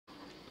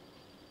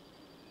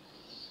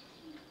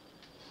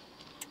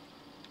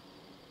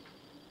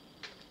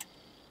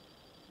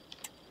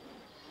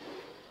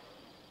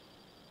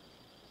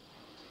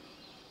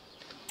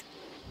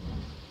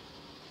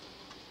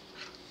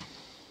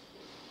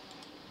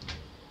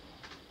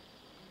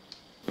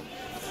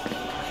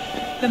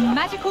The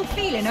magical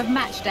feeling of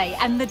match day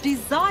and the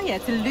desire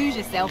to lose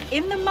yourself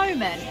in the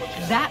moment,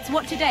 that's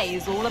what today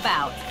is all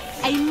about.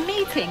 A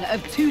meeting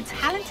of two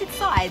talented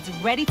sides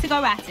ready to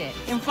go at it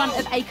in front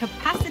of a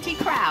capacity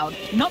crowd,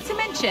 not to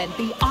mention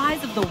the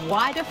eyes of the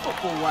wider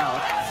football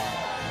world.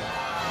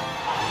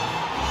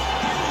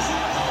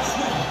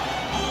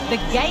 The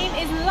game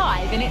is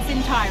live in its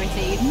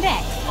entirety,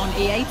 next on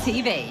EA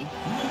TV.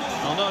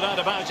 Well, no doubt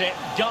about it,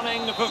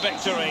 gunning for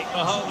victory.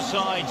 The home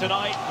side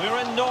tonight. We're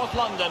in North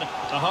London,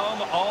 the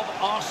home of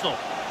Arsenal.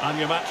 I'm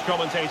your match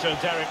commentator,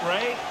 Derek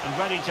Ray, and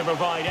ready to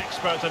provide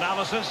expert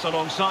analysis.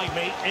 Alongside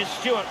me is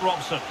Stuart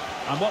Robson.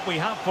 And what we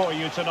have for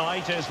you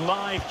tonight is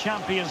live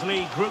Champions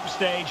League group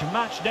stage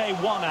match day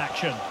 1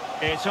 action.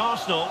 It's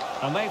Arsenal,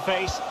 and they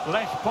face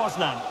Lech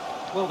Poznan.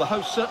 Well, the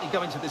hosts certainly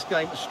go into this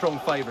game as strong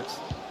favourites.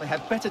 They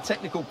have better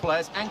technical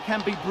players and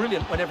can be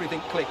brilliant when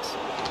everything clicks.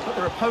 But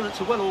their opponents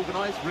are well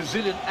organised,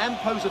 resilient and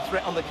pose a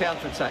threat on the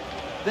counter-attack.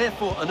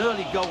 Therefore, an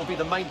early goal will be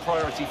the main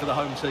priority for the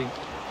home team.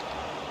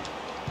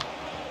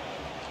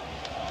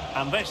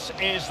 And this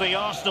is the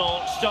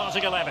Arsenal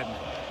starting 11.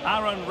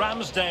 Aaron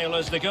Ramsdale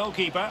is the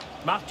goalkeeper.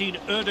 Martin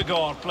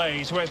Ødegaard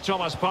plays with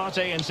Thomas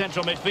Partey in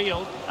central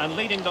midfield. And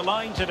leading the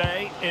line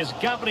today is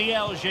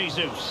Gabriel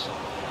Jesus.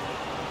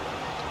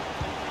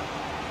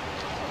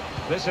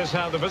 This is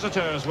how the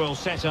visitors will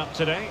set up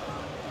today.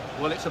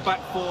 Well, it's a back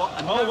four.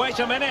 And oh, wait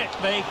a minute.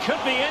 They could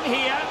be in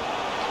here.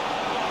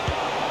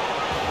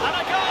 And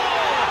a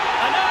goal!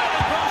 An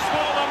early boost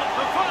for them.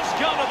 The first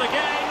goal of the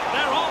game.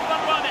 They're off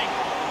and running.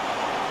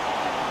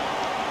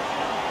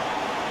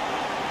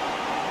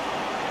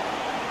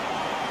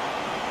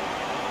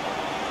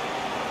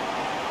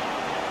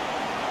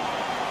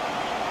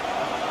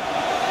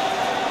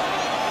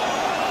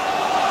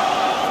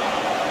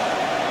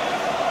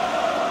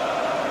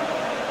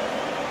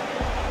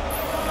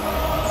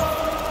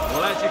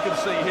 As you can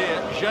see here,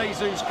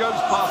 Jesus goes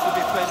past the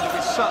defender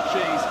with such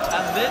ease,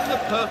 and then the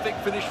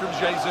perfect finish from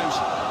Jesus.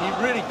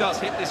 He really does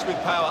hit this with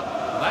power.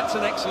 That's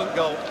an excellent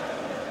goal.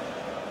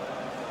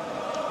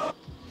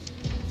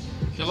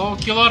 Hello,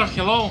 killer,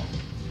 hello.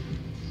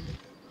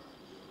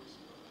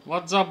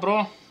 What's up,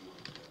 bro?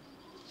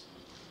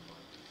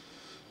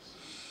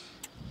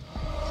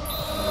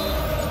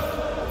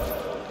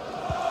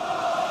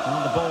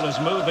 And the ball is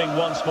moving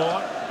once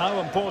more. How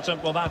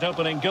important will that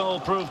opening goal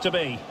prove to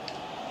be?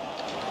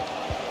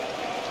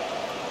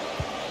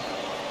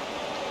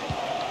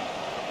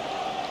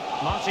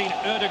 Martin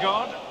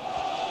Ødegaard.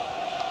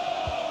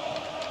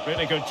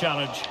 Really good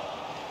challenge.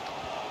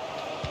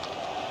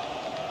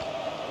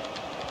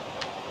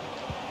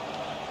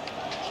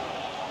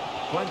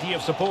 Plenty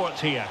of support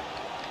here.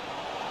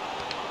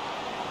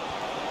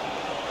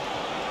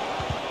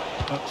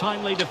 But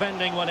timely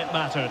defending when it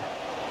mattered.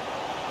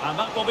 And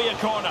that will be a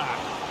corner.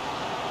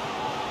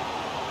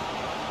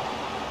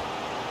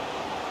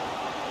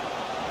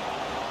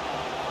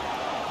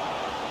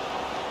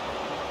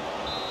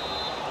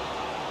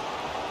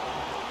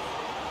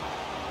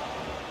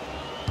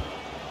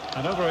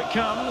 And over it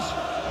comes.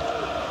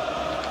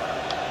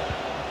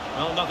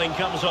 Well, nothing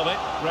comes of it.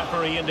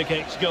 Referee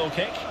indicates goal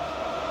kick.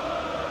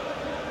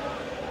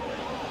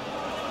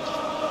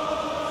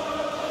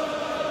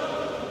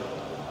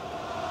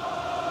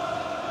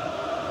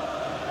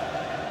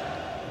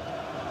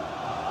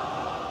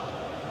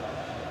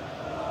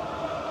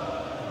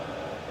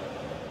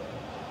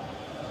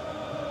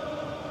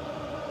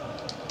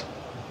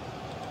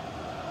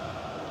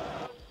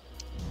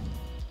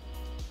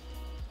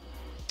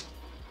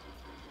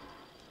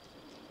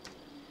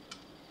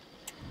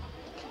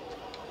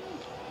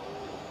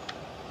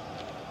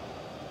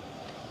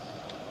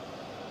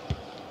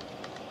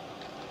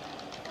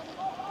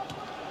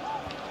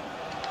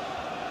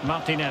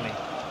 Martinelli.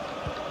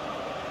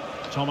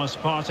 Thomas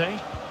Partey.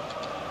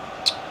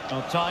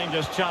 Well, timed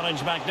his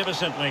challenge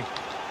magnificently.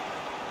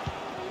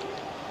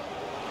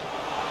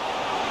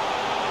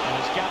 And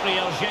it's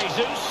Gabriel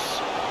Jesus.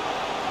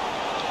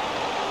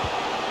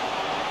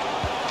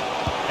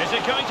 Is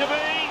it going to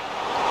be?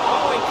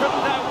 Oh, he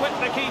couldn't outwit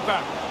the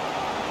keeper.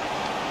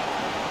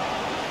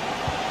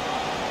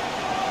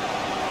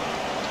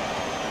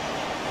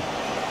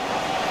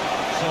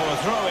 So a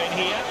throw in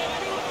here.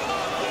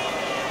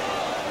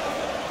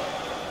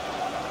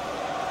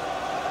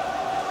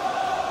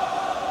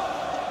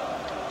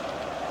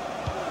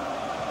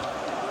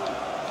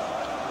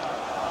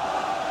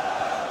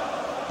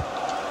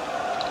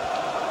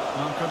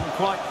 Couldn't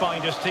quite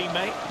find his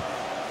teammate.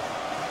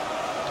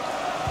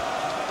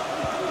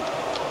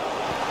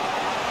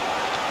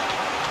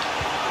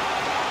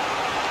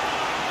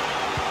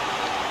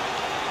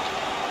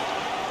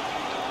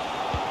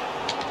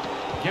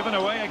 Given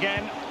away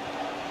again.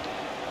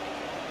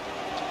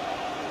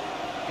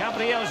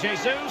 Gabriel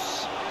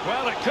Jesus.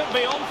 Well, it could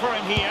be on for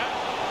him here.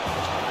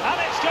 And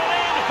it's gone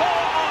in for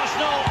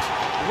Arsenal.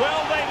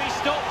 Will they be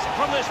stopped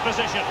from this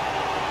position?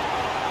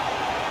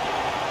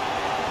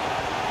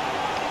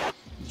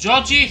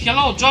 Georgie,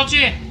 hello,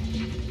 Georgie.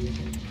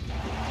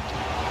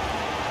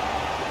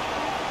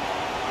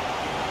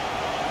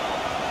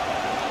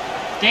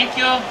 Thank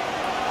you.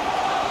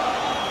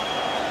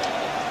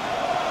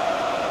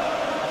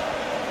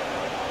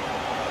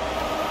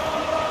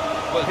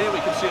 Well, here we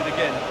can see it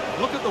again.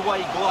 Look at the way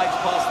he glides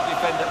past the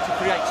defender to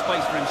create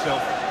space for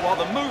himself, while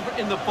the movement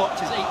in the box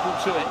is equal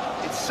to it.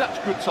 It's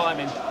such good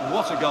timing.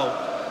 What a goal.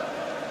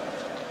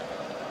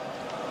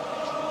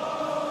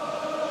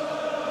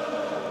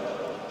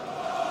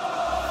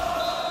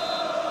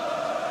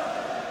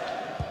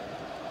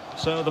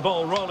 So the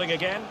ball rolling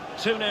again.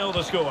 2-0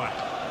 the score.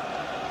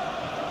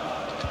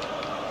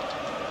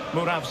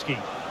 Murawski.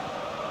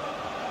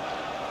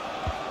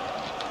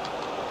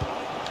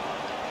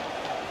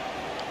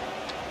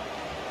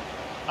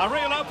 A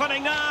real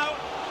opening now.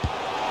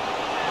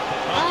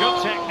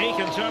 Well, good technique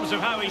in terms of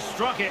how he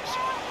struck it.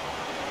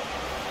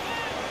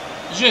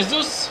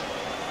 Jesus!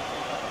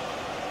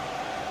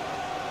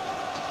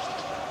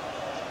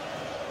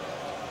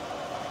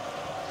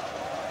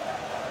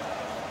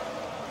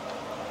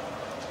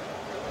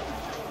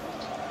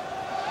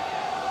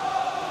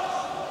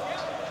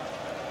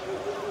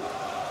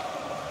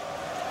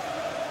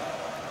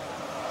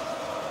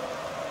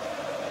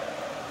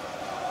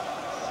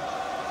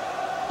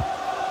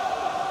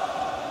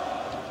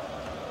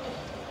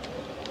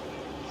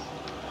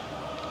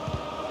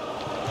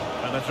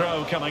 And a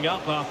throw coming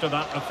up after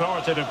that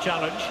authoritative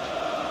challenge.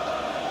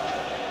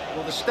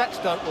 Well, the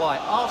stats don't lie.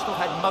 Arsenal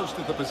had most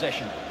of the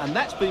possession, and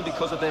that's been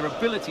because of their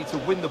ability to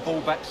win the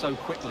ball back so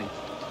quickly.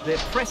 Their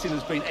pressing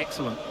has been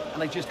excellent,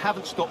 and they just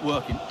haven't stopped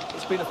working.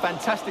 It's been a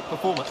fantastic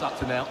performance up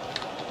to now.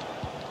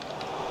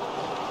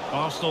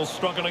 Arsenal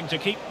struggling to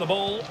keep the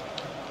ball.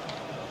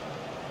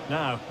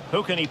 Now,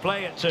 who can he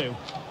play it to?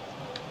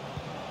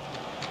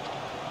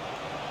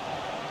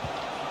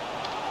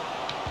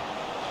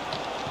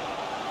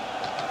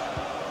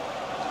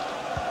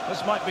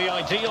 This might be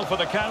ideal for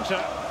the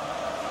counter.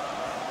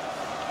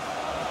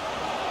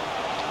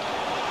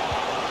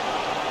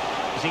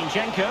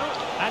 Zinchenko,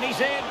 and he's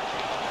in.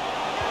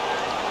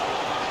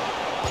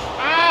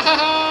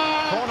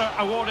 Corner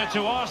awarded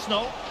to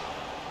Arsenal.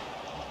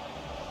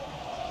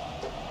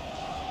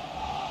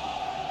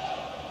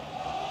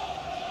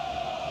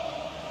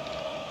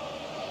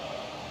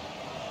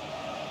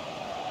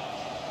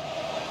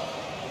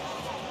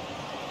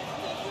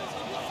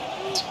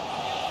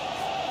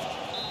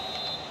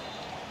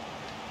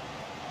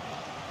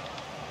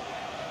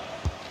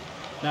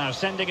 Now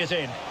sending it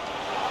in.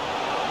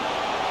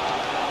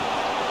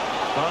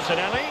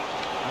 Martinelli,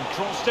 and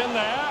crossed in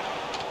there.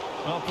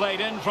 Well played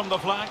in from the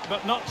flank,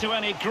 but not to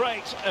any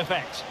great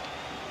effect.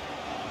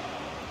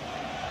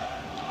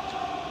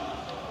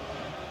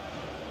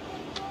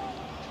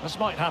 This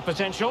might have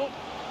potential.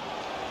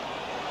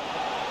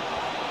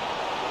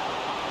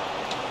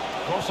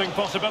 Crossing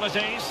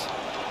possibilities.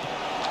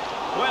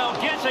 Well,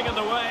 getting in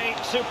the way.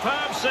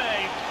 Superb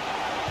save.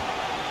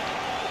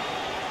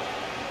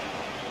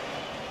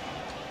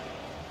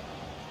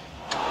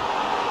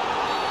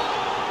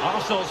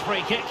 Arsenal's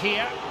free kick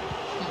here.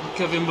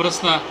 Kevin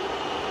Brusna.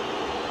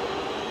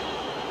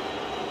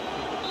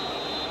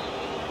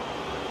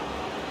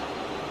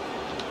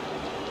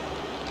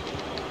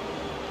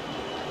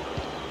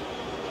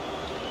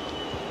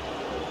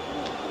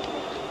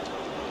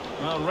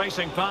 Well,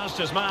 racing past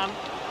his man.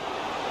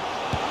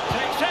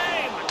 Takes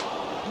aim.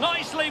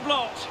 Nicely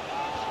blocked.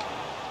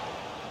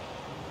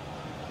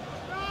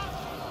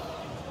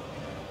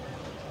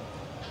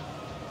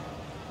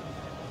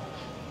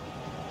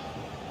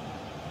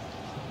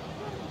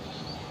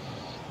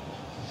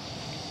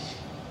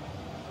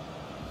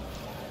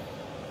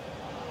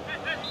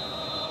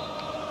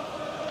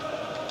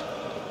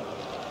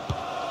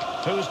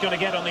 Who's going to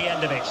get on the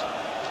end of it?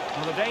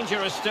 Well, the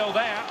danger is still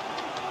there.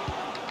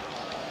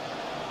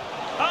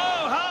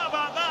 Oh, how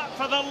about that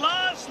for the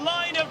last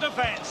line of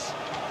defence?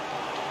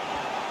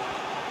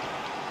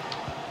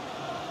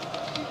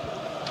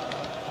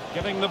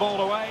 Giving the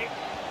ball away.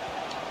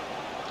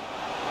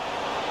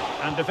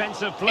 And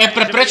defensive play.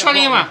 Препречва ли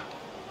има?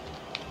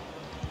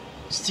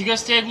 Стига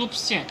с тези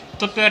глупости.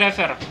 Тъпия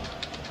рефер.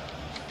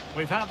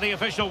 We've had the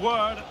official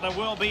word. There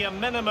will be a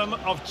minimum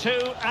of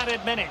 2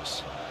 added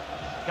minutes.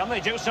 Can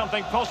they do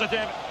something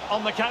positive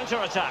on the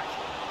counter-attack?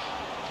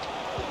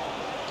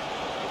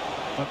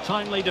 But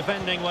timely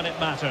defending when it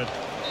mattered.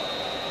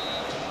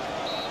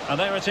 And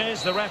there it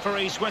is, the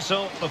referee's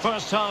whistle. The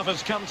first half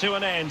has come to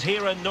an end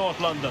here in North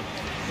London.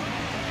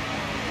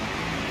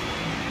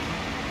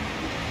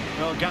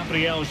 Well,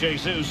 Gabriel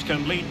Jesus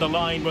can lead the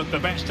line with the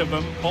best of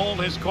them. All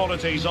his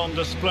qualities on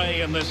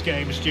display in this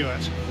game,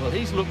 Stuart. Well,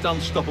 he's looked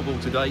unstoppable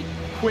today.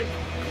 Quick,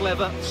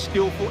 clever,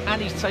 skillful,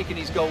 and he's taken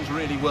his goals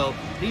really well.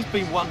 He's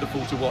been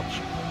wonderful to watch.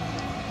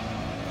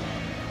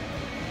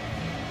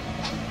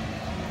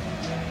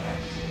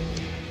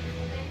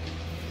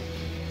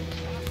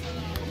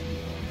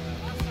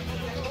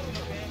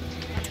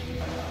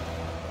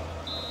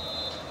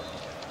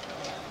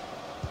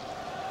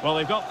 Well,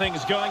 they've got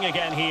things going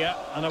again here,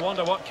 and I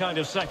wonder what kind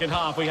of second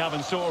half we have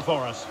in store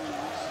for us.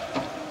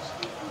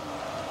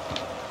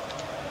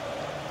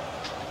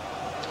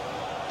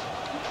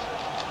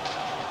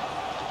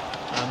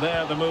 And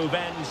there the move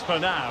ends for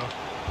now.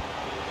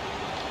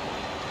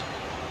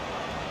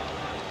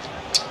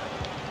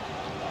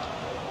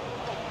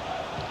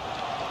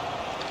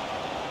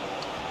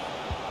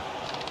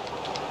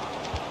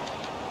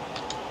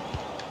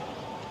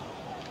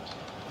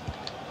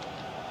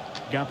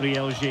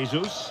 Gabriel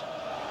Jesus.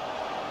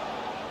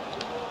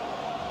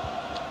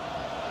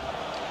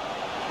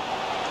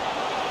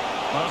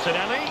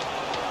 Martinelli.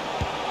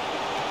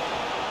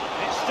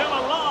 It's still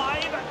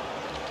alive.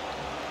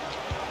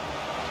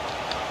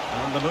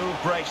 And the move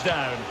breaks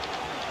down.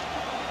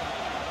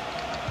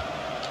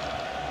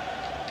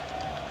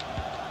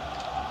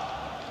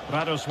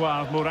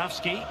 Radosław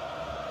Murawski.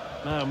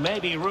 Now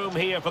maybe room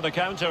here for the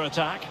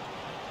counter-attack.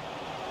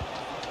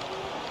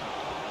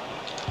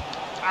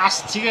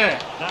 Астига.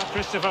 Now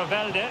Christopher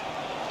Velde.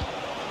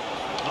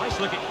 Nice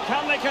looking.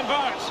 Can they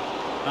convert?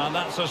 And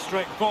that's a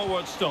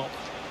straightforward stop.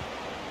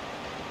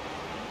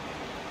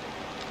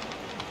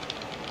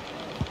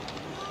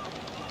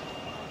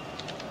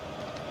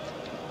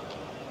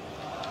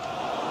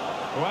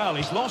 Well,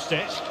 he's lost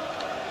it.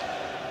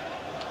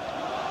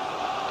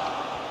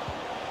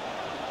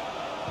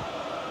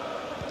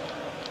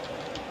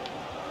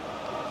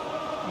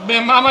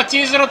 Мама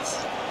тизерът.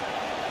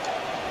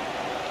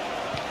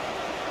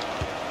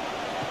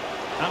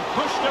 And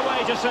pushed away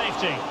to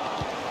safety.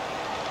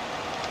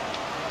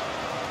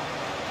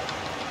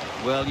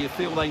 Well, you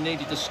feel they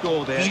needed to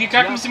score there. Вижги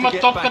как ми Just to взимат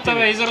get топката, back in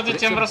бе, it. и заради But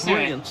тия it's a мръсни, бе.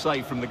 brilliant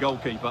save from the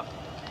goalkeeper.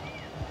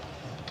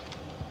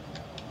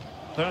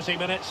 30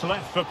 minutes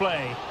left for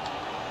play.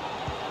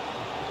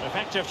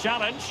 Effective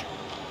challenge.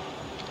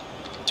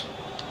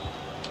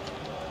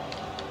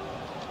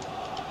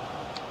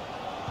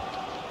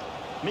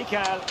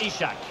 Mikael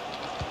Ishak.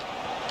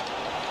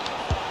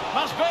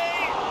 Must be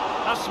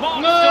a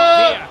smart No!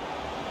 stop here.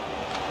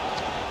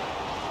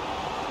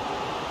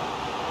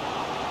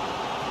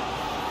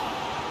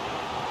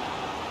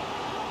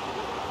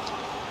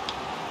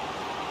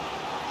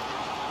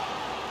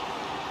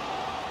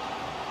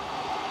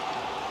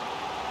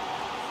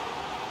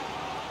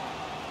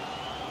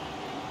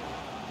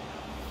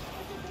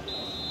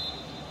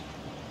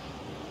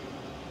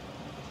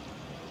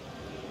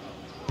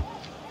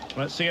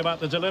 Let's see about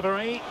the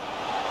delivery.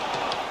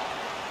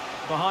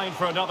 Behind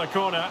for another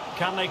corner.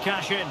 Can they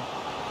cash in?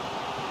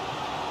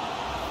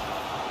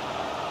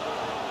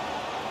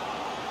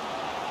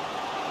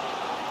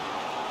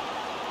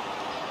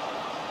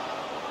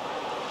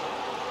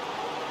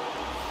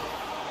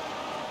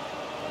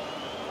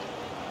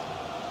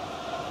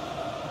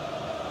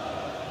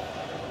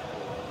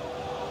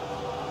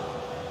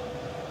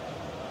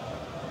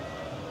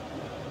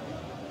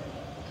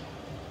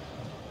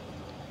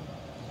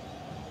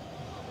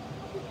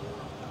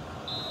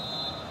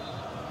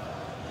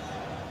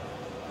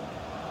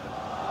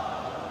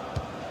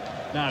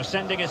 Now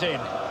sending it in.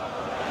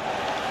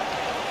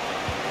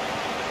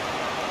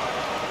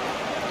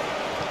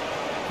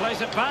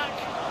 Plays it back.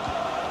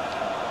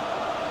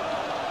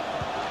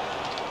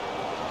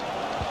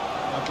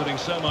 Not putting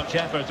so much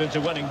effort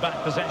into winning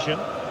back possession.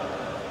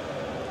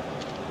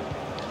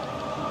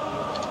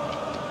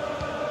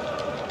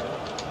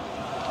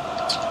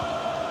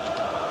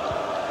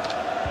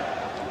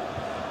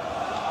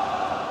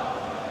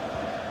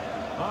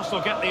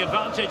 Arsenal get the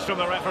advantage from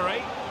the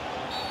referee.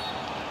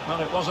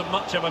 Well, it wasn't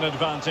much of an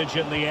advantage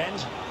in the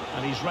end,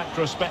 and he's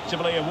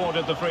retrospectively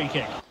awarded the free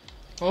kick.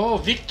 Oh,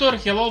 Victor.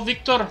 Hello,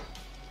 Victor.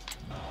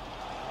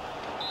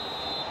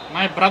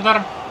 My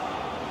brother.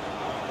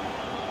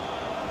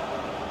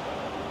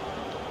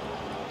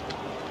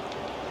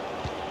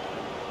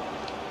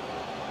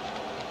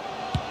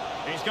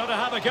 He's got to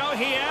have a go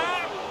here.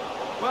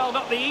 Well,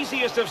 not the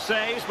easiest of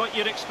saves, but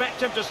you'd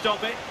expect him to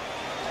stop it.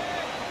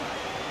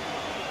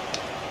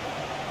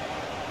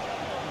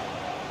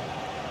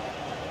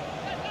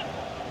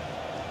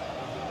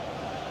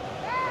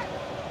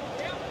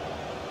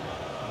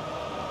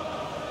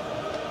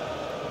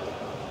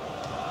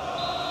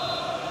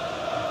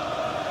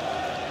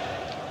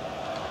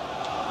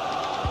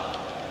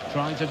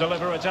 Trying to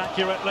deliver it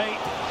accurately.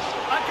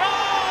 A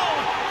goal!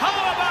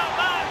 How about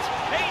that?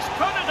 He's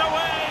put it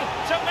away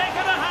to make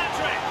it a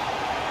hat-trick.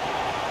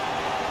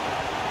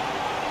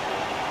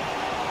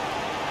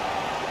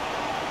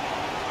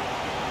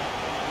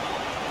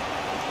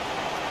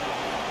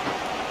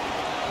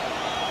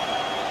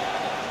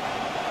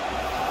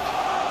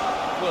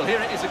 Well,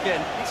 here it is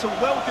again. It's a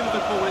well-delivered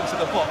ball into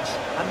the box.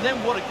 And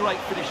then what a great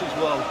finish as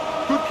well.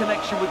 Good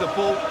connection with the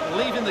ball,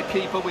 leaving the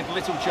keeper with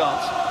little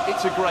chance.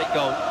 It's a great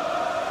goal.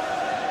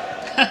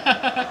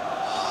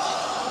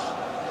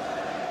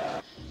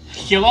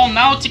 Hello,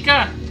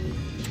 Nautica.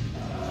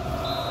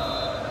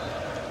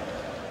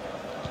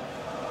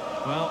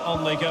 Well,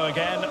 on they go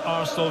again.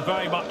 Arsenal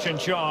very much in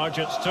charge.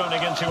 It's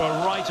turning into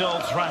a right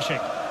old thrashing.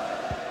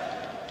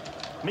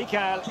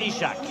 Mikael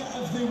Ishak.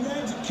 Of the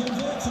red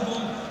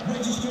convertible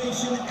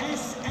registration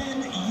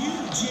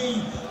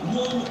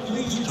SNUG1,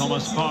 please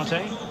Thomas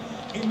Partey.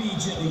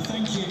 immediately.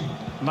 Thank you.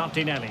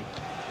 Martinelli.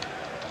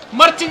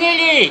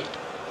 Martinelli.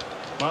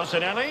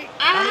 Martinelli.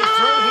 And he's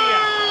through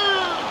here.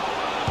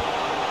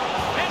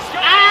 It's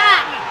gone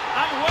in.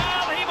 And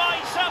well, he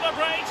might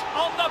celebrate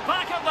on the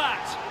back of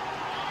that.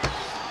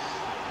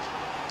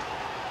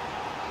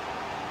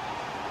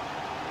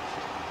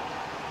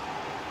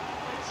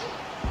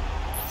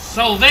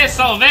 Salve,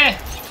 salve.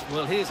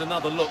 Well, here's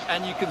another look,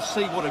 and you can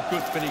see what a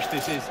good finish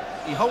this is.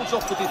 He holds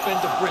off the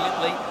defender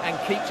brilliantly and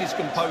keeps his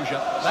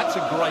composure. That's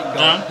a great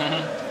goal.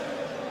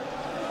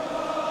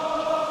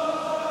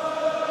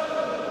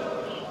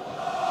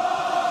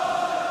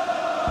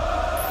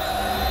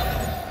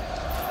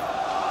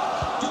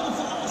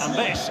 And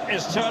this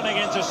is turning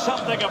into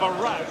something of a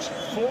rout.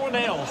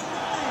 4-0.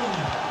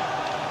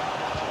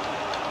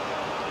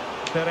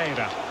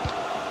 Pereira.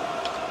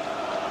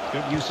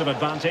 Good use of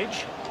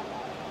advantage.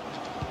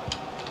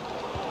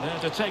 There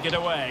to take it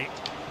away.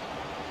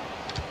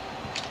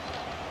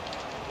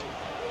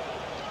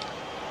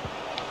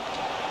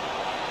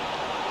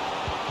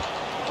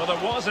 Well,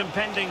 there was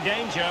impending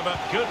danger, but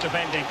good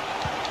defending.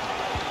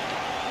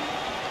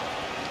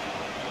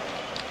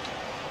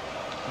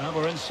 Now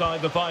we're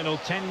inside the final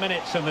 10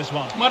 minutes in this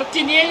one.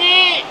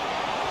 Martinelli!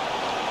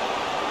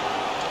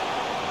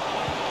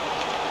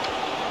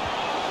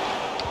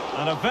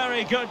 And a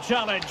very good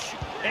challenge.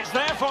 It's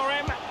there for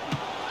him.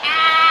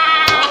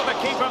 Oh, the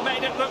keeper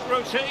made it look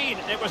routine.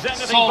 It was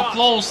anything So but.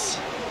 close.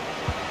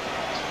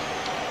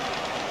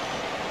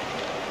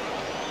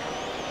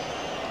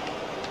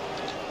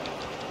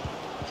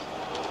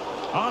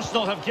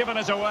 Arsenal have given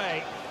it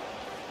away.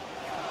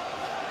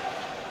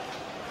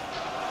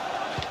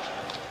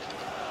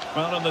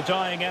 Well, in the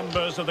dying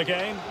embers of the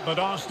game, but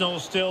Arsenal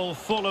still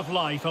full of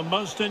life, a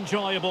most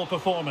enjoyable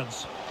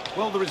performance.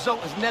 Well, the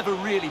result has never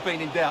really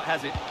been in doubt,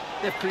 has it?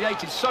 They've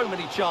created so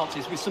many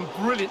chances with some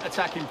brilliant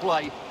attacking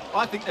play.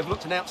 I think they've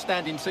looked an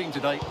outstanding team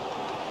today.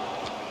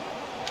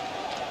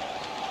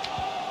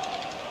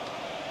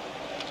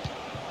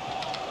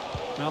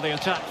 Now the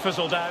attack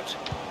fizzled out.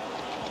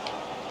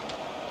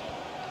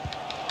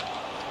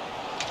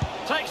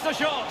 Takes the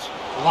shot.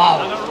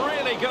 Wow. And a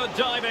really good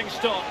diving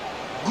stop.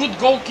 Good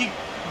goalkeeper.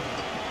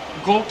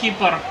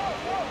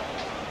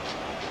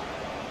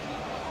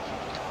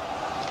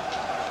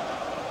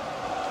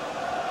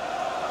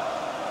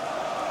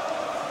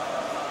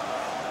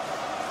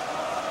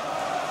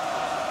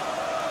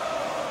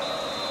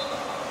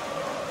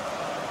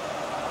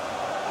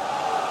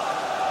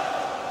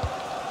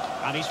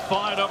 And he's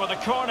fired over the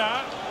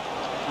corner.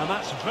 And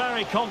that's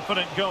very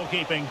confident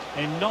goalkeeping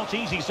in not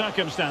easy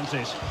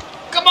circumstances.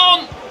 Come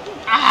on!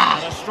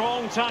 And a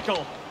strong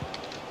tackle.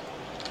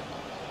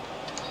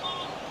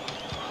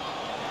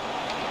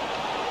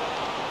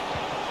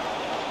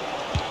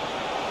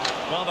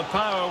 Well, the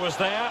power was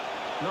there.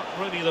 Not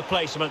really the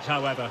placement,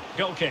 however.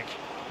 Goal kick.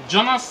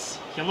 Jonas,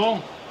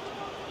 hello.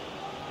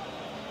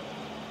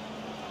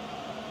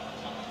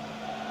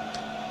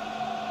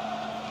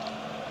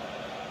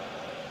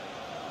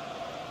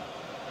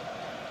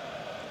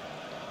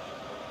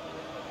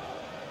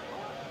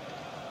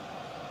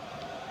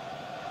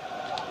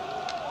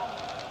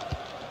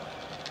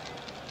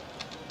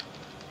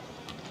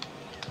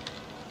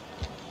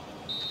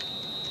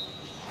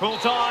 Full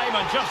time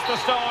and just the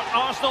start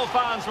Arsenal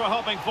fans were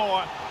hoping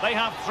for. They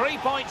have 3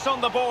 points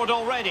on the board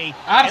already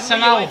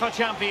Arsenal. in the UEFA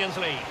Champions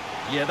League.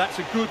 Yeah, that's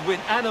a good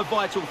win and a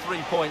vital 3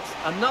 points.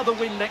 Another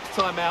win next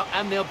time out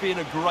and they'll be in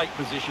a great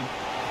position.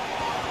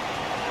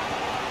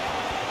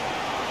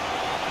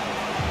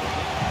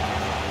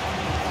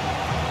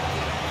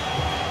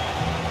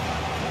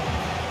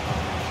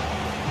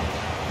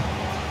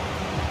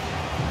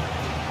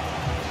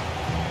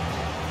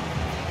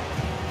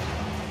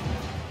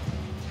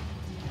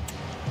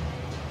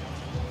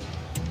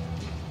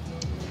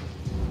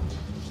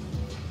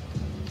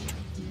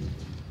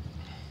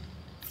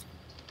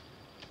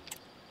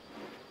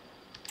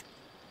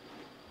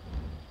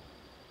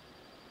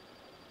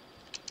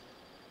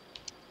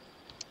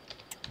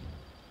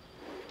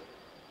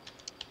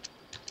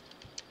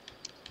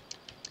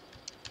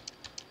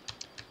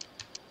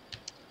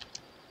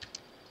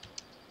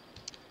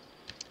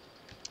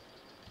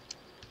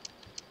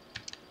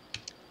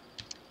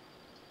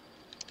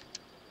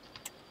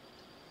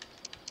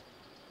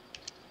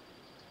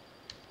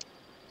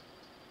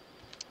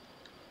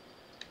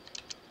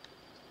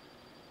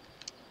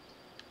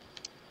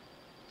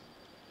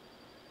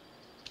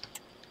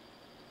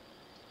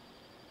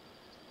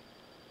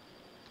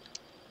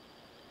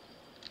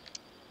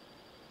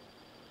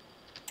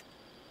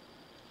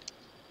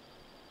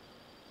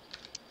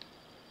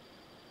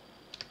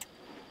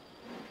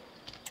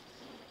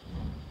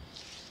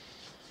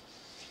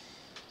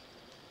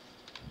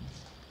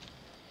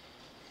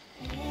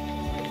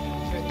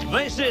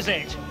 This is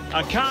it.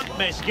 A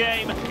can't-miss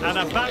game and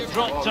a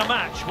backdrop to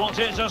match what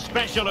is a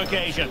special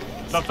occasion.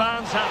 The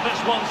fans had this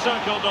one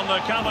circled on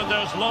their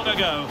calendars long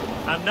ago,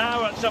 and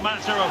now it's a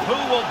matter of who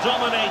will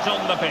dominate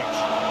on the pitch.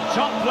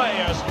 Top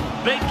players,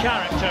 big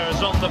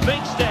characters on the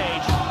big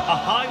stage, a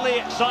highly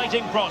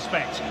exciting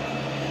prospect.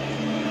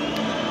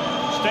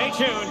 Stay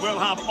tuned, we'll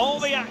have all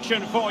the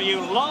action for you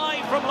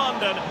live from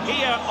London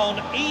here on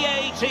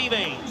EA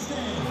TV.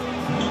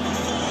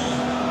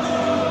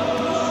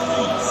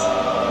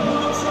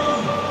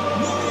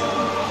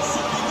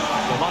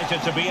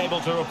 Delighted to be able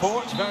to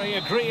report very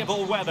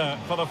agreeable weather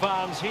for the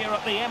fans here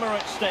at the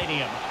Emirates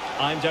Stadium.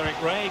 I'm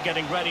Derek Ray,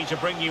 getting ready to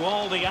bring you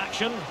all the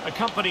action,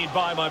 accompanied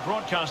by my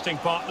broadcasting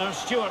partner,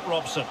 Stuart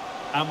Robson.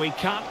 And we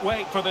can't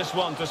wait for this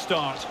one to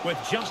start, with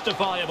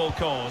justifiable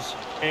cause.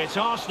 It's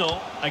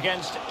Arsenal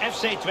against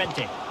FC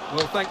Twente.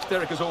 Well, thanks,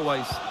 Derek, as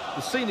always.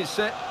 The scene is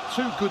set,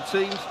 two good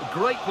teams, a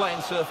great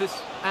playing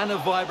surface, and a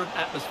vibrant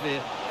atmosphere.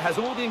 It has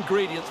all the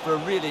ingredients for a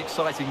really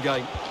exciting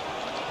game.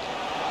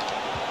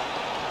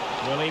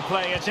 Will he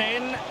play it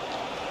in?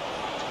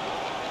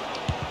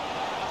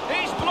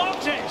 He's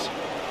blocked it!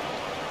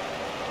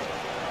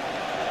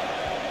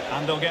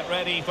 And they'll get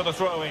ready for the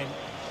throw-in.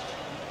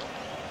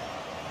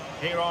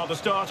 Here are the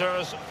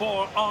starters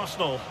for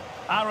Arsenal.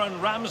 Aaron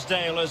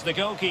Ramsdale is the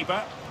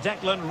goalkeeper.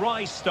 Declan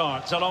Rice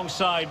starts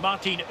alongside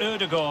Martin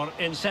Odegaard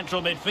in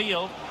central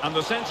midfield. And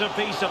the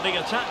centrepiece of the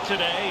attack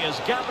today is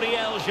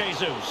Gabriel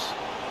Jesus.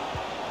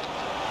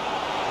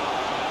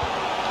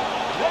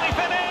 Will he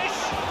finish?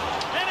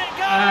 In it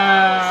goes!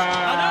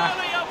 An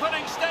early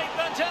opening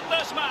statement in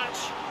this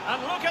match.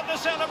 And look at the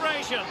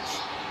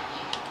celebrations.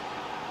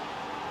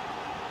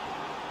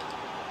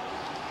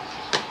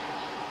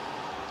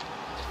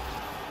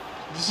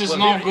 This is Well,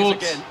 not here it is good.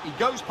 again. He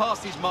goes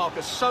past his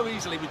marker so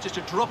easily with just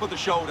a drop of the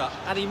shoulder,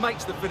 and he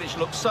makes the finish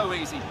look so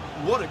easy.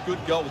 What a good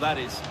goal that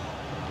is.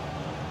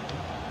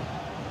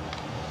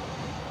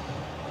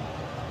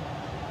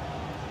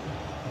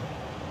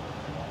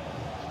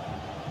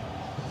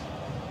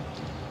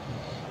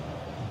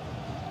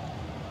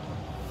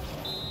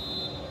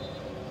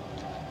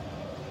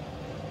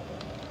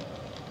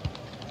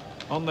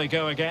 On they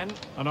go again,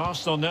 and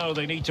Arsenal know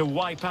they need to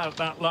wipe out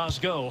that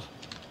last goal.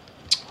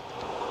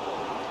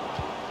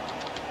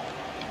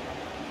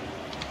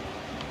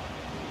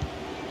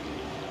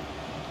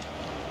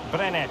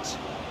 Brennet.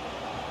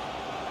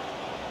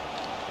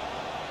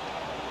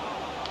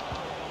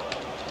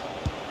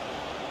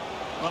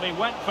 Well, he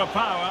went for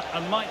power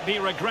and might be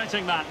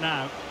regretting that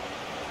now.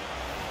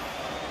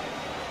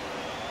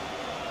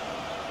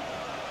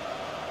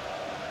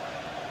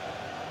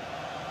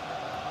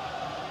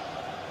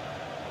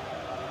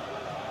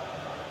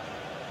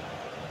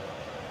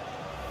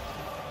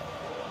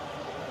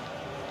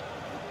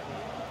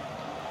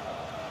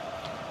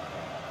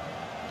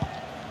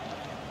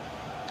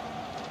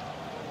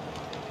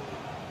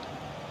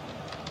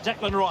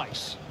 Declan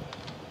Rice.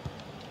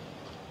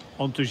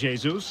 On to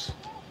Jesus.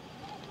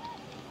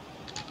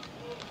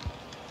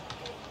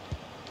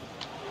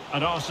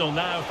 And Arsenal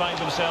now find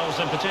themselves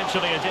in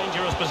potentially a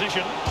dangerous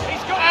position.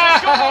 He's got to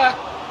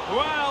score!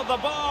 Well, the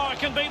bar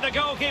can be the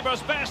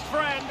goalkeeper's best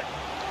friend.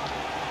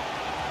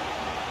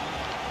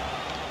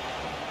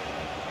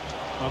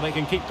 Well, they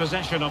can keep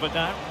possession of it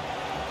now.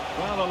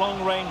 Well, a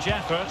long-range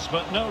effort,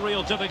 but no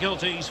real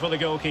difficulties for the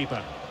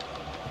goalkeeper.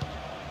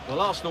 Well,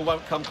 Arsenal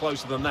won't come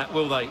closer than that,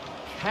 will they?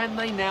 Can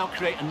they now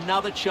create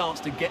another chance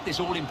to get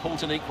this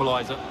all-important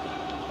equaliser?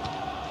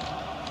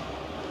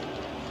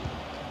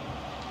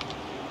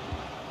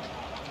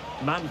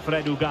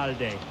 Manfred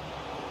Ugalde.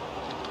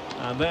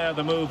 And there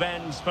the move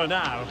ends for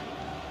now.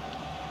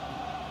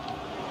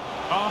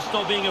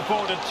 Arsenal being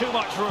afforded too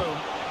much room.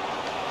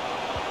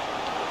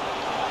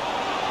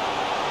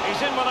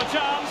 He's in with a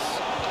chance.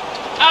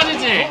 How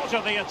did he? Caught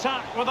at the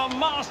attack with a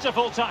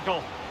masterful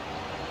tackle.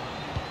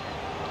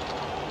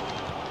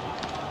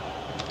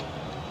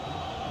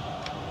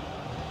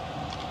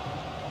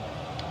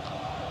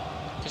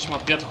 Ktoś ma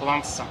odbija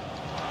holandzca.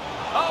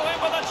 Oh,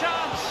 in with a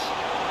chance.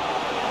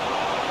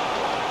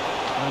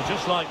 And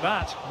just like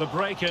that, the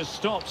break has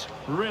stopped.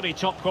 Really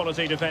top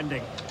quality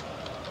defending.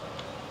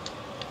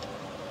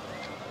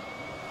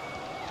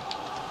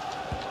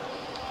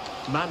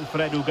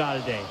 Manfred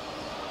Ugalde.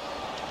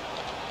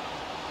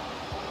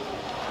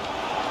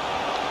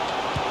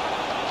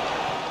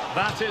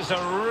 That is a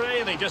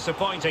really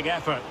disappointing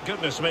effort.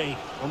 Goodness me.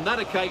 On that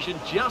occasion,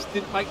 just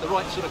didn't make the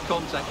right sort of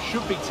contact.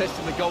 Should be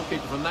testing the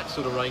goalkeeper from that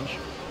sort of range.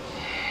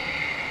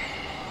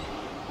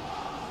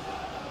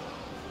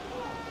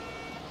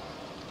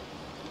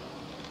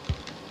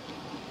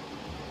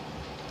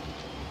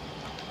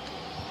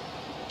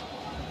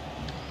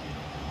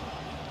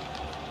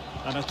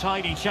 And a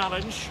tidy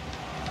challenge.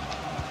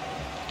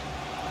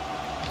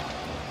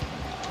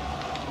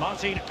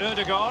 Martin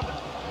Odegaard.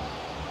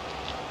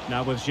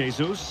 Now with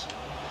Jesus.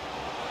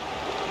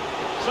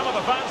 Some of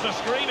the fans are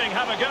screaming,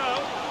 have a go.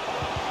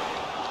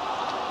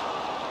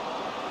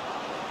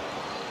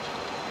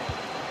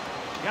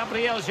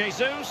 Gabriel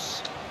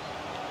Jesus.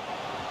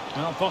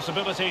 Well,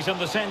 possibilities in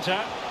the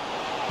centre.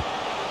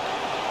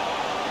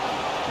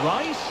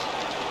 Rice.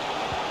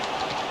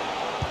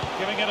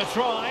 Giving it a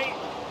try.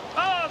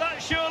 Oh,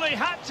 that surely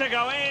had to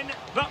go in,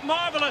 but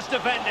marvellous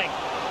defending.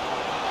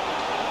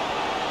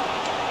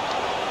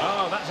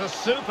 Oh, that's a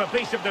super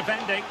piece of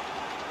defending.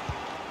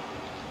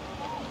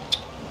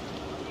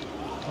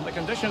 And the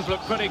conditions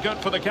look pretty good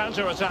for the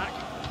counter-attack.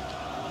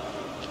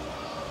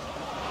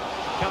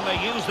 Can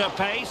they use their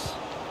pace?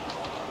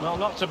 Well,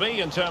 not to be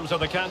in terms of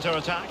the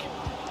counter-attack.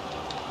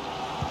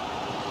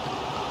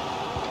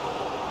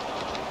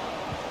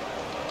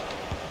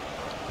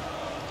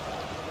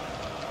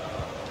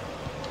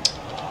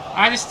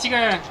 Айде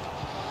стига!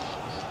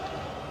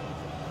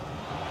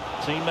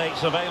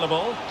 Teammates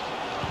available.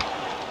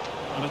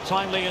 And a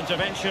timely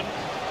intervention.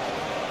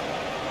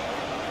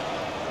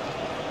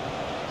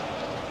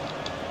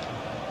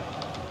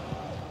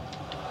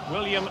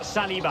 William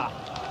Saliba.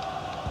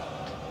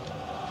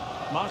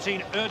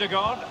 Martin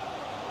Ødegaard.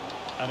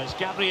 And it's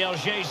Gabriel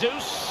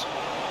Jesus.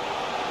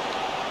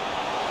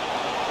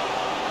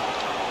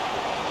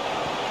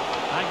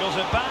 Angles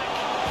it back.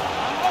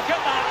 And look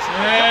at that!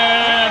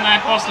 Nej,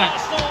 posle.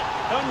 Arsenal,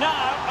 who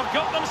now have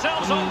got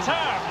themselves on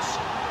terms.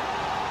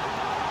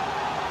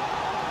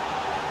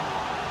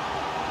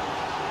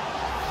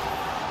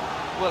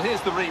 Well,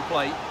 here's the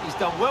replay. He's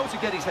done well to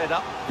get his head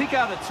up, pick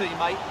out a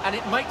teammate, and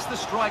it makes the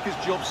striker's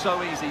job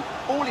so easy.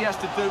 All he has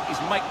to do is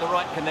make the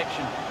right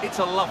connection. It's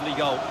a lovely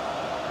goal.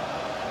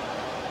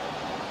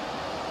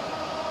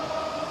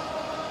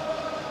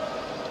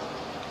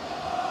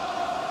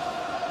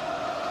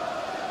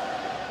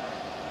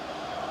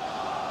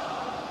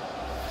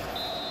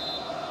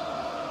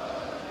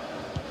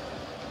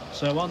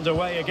 So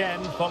underway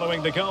again,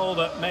 following the goal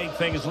that made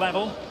things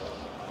level.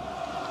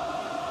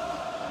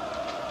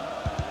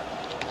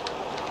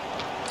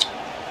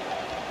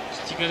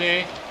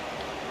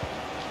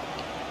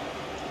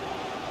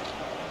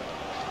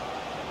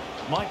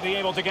 Might be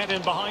able to get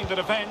in behind the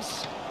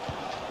defence.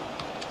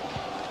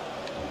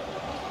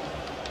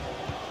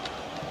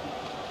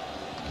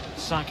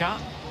 Saka.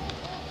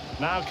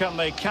 Now can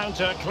they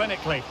counter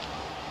clinically?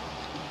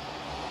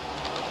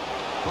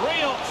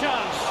 Real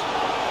chance.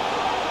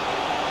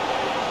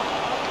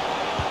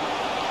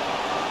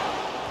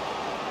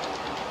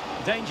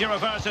 Danger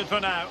averted for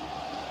now.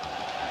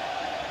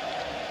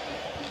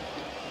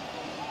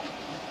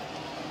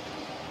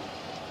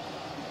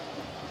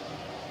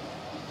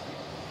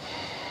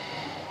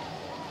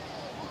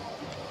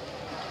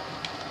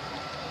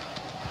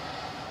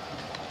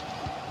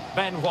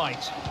 Ben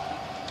White.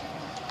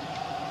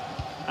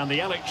 And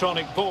the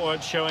electronic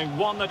board showing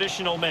 1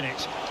 additional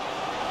minute.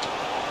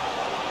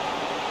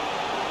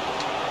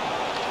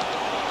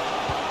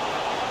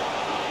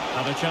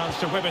 And a chance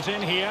to whip it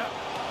in here.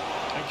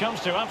 It comes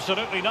to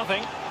absolutely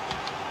nothing.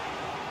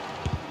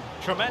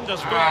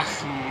 Tremendous goal.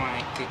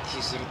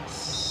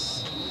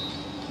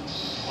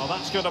 Well,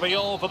 that's going to be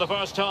all for the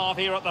first half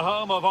here at the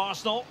home of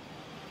Arsenal.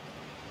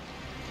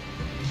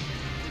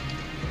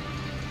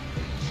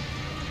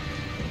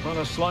 Well,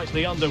 a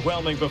slightly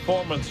underwhelming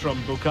performance from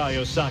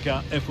Bukayo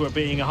Saka, if we're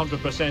being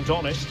 100%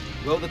 honest.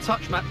 Well, the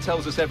touch map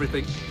tells us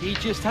everything. He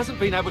just hasn't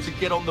been able to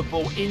get on the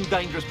ball in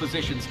dangerous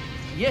positions.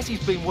 Yes,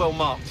 he's been well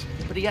marked,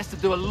 but he has to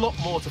do a lot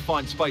more to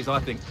find space, I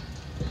think.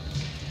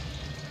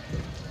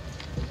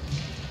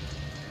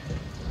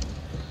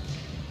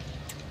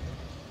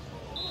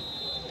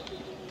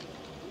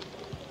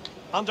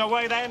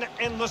 Underway then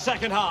in the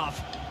second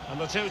half.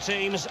 And the two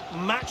teams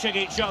matching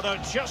each other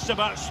just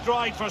about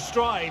stride for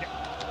stride.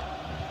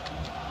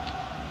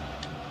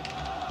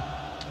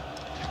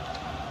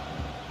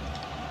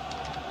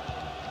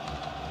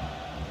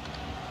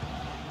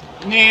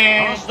 Nee.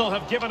 Arsenal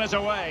have given it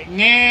away.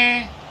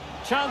 Nee.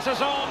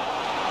 Chances on.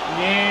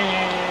 Nee.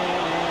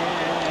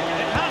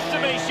 It has to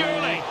be,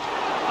 surely.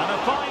 And a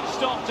fine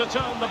stop to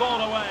turn the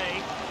ball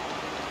away.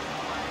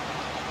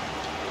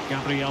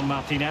 Gabriel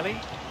Martinelli.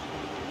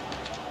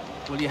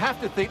 Well, you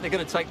have to think they're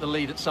going to take the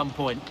lead at some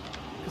point,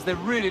 because they're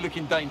really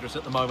looking dangerous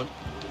at the moment.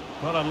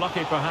 Well,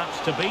 unlucky perhaps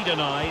to be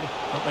denied,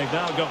 but they've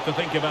now got to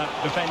think about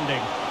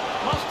defending.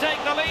 Must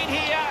take the lead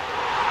here,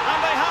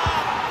 and they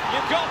have.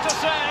 You've got to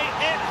say,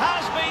 it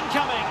has been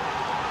coming.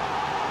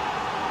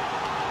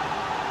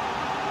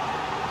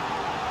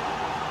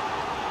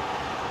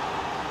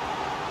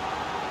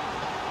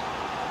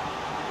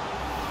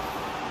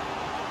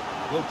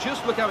 Well,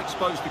 just look how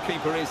exposed the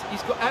keeper is.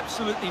 He's got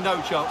absolutely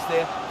no chance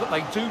there, but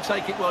they do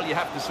take it well, you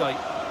have to say.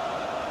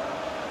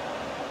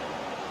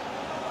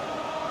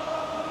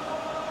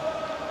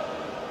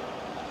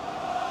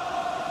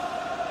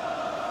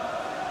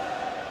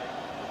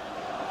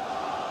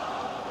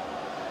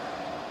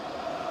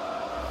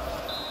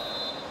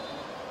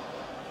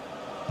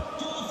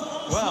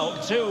 Well,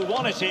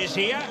 2-1 it is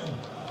here.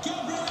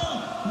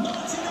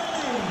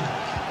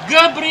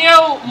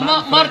 Gabriel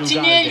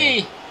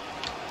Martinelli.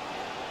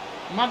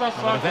 Well, the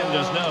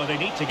defenders know they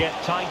need to get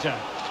tighter.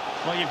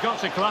 Well, you've got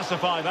to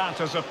classify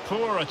that as a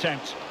poor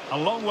attempt. A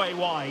long way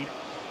wide.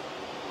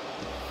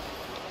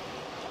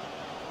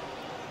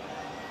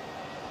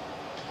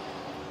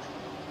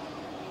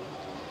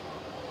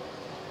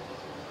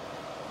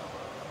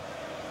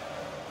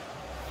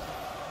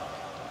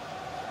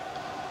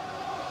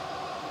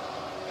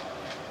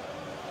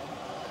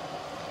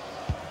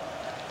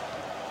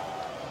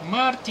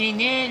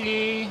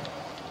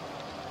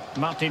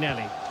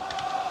 Martinelli.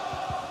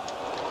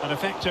 An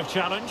effective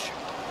challenge.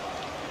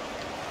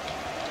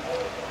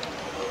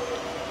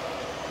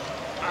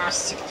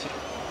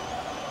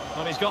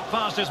 Well, he's got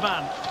past his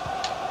man.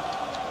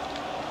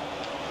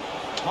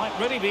 Might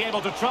really be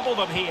able to trouble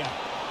them here.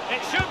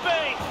 It should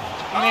be.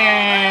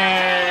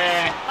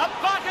 Nee. A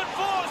back and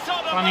forth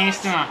sort of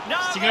match.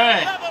 Now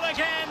they're level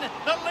again.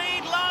 The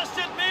lead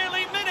lasted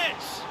merely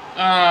minutes.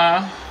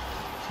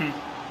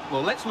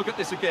 Well, let's look at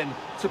this again.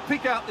 To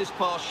pick out this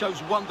pass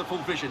shows wonderful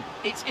vision.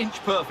 It's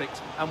inch perfect.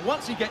 And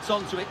once he gets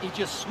onto it, he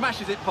just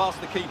smashes it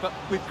past the keeper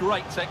with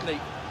great technique.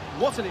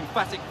 What an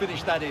emphatic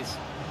finish that is.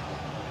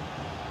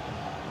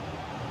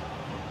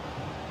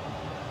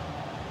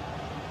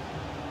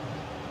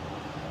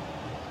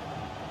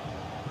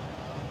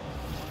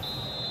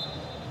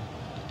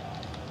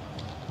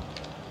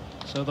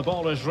 So the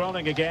ball is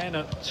rolling again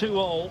at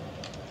 2-2.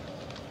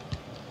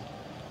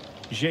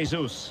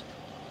 Jesus.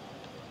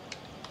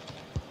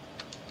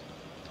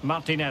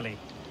 Martinelli.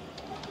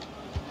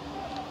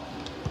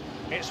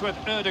 It's with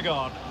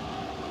Ødegaard.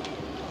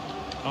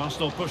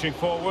 Arsenal pushing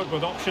forward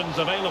with options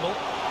available.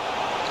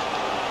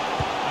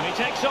 And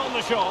he takes on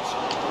the shot.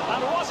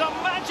 And what a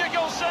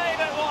magical save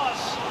it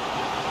was!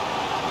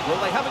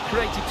 Well, they haven't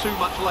created too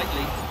much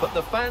lately, but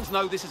the fans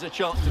know this is a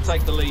chance to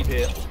take the lead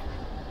here.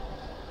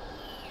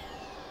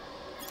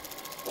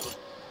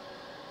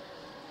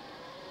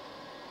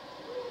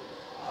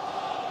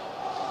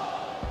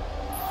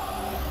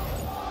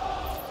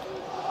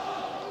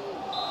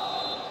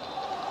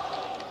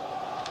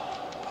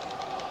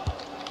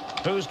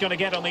 Who's going to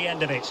get on the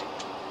end of it?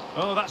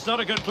 Oh, that's not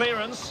a good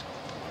clearance.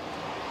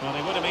 Well,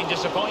 he would have been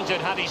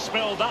disappointed had he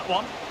spilled that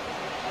one.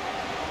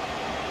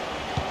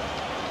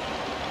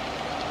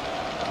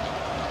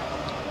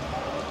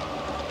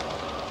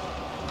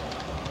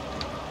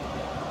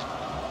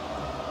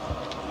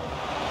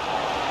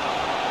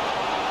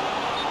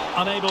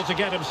 Unable to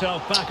get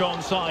himself back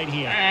onside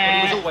here.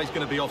 Well, he was always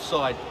going to be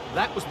offside.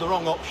 That was the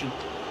wrong option.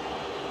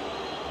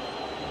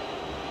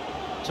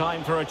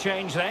 Time for a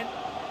change then.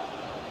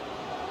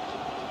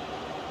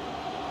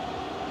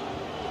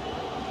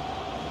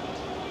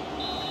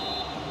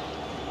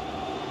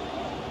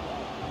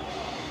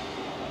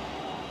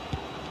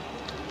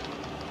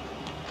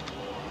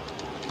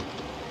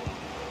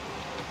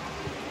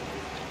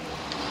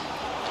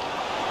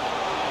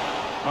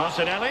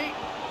 Martinelli.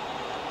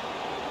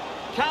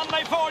 Can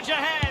they forge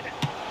ahead?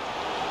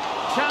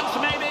 Chance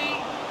maybe.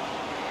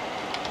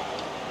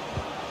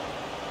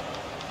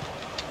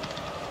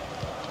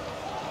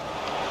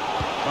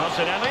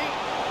 Martinelli.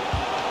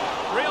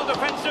 Real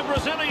defensive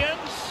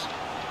Brazilians.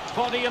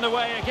 Body in the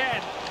way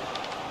again.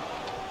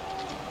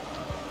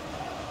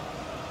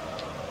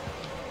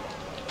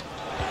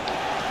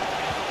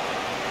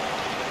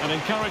 An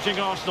encouraging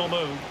Arsenal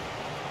move.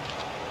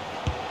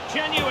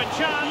 Genuine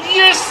chance.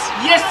 Yes,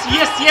 yes,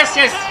 yes, yes,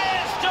 yes.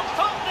 To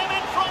put them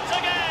in front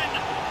again.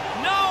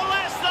 No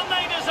less than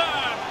they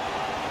deserve.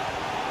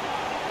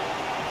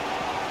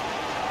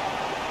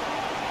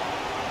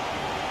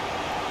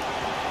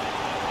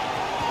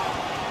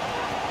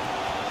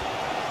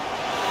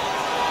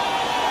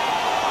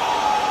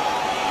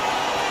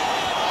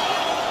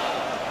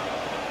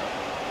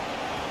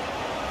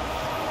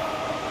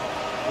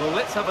 Well,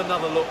 let's have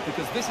another look,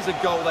 because this is a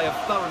goal they have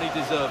thoroughly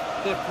deserved.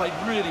 They've played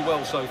really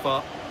well so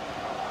far.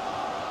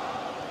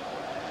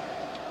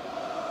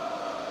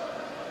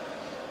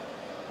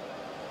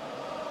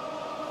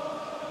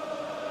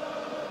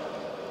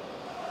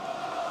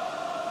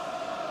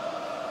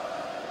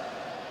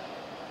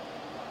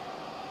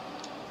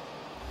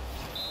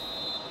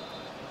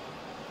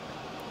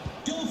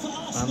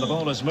 And the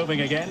ball is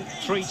moving again.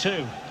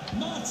 3-2.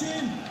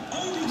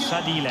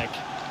 Sadilek.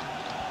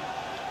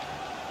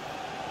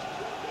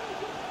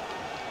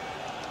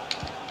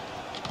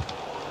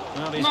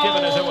 Well, he's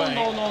given it away.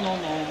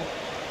 No.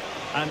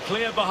 And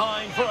clear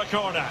behind for a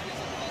corner.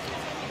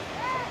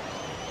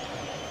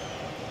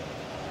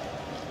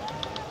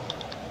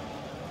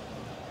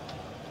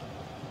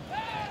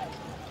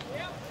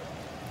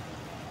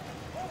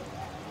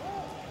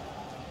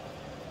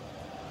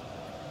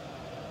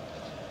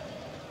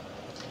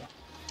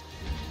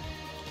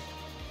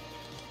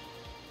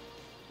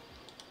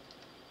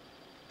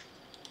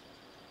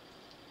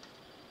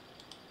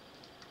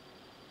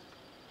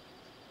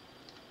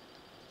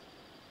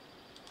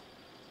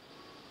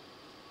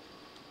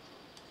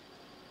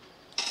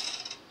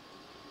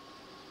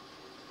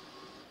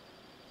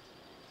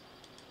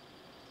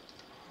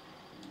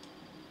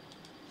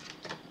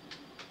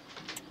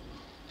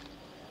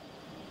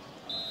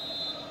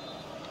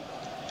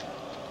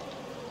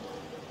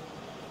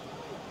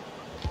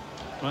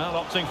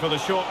 Well, opting for the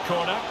short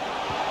corner.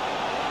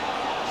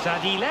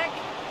 Sadilek.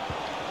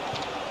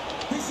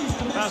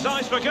 Has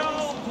eyes for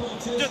goal.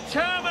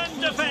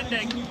 Determined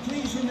defending. Can you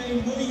please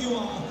remain where you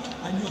are,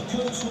 and your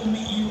coach will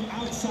meet you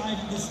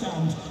outside of the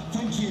stand.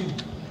 Thank you.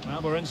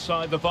 Well, we're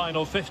inside the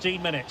final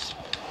 15 minutes.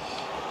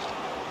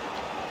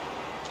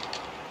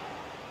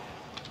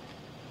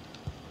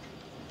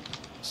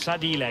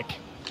 Sadilek.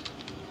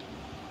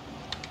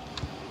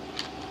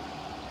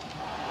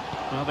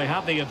 Well, they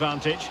have the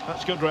advantage.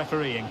 That's good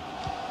refereeing.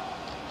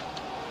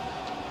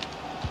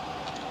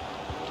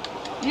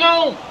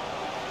 No!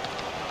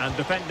 And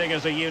defending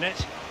as a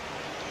unit.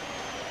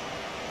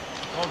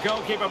 Well,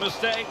 goalkeeper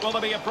mistake. Will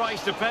there be a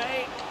price to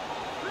pay?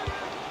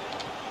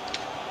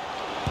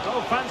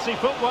 Oh, fancy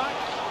footwork.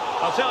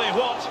 I'll tell you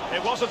what,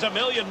 it wasn't a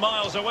million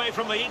miles away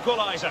from the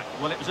equaliser.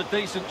 Well, it was a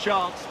decent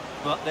chance,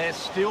 but they're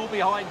still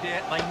behind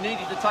here. They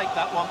needed to take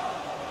that one.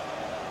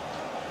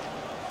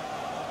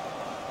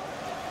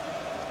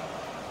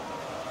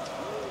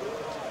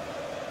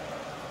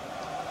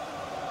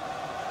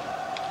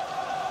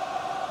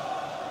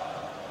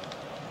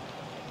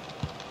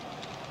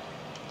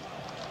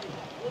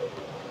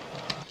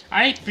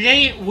 I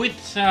play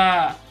with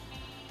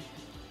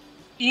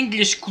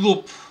English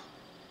club.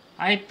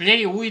 I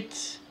play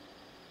with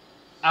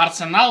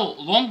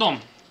Arsenal London.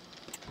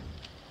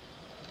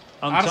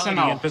 Untidy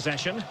Arsenal. in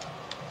possession.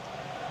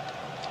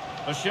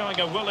 They're showing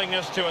a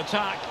willingness to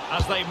attack,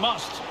 as they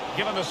must,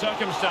 given the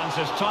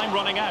circumstances. Time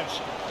running out.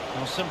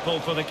 Well, simple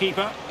for the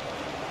keeper.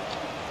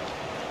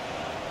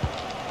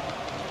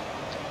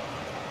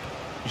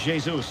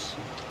 Jesus.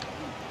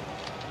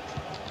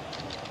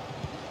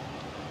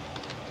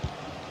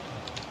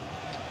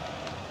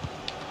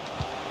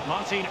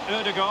 Martin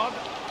Ødegaard.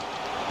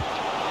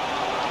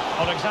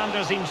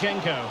 Alexander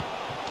Zinchenko.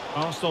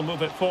 Arsenal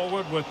move it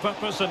forward with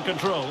purpose and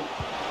control.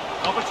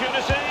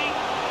 Opportunity.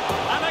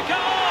 And a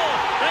goal!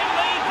 They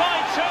lead by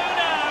 2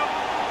 now.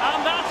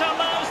 And that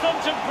allows them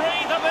to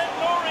breathe a bit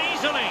more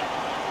easily.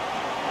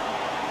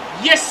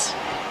 Yes!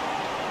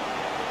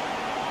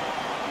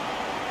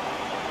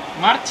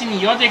 Martin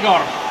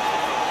Ødegaard.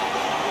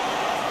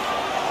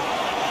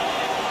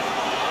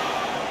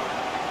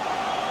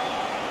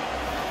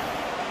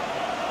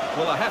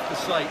 Well, I have to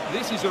say,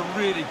 this is a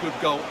really good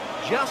goal.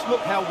 Just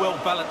look how well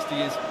balanced he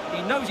is.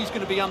 He knows he's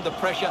going to be under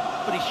pressure,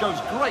 but he shows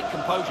great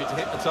composure to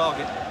hit the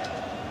target.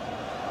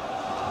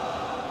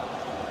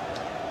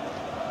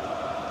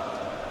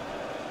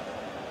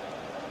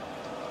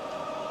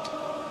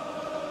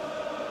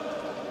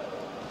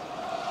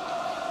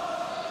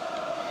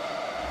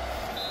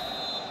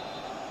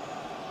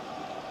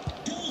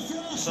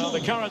 So the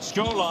current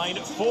scoreline,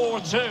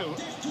 4-2.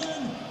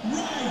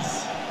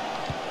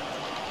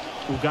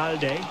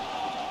 Ugalde.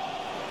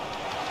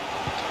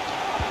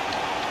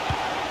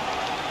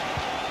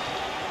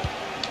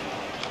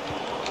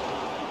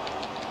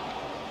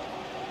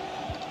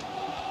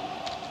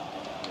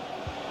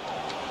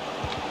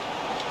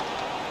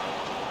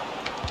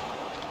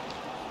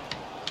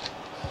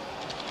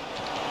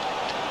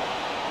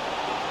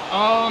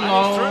 Oh And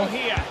no. he's through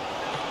here.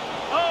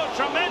 Oh,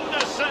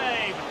 tremendous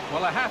save.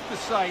 Well, I have to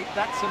say,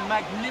 that's a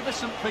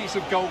magnificent piece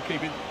of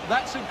goalkeeping.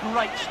 That's a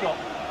great stop.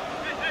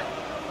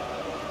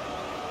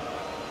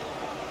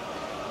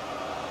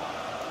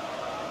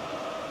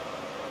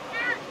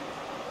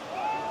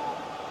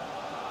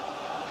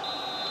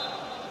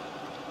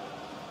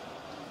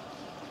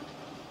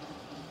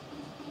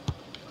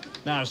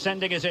 Now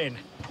sending it in.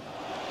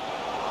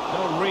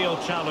 No real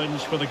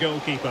challenge for the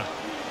goalkeeper.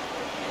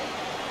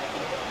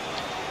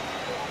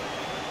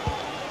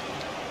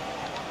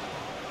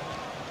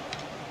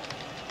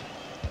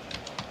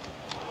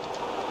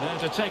 There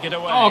to take it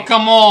away. Oh,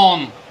 come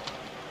on.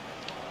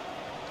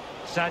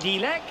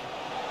 Sadilek.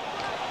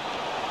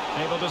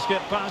 Able to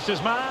skip past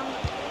his man.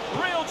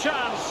 Real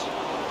chance.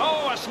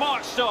 Oh, a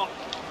smart stop.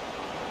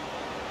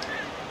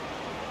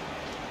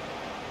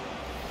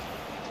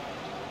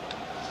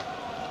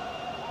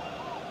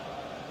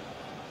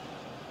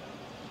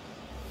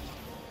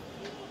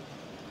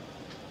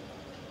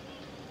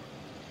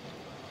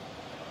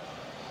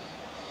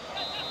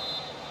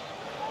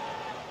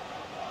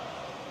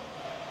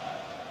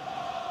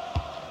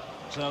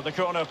 So the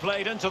corner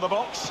played into the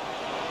box.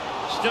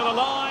 Still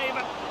alive.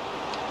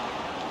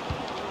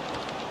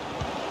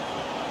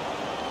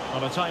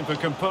 Well, a time for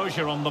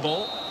composure on the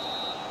ball.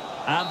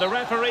 And the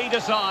referee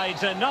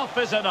decides enough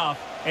is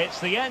enough. It's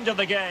the end of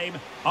the game.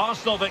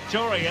 Arsenal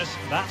victorious.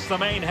 That's the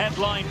main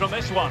headline from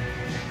this one.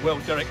 Well,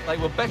 Derek, they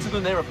were better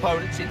than their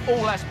opponents in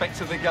all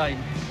aspects of the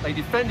game. They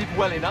defended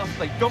well enough,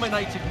 they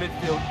dominated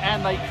midfield,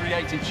 and they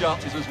created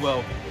chances as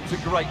well. It was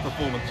a great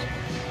performance.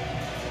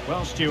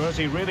 Well, Stuart,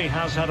 he really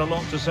has had a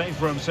lot to say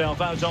for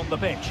himself out on the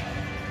pitch.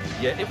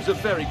 Yeah, it was a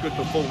very good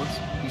performance.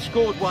 He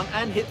scored one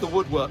and hit the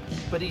woodwork,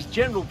 but his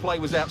general play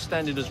was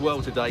outstanding as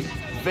well today.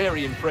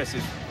 Very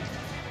impressive.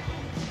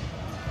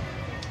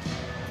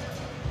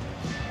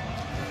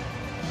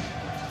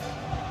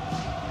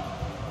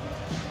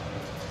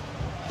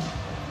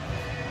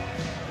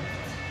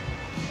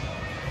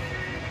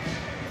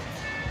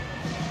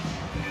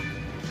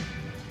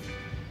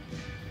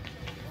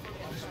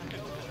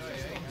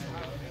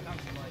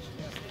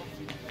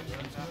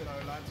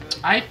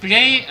 I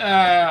play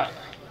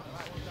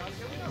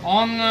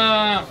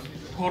on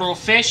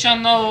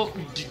professional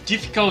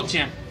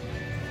difficulty.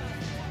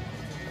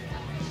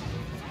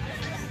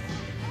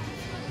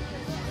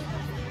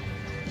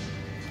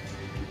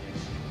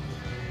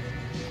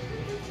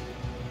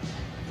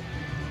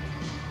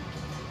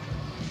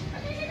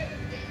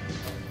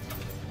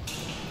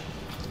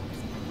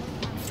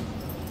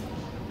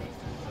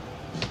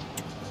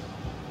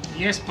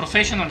 Yes,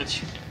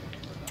 professionality.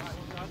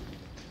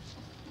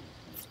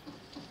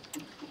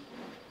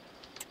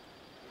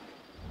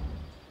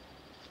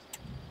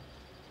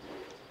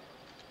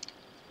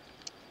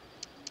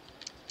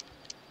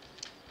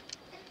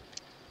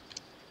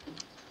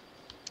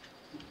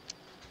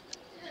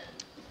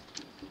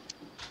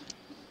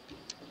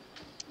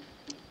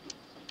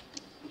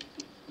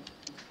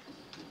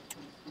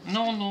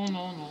 No, no,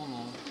 no, no,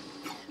 no.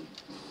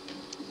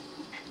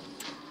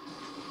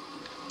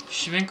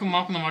 Швенко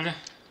малко намаля.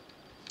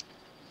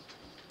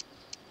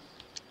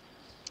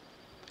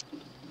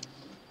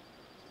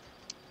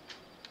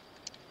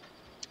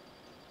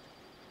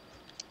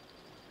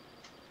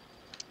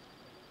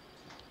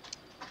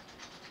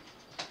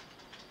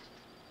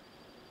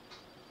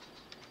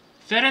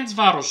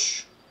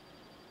 Ferencvaros,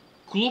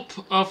 Club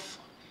of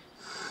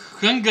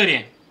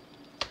Hungary.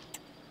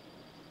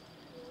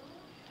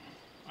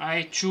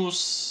 I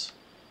choose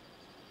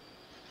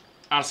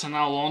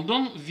Arsenal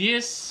London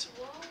vs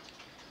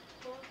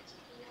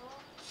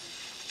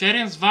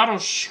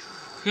Ferencvaros,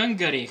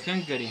 Hungary.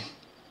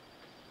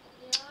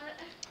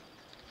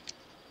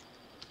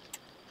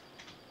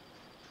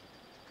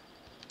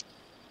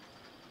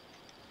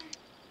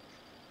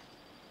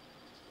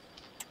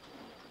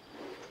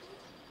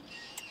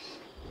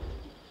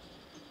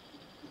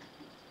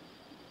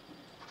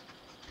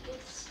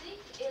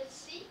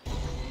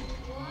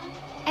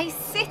 A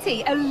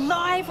city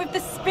alive with the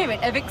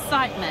spirit of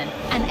excitement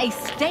and a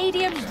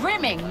stadium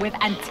brimming with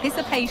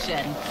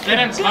anticipation. The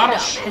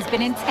build-up has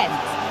been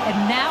intense,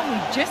 and now we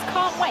just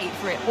can't wait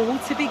for it all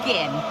to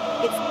begin.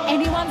 It's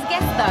anyone's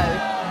guess, though,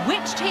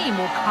 which team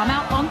will come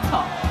out on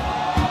top.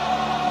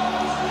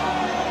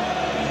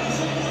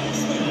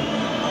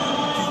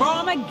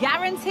 Drama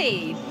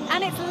guaranteed,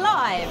 and it's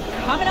live,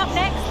 coming up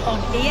next on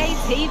EA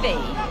TV.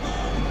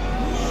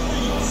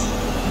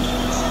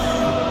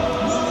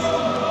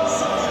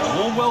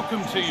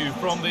 Welcome to you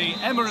from the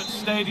Emirates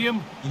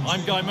Stadium.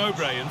 I'm Guy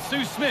Mowbray and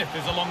Sue Smith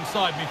is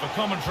alongside me for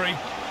commentary,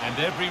 and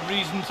every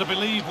reason to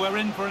believe we're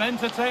in for an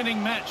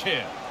entertaining match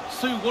here.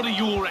 Sue, what are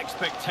your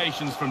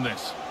expectations from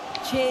this?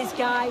 Cheers,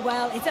 Guy.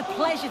 Well, it's a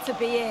pleasure to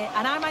be here,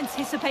 and I'm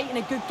anticipating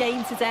a good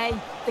game today.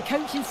 The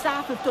coaching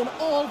staff have done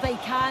all they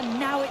can.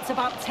 Now it's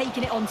about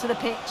taking it onto the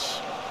pitch.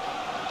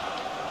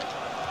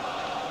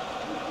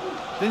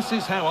 This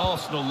is how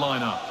Arsenal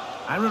line up.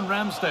 Aaron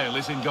Ramsdale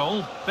is in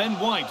goal. Ben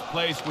White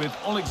plays with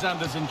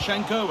Alexander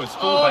Zinchenko as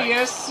fullback. Oh,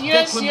 yes.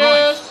 Declan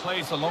Rice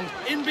plays along.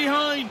 In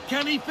behind.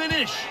 Can he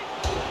finish?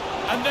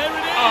 And there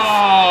it is.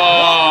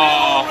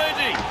 Oh. 1-0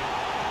 already.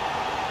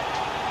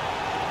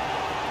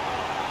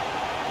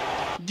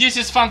 This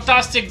is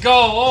fantastic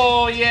goal.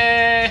 Oh,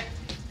 yeah.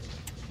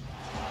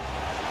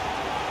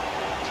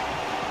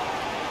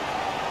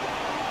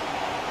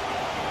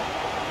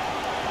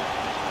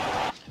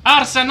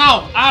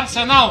 Arsenal.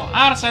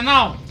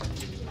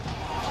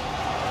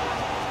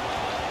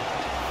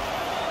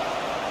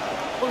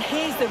 Well,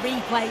 here's the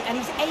replay, and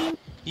he's aimed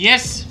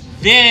Yes,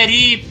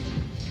 very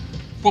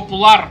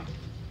popular.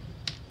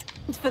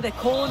 for the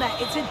corner.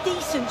 It's a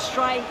decent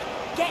strike.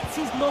 Gets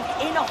his look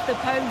in off the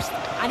post,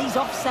 and he's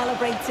off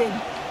celebrating.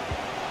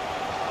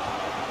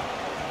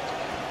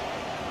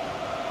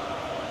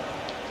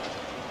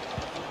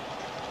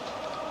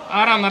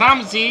 Aaron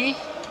Ramsey.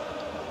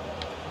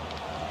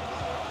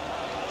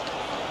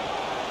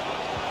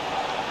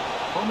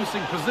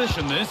 Promising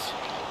position, this.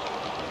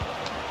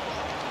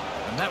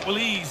 And that will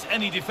ease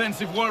any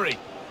defensive worry.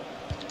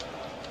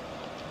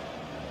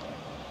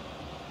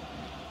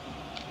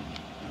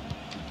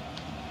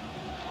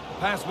 The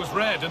pass was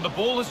read and the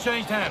ball has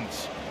changed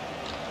hands.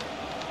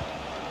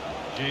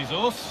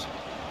 Jesus.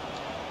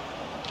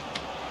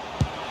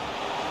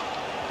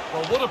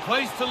 Well, what a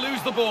place to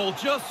lose the ball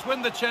just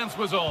when the chance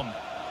was on.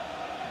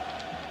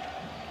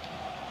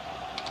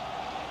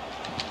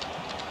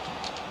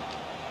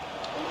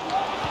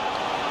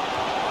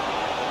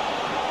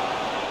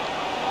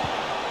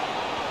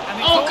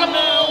 Oh, come on!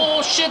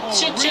 Oh, shit.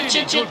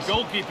 Good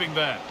goalkeeping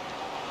there.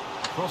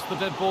 Cross the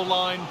dead ball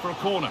line for a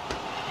corner.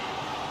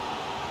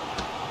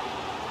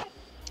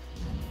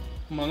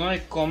 Manuel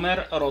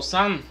Comer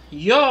Rosan.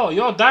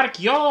 Yo, Dark,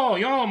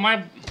 yo,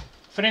 my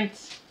friend.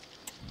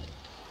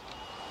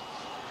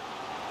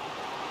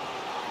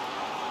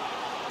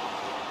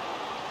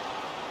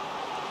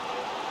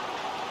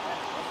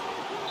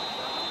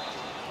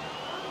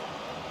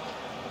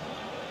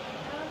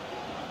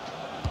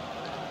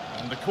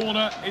 And the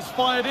corner is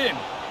fired in.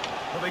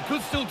 But they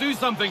could still do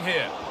something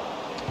here.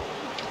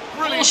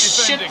 Brilliant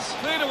defending. Shit.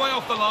 Cleared away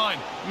off the line.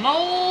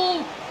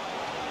 No!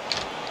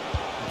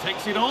 He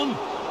takes it on.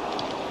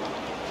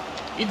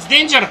 It's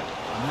danger!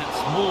 And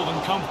that's more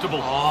than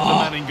comfortable for the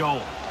man in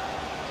goal.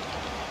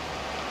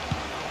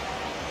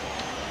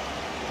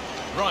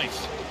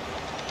 Rice.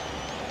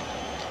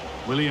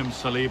 William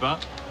Saliba.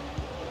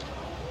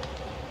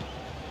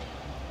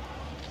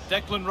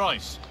 Declan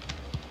Rice.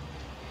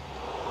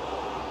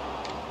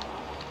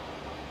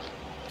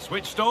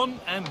 Switched on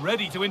and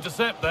ready to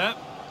intercept there.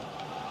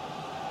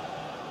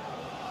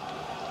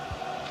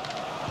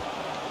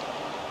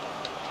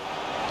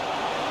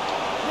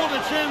 What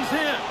a chance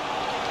here.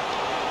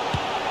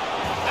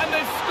 And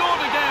they've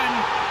scored again.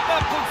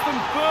 That puts them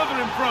further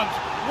in front.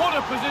 What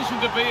a position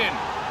to be in.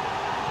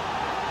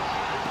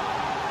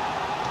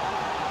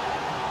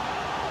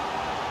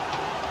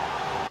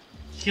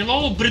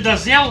 Hello,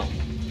 Bridazel.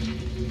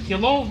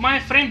 Hello, my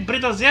friend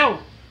Bridazel.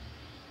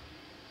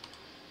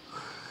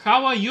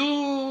 How are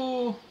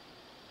you?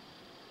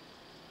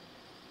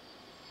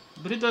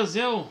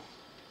 Brazil.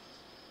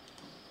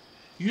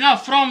 You are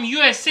from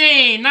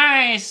USA.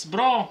 Nice,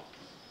 bro.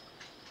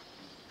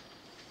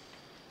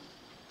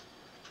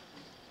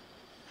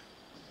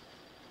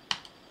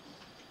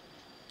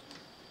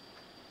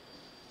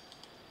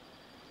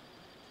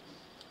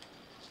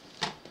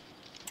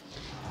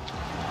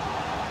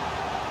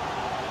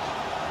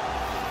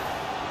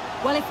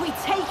 Well, if we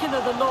take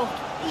another look,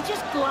 he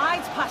just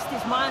glides past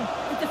his man.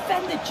 The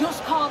defender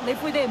just can't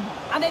live with him.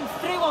 And then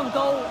through on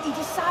goal, he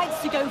decides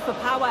to go for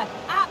power.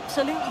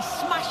 Absolutely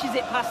smashes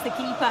it past the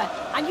keeper.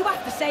 And you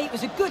have to say it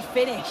was a good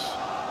finish.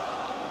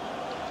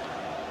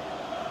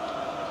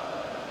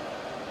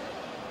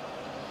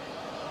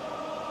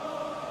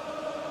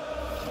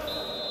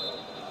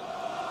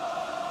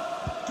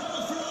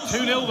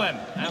 Two 2-0 then,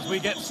 as we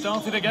get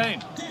started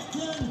again.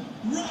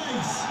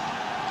 Rice.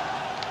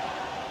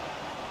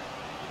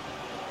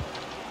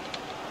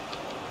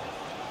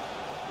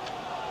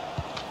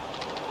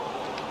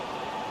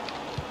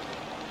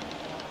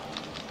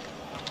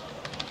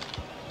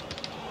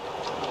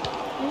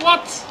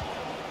 What?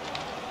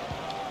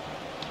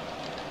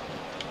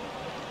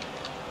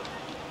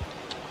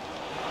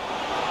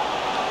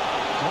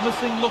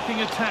 Promising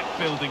looking attack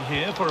building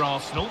here for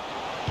Arsenal.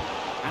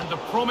 And the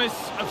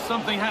promise of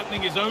something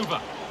happening is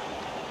over.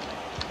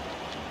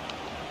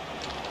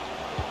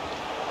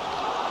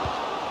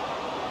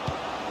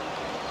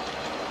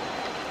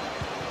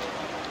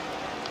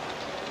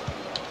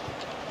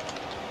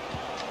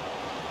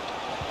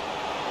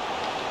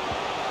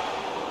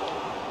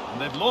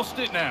 And they've lost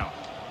it now.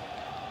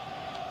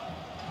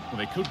 Well,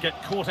 they could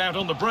get caught out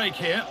on the break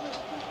here.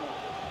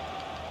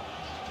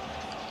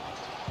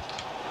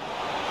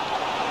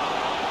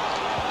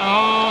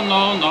 Oh,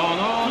 no, no,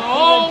 no,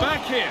 Oh, no.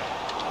 back here.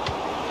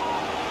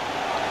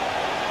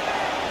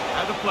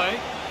 Out of play.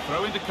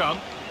 Throw in to come.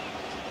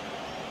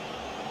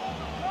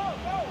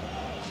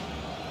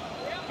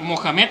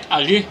 Mohamed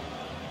Ali.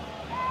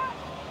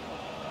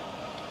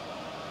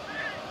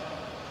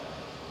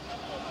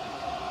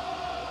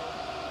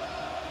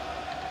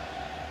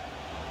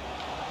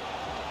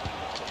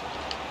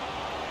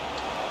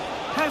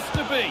 Has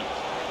to be.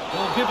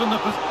 Well, given the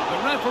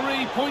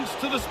referee points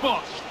to the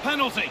spot.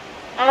 Penalty.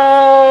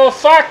 Oh,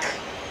 fuck.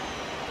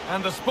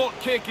 And the spot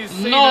kick is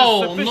seen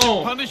No, as sufficient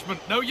no. punishment.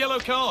 No yellow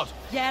card.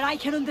 Yeah, I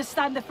can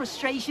understand the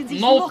frustrations.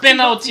 He's No lucky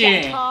not to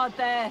get penalty. a card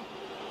there.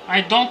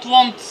 I don't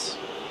want...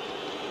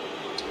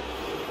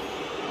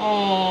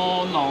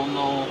 Oh, no,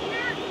 no.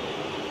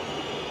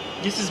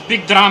 This is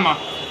big drama.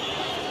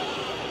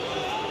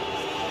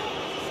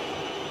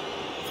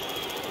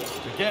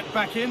 To get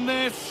back in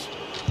this.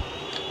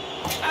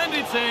 And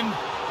it's in.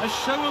 A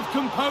show of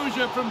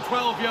composure from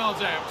 12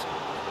 yards out.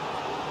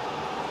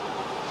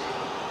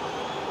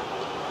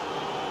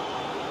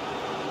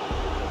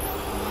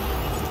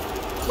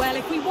 Well,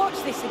 if we watch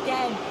this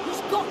again, he's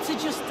got to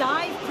just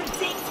dive,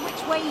 predict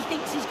which way he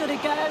thinks he's going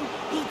to go.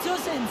 He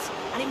doesn't,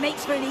 and it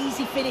makes for an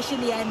easy finish in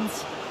the end.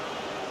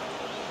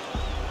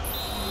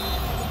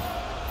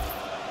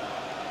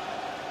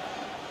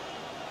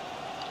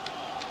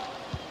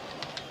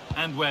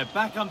 And we're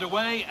back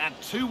underway at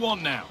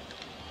 2-1 now.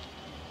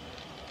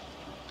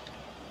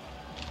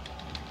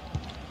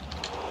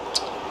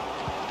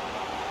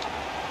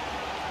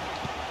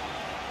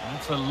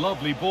 That's a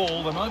lovely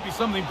ball. There might be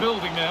something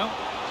building now.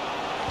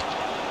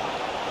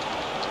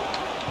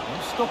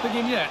 Not stopping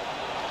him yet.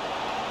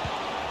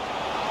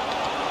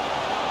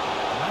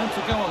 And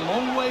to go a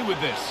long way with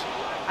this.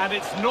 And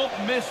it's not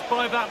missed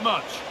by that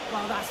much.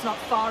 Well, that's not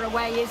far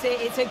away, is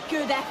it? It's a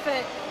good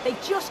effort.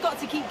 They've just got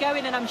to keep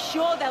going, and I'm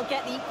sure they'll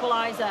get the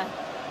equaliser.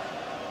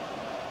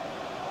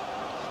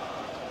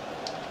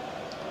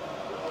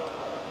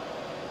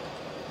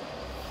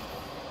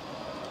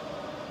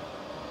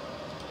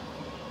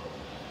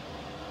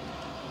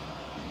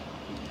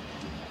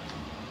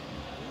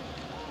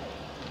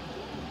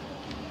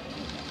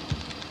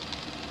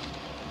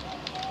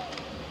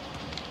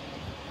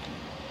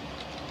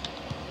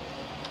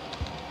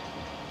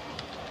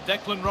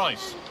 Declan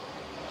Rice.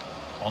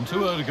 On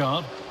to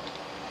Odegaard.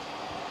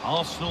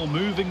 Arsenal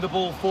moving the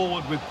ball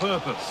forward with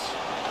purpose.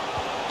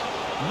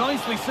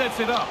 Nicely sets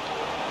it up.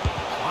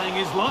 Trying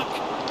his luck.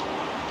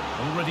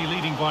 Already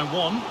leading by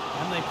 1,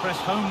 and they press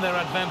home their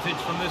advantage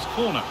from this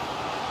corner.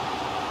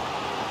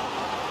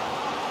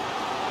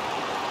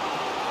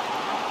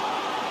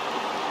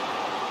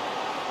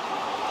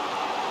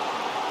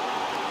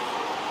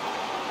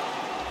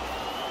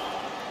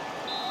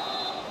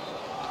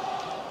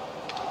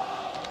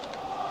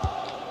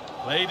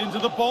 Played into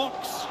the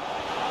box.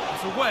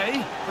 It's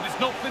away, but it's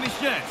not finished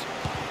yet.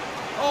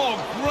 Oh,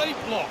 great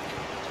block.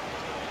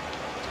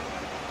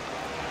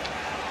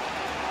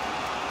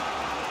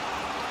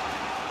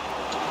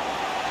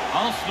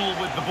 Arsenal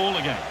with the ball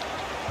again.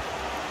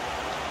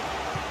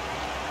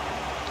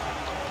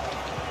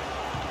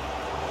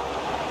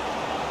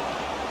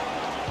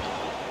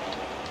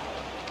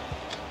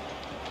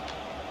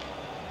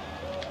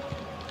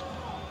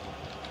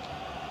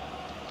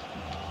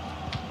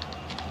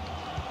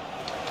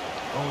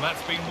 Oh,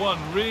 that's been won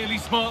really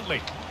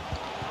smartly.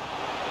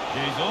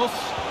 Jesus.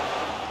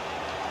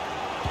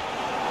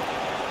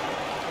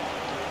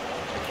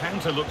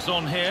 counter looks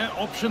on here.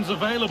 Options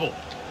available.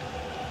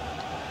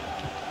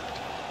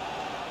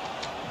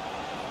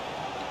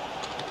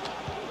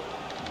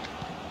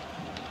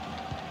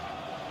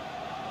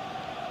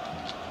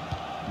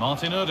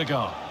 Martin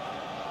Odegaard.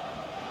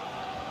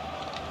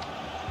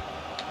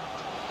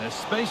 There's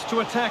space to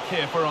attack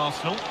here for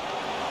Arsenal.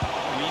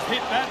 And he's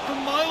hit that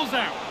from miles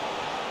out.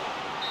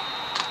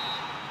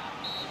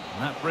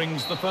 And that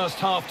brings the first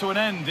half to an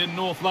end in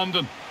North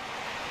London.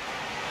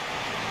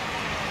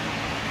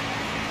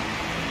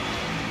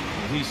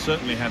 Well, he's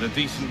certainly had a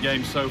decent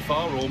game so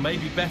far, or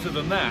maybe better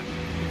than that.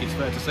 It's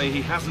fair to say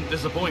he hasn't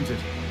disappointed.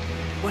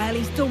 Well,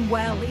 he's done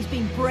well. He's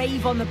been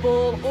brave on the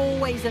ball,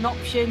 always an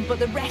option, but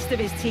the rest of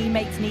his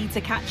teammates need to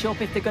catch up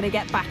if they're going to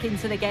get back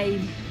into the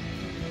game.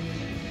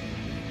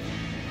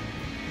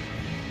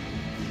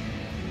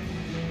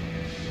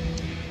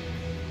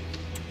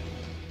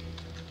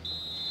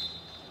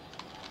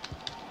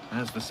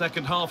 As the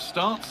second half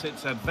starts,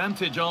 it's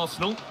advantage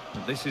Arsenal,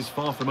 but this is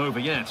far from over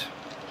yet.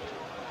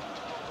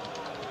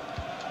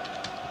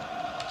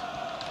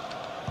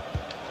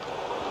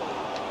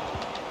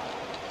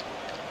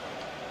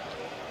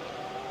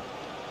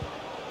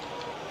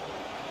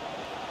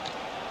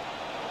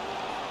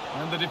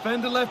 And the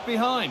defender left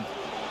behind.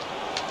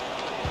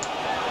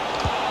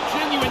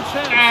 Genuine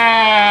chance.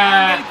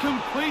 And they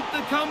complete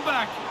the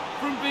comeback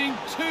from being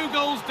 2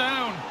 goals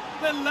down.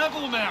 They're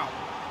level now.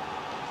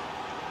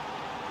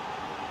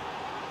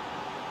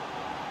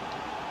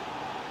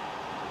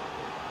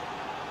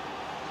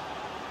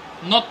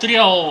 Not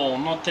real,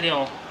 not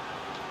real.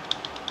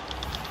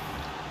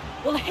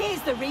 Well, here's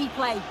the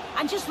replay,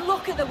 and just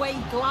look at the way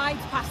he glides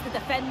past the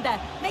defender.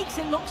 Makes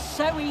it look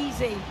so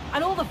easy,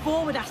 and all the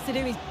forward has to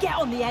do is get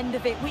on the end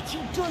of it, which he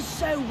does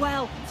so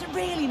well. It's a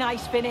really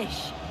nice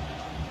finish.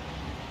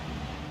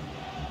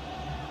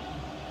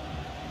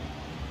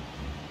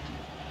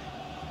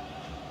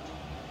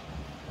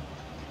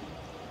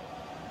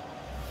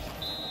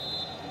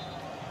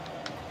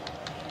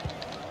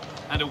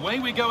 And away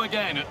we go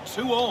again at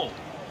 2-2.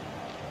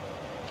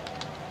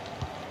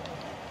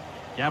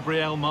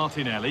 Gabriel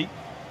Martinelli.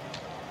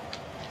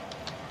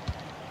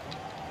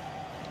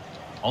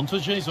 On to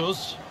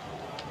Jesus.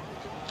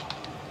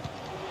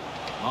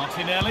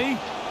 Martinelli.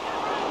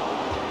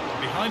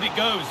 Behind it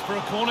goes for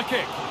a corner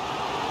kick.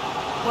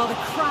 Well, the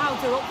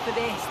crowds are up for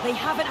this. They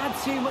haven't had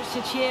too much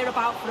to cheer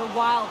about for a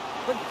while,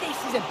 but this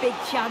is a big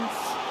chance.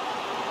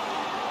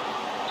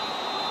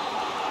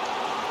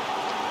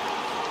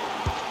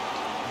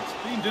 It's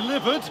been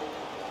delivered.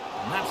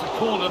 And that's a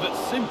corner that's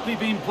simply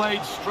been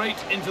played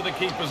straight into the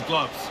keeper's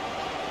gloves.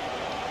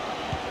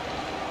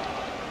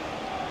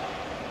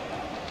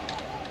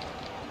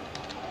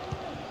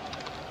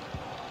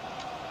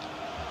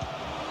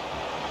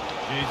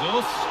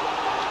 Jesus.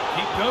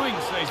 Keep going,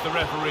 says the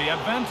referee.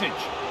 Advantage.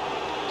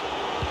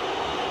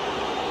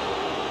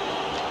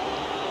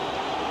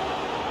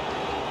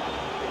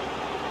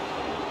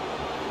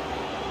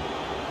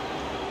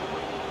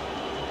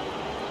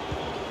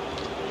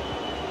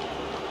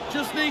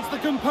 Just needs the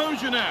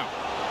composure now.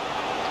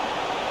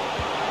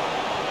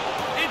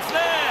 It's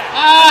there!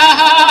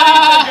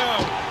 There we go.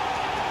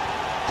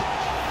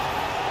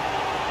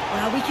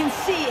 Well, we can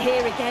see it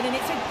here again, and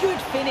it's a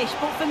good finish,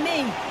 but for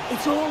me,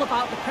 it's all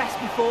about the press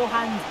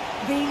beforehand.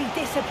 Really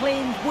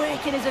disciplined,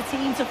 working as a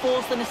team to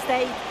force the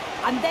mistake,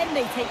 and then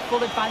they take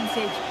full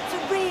advantage. It's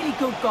a really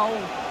good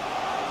goal.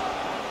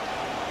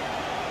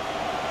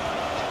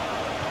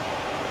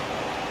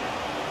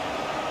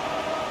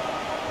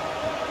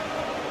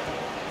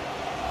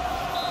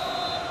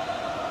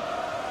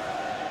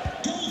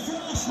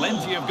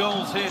 Plenty of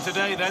goals here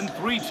today then,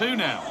 3-2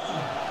 now.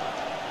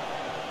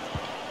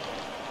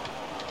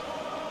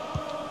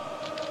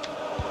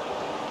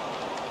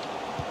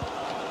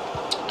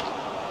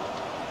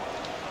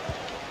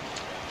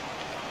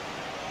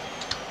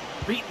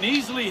 Beaten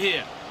easily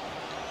here.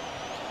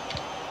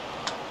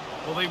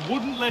 Well, they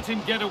wouldn't let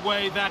him get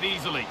away that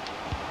easily.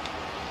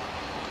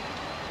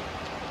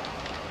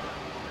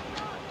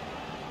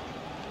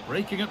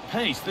 Breaking at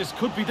pace, this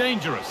could be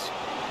dangerous.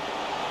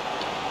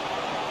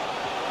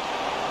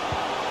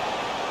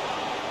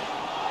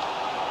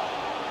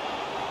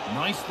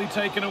 Nicely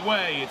taken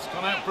away, it's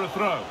gone out for a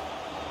throw.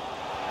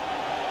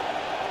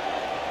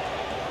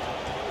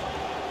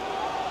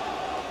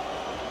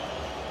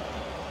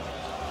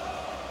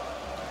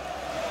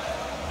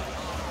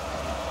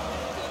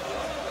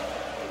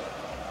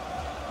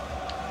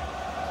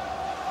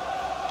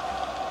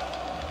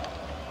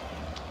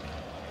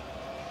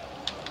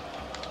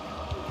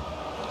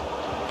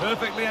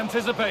 Perfectly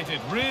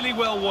anticipated, really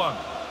well won.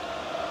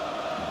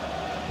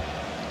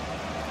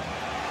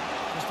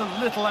 Just a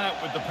little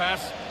out with the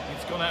pass.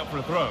 It's gone out for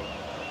a throw.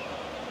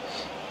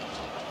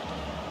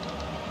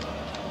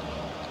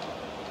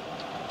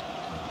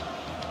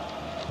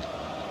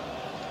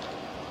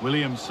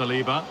 William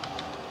Saliba.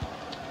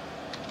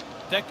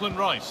 Declan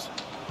Rice.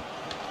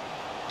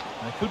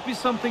 There could be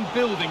something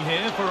building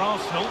here for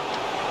Arsenal.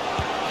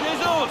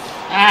 Jesus!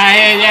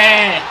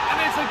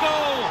 And it's a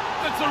goal!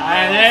 That's a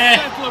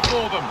real settler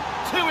for them.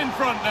 2 in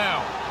front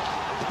now.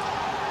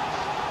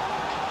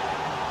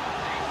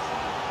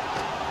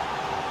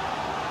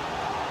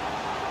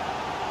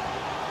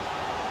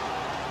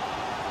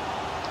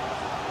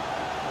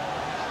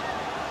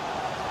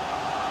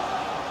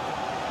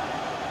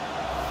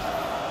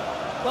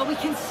 Well, we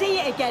can see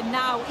it again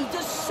now. He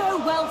does so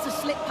well to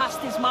slip past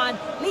his man,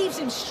 leaves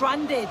him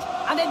stranded,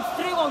 and then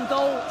through on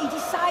goal, he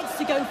decides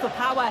to go for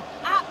power,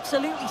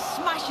 absolutely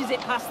smashes it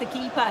past the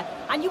keeper,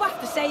 and you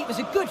have to say it was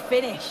a good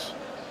finish.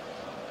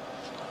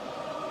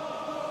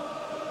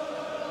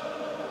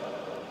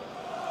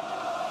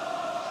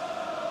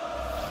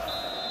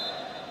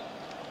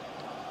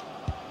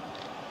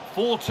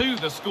 "4-2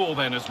 the score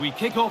then as we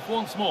kick off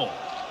once more.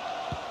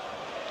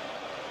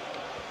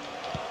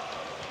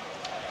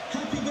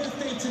 Happy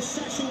birthday to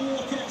Sasha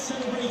Walker,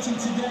 celebrating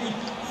today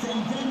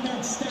from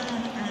Grandad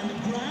Stan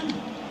and Gran.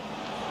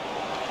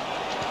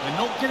 They're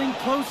not getting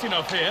close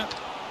enough here,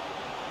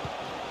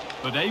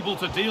 but able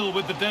to deal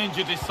with the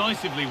danger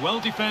decisively.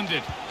 Well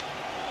defended.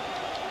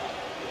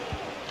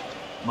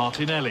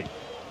 Martinelli.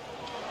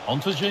 On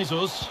to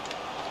Jesus.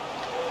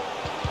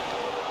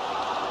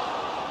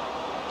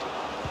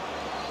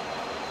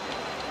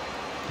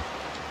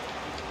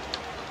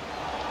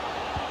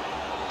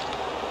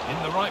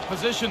 In the right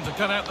position to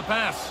cut out the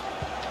pass.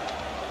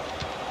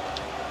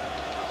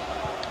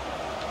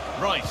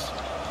 Rice.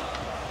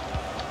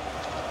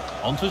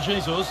 On to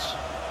Jesus.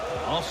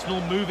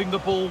 Arsenal moving the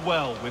ball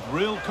well with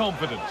real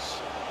confidence.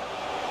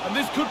 And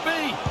this could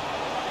be.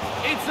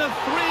 It's a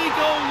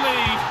 3-goal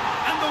lead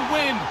and the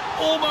win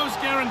almost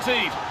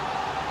guaranteed.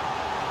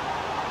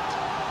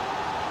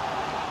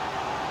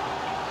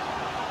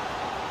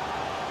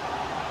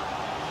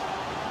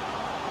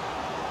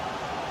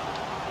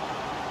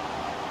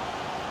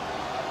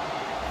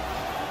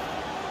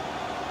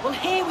 Well,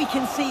 here we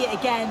can see it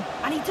again,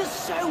 and he does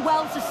so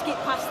well to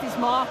skip past his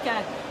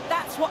marker.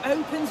 That's what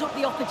opens up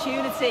the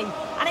opportunity,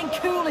 and then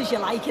cool as you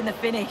like in the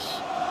finish.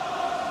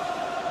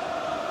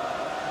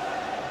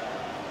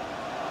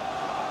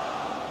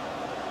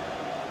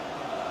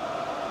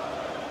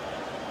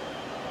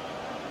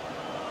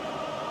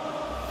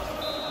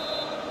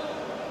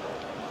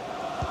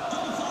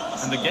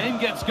 And the game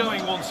gets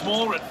going once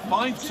more at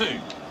 5-2.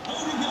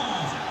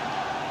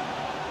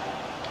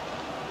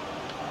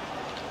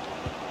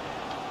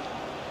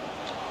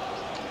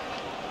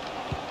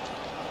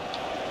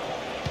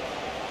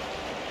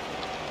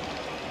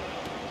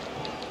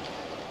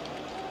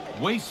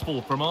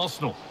 Wasteful from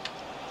Arsenal.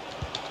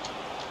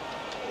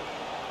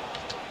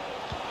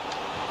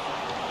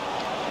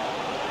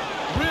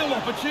 Real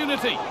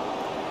opportunity.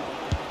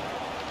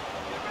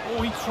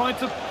 Oh, he tried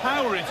to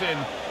power it in.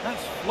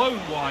 That's flown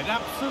wide,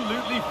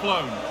 absolutely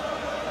flown.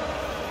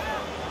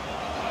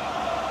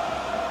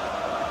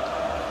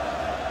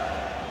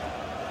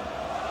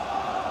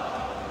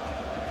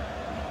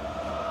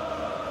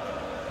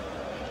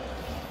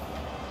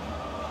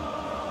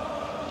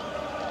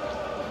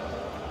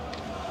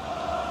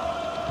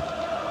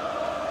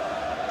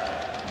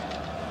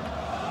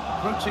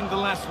 Approaching the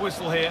last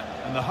whistle here,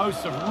 and the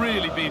hosts have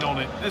really been on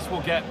it. This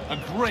will get a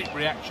great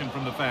reaction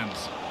from the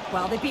fans.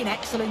 Well, they've been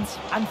excellent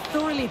and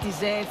thoroughly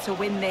deserved to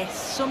win this.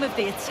 Some of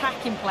the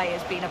attacking play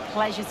has been a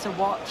pleasure to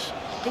watch.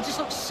 They just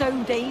look so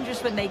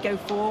dangerous when they go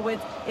forward.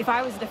 If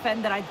I was a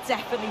defender, I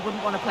definitely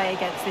wouldn't want to play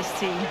against this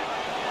team.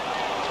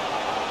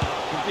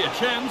 Could be a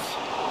chance.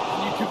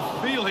 And you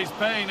can feel his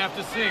pain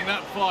after seeing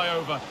that fly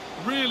over.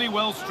 Really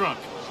well struck.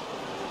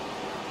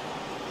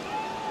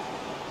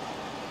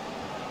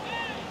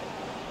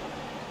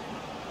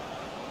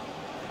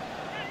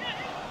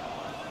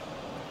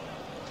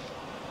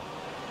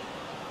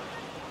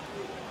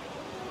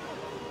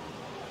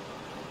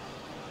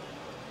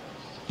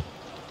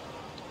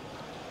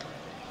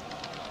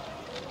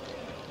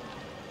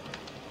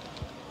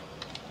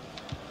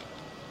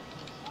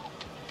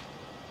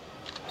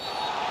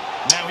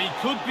 Now he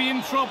could be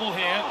in trouble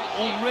here,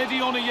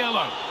 already on a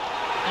yellow.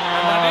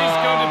 And that is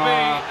going to be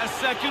a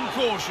second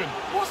caution.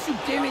 What's he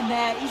doing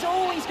there? He's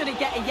always going to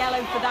get a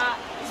yellow for that.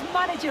 His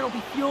manager will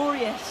be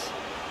furious.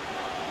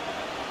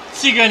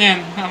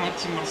 Cyganien,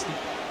 Marcin mocno.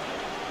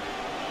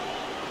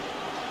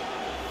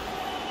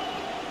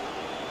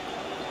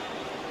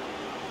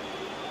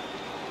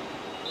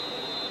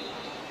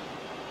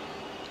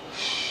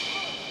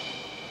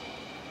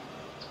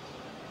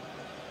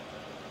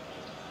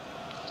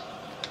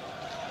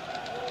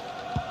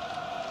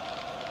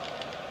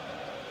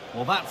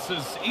 Well, that's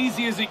as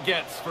easy as it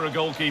gets for a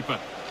goalkeeper.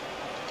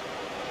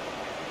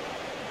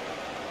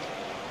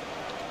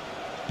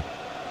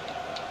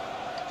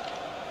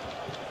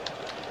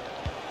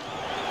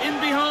 In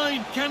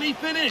behind, can he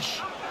finish?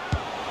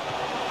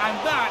 And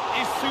that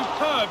is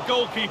superb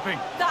goalkeeping.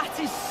 That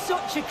is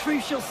such a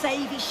crucial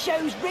save. He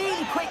shows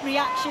really quick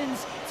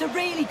reactions. It's a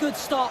really good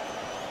stop.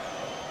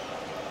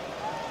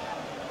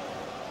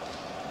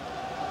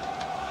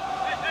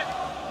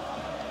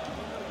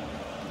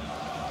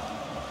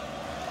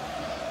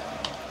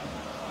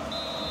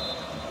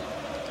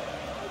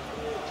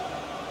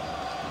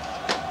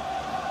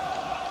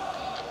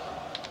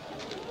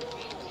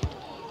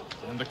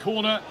 And the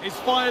corner is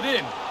fired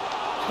in.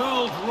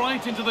 Curled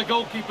right into the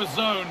goalkeeper's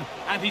zone,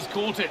 and he's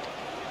caught it.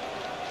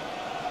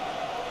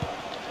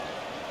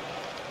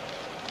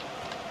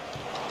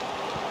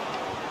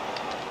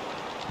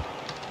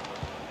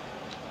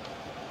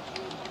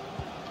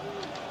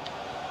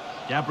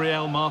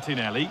 Gabriel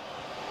Martinelli.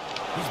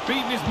 He's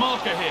beaten his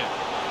marker here.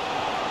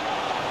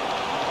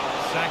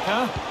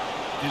 Saka,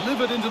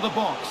 delivered into the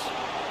box.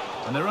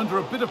 And they're under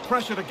a bit of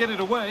pressure to get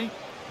it away.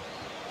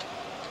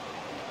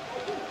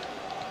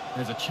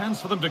 There's a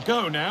chance for them to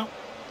go now.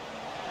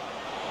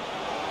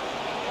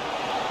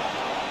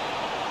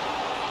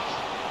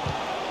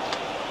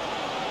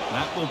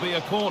 That will be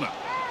a corner.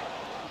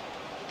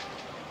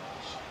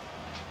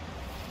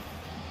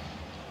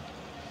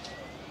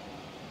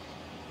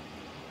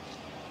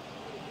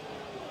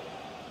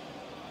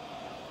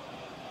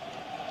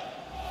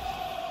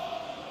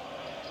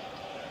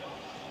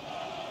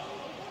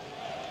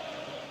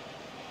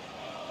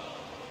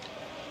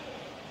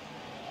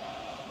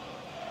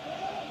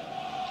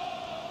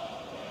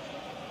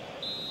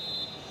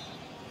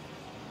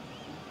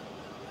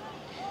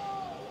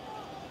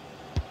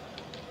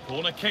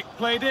 Corner kick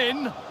played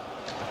in. The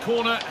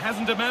corner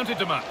hasn't amounted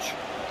to much.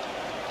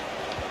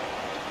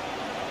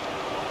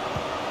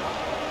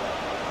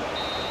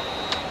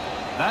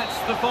 That's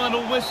the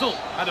final whistle,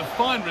 and a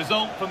fine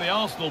result from the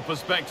Arsenal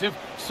perspective.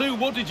 Sue,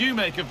 what did you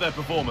make of their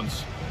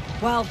performance?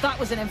 Well, that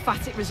was an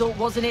emphatic result,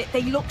 wasn't it?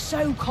 They looked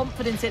so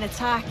confident in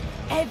attack.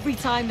 Every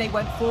time they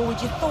went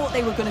forward, you thought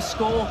they were going to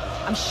score.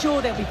 I'm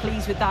sure they'll be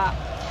pleased with that.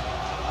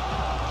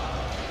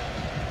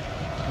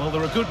 Well,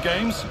 there are good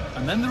games,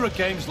 and then there are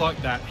games like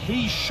that.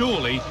 He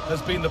surely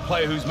has been the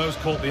player who's most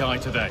caught the eye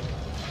today.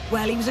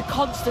 Well, he was a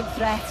constant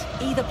threat,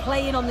 either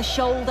playing on the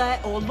shoulder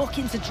or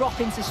looking to drop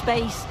into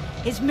space.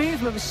 His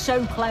movement was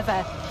so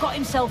clever, got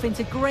himself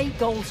into great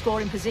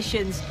goal-scoring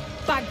positions.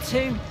 Bagged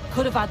two,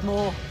 could have had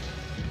more.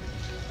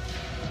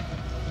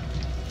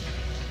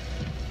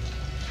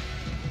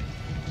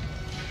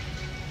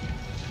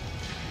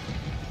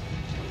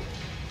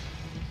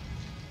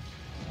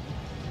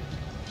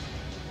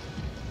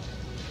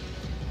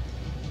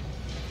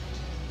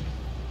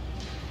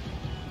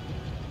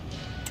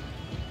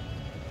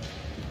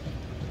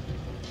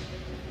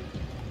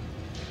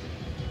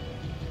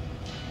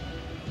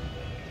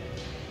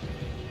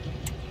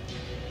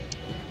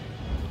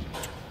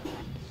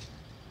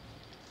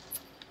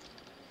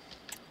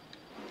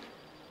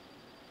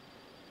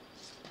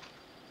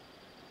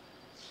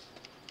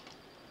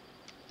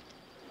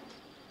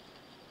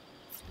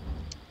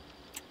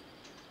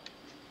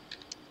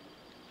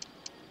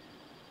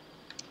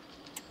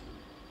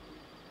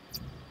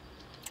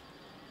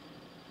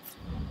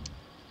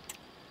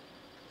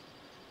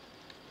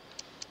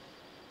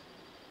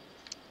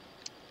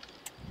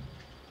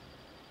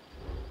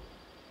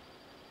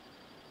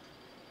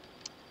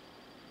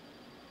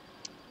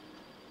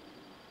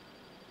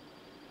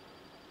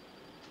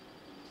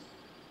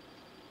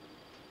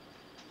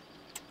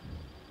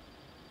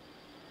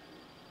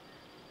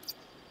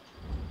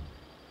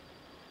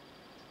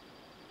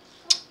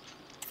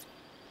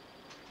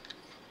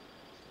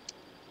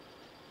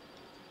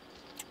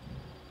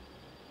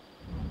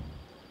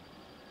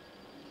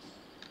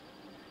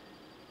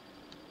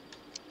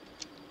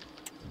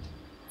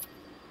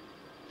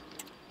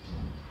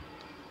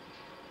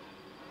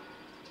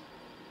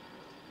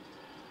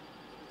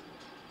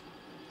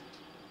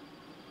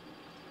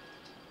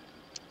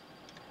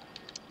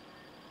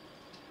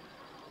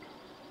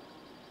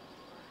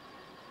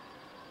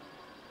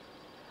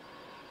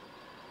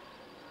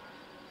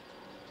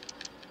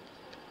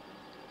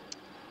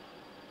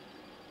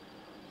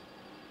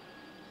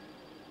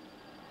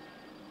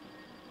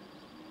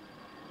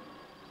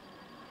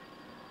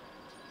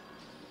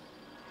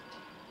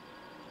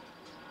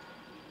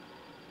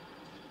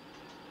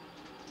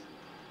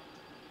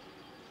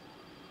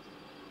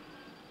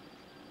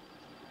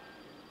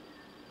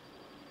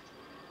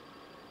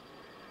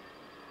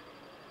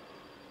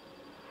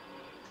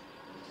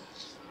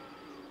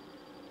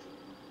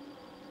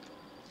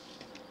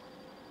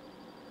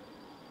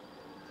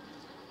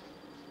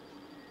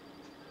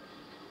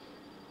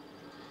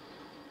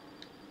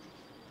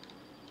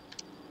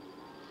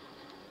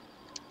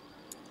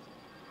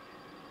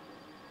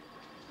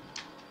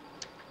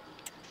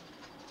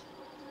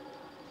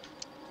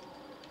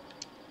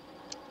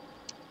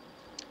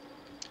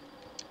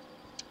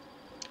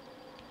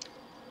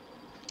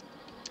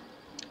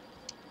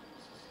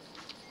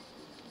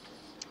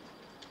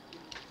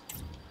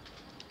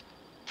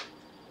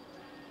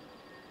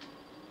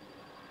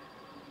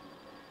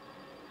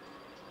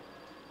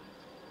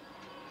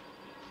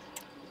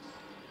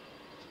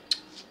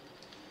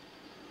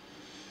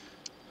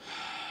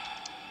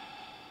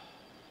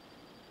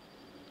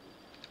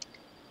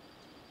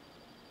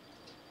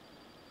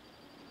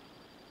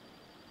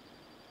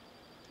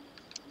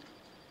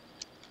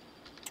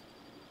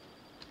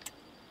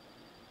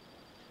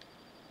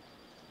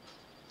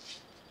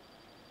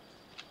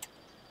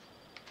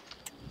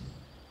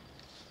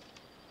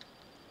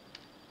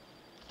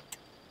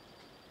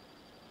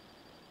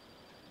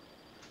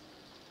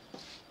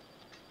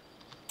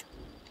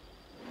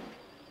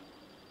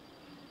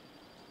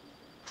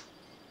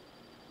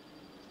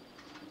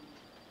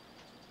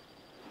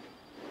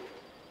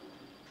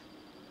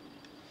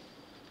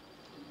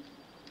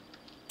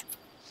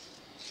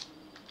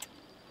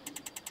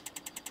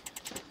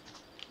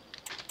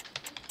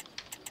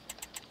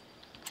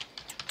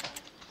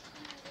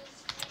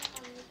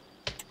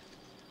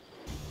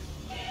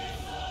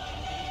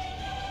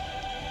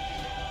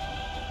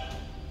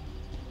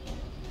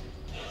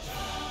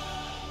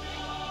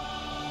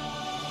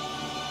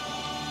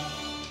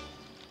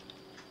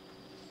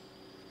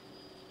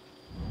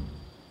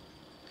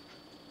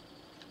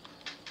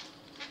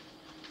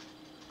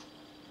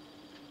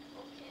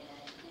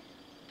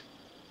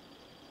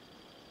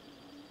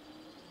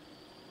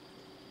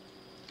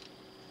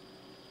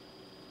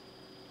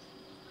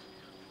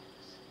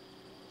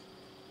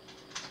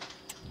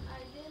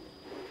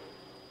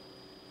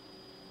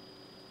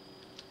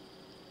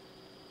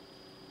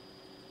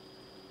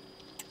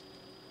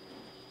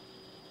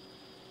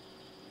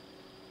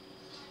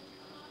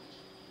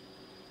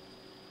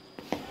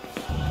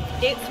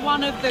 It's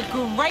one of the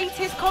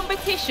greatest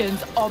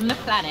competitions on the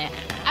planet,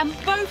 and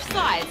both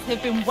sides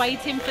have been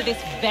waiting for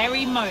this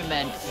very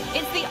moment.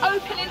 It's the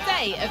opening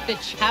day of the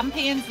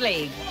Champions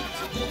League.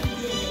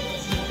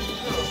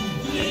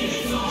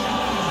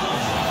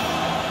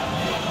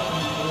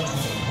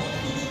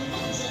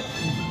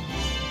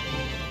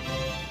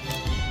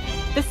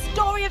 The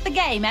story of the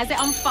game as it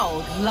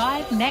unfolds,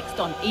 live next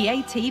on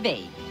EA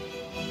TV.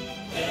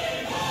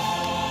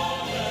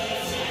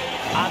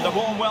 And a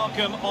warm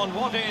welcome on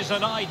what is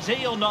an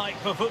ideal night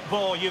for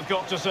football, you've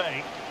got to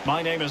say.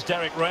 My name is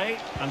Derek Ray,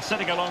 and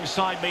sitting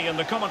alongside me in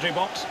the commentary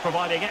box,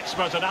 providing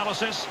expert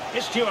analysis,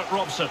 is Stuart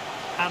Robson.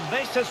 And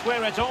this is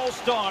where it all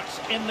starts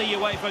in the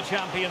UEFA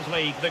Champions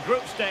League, the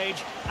group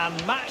stage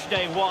and match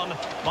day 1.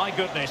 My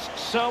goodness,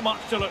 so much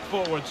to look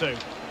forward to.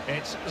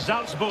 It's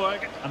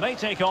Salzburg, and they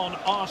take on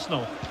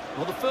Arsenal.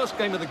 Well, the first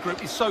game of the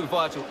group is so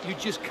vital. You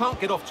just can't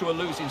get off to a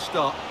losing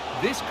start.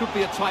 This could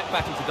be a tight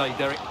battle today,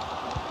 Derek.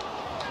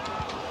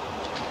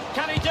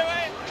 Can he do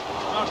it?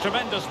 Oh,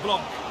 tremendous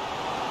block.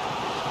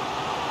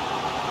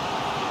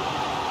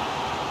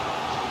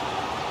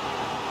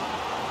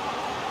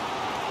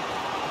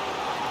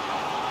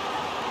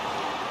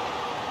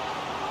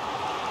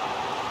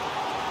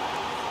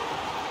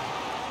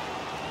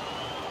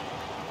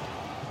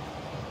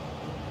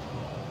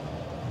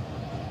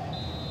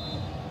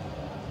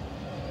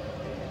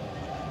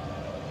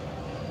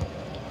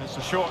 It's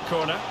a short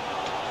corner.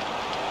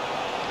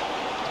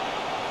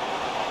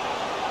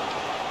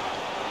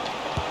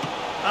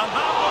 And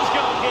that was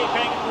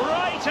goalkeeping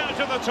right out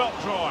of the top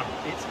drawer.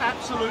 It's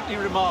absolutely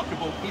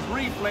remarkable. His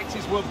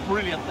reflexes were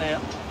brilliant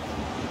there.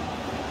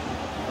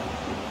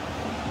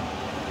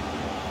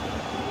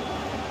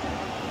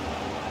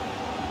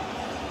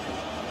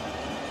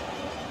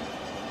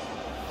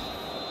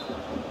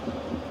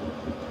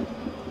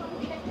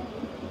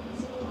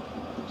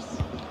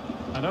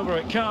 And over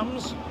it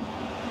comes.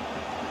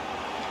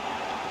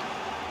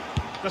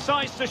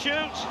 Decides to shoot.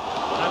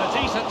 And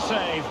a decent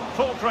save.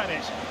 Full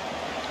credit.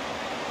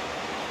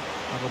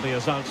 That'll be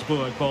a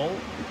Salzburg ball.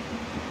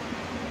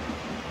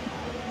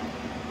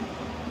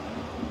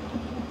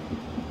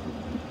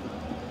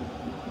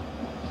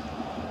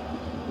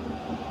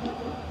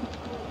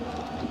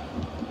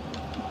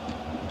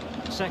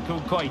 Sekou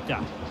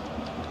Koita.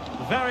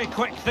 Very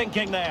quick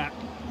thinking there.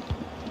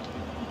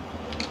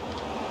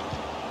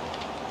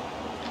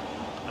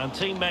 And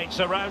teammates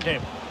around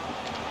him.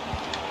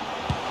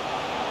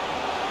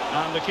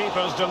 And the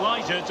keeper's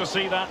delighted to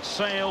see that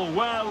sail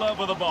well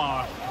over the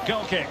bar.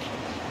 Goal kick.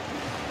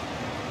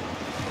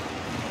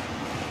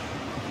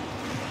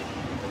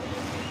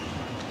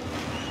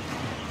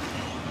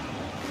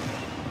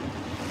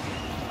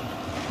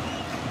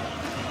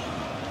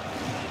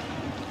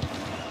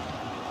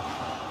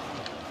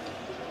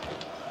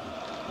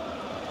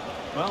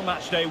 Well,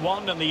 match day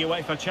 1 in the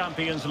UEFA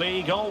Champions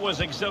League, always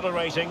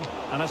exhilarating.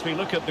 And as we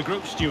look at the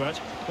group, Stuart,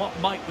 what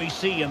might we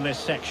see in this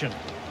section?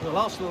 Well,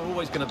 Arsenal are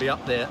always going to be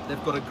up there.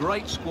 They've got a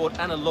great squad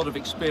and a lot of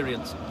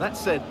experience. That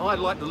said, I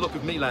like the look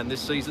of Milan this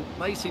season.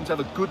 They seem to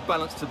have a good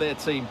balance to their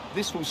team.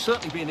 This will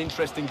certainly be an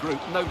interesting group,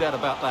 no doubt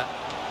about that.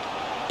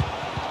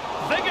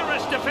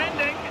 Vigorous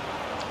defending.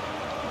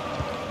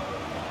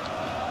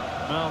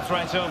 Well,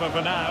 threat over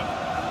for now.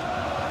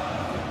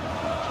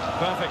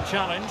 Perfect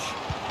challenge.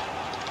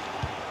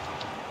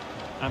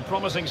 And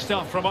promising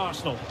stuff from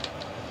Arsenal.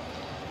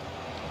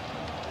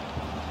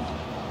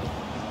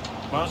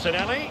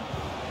 Martinelli.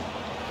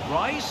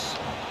 Rice.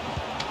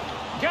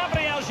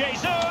 Gabriel Jesus.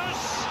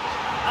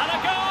 And a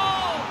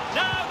goal!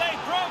 Now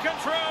they've broken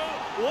through.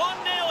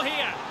 1-0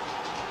 here.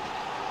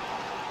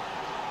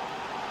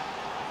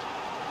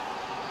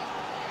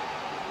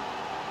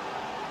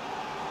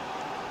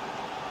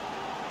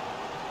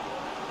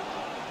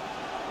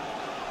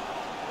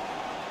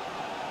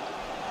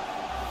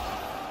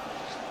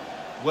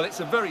 Well,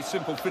 it's a very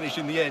simple finish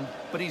in the end,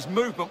 but his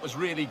movement was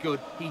really good.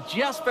 He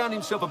just found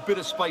himself a bit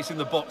of space in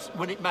the box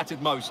when it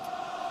mattered most.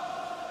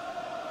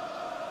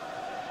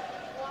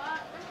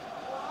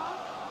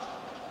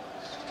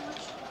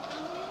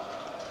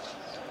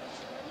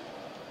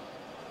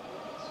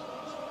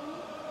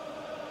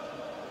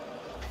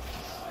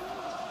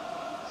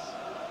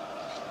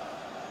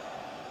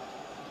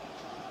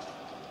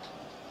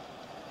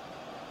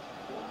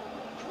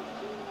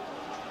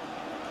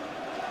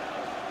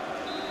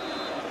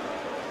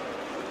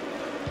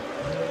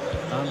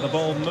 And the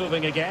ball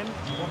moving again.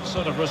 What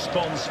sort of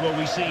response will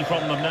we see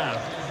from them now?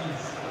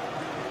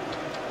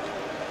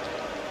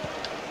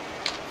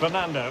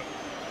 Fernando.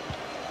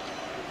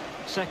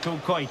 Sekou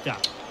Koita.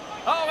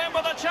 Oh, in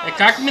with a chance.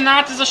 Как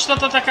минаты за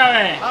что-то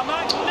такое? A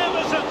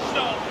magnificent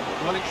stop.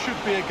 Well, it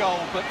should be a goal,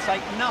 but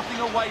take nothing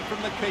away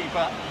from the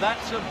keeper.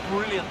 That's a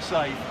brilliant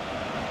save.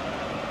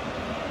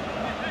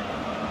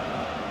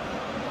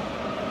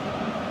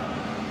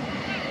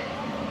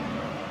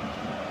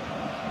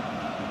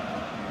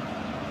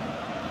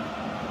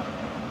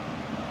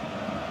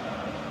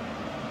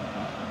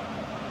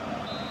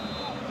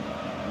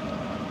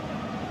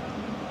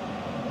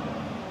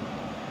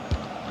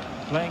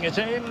 Playing it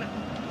in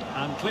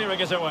and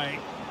clearing it away.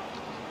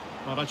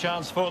 Not a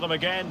chance for them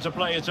again to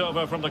play it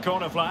over from the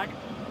corner flag.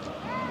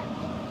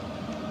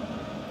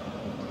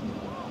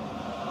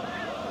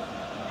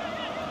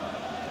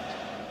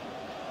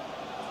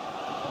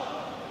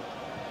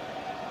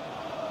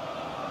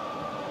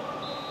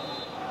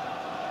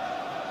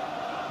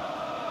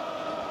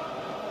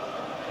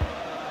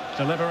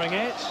 Delivering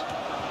it.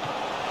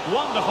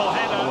 Wonderful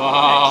header.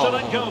 Wow.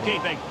 Excellent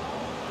goalkeeping.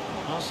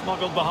 Well,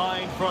 smuggled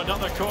behind for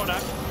another corner.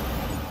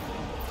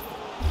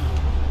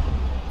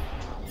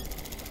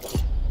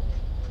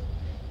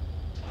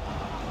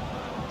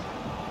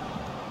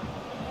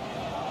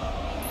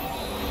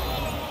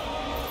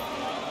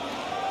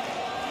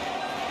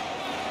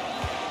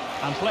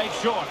 And played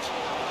short.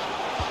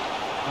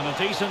 And a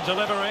decent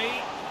delivery.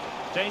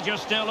 Danger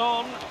still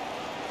on.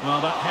 Well,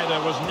 that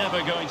header was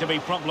never going to be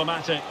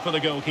problematic for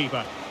the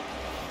goalkeeper.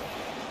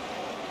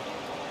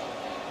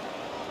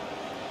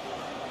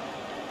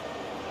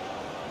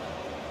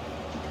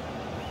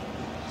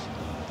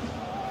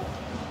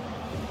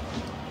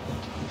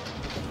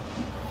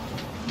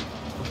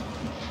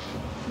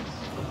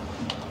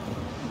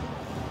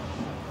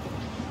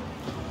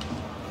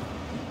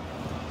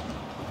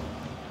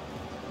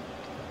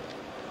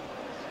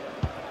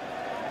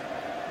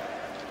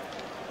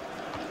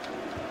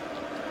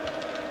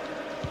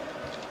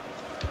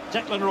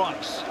 Declan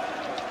Rice.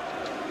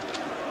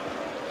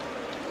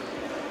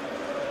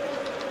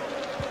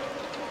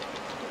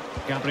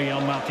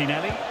 Gabriel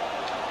Martinelli.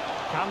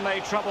 Can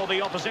they trouble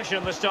the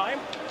opposition this time?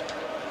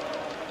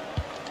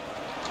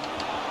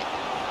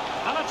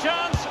 And a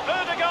chance,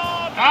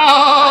 Ødegaard!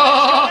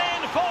 Oh!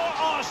 And it's gone in for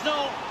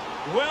Arsenal.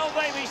 Will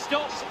they be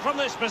stopped from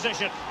this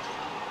position?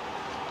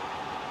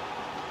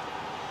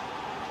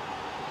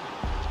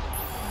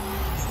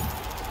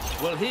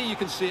 Well, here you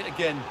can see it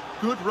again.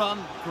 Good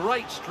run,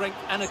 great strength,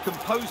 and a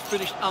composed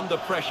finish under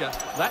pressure.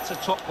 That's a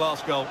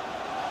top-class goal.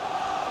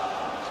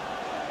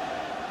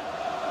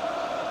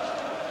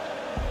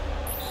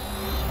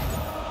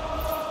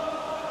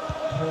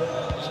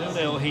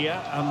 Nil here,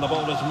 and the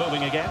ball is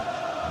moving again.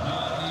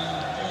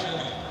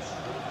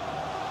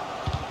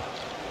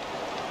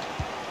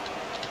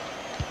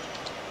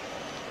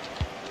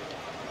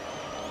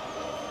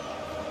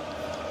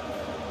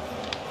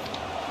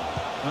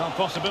 Well,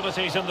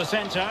 possibilities in the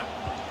centre.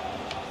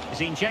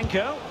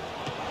 Zinchenko.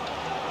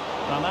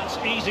 And that's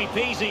easy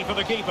peasy for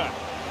the keeper.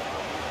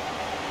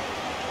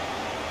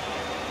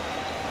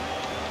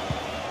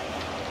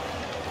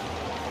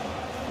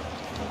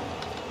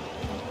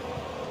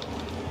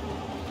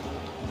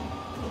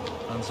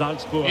 And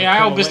Salzburg.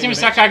 Я обясним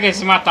сега как е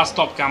взима тази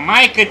топка.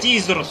 Майка ти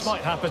изрус.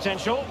 Might have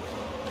potential.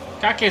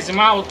 Как е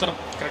взима от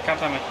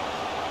краката ми.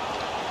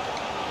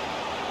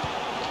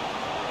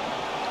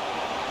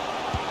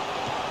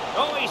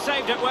 Oh, he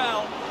saved it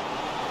well.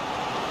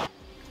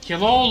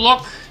 Hello,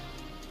 Locke.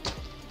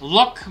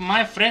 Locke,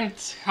 my friend,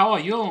 how are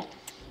you?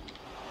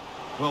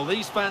 Well,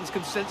 these fans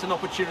can sense an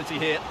opportunity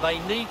here. They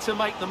need to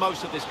make the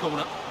most of this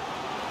corner.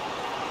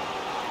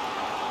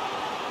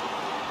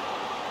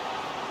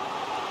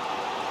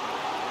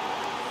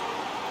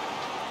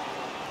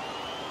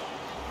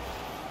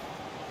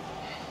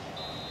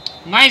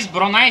 Nice,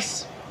 bro,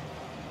 nice.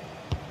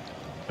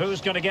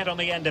 Who's going to get on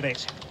the end of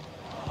it?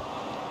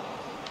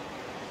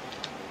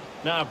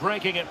 Now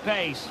breaking at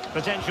pace,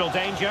 potential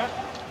danger.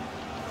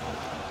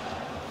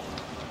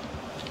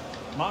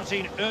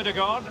 Martin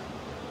Ødegaard.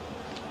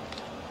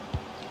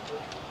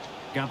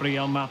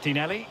 Gabriel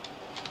Martinelli.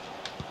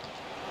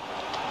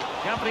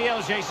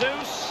 Gabriel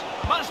Jesus.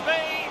 Must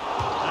be.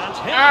 And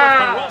hit with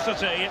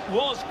ferocity. It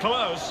was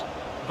close,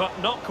 but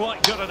not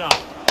quite good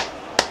enough.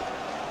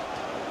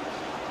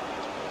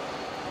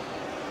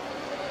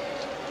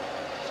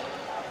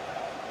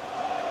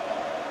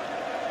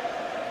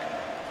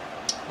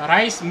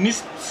 Rice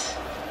missed.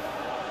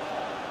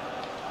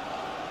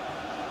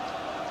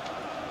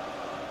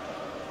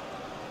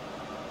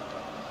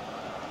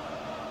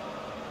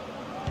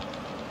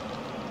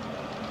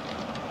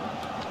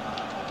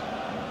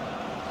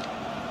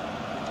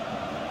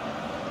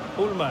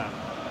 Ulmer.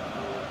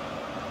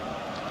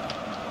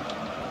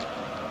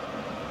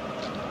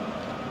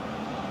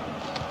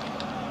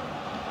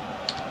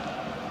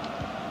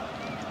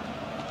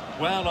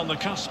 Well, on the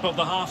cusp of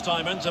the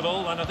half-time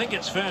interval, and I think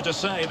it's fair to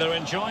say they're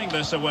enjoying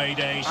this away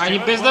day. Они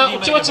без да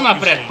отиват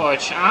напред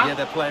повече, а? Yeah,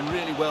 they're playing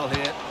really well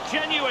here.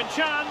 Genuine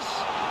chance.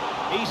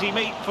 Easy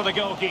meat for the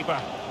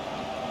goalkeeper.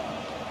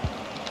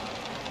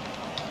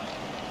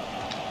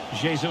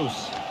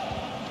 Jesus.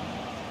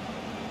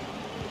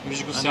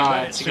 Виж го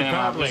сега,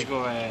 цигана, виж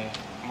го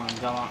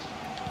мангала.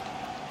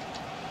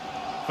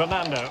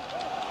 Fernando.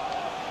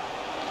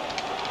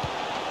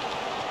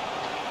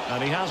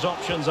 And he has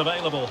options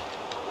available,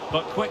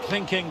 but quick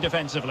thinking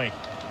defensively.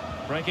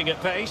 Breaking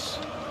at pace.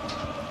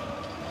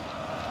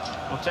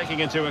 Well,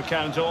 taking into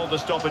account all the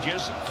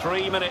stoppages,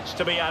 3 minutes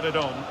to be added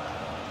on.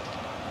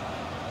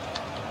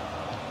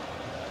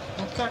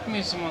 Но как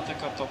ми взима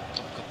така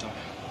топката?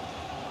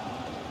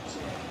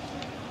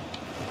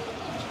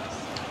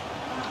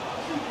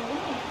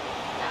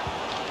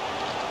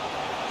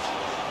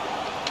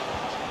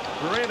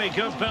 Really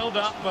good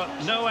build-up, but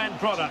no end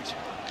product.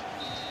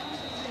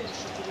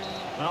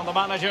 Well, the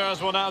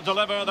managers will now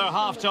deliver their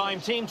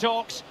half-time team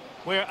talks.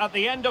 We're at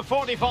the end of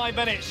 45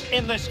 minutes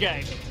in this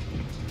game.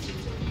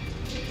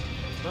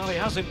 Well, he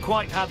hasn't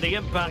quite had the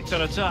impact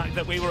and attack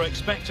that we were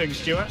expecting,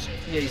 Stuart.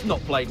 Yeah, he's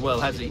not played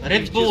well, has he?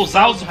 Red Bull He's just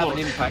failed to Salzburg. have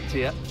an impact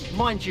here.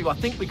 Mind you, I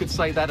think we could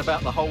say that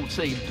about the whole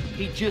team.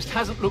 He just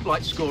hasn't looked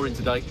like scoring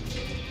today.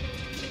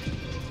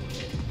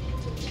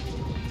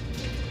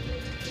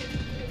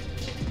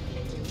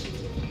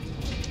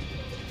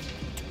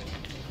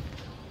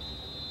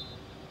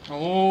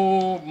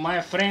 Oh,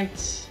 my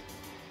friends.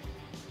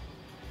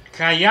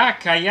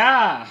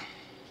 Kaya.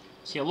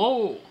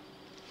 Hello.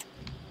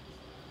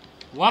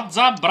 What's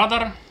up,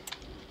 brother?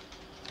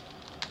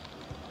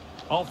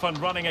 Off and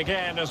running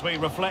again as we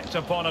reflect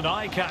upon an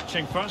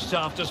eye-catching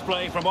first-half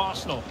display from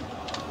Arsenal.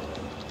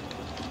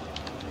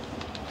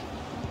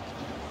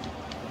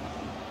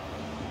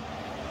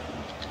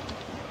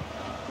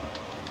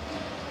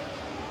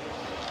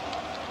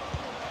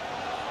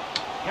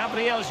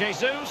 Gabriel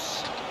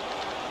Jesus.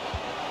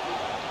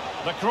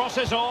 The cross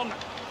is on.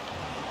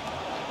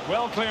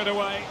 Well cleared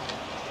away.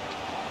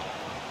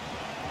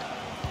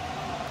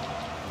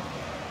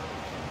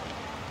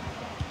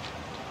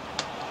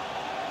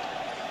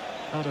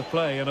 Out of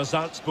play and a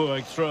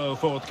Salzburg throw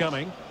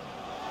forthcoming.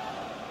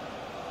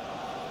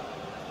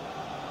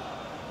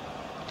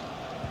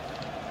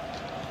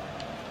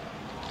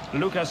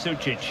 Luka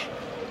Sucic.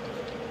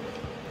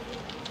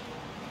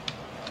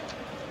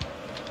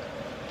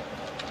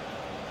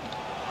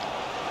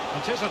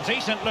 It is a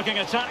decent looking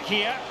attack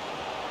here.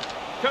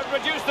 Could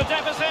reduce the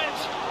deficit.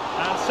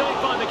 And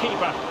saved by the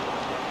keeper.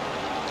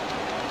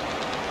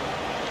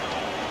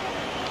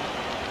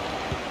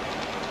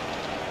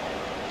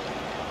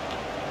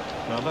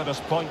 Now let us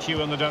point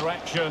you in the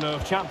direction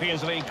of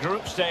Champions League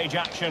group stage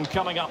action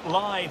coming up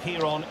live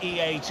here on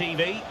EA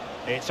TV.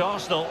 It's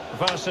Arsenal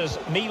versus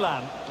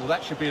Milan. Well,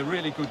 that should be a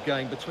really good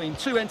game between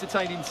two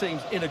entertaining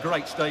teams in a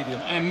great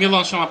stadium.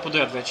 Милан ще ма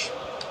подуят вече.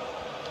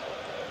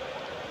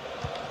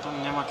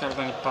 Там няма как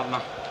да ни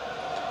падна.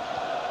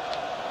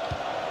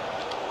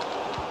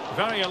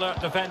 Very alert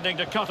defending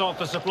to cut off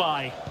the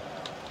supply.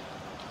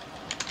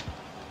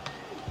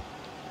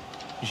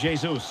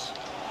 Jesus.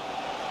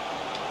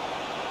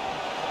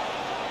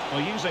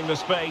 Well, using the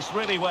space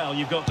really well,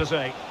 you've got to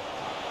say.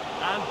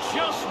 And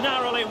just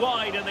narrowly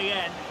wide in the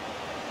end.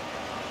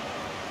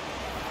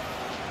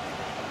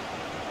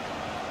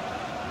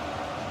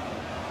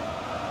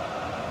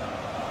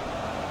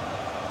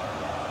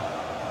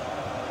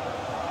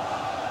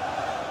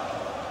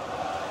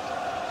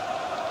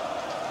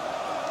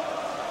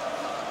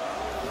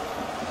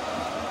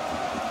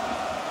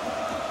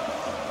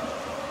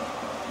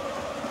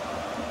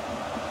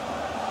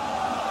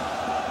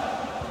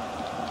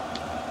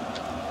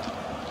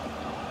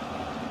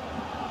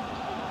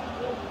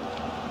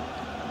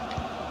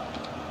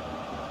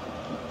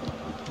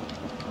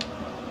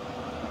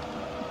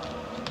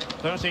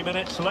 .30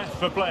 minutes left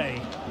for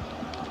play.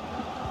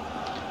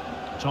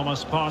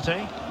 Thomas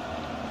Partey.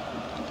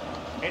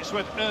 It's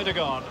with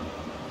Ødegaard.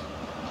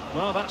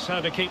 Well, that's how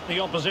to keep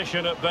the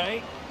opposition at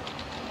bay.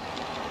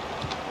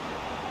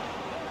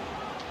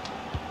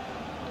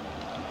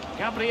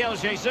 Gabriel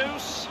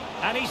Jesus.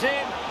 And he's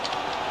in.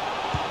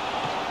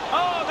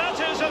 Oh, that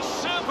is a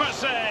super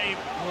save.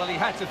 Well, he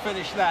had to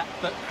finish that,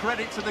 but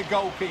credit to the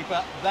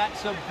goalkeeper.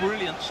 That's a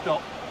brilliant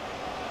stop.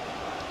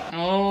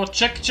 Oh,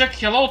 check,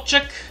 hello,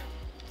 check.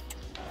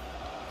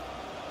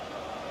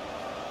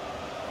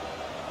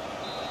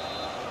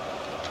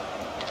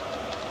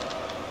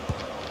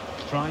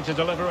 Trying to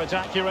deliver it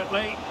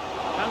accurately.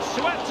 And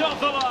swept off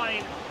the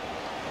line.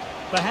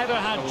 The header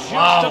had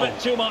just a bit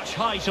too much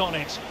height on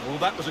it. Well,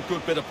 that was a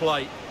good bit of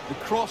play. The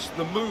cross,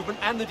 the movement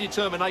and the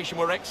determination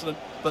were excellent,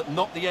 but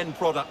not the end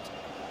product.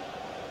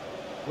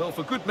 Well,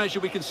 for good measure,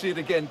 we can see it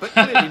again, but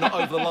clearly not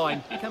over the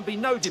line. There can be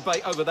no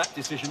debate over that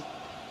decision.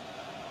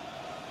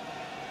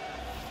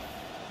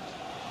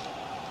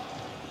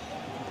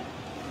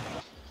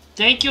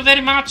 Thank you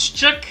very much,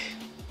 Chuck.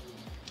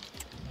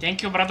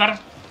 Thank you, brother.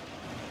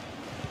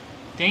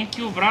 Thank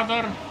you,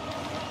 brother.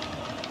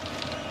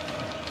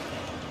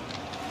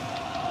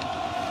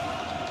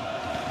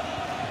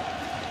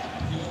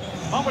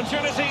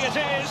 Opportunity it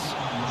is.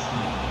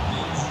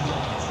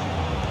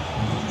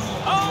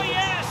 Oh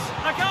yes,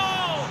 a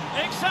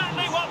goal!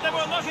 Exactly what they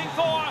were looking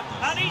for,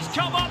 and he's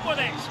come up with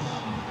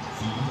it.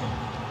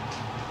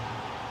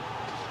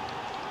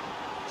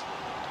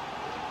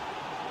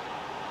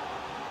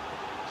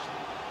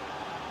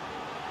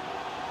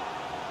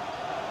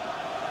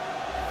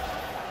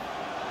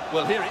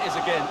 Well, here it is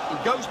again. He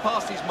goes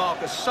past his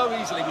marker so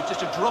easily with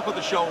just a drop of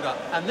the shoulder.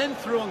 And then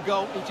through on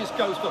goal, he just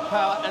goes for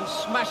power and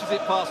smashes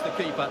it past the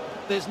keeper.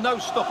 There's no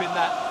stopping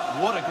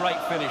that. What a great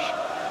finish.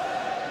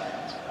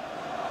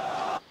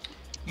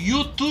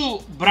 You too,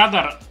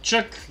 brother.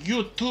 Chuck,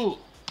 you too.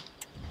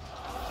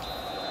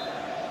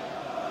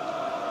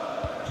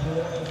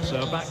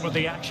 So back with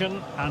the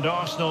action, and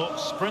Arsenal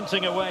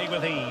sprinting away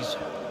with ease.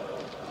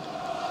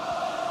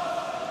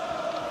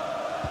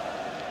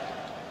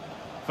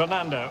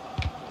 Fernando.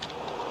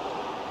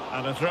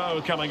 And a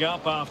throw coming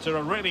up after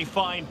a really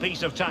fine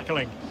piece of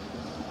tackling.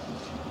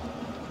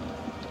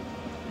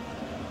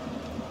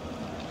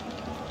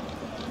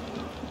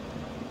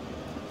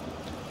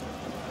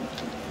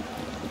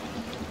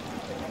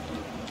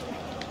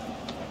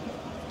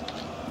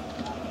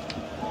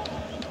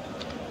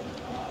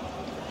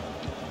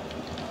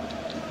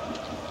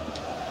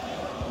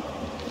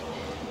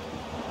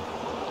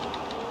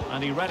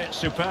 And he read it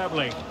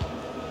superbly.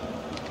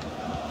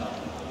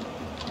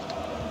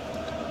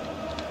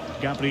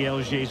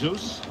 Gabriel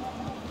Jesus.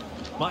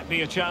 Might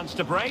be a chance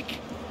to break.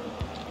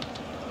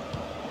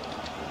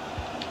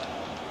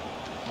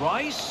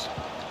 Rice.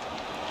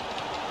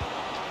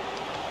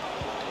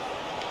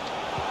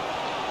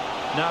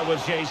 Now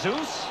with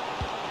Jesus.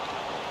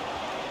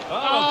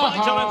 Oh,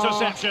 vital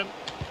interception.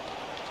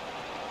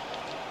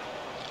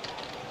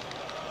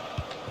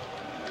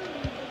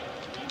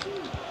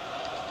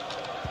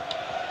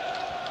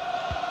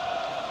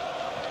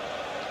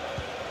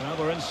 Well,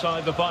 we're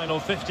inside the final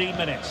 15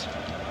 minutes.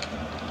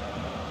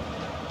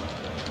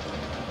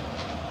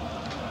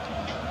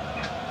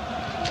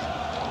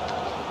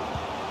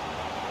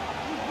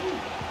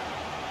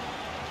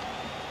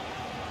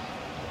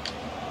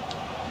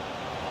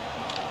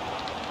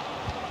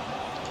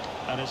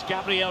 And it's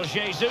Gabriel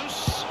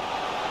Jesus.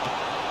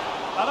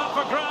 And up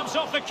for grabs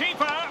off the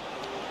keeper.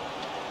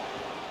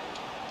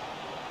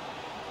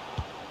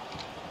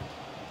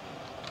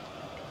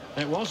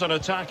 It was an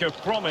attack of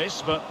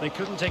promise, but they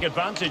couldn't take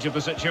advantage of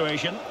the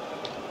situation.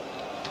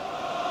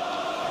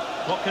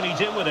 What can he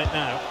do with it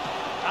now?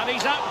 And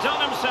he's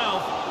outdone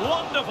himself.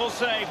 Wonderful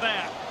save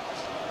there.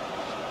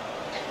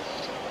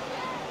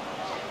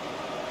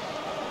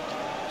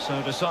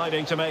 So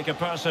deciding to make a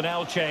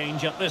personnel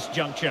change at this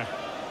juncture.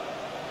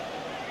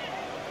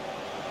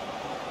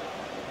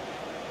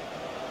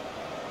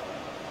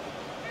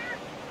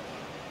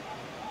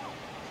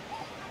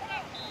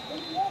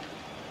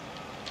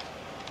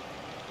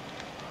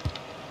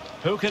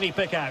 Who can he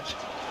pick out?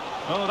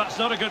 Oh, that's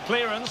not a good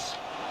clearance.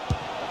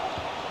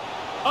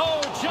 Oh,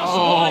 just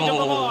wide of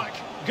the mark.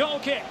 Goal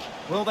kick.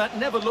 Well, that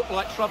never looked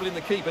like troubling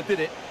the keeper,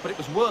 did it? But it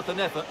was worth an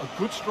effort. A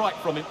good strike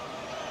from him.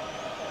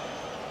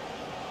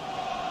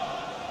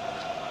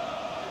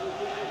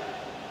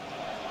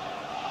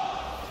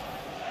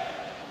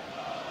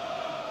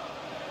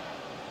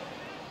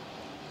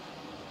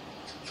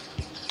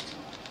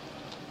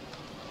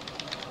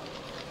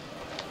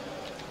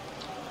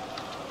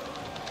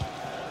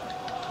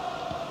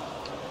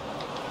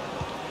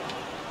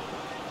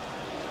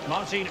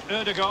 Martin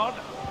Ødegaard,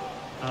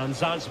 and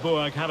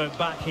Salzburg have it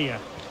back here.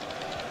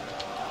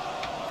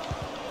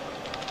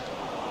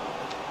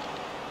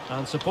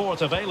 And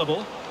support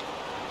available.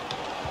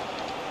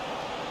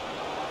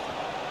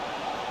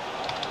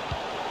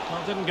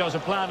 Well, didn't go to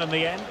plan in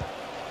the end.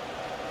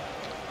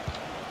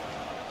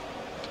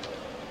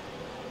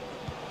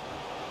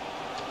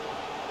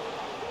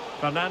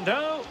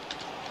 Fernando.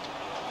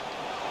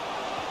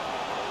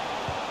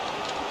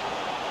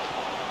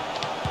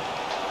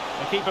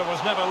 The keeper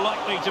was never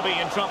likely to be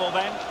in trouble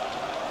then.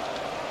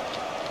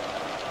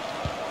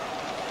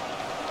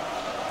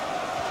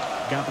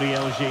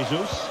 Gabriel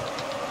Jesus.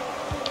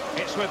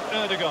 It's with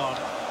Ødegaard.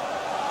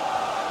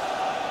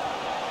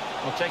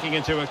 Well, taking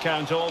into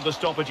account all the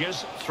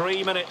stoppages,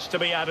 3 minutes to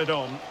be added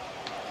on.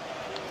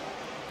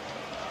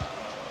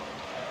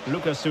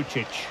 Luka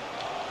Sucic.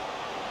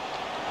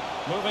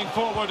 Moving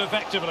forward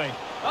effectively.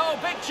 Oh,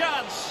 big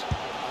chance!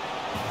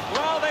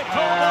 Well, they pulled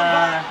them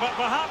back, but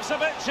perhaps a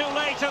bit too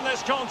late in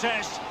this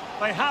contest.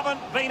 They haven't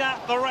been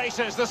at the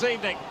races this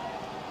evening.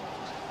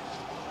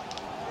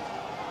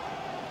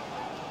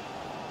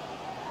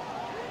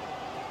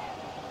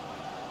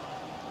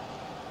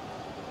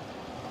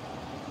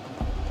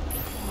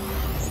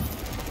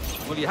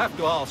 Well, you have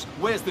to ask,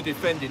 where's the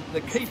defending?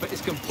 The keeper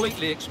is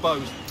completely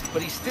exposed,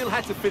 but he still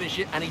had to finish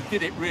it, and he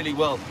did it really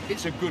well.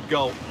 It's a good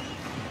goal.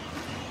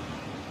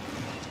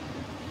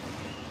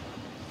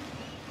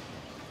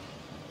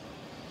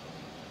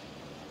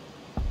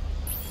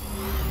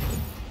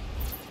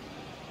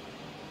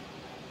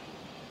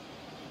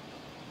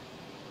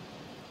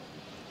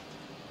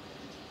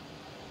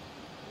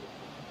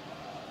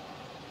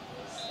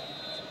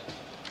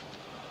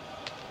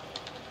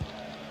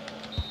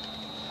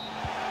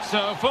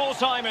 So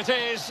full-time it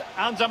is,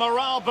 and a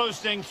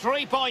morale-boosting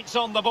 3 points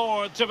on the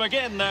board to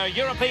begin their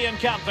European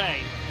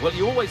campaign. Well,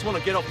 you always want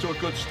to get off to a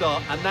good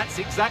start, and that's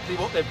exactly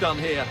what they've done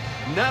here.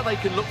 Now they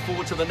can look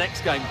forward to the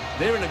next game.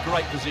 They're in a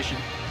great position.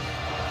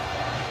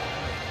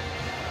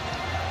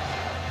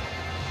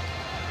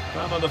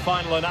 Well, on the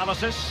final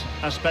analysis,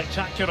 a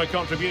spectacular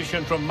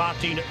contribution from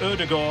Martin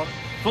Ødegaard,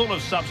 full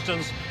of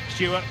substance.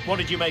 Stuart, what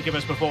did you make of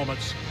his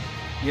performance?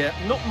 Yeah,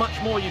 not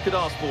much more you could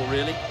ask for,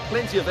 really.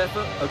 Plenty of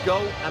effort, a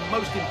goal, and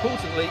most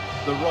importantly,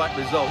 the right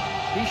result.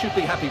 He should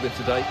be happy with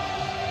today.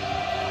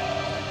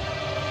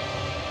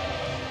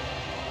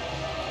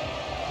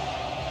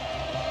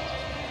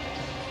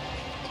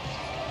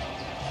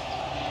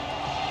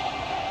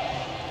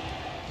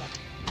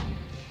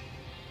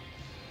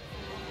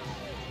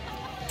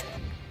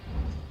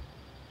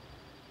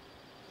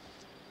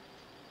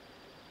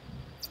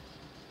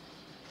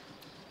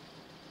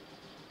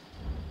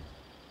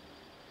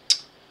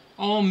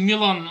 Oh,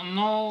 Milan,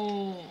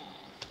 no.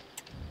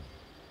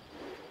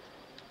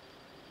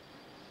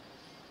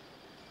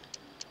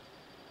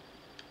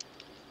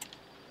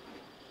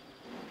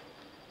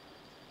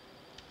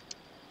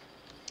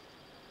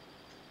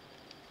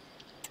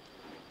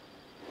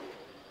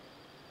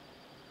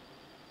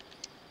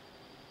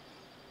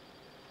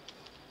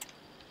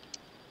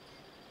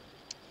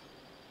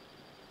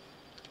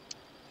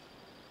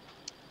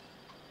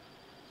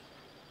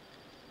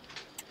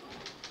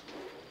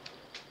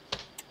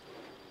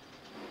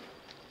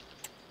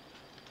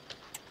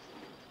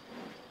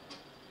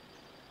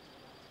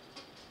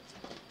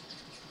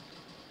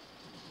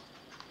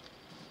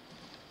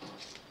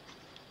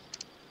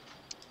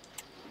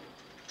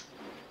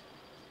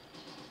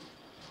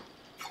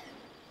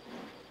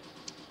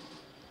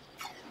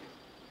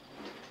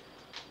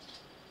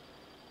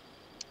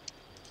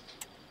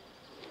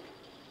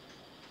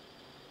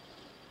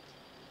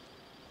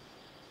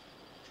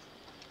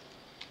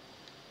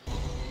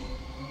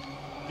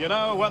 You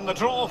know, when the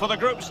draw for the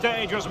group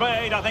stage was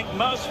made, I think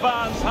most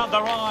fans had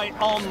their eye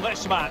on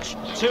this match.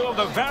 Two of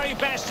the very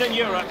best in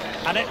Europe,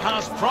 and it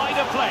has pride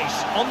of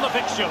place on the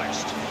fixture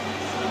list.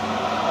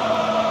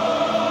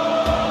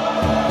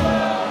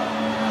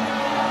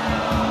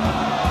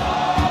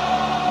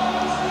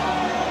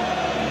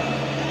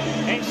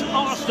 It's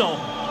Arsenal.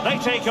 They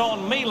take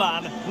on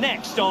Milan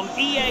next on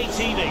EA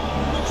TV.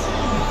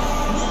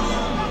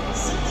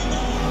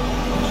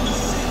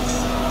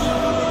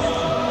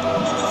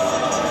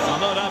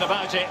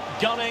 It,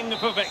 gunning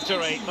for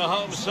victory. The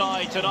home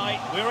side tonight.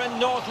 We're in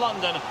North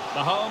London,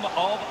 the home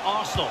of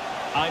Arsenal.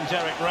 I'm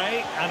Derek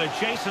Ray, and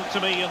adjacent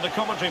to me in the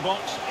commentary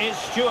box is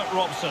Stuart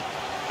Robson.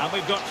 And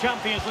we've got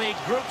Champions League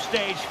group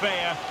stage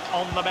fare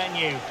on the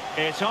menu.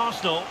 It's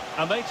Arsenal,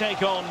 and they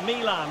take on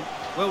Milan.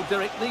 Well,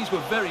 Derek, these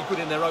were very good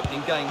in their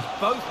opening games.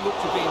 Both look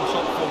to be in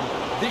top form.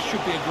 This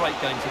should be a great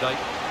game today.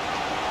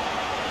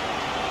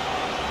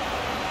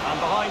 And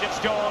behind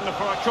it's gone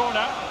for a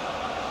corner.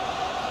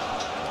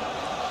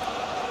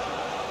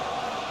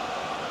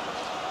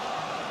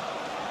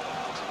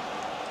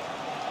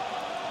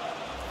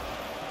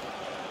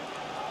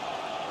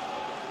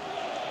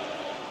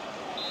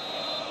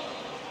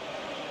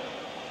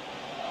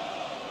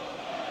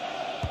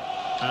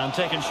 And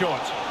taken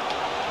short.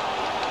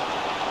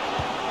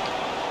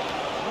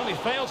 Well, he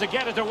failed to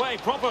get it away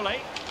properly.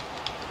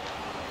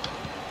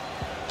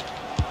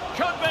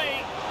 Could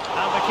be.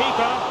 And the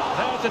keeper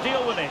there to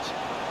deal with it.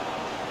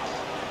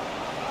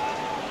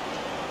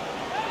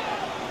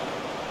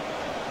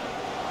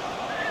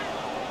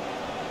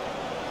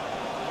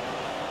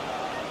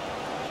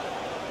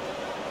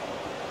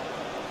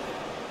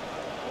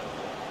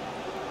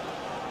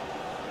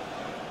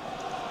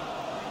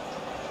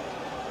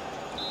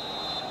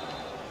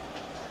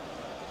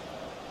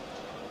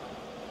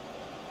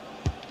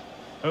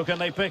 Who can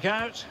they pick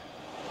out?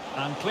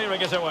 And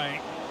clearing it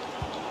away.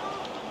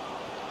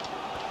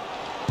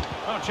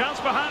 Oh, chance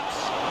perhaps.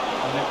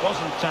 And it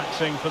wasn't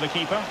taxing for the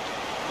keeper.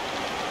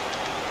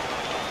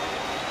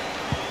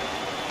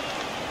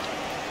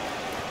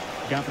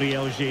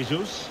 Gabriel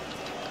Jesus.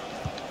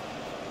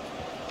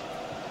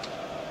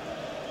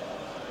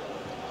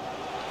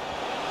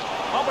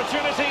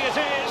 Opportunity it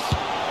is.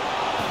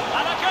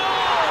 And a goal!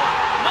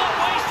 Not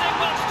wasting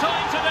much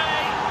time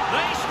today.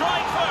 They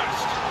strike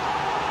first.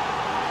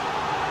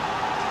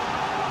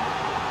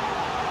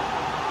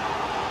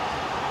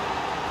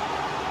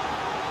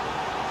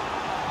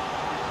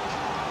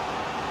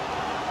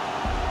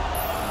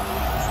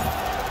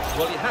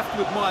 Well, you have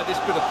to admire this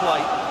bit of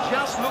play.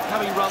 Just look how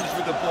he runs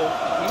with the ball.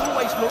 He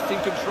always looked in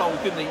control,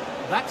 didn't he?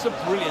 That's a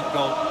brilliant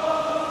goal.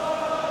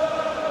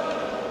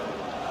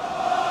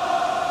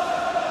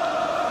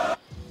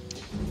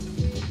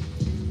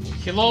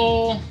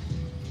 Hello.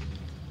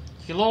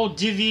 Hello,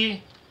 DV.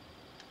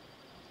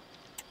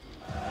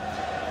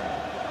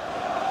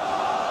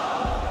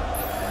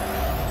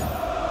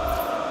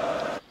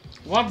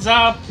 What's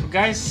up,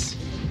 guys?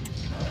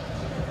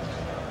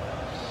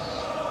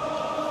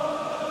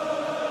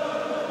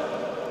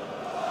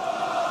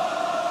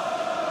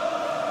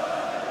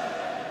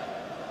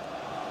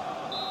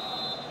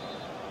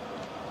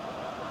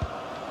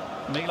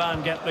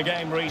 Milan get the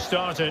game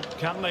restarted.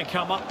 Can they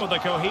come up with a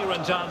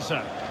coherent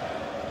answer?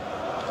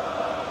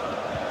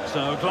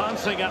 So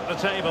glancing at the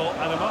table,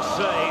 and I must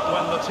say,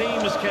 when the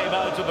teams came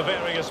out of the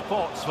various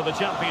pots for the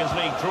Champions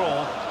League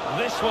draw,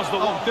 this was the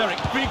one. Oh, Derek,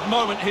 big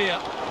moment here.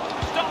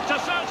 Stopped a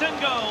certain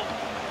goal.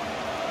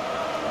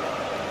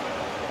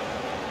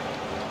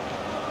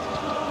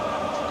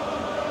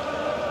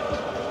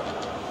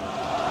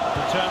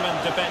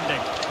 Determined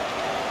defending.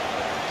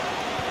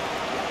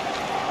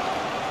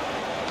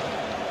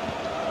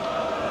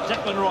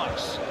 Declan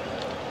Rice.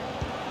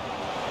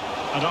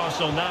 And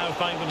Arsenal now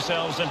find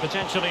themselves in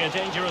potentially a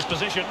dangerous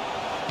position.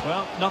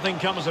 Well, nothing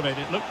comes of it.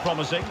 It looked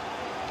promising.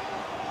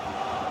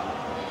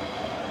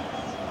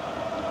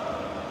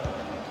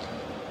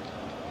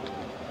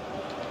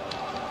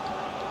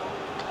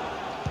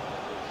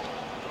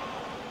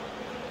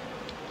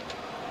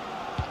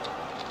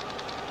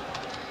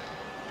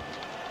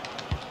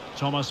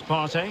 Thomas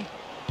Partey.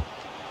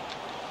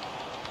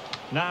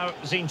 Now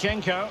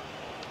Zinchenko.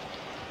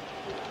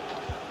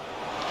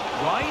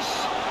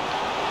 Rice.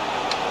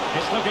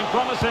 It's looking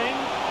promising.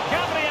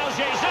 Gabriel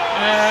Jesus.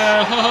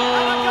 And a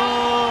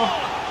goal!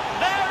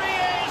 There he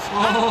is!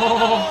 And the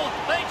goal!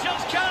 They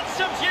just can't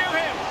subdue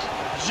him.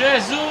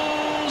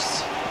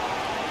 Jesus!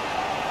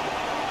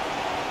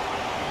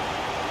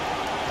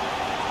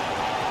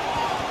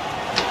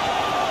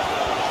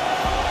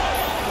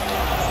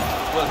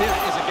 Well, here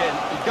it is again.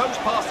 He goes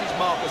past his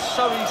marker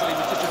so easily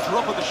with just a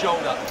drop of the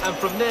shoulder, and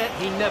from there,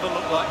 he never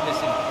looked like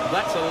missing.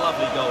 That's a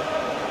lovely goal.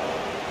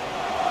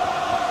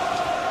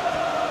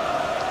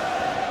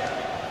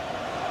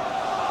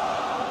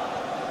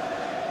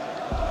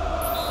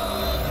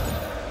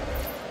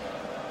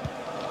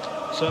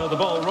 So the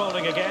ball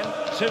rolling again.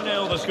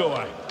 2-0 the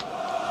score.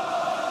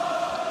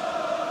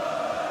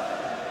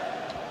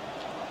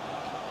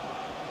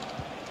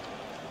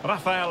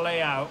 Rafael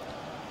Leao.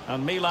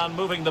 And Milan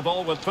moving the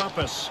ball with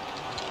purpose.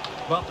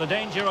 But the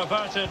danger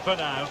averted for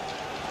now.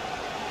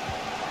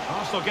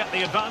 Arsenal get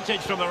the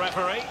advantage from the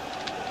referee.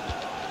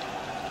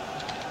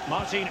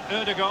 Martin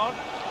Ødegaard.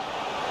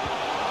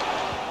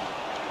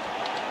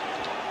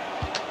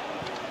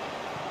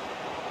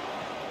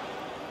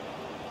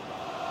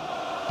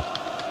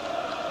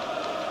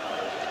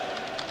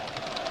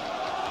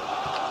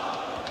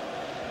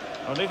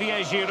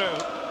 Olivier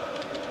Giroud.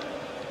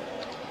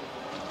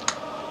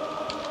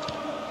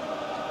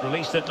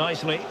 Released it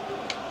nicely.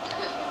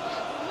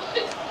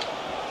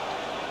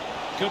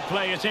 Could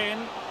play it in.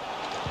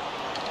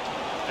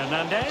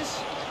 Hernandez.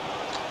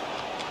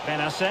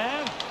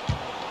 Benacer.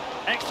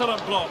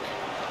 Excellent block.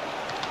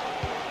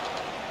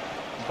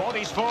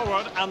 Bodies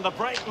forward and the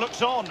break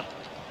looks on.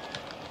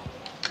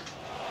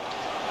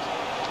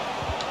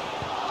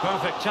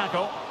 Perfect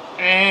tackle.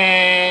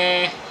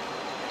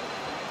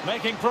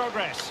 Making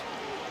progress.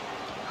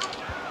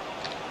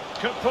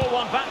 Could pull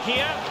one back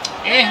here.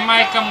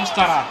 Майка му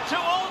стара. To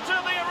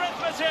alter the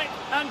arithmetic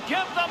and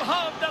give them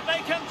hope that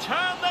they can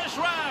turn this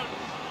round.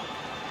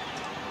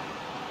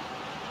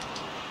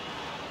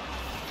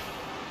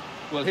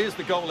 Well, here's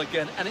the goal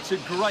again, and it's a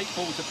great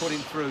ball to put him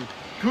through.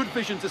 Good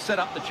vision to set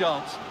up the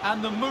chance,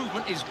 and the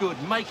movement is good,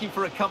 making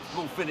for a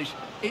comfortable finish.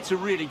 It's a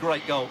really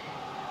great goal.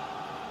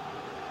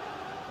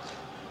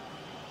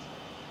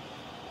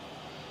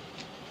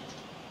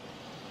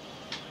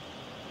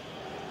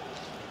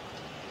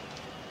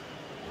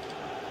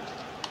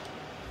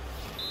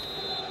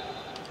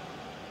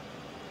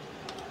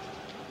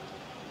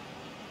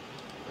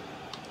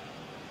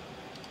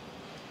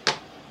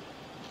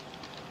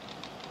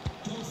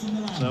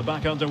 So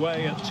back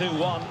underway at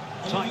 2-1.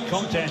 Tight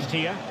contest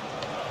here.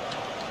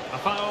 A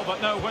foul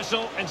but no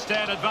whistle.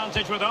 Instead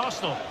advantage with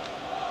Arsenal.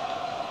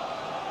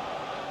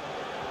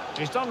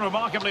 He's done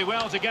remarkably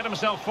well to get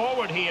himself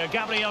forward here,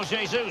 Gabriel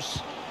Jesus.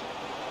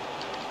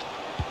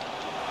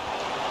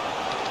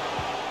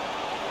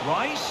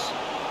 Rice.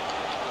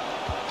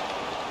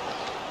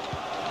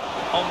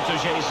 On to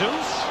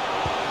Jesus.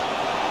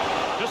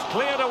 Just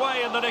cleared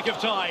away in the nick of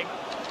time.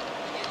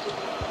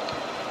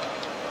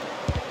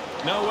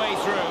 No way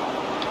through.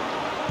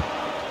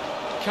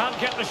 Can't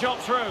get the shot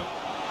through.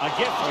 A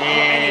gift for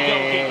any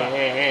goalkeeper.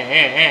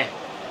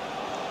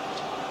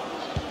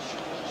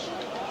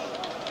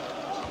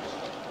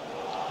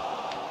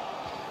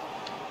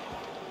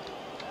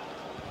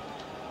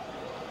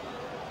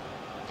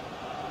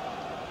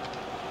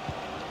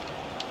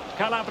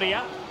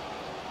 Calabria.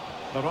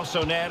 The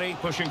Rossoneri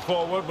pushing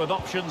forward with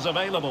options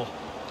available.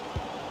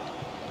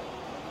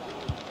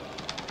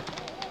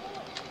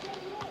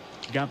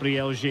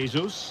 Gabriel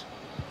Jesus.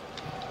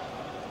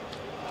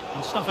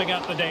 And snuffing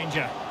out the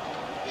danger.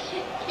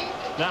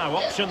 Now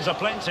options are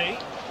plenty.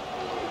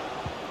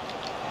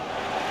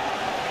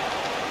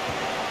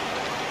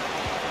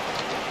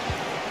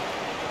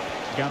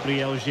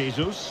 Gabriel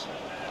Jesus.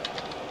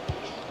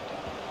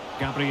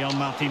 Gabriel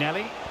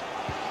Martinelli.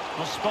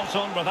 Well, spot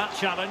on with that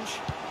challenge.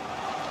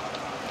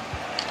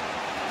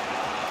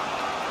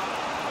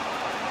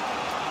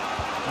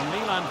 And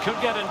Milan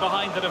could get in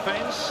behind the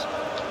defence,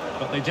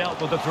 but they dealt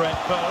with the threat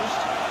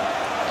posed.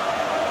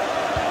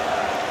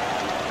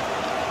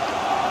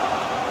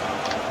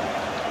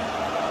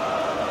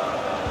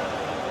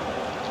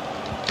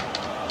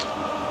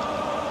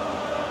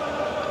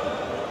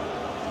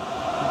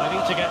 They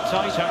need to get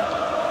tighter.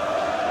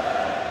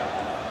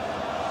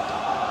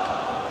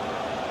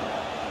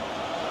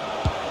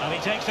 And he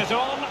takes it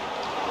on.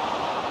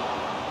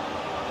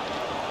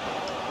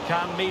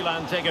 Can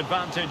Milan take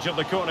advantage of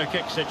the corner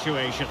kick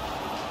situation?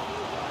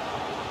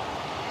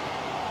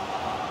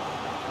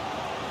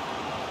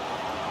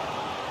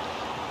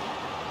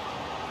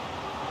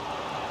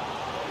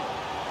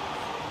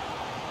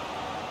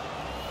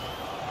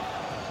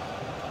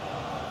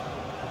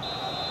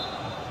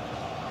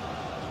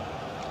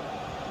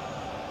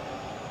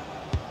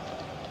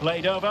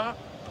 Played over,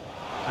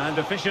 and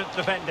efficient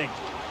defending.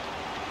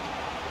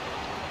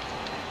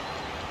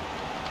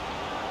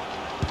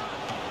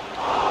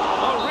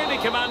 Oh, really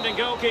commanding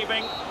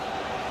goalkeeping.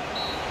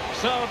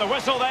 So the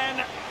whistle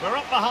then, we're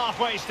up the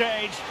halfway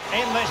stage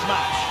in this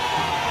match.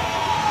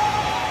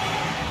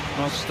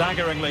 Well,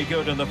 staggeringly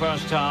good in the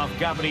first half.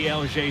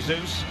 Gabriel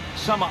Jesus,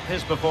 sum up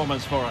his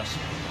performance for us.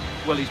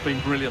 Well, he's been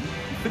brilliant.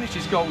 He finished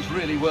his goals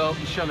really well.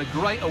 He's shown a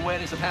great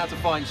awareness of how to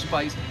find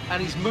space,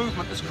 and his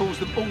movement has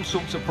caused them all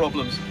sorts of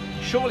problems.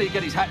 Surely he'll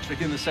get his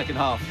hat-trick in the second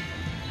half.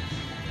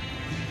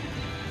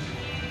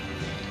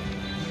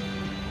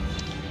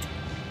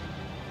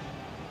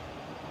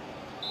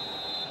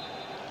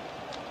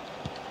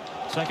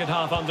 Second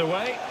half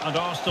underway, and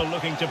Arsenal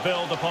looking to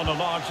build upon a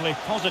largely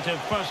positive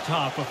first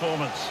half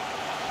performance.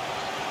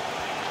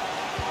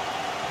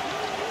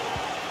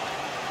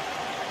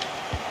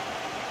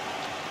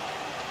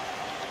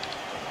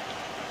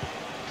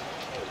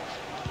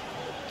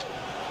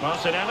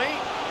 Martinelli.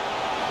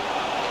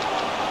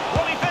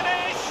 Will he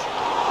finish?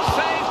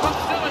 Save, but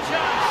still a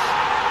chance.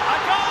 A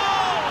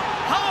goal!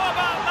 How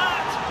about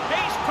that?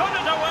 He's put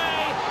it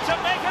away to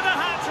make it a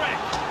hat-trick.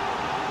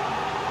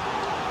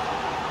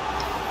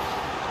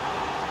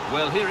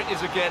 Well, here it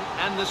is again,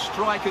 and the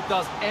striker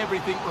does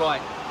everything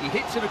right. He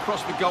hits it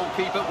across the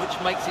goalkeeper, which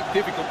makes it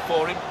difficult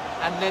for him,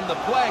 and then the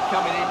player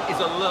coming in is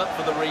alert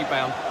for the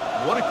rebound.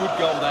 What a good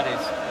goal that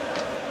is.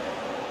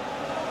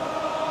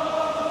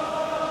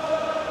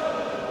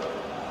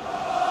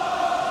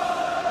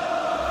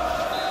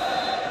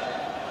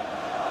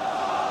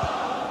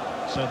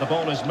 So the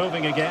ball is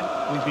moving again.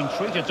 We've been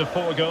treated to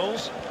 4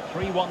 goals.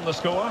 3-1 the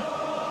score.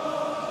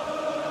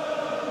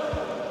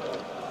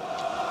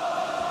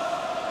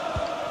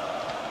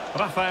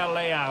 Rafael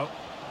Leao.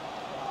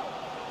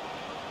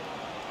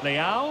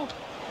 Leao.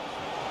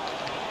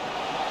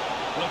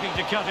 Looking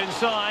to cut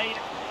inside.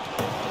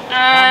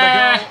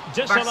 And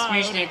the goal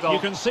disallowed. You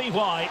can see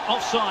why.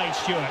 Offside,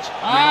 Stuart. Yeah,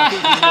 I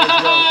think he knew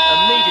as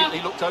well.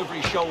 Immediately looked over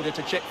his shoulder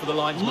to check for the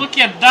linesman. Look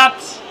at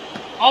that!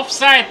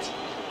 Offside!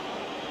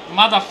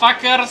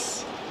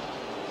 Motherfuckers!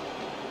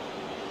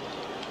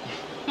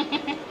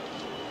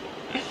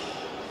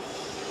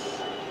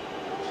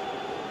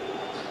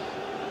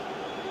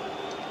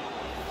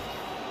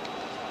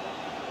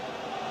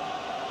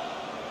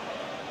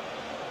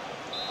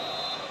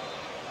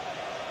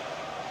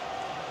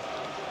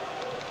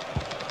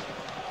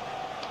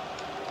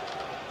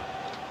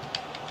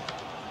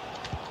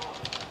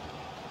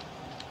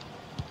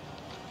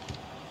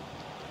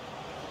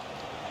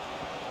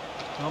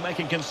 Well,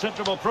 making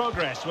considerable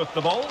progress with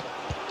the ball,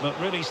 but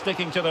really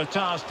sticking to their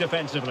task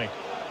defensively.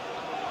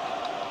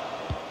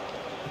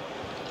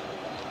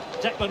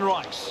 Declan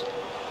Rice.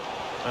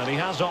 And he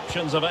has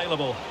options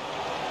available.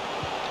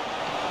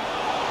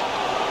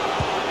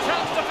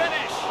 Chance to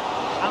finish.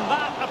 And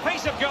that, a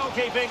piece of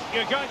goalkeeping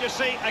you're going to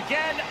see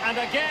again and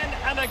again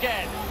and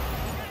again.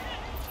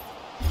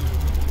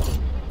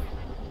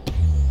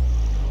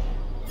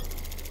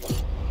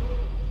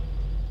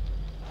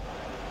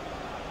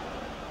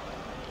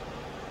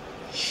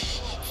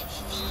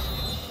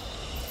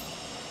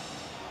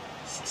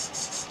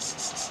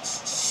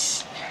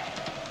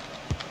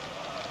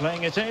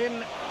 Playing it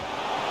in.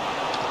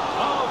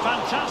 Oh,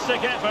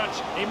 fantastic effort.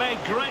 He made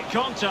great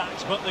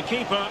contact, but the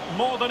keeper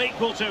more than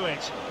equal to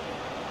it.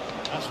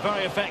 That's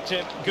very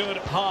effective, good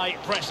high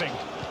pressing.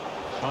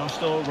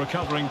 Arsenal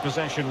recovering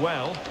possession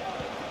well.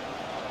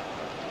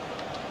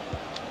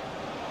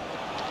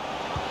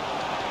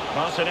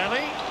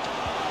 Martinelli.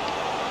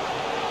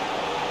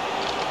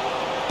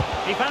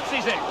 He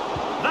fancies it.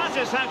 That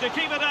is how to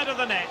keep it out of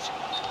the net.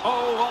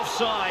 Oh,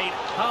 offside.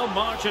 How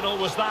marginal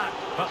was that?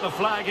 But the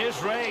flag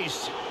is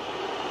raised.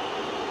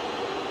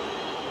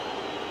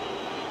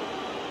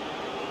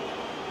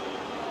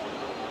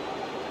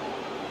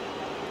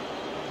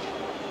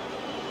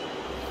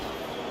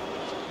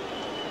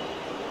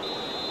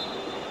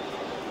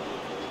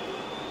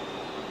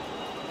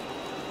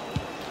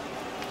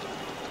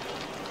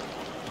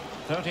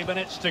 "30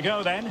 minutes to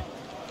go then."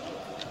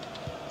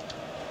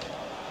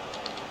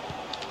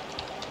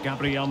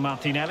 Gabriel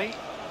Martinelli.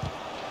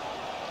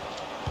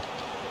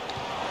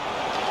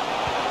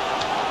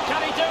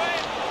 Can he do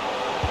it?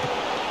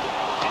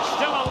 It's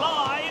still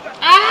alive.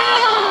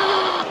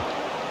 Ah!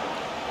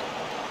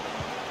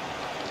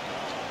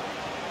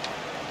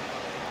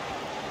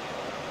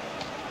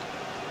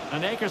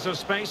 And acres of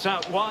space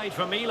out wide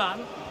for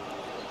Milan.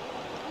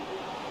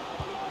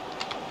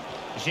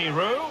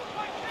 Giroud.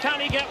 Can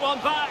he get one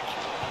back?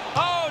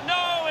 Oh,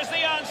 no is the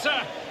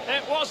answer.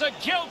 It was a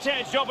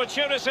gilt-edged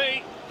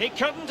opportunity. He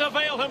couldn't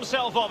avail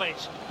himself of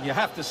it. You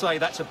have to say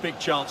that's a big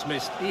chance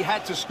missed. He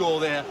had to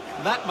score there.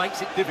 That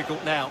makes it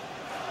difficult now.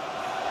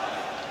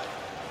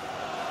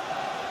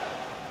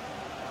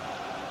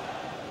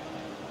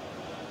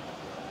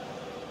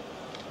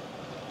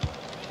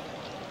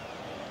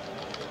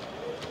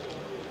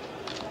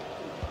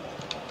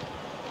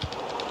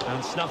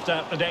 And snuffed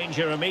out the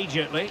danger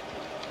immediately.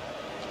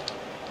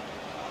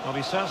 Well,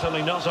 he's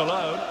certainly not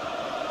alone.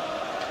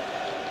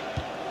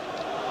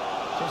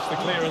 Just the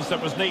clearance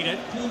that was needed.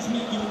 Please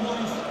meet your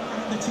wife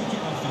at the ticket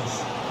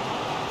office.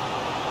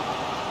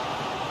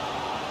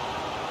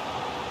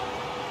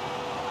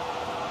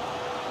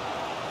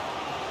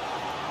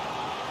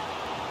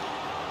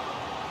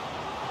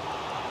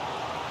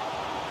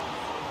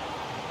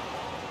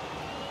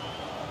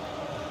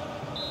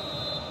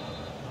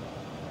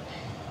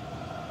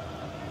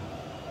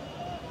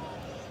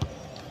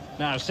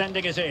 Now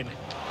sending it in.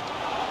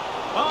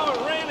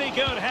 Oh, really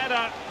good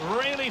header.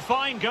 Really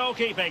fine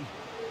goalkeeping.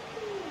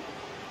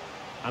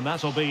 And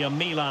that'll be a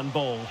Milan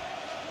ball.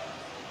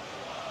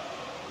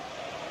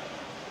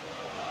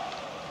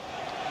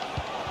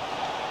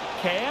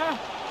 Care.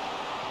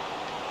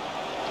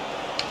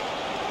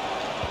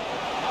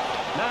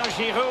 Now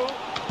Giroud.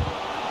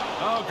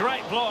 Oh,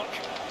 great block.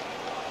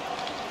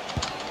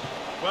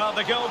 Well,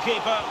 the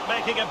goalkeeper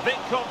making a big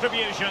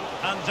contribution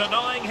and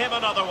denying him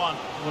another one.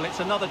 Well, it's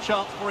another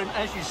chance for him.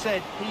 As you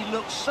said, he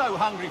looks so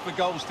hungry for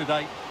goals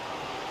today.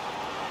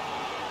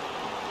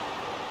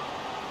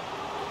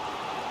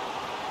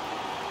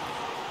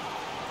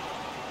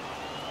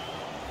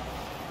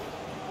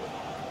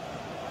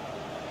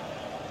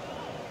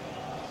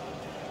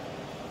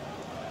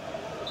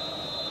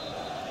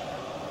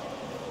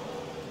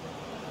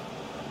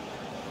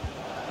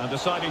 And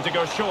deciding to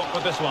go short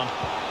with this one.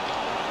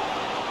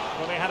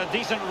 Well, they had a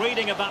decent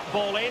reading of that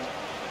ball in.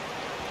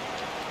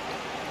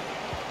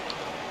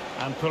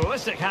 And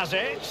Pulisic has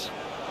it.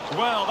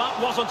 Well,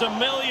 that wasn't a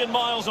million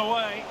miles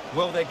away.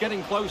 Well, they're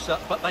getting closer,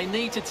 but they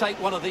need to take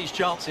one of these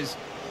chances.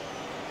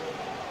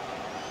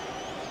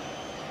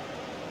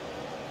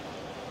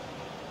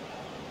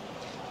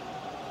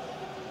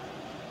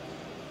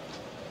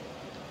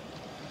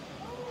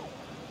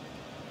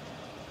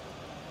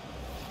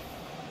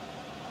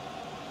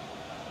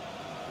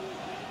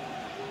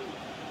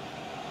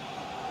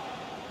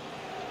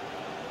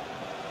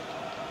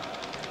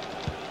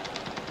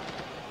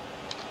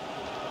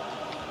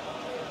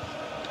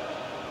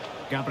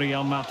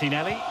 Gabriel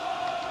Martinelli.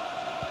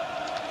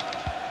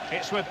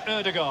 It's with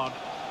Ødegaard.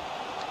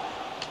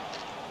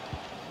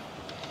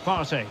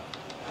 Partey.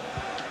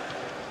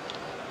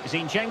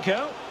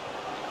 Zinchenko.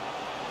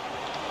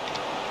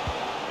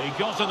 He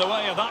got in the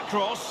way of that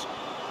cross.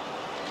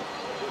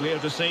 Clear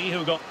to see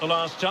who got the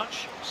last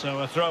touch, so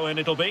a throw-in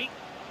it'll be.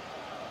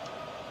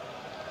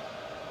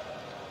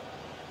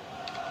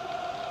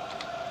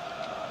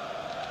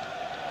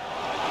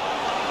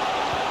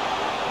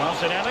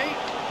 Martinelli.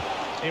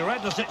 He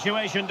read the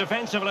situation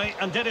defensively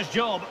and did his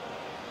job.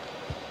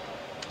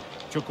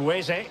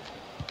 Chukwueze.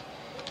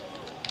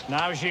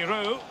 Now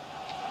Giroud.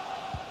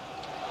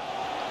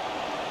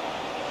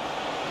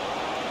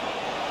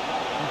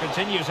 He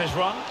continues his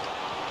run.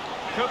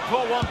 Could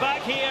pull one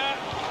back here.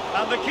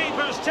 And the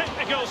keeper's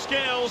technical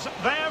skills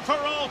there for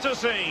all to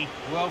see.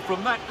 Well,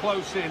 from that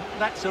close in,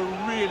 that's a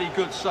really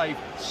good save.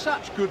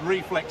 Such good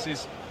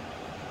reflexes.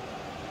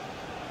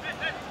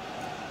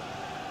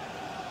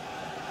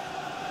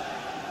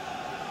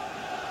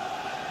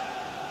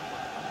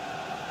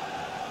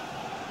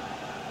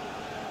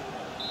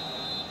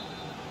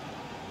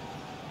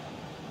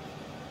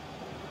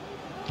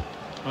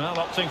 Well,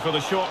 opting for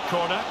the short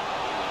corner.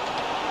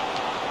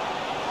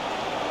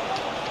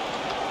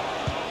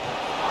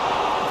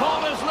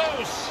 Ball is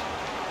loose.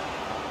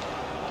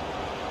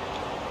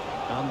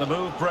 And the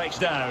move breaks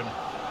down.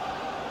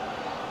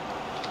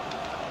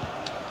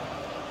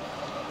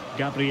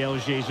 Gabriel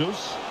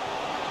Jesus.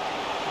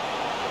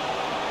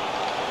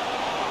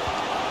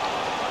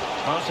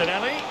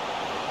 Martinelli.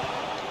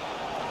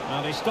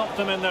 Well, he stopped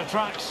them in their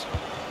tracks.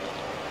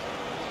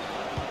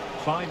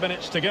 5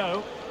 minutes to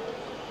go.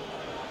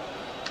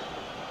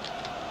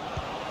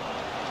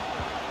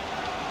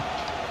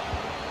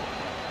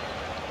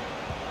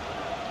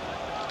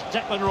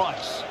 Declan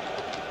Rice.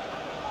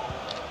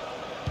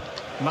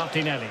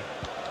 Martinelli.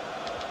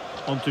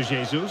 On to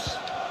Jesus.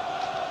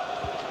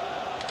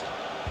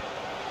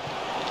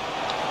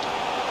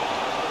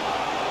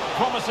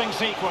 Promising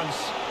sequence.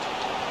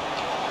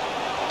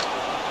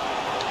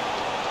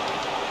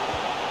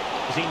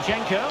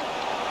 Zinchenko.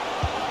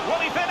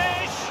 Will he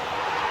finish?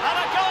 And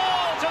a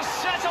goal to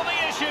settle the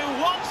issue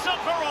once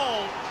and for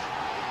all.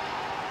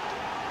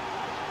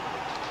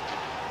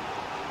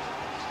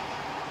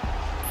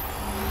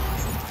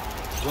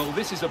 Well,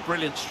 this is a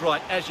brilliant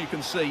strike, as you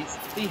can see.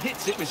 He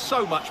hits it with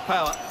so much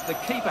power. The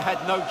keeper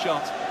had no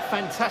chance.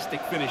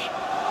 Fantastic finish.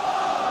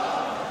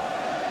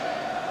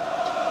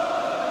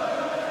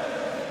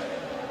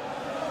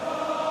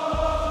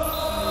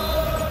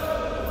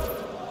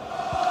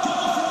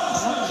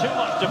 Too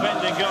much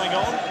defending going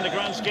on in the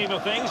grand scheme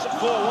of things.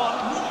 4-1.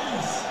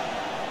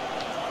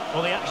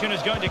 Well, the action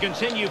is going to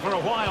continue for a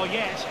while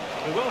yet.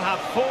 We will have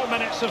 4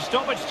 minutes of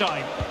stoppage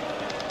time.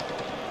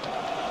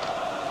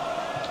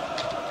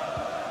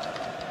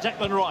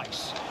 Declan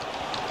Rice.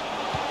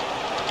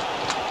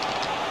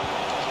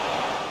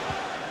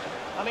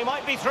 And he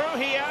might be through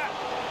here.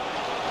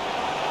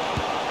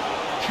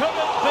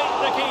 Couldn't beat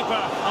the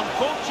keeper,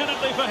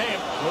 unfortunately for him.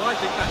 Well, I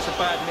think that's a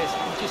bad miss.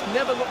 He just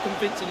never looked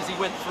convincing as he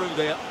went through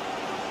there.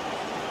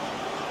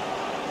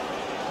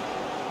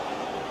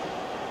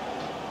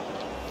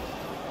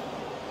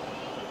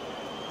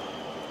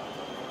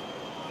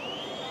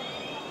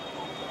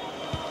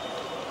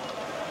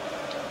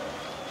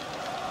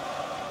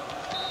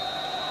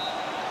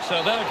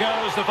 So there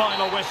goes the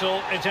final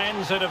whistle. It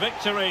ends in a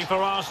victory for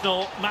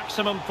Arsenal.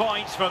 Maximum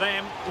points for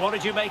them. What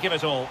did you make of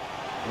it all?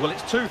 Well,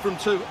 it's 2 from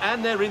 2,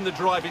 and they're in the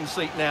driving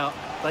seat now.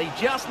 They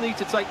just need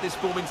to take this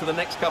form into the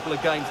next couple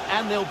of games,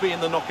 and they'll be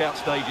in the knockout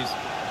stages.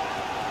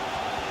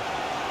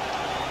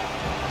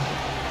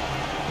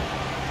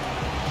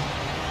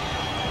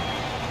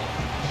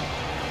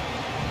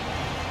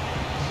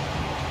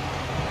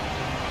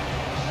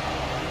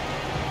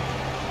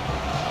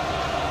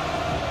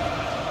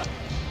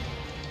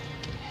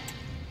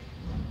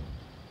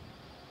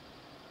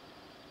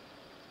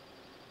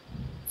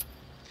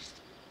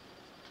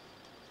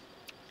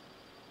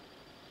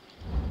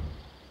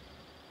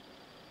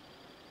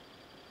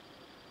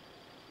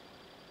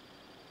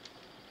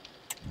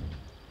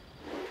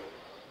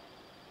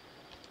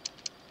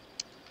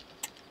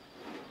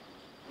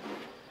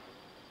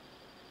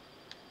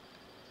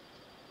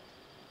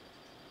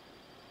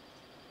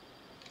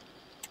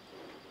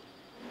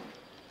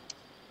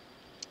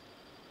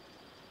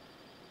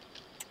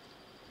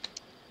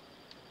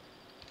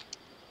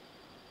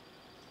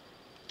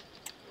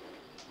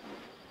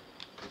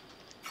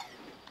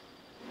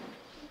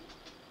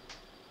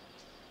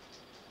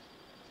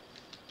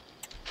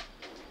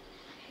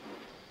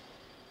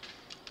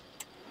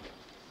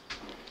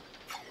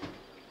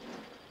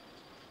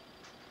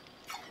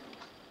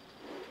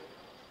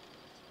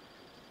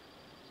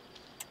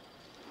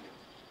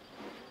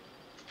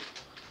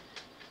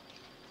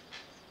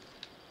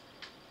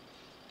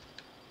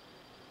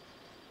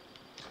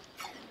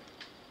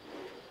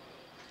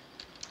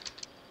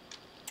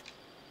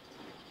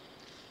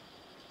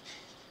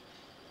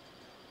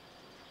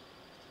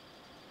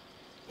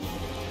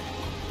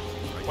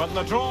 When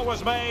the draw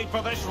was made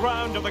for this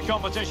round of the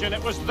competition,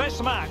 it was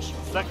this match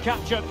that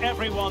captured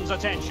everyone's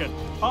attention.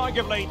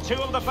 Arguably two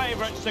of the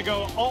favourites to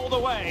go all the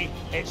way.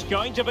 It's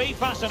going to be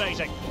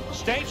fascinating.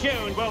 Stay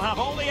tuned, we'll have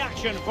all the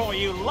action for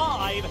you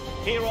live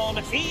here on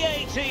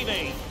EA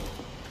TV.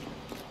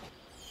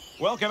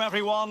 Welcome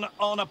everyone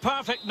on a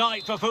perfect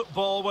night for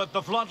football with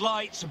the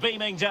floodlights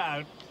beaming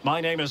down.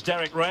 My name is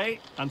Derek Ray,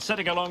 and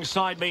sitting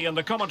alongside me in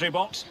the commentary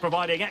box,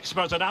 providing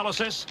expert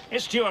analysis,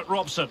 is Stuart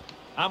Robson.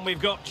 And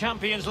we've got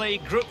Champions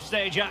League group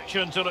stage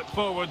action to look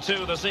forward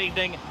to this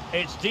evening.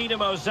 It's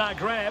Dinamo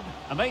Zagreb,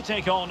 and they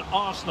take on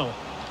Arsenal.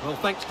 Well,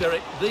 thanks,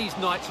 Derek. These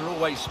nights are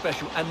always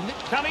special. And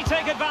can he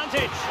take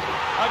advantage?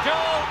 A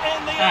goal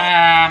in the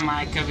end.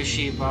 Майка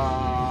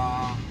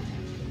вишиба.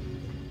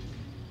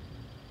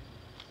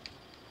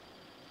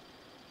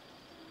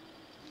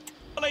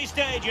 Early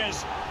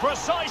stages,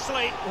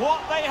 precisely what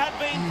they had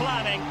been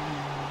planning.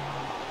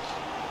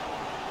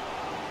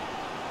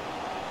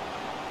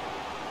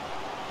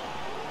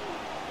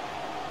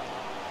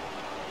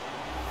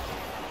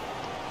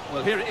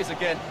 Well, here it is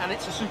again, and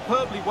it's a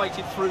superbly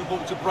weighted through ball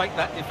to break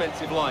that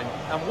defensive line.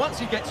 And once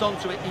he gets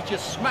onto it, he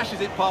just smashes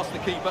it past the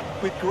keeper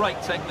with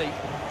great technique.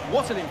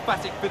 What an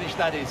emphatic finish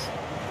that is.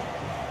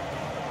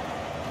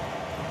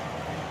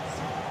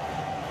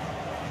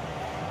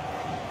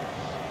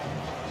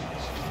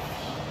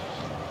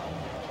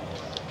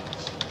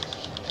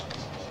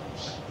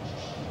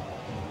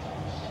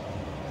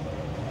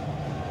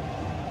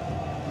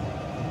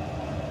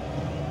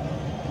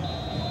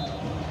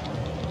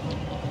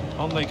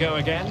 On they go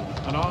again,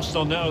 and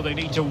Arsenal know they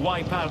need to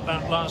wipe out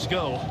that last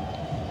goal.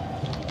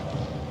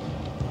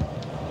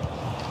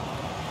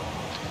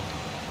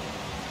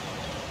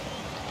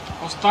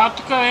 Остава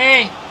тук,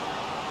 ей!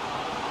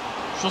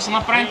 Що са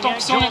направим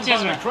толкова силни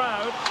тези, бе?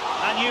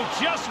 And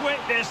you've just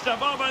witnessed a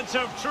moment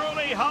of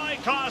truly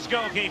high-class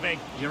goalkeeping.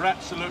 You're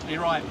absolutely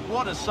right.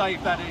 What a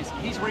save that is.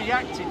 He's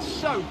reacted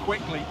so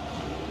quickly.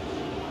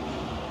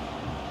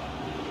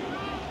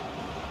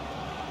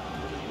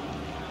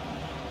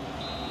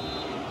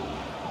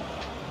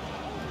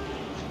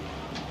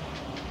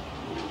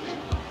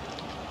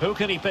 Who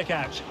can he pick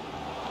out?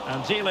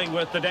 And dealing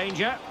with the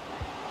danger.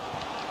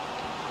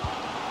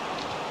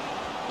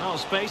 Well,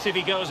 space if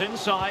he goes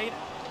inside.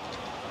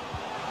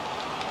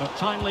 But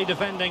timely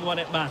defending when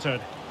it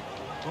mattered.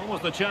 What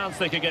was the chance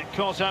they could get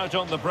caught out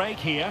on the break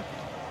here?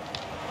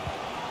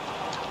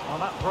 Well,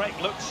 that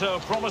break looked so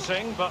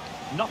promising, but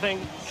nothing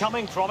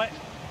coming from it.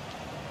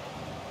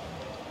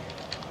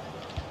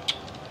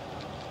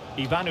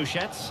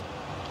 Ivanushets.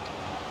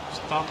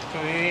 Остава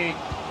тук, ей!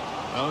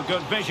 Oh,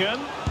 good vision.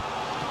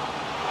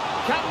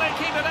 Can they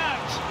keep it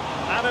out?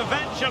 And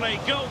eventually,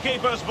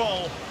 goalkeeper's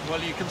ball.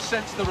 Well, you can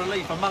sense the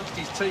relief amongst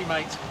his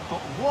teammates, but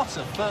what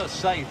a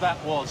first save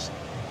that was.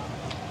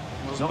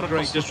 Not a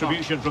great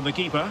distribution from the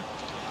keeper.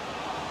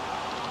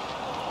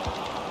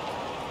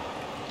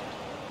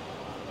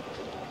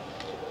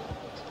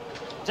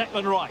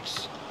 Declan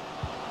Rice.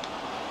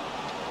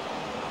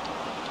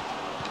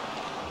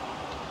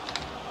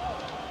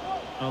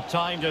 Well,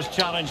 timed his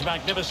challenge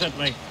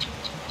magnificently.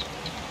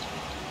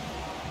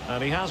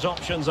 And he has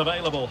options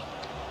available.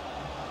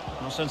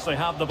 Well, since they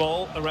have the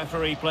ball, the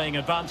referee playing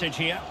advantage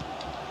here.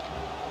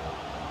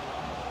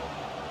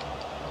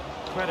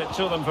 Credit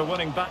to them for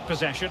winning back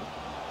possession.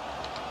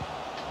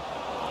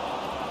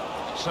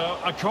 So,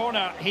 a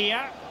corner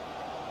here.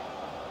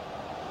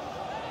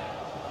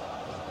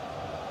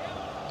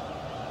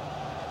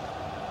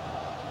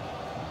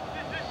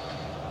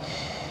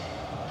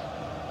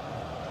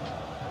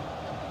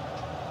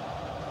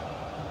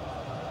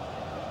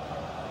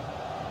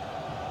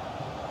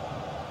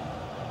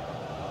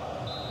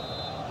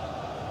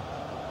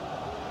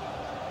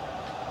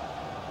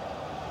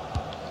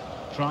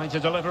 Trying to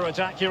deliver it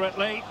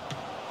accurately.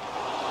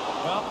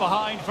 Well,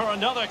 behind for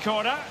another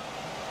corner.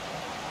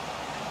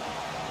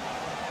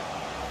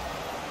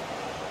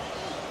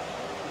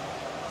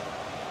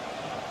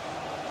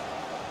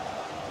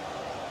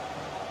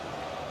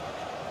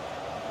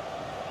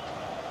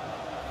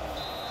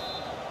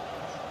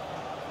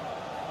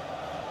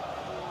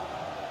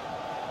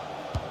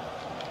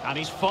 And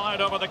he's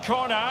fired over the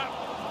corner.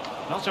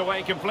 Not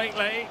away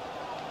completely.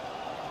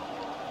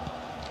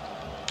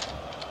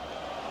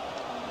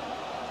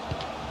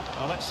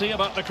 Well, let's see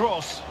about the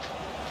cross.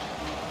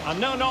 And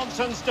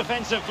no-nonsense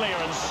defensive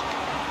clearance.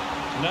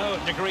 No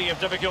degree of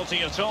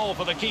difficulty at all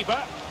for the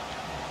keeper.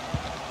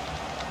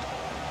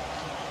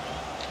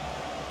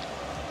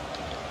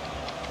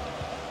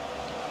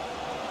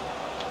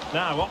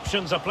 Now,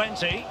 options are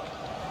plenty.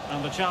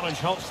 And the challenge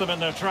halts them in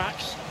their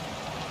tracks.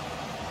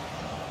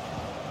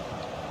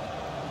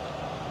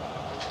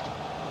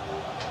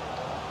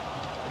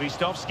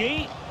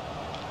 Ristovski.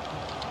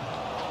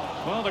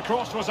 Well, the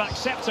cross was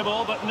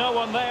acceptable, but no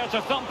one there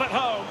to thump it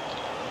home.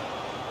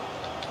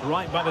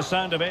 Right by the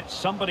sound of it,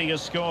 somebody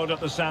has scored at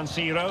the San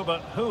Siro,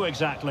 but who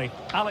exactly?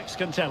 Alex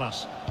can tell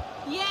us.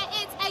 Yeah,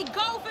 it's a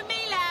goal for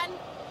Milan.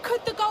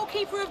 Could the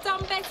goalkeeper have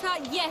done better?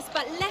 Yes,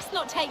 but let's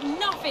not take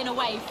nothing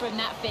away from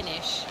that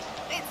finish.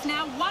 It's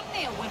now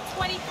 1-0 with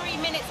 23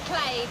 minutes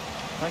played.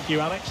 Thank you,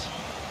 Alex.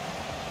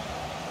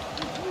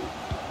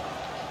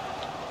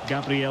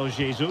 Gabriel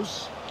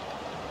Jesus.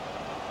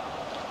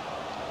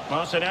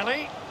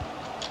 Martinelli.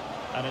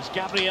 And it's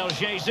Gabriel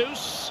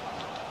Jesus.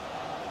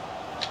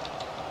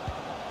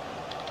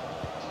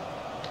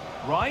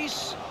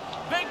 Rice.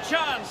 Big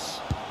chance.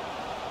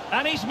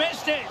 And he's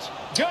missed it.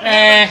 Good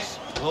heavens.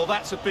 Well,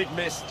 that's a big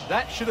miss.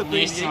 That should have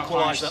been the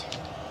equaliser.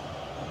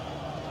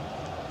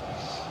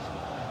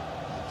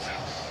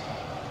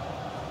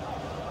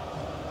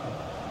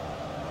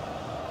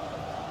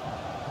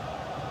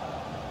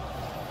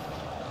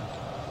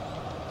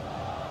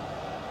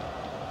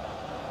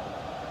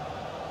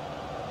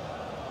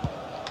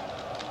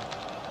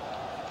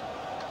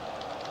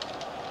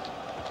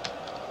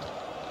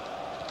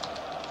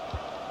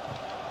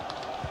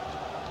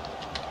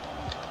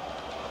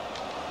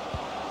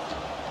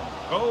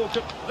 Oh,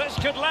 this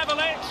could level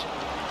it.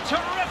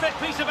 Terrific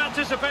piece of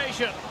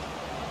anticipation.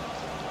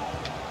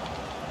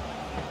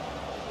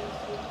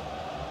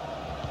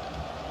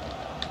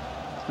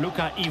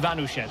 Luka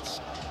Ivanushets.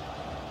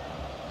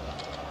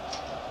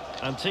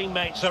 And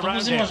teammates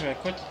around him.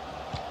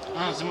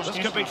 This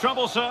could be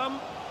troublesome.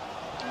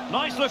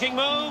 Nice looking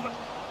move.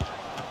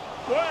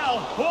 Well,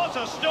 what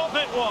a stop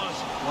it was.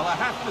 Well, I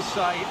have to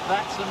say,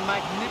 that's a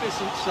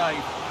magnificent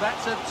save.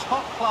 That's a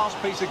top-class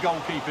piece of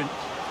goalkeeping.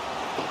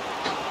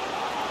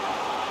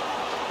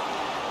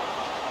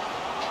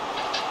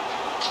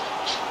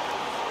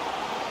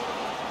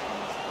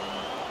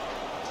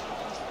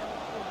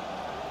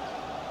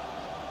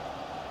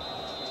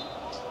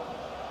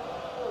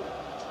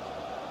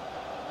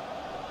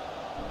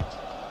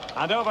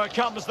 And over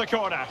comes the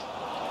corner.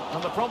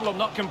 And the problem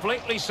not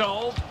completely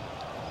solved.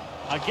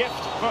 A gift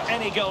for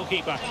any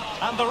goalkeeper.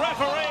 And the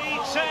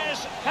referee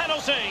says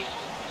penalty.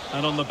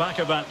 And on the back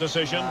of that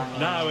decision,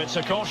 now it's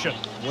a caution.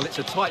 Well, it's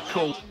a tight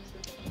call.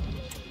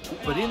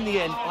 But in the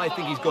end, I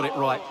think he's got it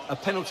right. A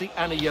penalty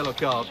and a yellow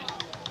card.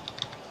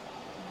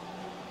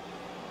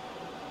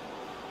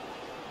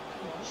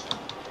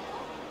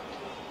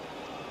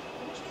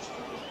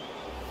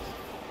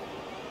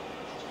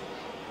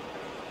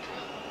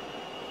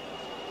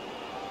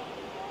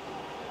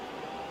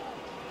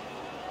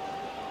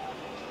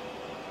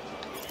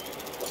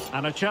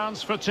 And a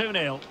chance for 2-0. In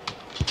it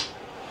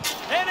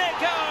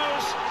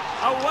goes!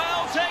 A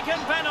well-taken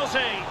penalty.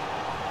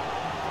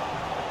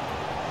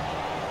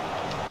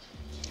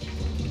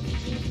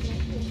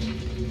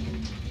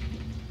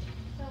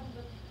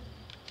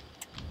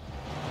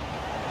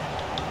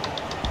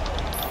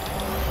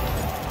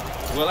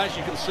 Well, as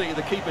you can see,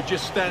 the keeper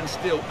just stands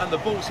still and the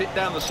ball's hit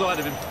down the side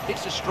of him.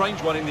 It's a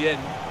strange one in the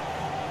end.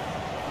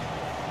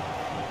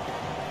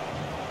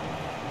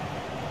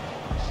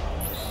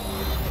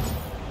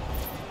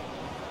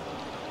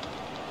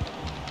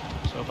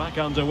 So back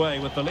underway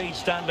with the lead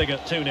standing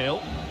at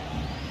 2-0.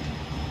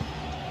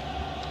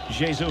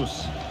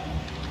 Jesus.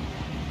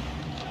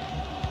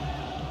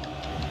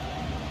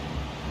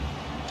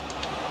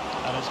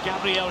 And it's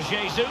Gabriel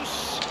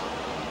Jesus.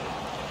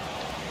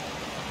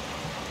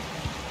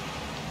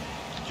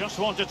 Just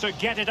wanted to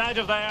get it out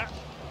of there.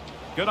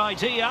 Good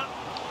idea.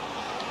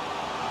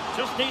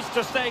 Just needs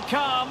to stay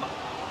calm.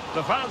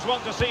 The fans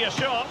want to see a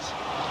shot.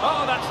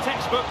 Oh, that's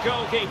textbook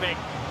goalkeeping.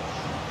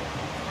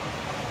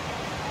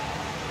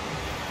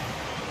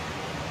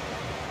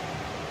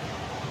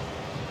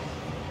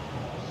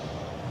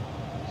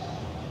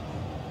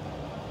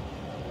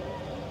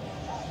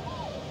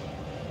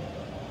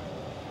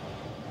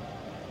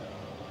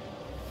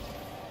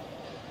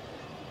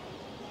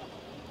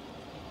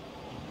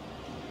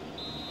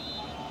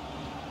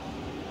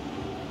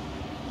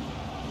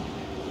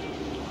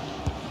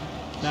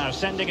 Now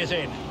sending it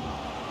in.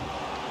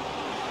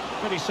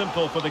 Pretty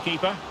simple for the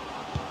keeper.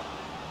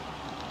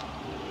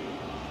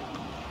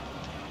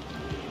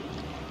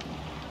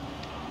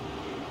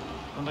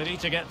 And they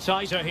need to get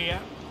tighter here.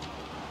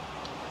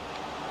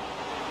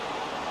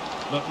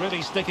 But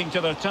really sticking to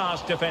their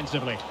task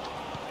defensively.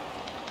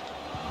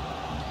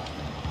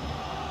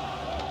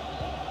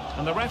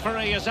 And the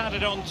referee has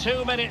added on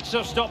 2 minutes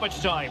of stoppage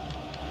time.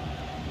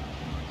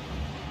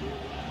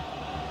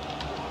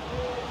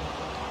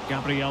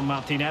 Gabriel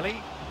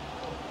Martinelli.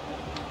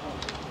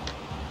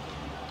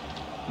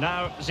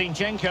 Now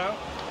Zinchenko.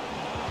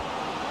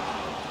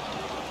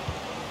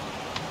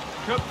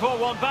 Could pull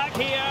one back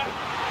here.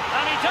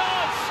 And he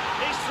does!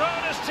 He's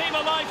thrown his team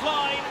a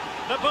lifeline.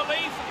 The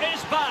belief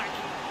is back.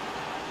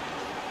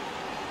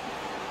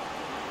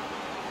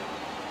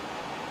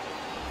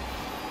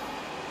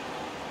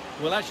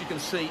 Well, as you can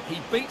see, he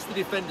beats the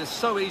defenders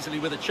so easily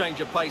with a change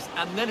of pace,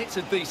 and then it's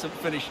a decent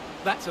finish.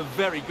 That's a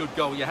very good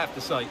goal, you have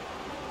to say.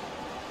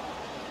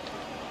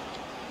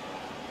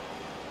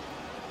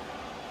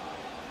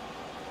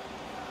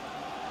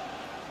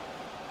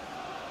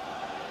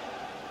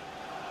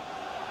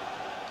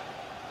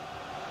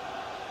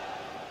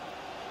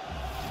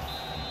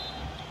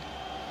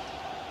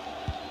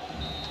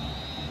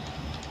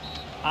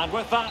 And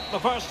with that, the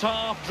first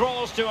half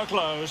draws to a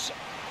close.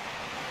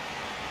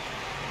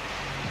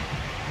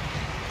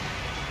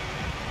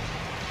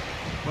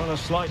 Well, a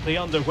slightly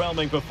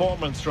underwhelming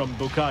performance from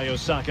Bukayo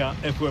Saka,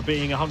 if we're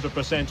being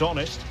 100%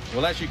 honest.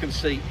 Well, as you can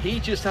see, he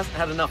just hasn't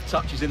had enough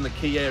touches in the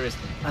key areas,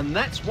 and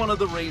that's one of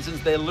the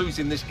reasons they're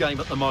losing this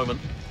game at the moment.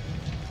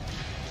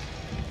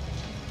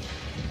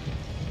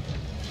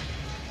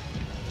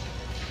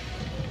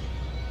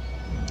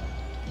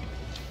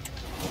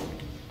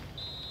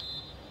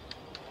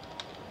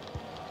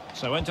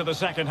 So into the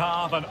second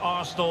half, and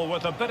Arsenal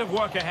with a bit of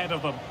work ahead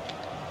of them.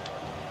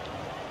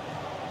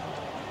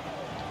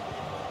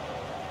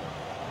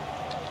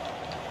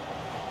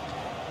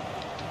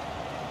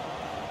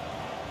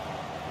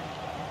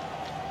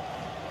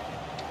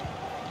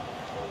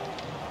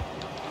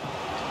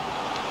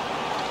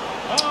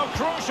 Oh,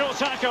 crucial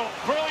tackle,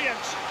 brilliant.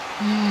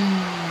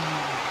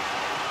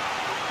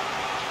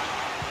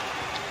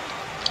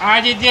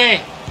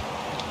 Айде!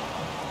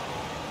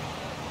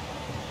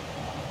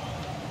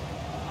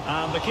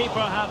 And the keeper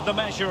had the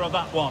measure of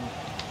that one.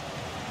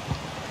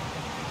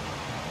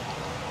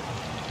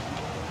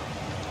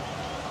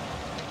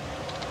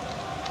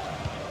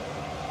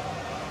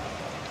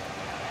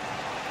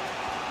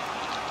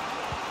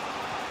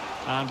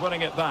 And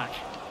winning it back.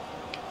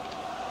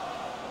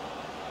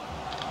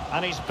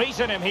 And he's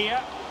beaten him here.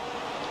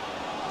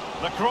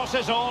 The cross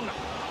is on.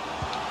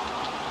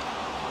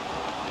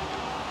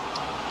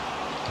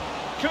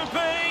 Could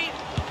be.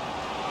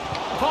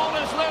 Ball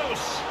is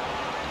loose.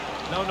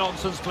 No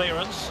nonsense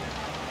clearance.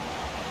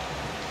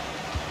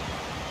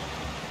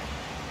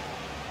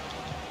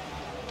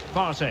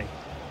 Partey.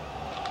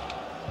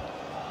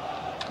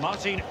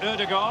 Martin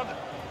Ødegaard.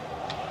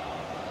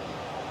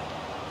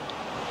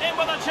 In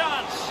with a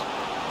chance.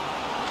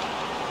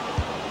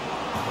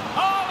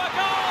 Oh, a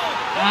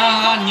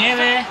goal! Не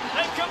бе.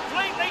 They've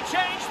completely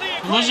changed the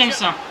equation. Лъжем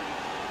се.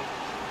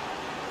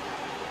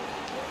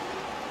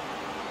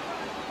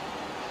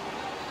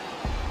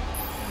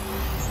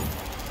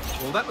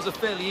 Well, that was a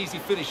fairly easy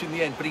finish in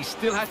the end, but he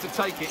still has to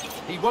take it.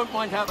 He won't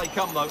mind how they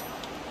come, though.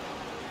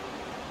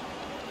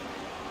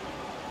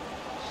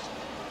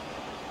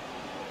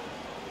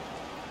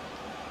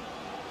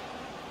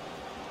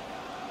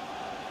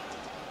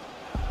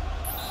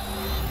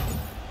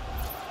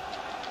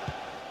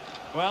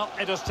 Well,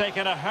 it has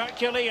taken a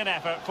Herculean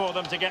effort for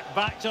them to get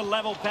back to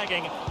level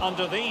pegging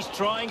under these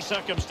trying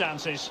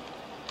circumstances.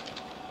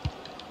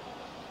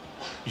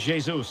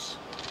 Jesus.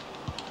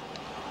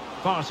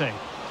 Partey.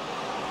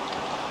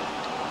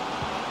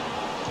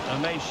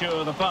 And made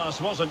sure the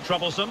pass wasn't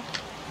troublesome.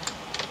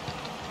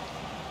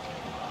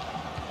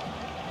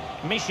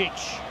 Misic.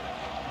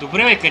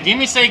 Добре, бе, къде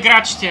ми са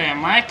играчите, бе?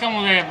 Майка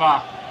му да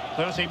еба.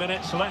 30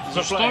 minutes left to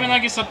Защо play.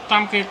 винаги са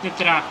там, където не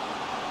трябва?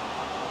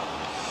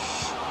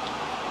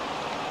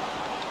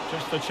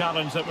 Just the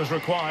challenge that was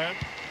required.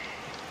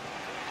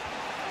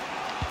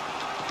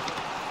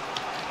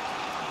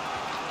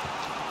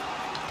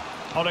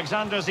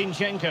 Alexander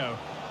Zinchenko.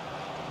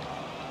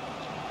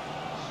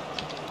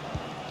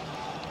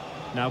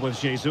 Now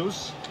with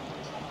Jesus.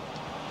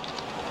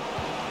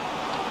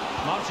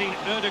 Martin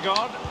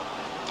Ødegaard.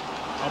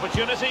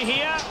 Opportunity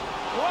here.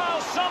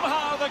 Well,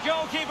 somehow the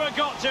goalkeeper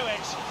got to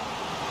it.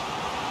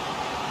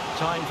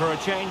 Time for a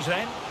change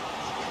then.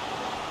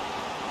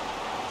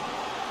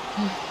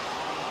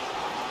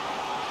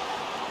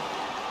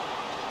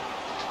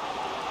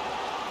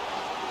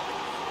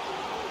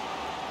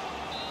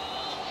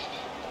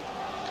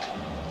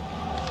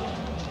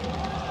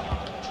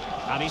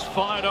 And he's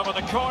fired over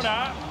the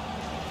corner.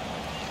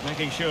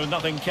 Making sure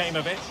nothing came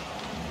of it.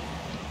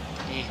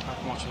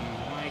 Пак може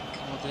майка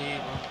му да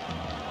еба.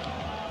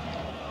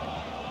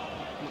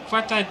 Каква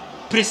е тая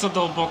преса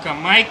дълбока?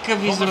 Майка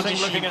ви заради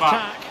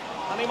шиба.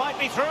 And he might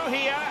be through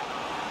here.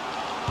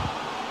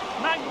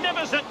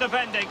 Magnificent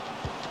defending.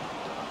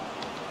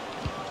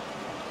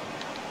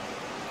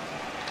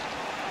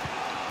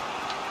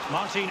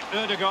 Martin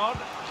Ødegaard.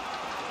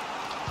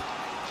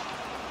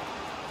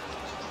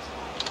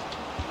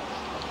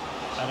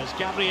 And it's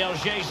Gabriel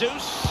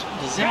Jesus.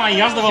 Да взема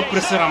и аз да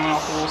пресирам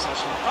малко лоса.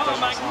 Oh,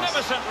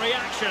 magnificent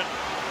reaction.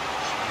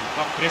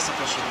 Това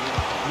пресата ще бъде.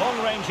 Long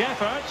range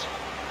effort.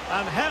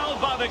 And held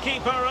by the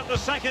keeper at the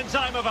second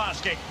time of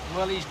asking.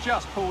 Well, he's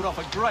just pulled off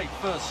a great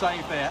first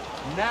save there.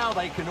 Now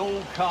they can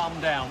all calm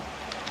down.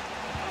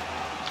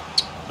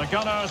 The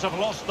Gunners have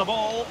lost the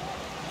ball.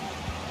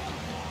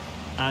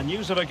 And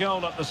news of a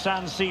goal at the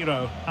San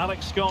Siro.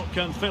 Alex Scott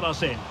can fill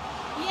us in.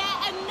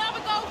 Yeah,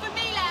 another goal for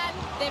Milan.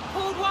 They've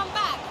pulled one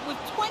back with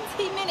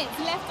 20 minutes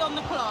left on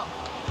the clock.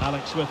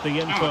 Alex with the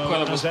info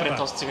as ever.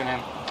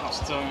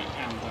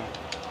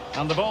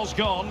 And the ball's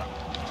gone.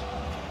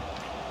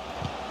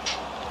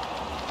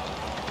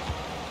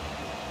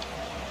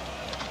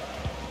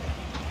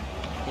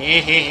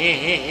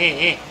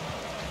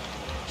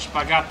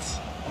 Шпагат.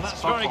 And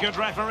that's very good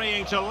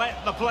refereeing to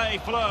let the play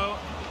flow.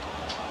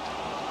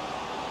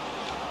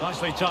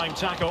 Nicely timed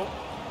tackle.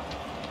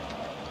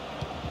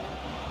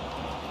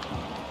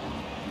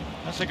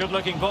 That's a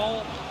good-looking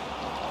ball.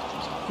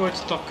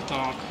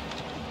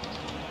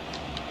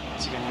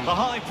 The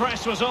high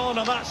press was on,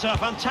 and that's a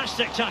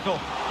fantastic tackle.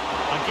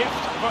 A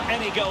gift for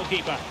any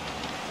goalkeeper.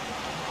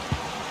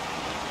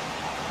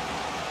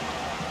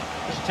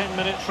 Just 10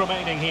 minutes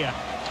remaining here.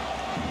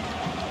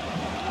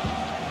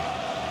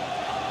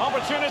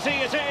 Opportunity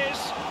it is.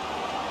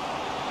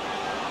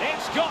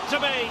 It's got to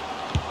be.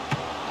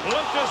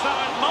 Looked as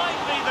though it might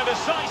be the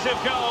decisive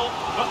goal,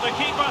 but the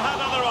keeper had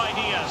other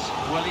ideas.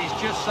 Well, he's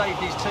just saved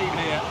his team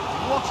here.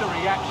 What a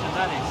reaction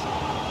that is.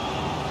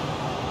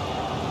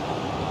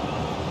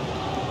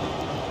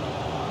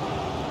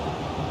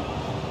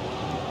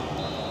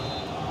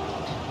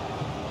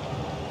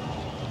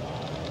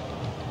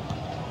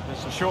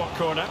 It's a short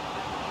corner.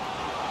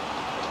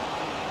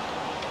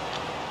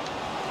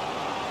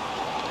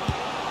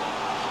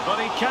 But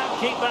he can't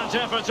keep that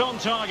effort on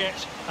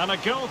target, and a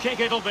goal kick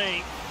it'll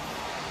be.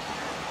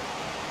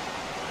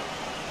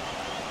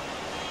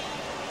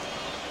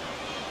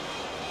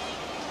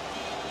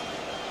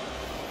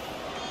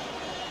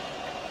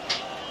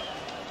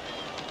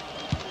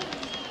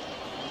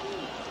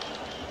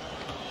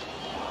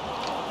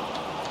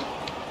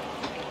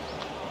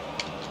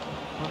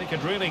 Well, he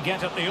could really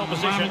get at the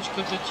opposition.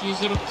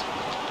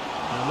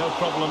 And no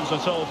problems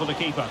at all for the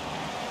keeper.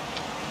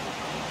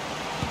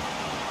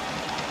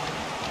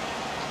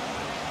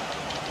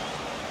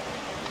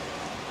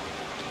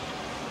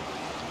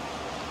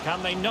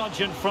 Can they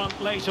nudge in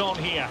front late on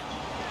here?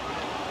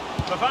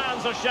 The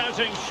fans are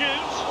shouting,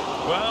 shoot!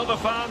 Well, the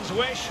fans'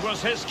 wish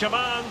was his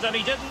command, and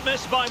he didn't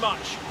miss by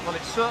much. Well,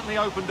 it certainly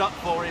opened up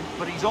for him,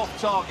 but he's off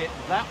target.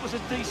 That was a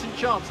decent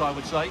chance, I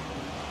would say.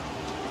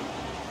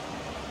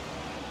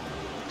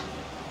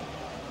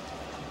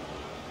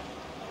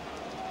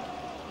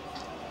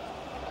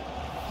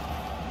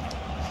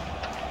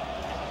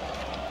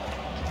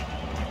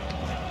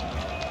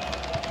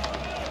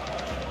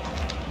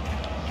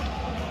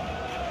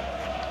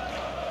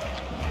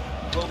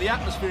 Well, the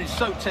atmosphere is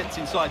so tense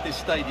inside this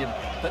stadium,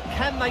 but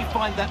can they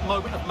find that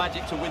moment of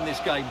magic to win this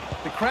game?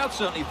 The crowd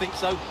certainly think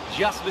so.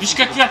 Just Виж listen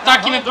to какви them.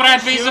 атаки ме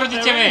правят бе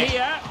изродите, бе!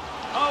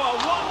 Oh, a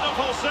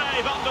wonderful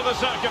save under the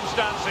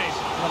circumstances.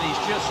 Well,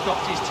 he's just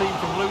stopped his team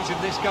from losing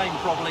this game,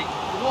 probably.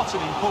 What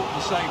an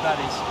important save that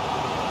is.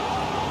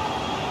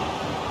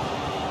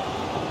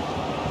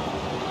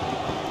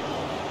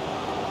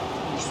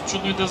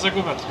 Чудно и да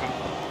загубят така.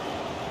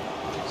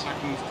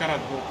 Всяко ми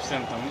вкарат гол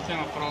последната минута и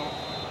направо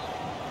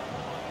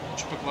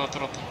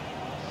шпеклатората.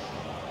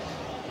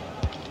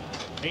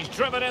 He's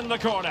driven in the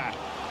corner.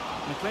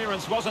 The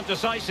clearance wasn't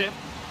decisive.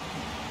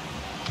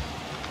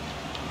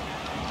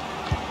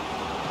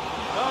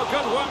 Oh,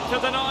 good work to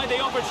deny the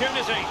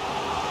opportunity.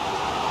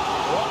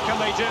 What can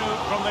they do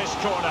from this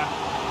corner?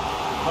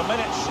 The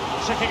minutes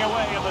ticking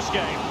away in this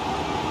game.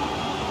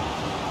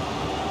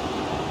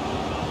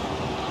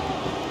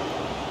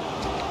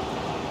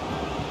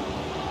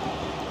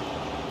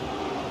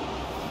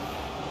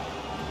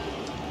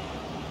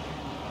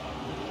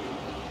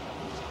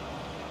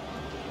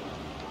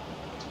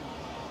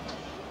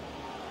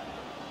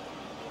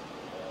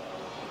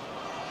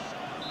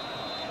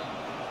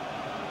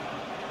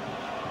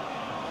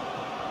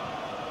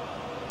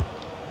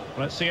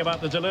 Let's see about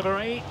the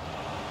delivery.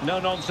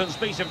 No-nonsense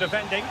piece of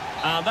defending.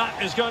 And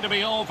that is going to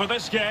be all for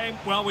this game.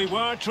 Well, we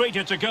were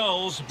treated to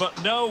goals, but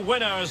no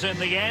winners in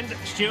the end.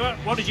 Stuart,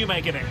 what did you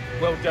make of it?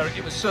 Well, Derek,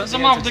 it was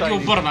certainly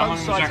entertaining. Both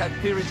sides had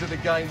periods of the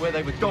game where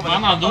they were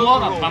dominant.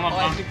 Overall,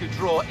 I think a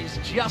draw is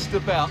just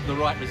about the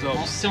right result.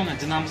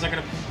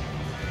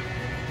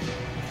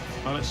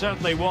 Well, it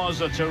certainly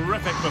was a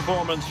terrific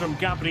performance from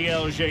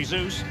Gabriel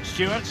Jesus.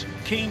 Stuart,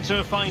 keen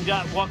to find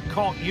out what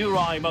caught your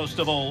eye most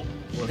of all.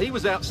 Well, he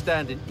was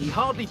outstanding. He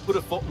hardly put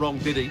a foot wrong,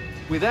 did he?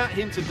 Without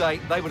him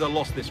today, they would have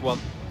lost this one.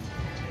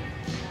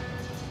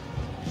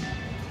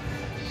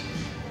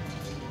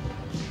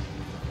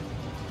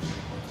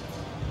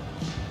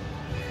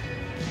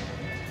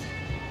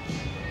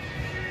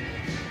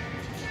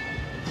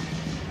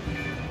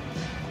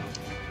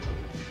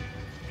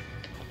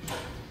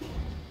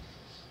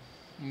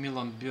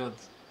 Милан бьет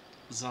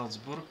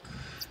Залцбург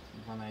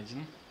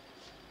 2-1.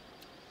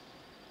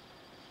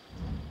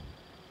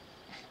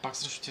 Пак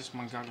срещу те с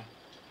Магали.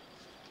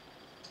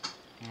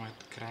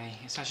 Моят край.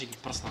 И сега ще ги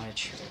пръсна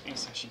вече.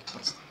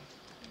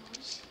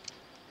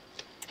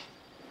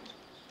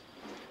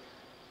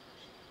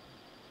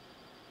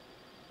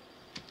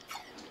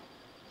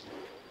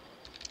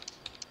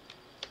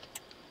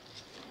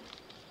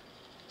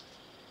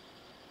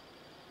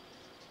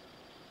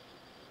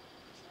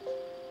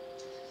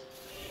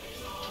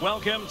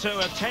 Welcome to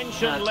a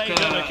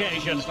tension-laden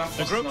occasion.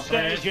 The group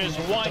stage is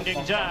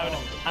winding down,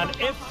 and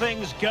if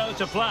things go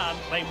to plan,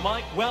 they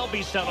might well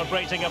be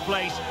celebrating a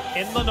place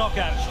in the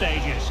knockout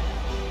stages.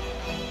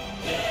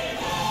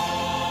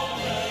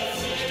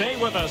 Stay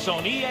with us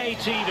on EA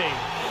TV.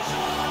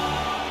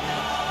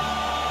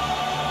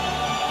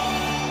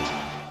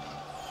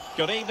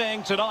 Good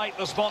evening. Tonight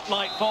the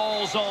spotlight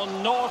falls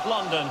on North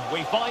London.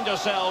 We find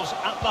ourselves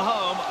at the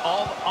home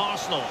of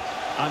Arsenal.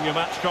 I'm your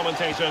match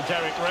commentator,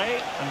 Derek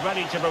Ray, and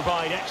ready to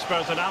provide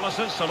expert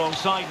analysis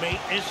alongside me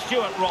is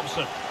Stuart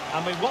Robson.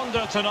 And we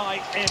wonder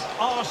tonight if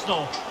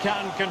Arsenal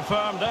can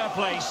confirm their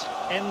place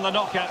in the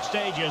knockout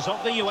stages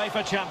of the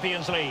UEFA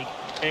Champions League.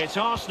 It's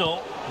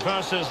Arsenal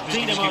versus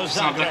Dinamo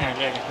Zagreb.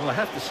 Well, I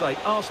have to say,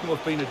 Arsenal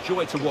have been a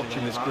joy to watch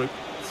in this group.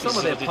 Some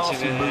of their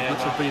passing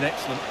movements have been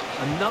excellent.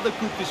 Another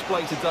good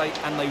display today,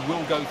 and they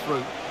will go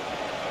through.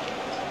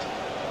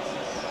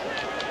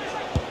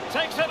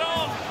 Takes it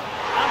on.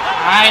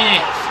 Айде!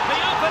 The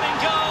opening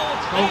goal.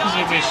 Колко The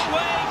завиш? ideal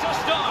way to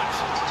start.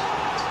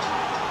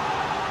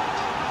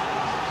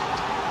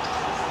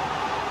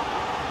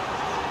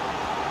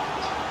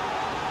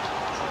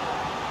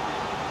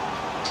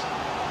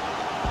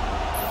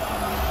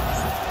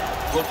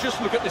 Well,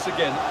 just look at this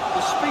again.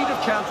 The speed of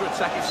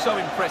counter-attack is so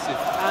impressive,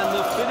 and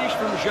the finish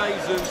from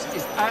Jesus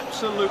is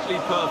absolutely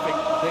perfect.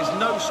 There's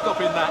no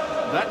stopping that.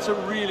 That's a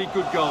really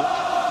good goal.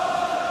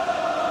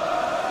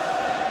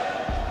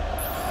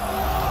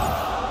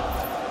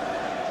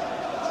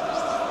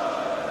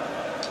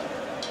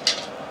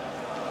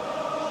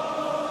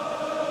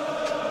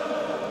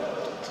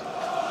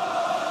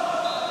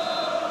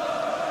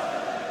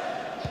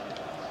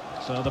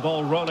 So the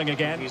ball rolling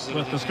again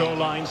with the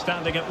scoreline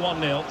standing at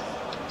 1-0.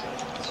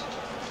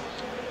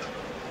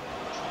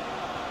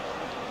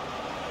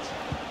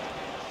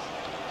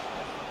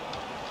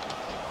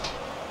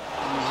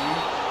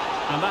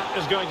 And that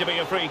is going to be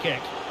a free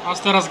kick.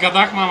 Аз те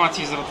разгадах, мама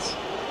ти изрод.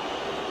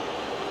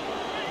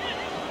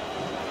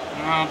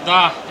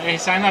 Да,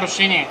 сега е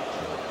нарушение.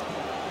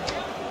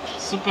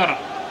 Супер.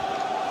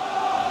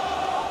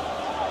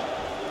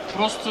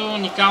 Просто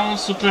уникално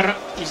супер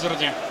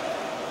изроде.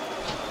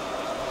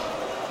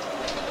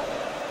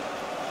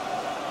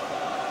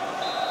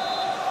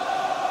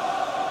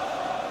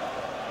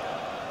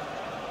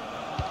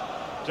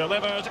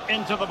 Delivered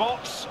into the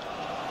box.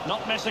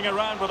 Not messing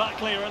around with that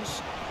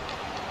clearance.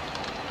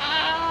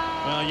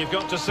 Well, you've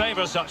got to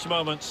savour such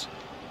moments.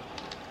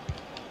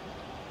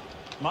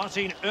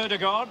 Martin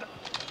Ødegaard.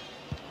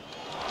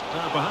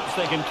 Well, perhaps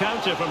they can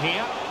counter from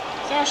here.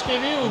 Сега ще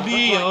ви Looks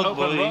убия like от open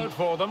боли. road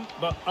for them,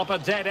 but up a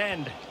dead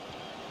end.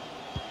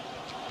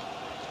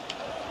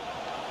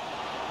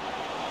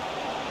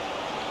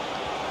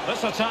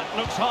 This attack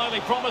looks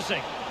highly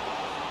promising.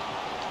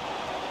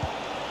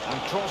 And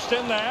crossed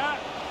in there.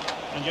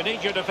 And you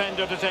need your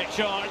defender to take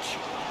charge.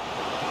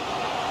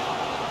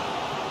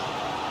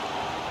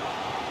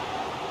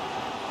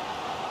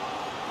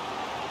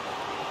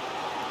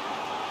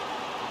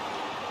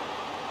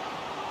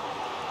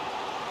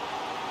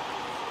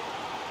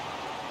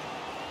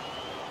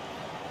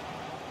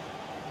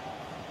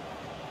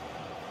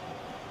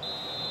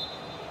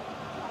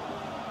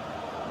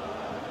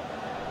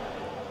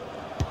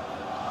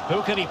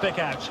 Who can he pick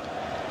out?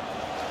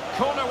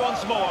 Corner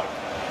once more.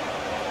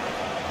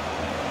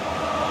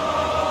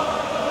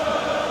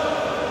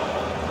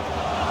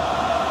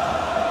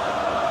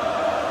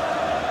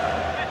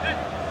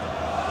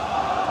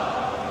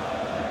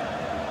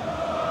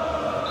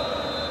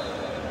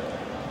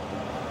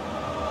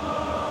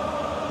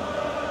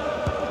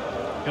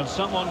 Can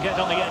someone get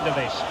on the end of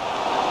this?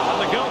 And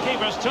the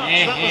goalkeeper's touch,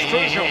 that was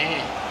crucial.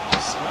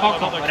 Well, Споко,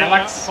 another corner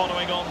релакс.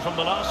 following on from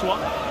the last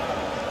one.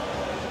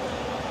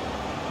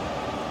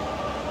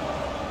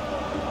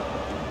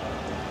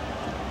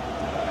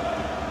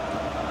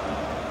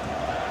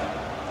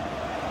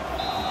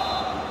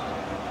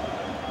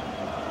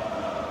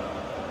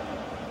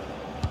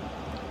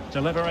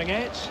 Delivering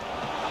it.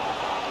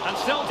 And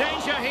still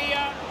danger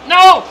here.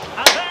 No!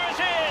 And there it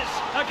is,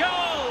 a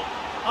goal.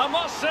 I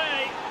must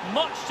say,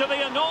 much to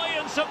the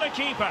annoyance of the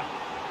keeper.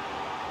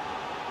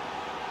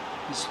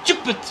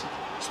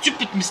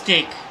 Stupid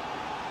mistake.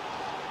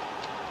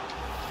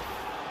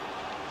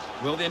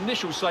 Well, the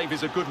initial save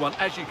is a good one,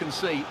 as you can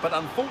see, but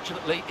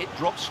unfortunately it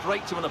dropped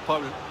straight to an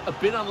opponent. A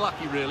bit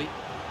unlucky, really.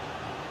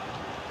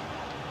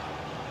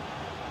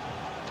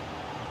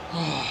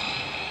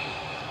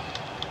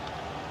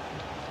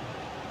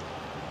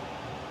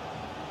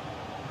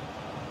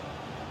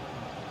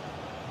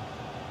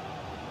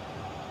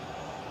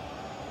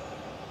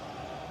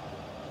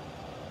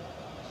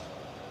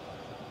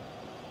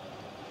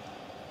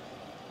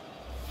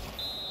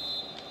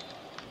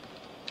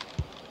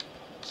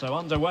 So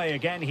underway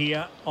again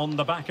here on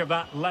the back of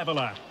that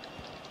leveller.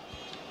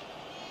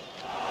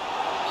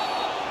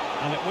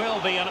 And it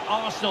will be an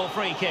Arsenal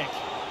free kick.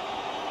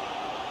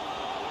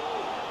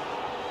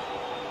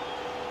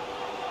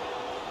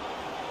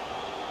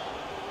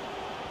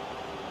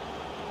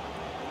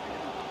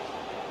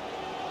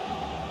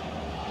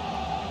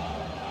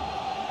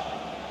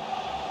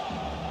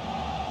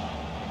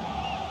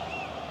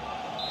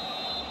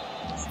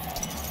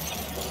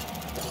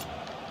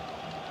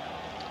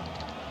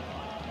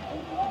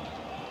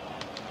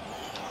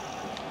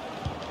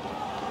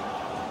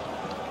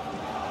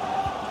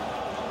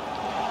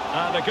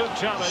 And a good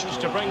challenge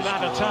to bring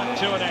that attack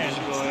to an end.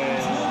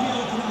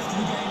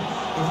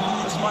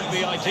 This might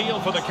be ideal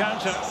for the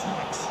counter.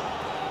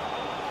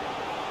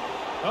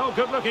 Oh,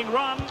 good-looking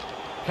run.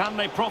 Can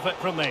they profit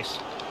from this?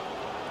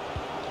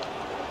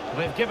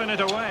 They've given it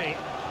away.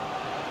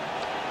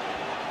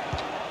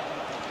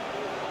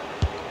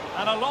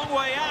 And a long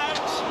way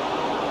out.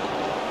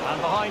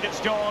 And behind it's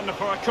gone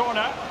for a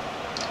corner.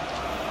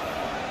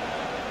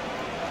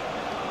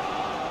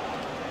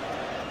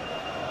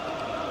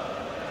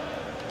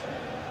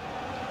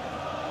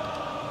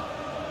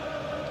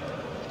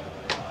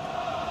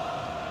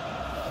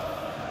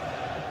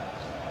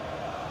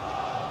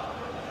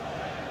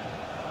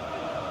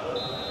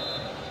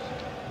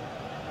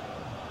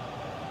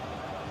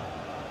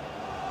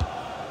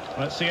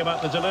 Let's see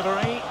about the delivery.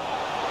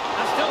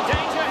 And still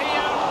danger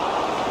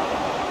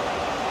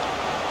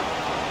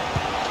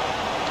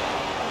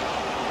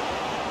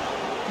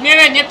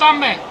here. Не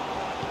там, бе!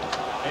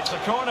 It's a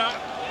corner.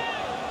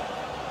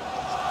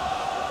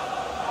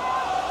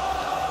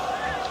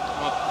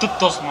 Вот тут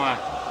то сме.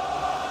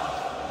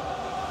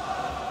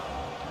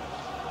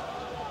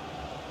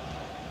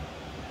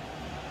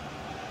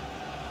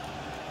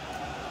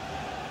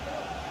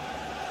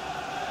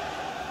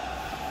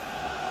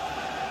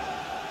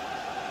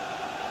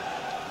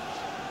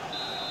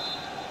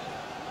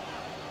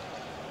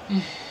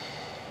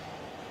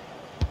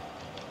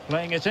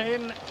 Playing it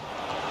in.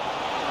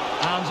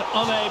 And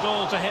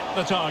unable to hit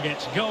the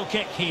target. Goal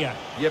kick here.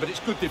 Yeah, but it's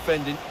good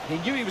defending. He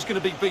knew he was going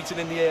to be beaten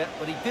in the air,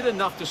 but he did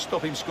enough to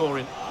stop him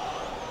scoring.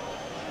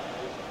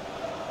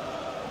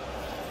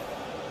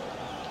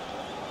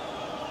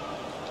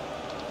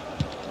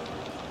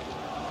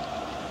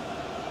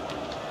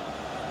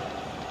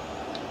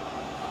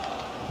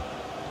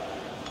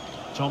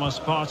 Thomas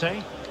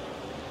Partey.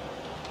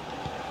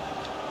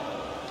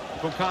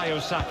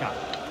 Bukayo Saka.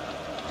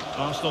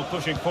 Arsenal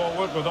pushing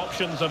forward with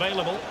options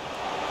available.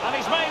 And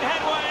he's made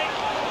headway.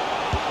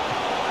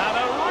 And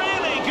a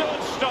really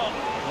good stop.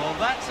 Well,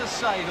 that's a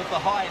save of the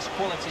highest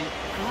quality.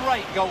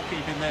 Great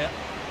goalkeeping there.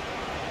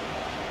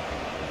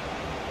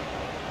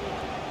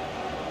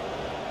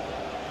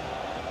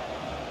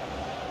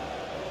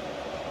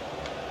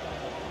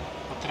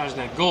 Atrás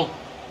da gol.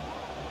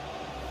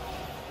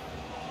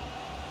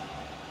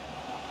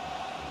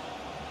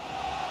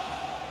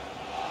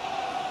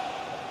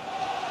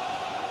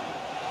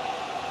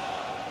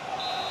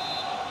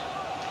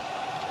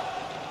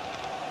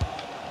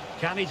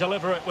 Can he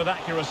deliver it with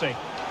accuracy?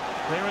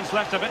 Clearance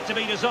left a bit to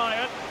be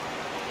desired.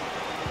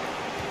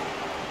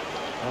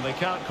 Well, they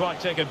can't quite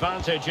take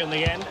advantage in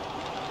the end.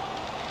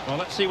 Well,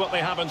 let's see what they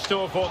have in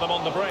store for them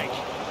on the break.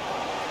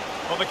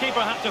 Well, the keeper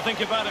had to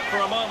think about it for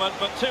a moment,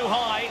 but too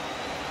high.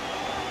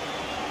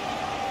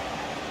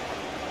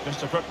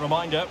 Just a quick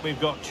reminder,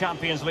 we've got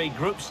Champions League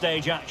group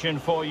stage action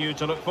for you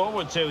to look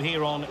forward to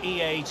here on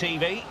EA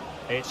TV.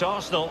 It's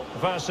Arsenal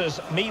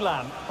versus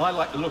Milan. I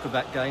like the look of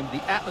that game.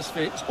 The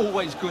atmosphere is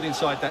always good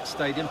inside that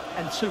stadium,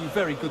 and two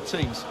very good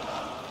teams.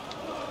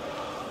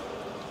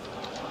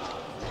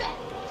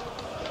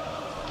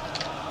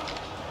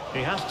 He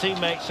has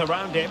teammates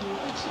around him.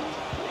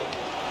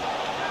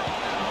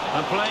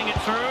 And playing it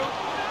through.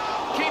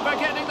 Keeper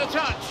getting the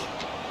touch.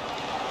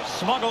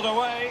 Smuggled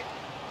away.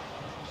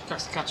 Как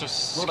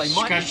скачешь, Well, they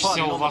might be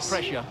fighting on the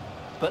pressure,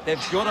 but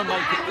they've got to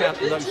make it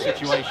count in those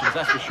situations,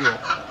 that's for sure.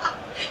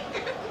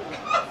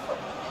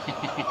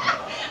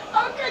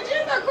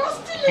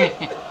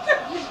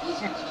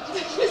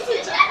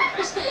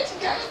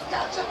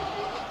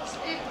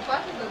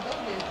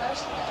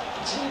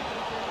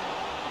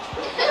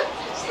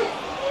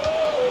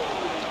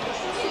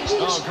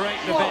 Oh, great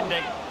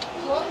defending.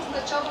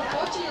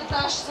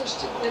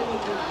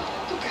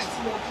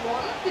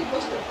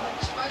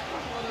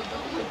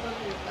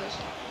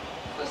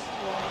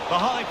 The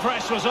high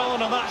press was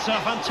on, and that's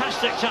a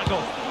fantastic tackle.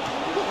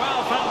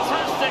 Well,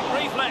 fantastic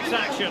reflex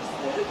action.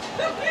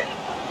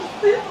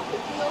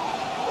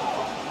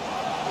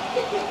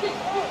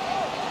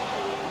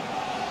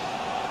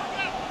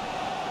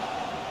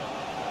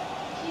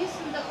 He's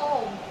in the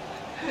home.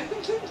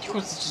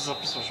 Тихо се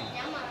записваш.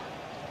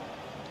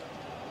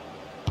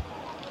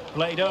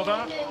 Played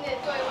over.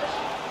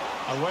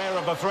 Aware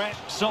of the threat,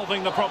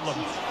 solving the problem.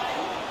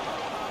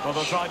 Well,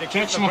 they'll try to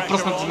keep the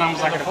pressure on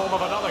in the form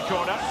of another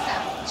corner.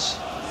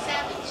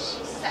 Savage.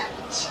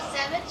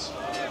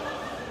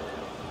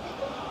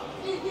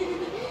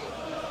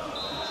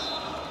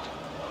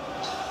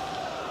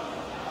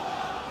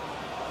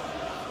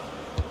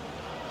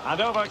 And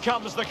over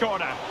comes the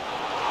corner.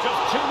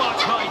 Just too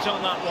much height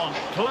on that one.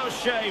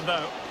 Close shave,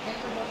 though.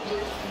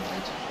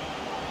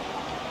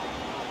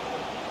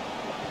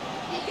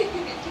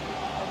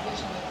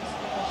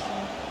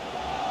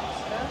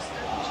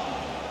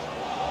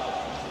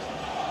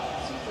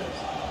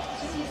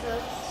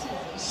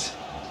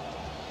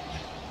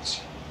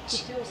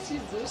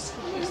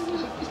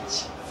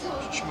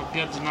 Ще ме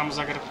бият Динамо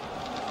Загреб.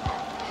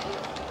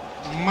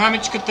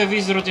 Мамичката ви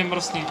изроди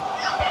мръсни.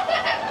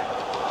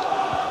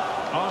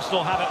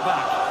 Arsenal have it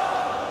back.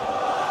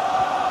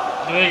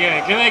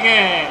 Гледай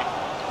ги!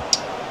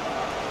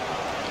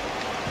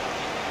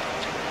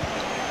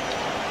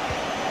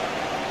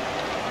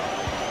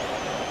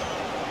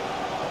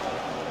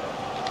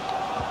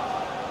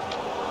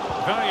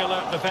 Very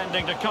alert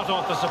defending to cut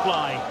off the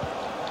supply.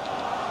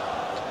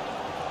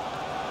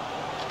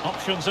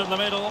 Options in the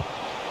middle.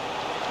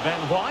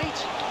 Ben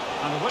White.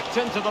 And whipped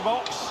into the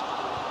box.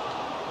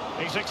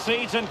 He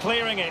succeeds in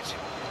clearing it.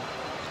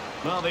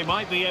 Well, they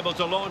might be able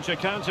to launch a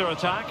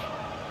counter-attack.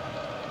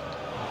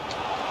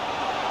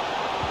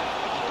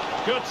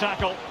 Good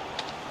tackle.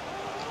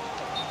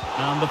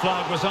 And the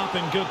flag was up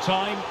in good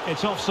time.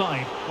 It's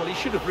offside. Well, he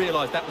should have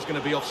realised that was going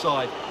to be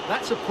offside.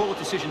 That's a poor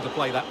decision to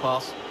play that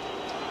pass.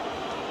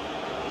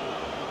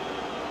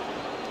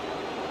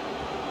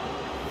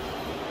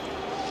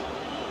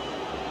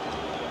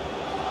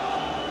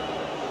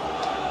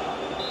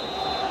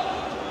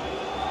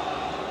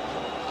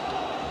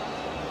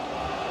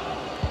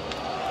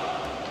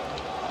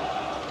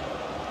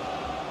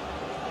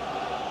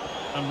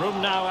 And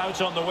room now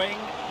out on the wing.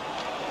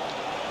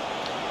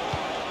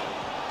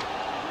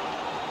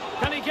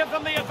 Can he give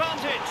them the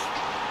advantage?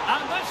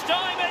 And this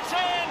time it's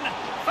in!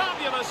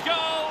 Fabulous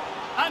goal!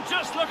 And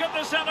just look at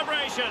the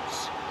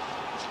celebrations!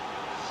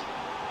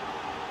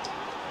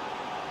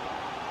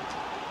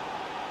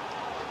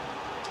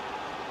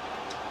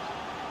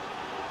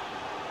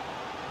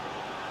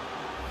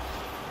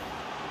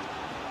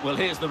 Well,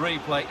 here's the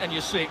replay, and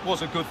you see it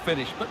was a good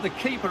finish. But the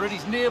keeper at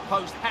his near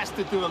post has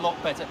to do a lot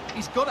better.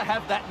 He's got to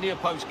have that near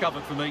post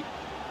covered for me.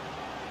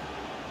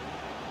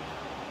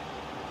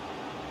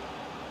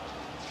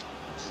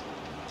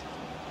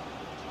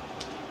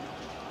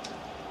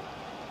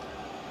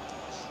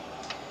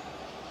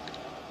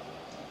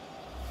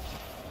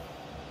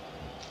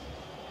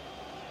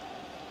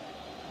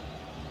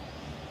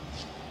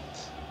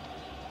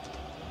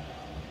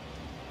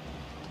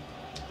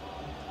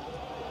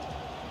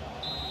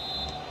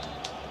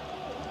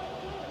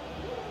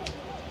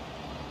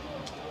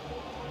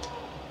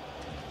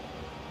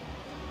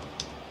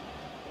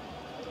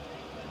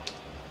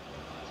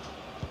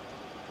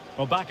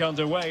 Well, back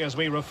underway as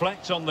we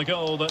reflect on the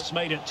goal that's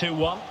made it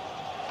 2-1.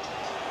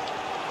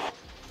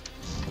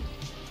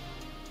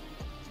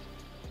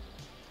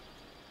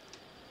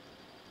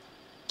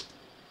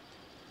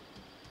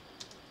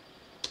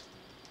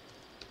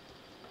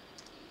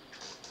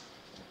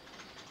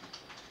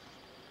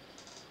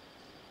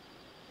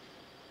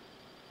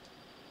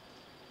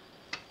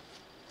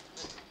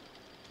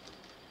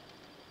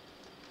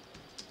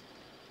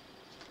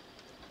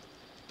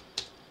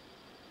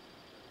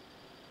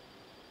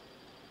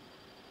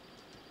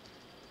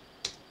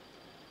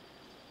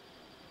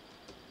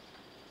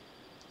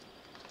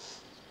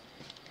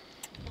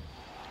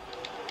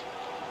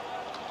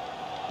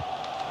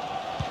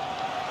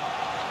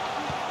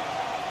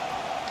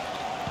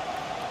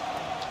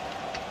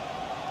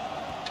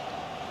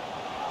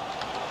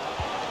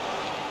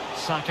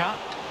 Saka.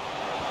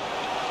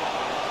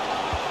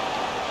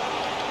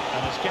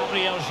 And it's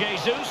Gabriel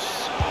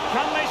Jesus.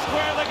 Can they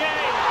square the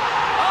game?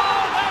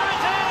 Oh, there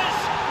it is!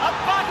 A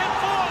back and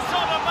forth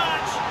sort of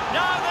match.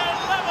 Now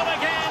they're level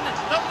again.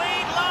 The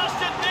lead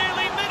lasted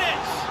nearly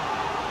minutes.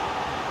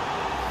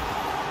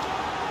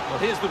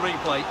 Well, here's the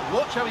replay.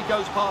 Watch how he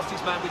goes past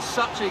his man with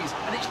such ease,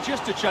 and it's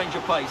just a change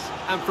of pace.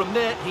 And from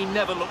there, he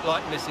never looked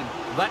like missing.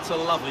 That's a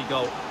lovely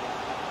goal.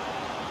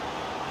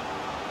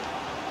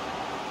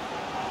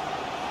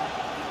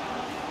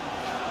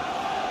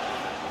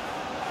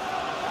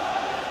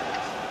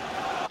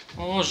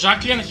 Oh,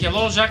 Jacqueline,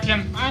 hello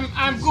Jacqueline.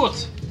 I'm good.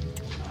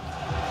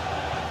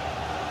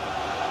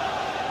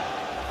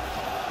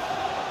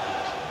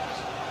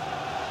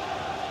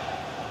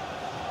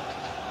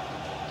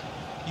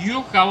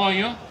 You, how are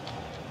you?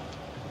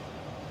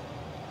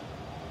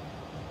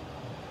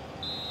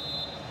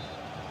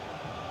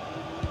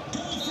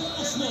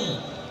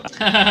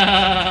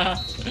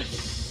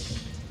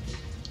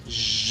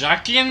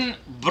 Jacqueline,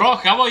 bro,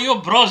 how are you,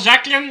 bro,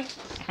 Jacqueline?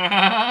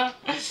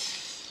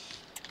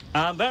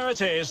 And there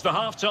it is, the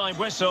half-time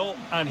whistle,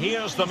 and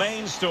here's the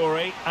main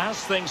story.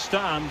 As things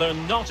stand, they're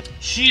not...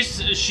 She's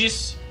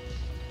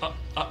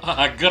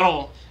a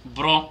girl,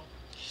 bro.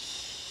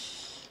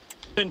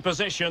 in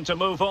position to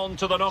move on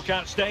to the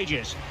knockout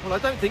stages. Well, I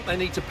don't think they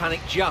need to panic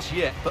just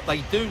yet, but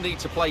they do need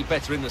to play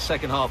better in the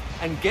second half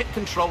and get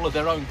control of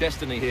their own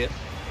destiny here.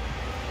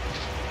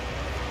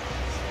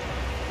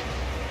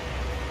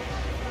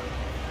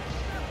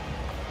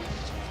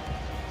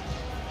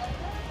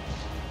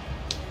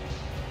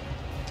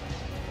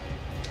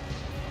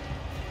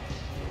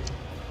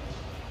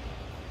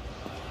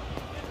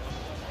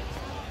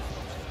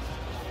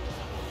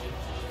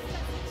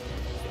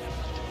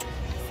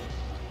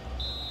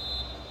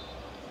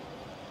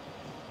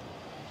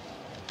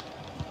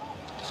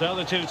 So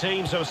the two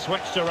teams have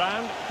switched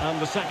around and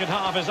the second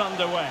half is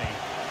underway.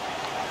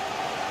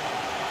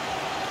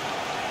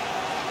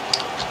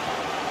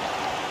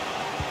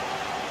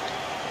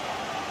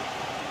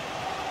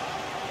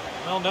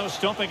 Well, no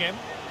stopping him.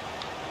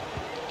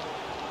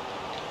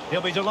 He'll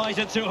be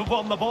delighted to have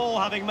won the ball,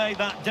 having made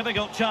that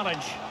difficult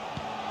challenge.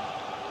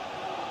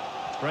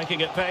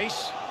 Breaking at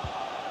pace.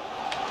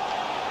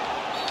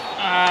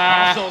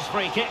 Arsenal's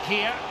free kick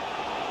here.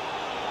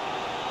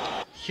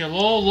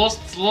 Hello,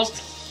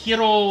 lost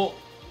hero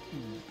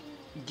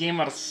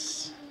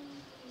gamers.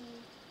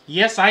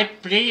 Yes, I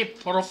play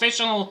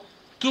professional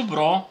too,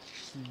 bro.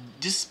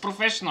 This is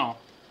professional.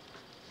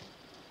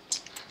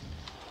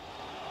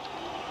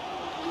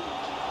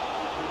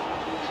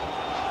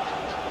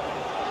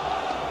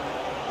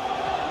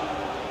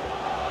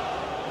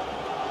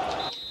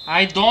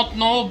 I don't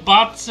know,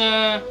 but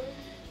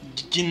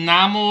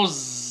Dinamo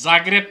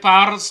Zagreb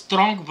are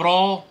strong,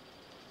 bro.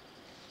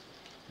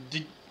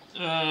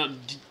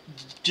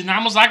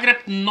 Dinamo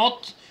Zagreb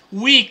not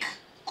weak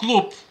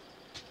club,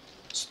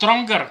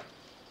 stronger.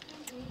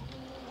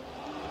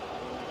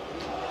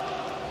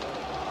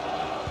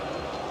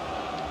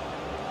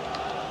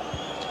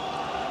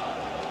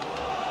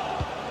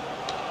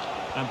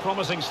 And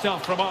promising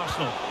stuff from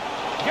Arsenal.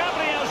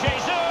 Gabriel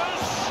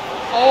Jesus!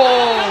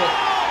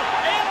 Oh!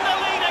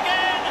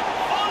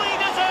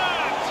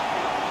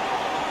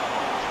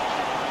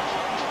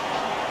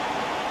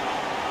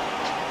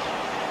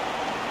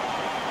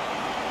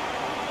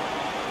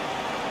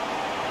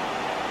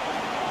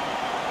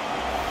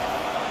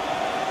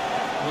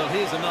 Well,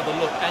 here's another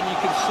look, and you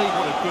can see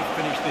what a good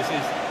finish this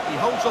is. He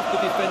holds off the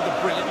defender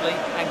brilliantly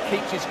and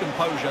keeps his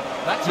composure.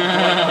 That's a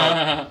great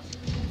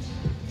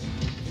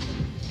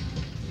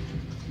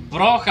goal.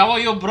 Bro, how are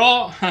you,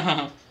 bro?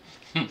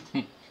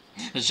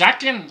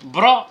 Jacqueline,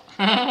 bro.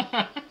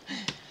 Well,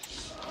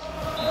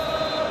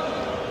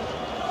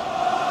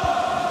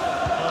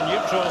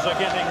 neutrals are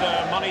getting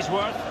their money's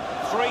worth.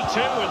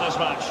 3-2 in this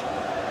match.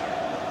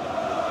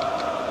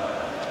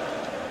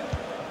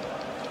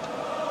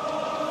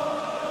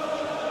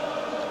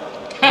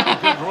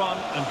 Good run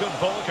and good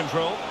ball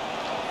control.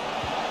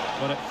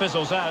 But it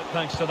fizzles out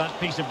thanks to that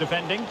piece of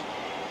defending.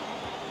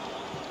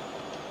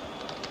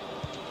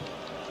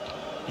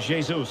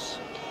 Jesus.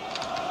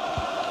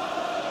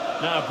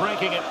 Now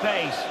breaking at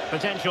pace.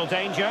 Potential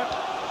danger.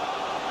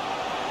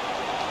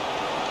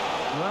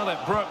 Well,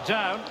 it broke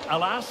down,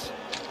 alas.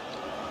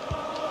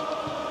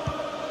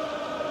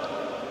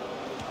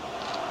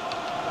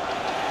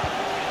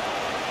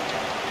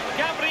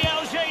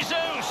 Gabriel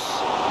Jesus!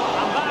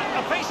 And that,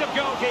 a piece of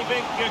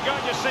goalkeeping you're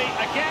going to see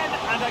again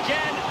and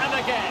again and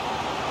again.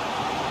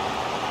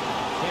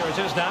 Here it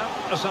is now,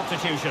 a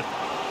substitution.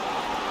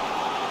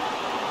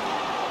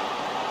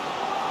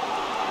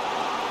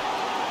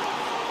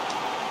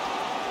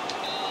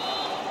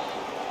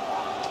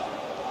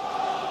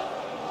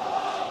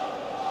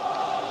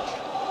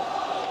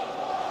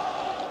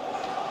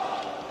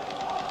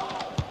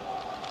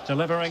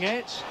 Delivering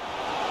it.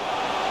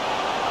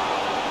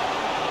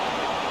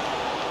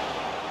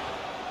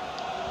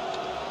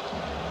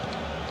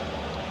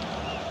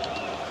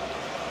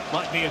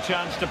 Might be a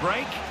chance to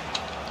break.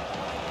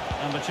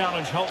 And the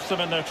challenge halts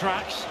them in their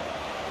tracks.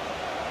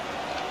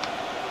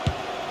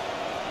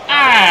 The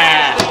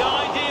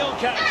ideal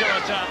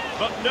counter-attack,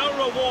 but no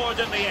reward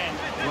in the end.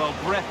 Well,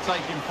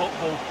 breathtaking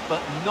football,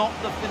 but not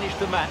the finish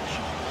to match.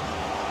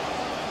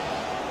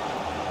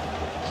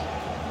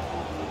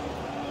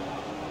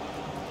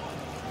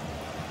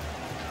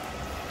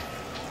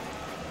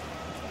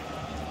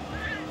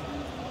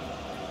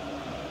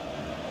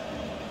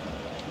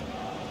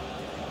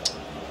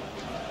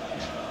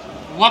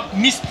 What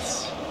missed?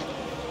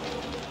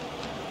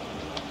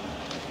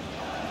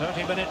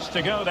 30 minutes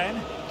to go then.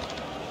 And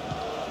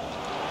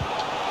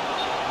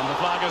the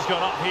flag has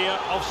gone up here,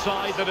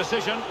 offside the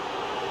decision.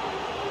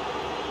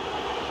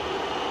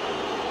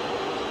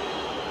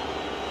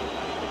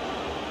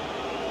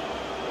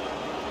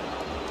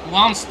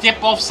 One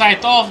step offside.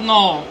 Oh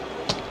no!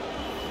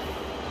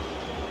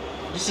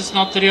 This is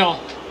not real.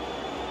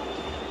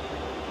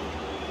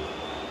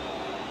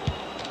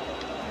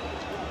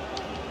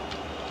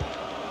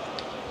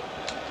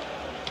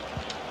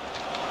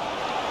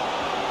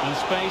 And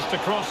space to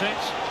cross it.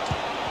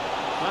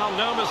 Well,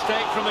 no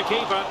mistake from the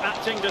keeper,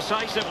 acting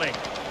decisively.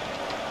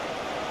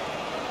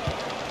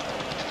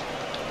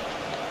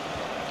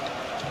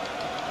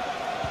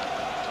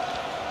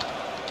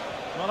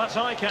 Well, that's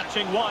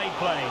eye-catching wide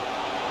play.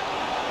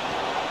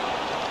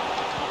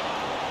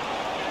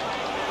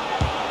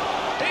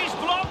 He's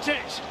blocked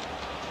it!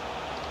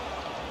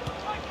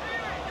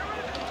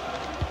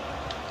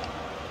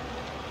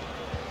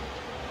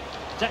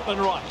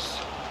 Declan Rice.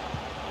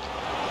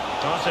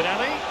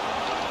 Martinelli.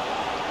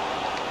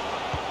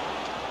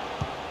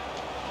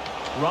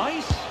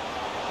 Rice.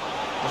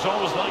 Was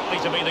always likely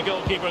to be the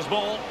goalkeeper's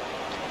ball.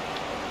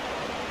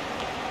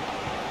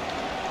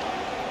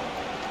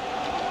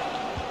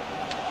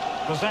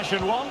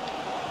 Possession won.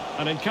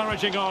 An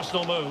encouraging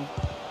Arsenal move.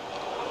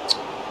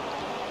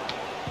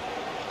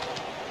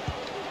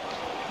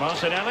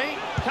 Martinelli,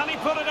 can he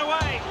put it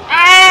away?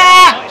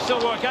 Ah! Might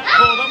still work out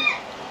for them.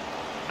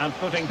 And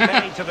putting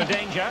paid to the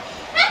danger.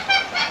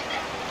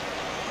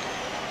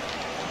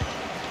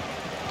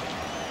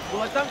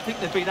 Well, I don't think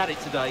they've been at it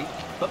today,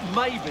 but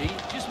maybe,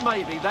 just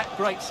maybe, that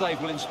great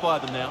save will inspire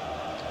them now.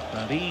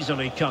 And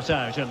easily cut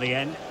out in the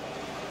end.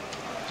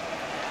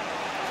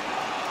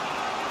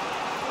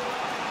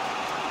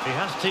 He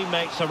has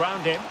teammates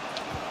around him.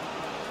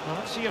 Well,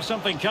 let's see if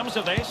something comes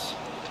of this.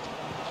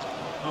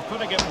 Well,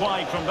 putting it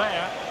wide from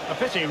there. A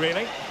pity,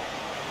 really.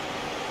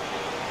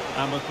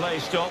 And with play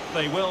stopped,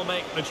 they will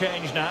make the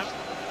change now.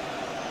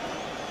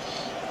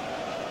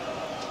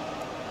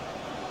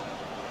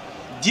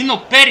 Dino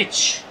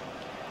Peric.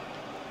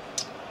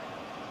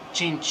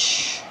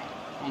 Change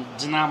on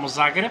Dinamo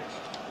Zagreb.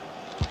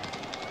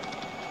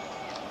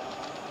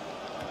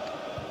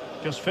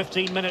 Just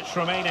 15 minutes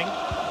remaining.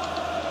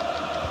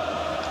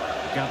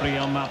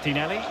 Gabriel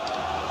Martinelli.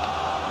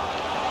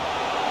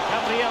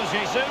 Gabriel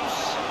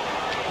Jesus.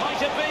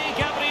 Might it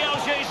be Gabriel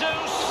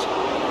Jesus?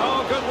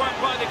 Oh, good work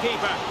by the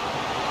keeper.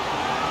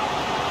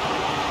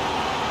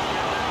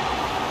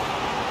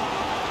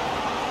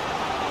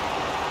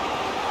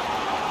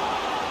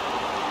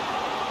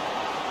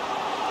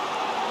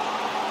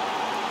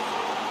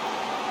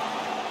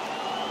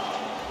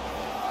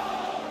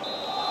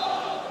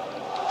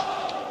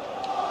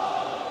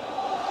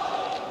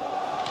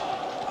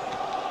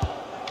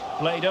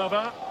 Played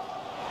over.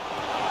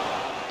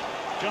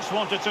 Just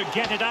wanted to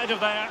get it out of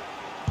there.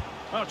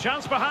 Well,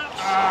 chance perhaps.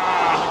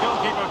 And the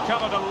goalkeeper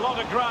covered a lot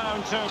of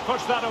ground to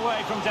push that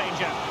away from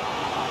danger.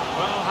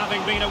 Well,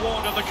 having been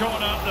awarded the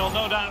corner, they'll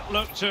no doubt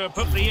look to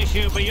put the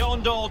issue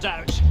beyond all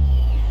doubt.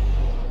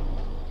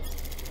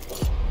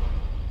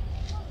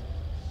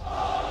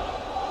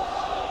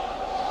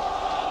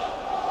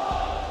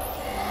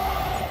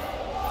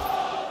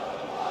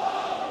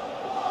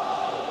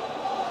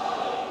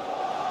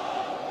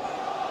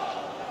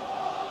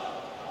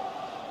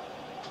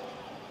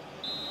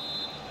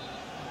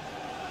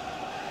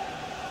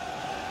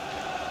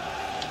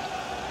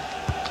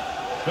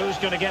 Who's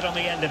going to get on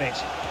the end of it?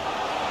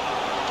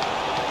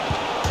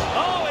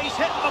 Oh, he's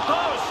hit the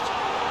post.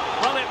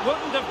 Well, it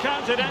wouldn't have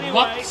counted anyway.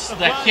 What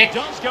the heck?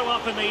 Does go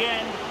up in the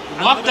end.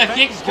 What the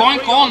heck is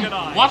going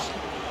on? What?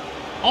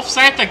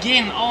 Offside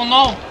again. Oh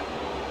no.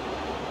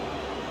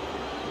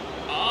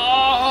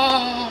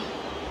 Oh.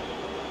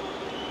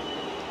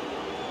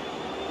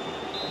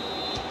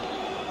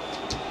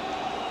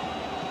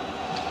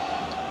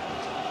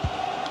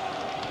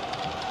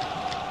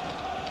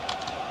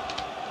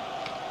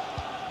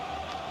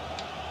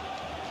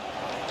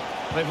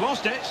 They've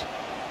lost it.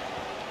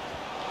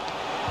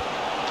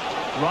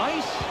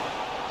 Rice.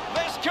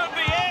 This could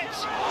be it.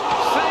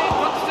 Save,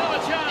 but still a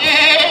chance.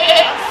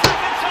 Yeah. And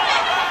second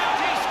time around,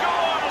 he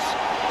scores.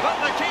 But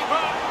the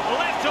keeper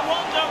left to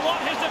wonder what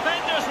his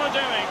defenders were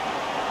doing.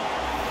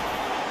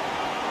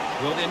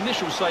 Well, the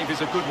initial save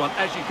is a good one,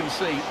 as you can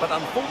see, but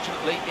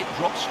unfortunately it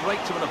dropped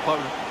straight to an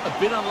opponent. A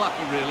bit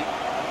unlucky, really.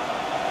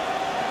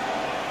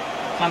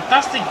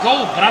 Fantastic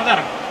goal,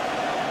 brother.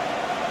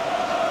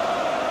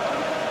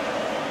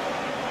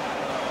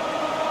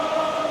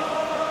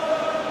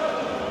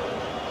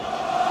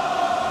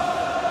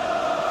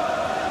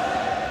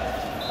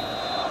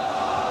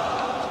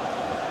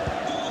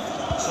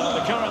 So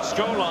the current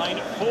scoreline,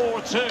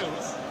 4-2.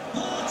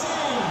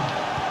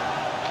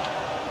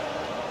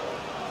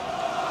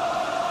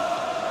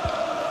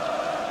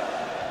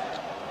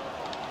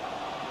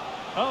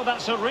 Oh,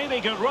 that's a really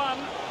good run.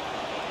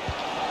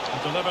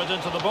 Delivered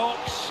into the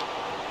box.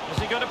 Is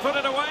he going to put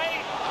it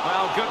away?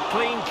 Well, good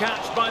clean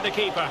catch by the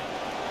keeper.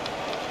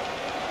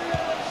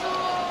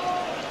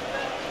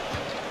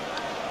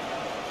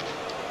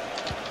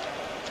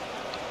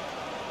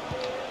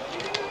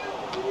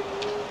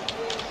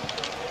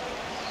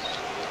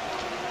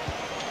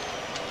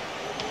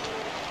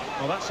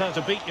 Well, that's how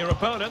to beat your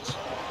opponent.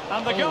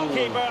 And the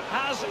goalkeeper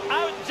has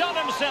outdone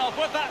himself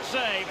with that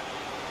save.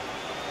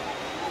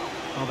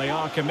 Well, they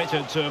are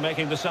committed to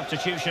making the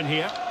substitution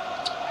here.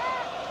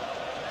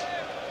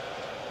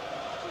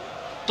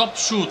 Top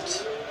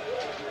shoot.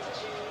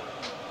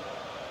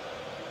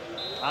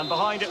 And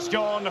behind it's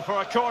gone for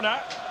a corner.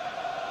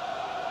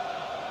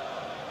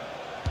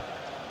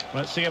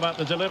 Let's see about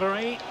the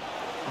delivery.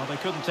 Well, they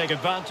couldn't take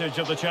advantage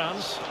of the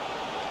chance.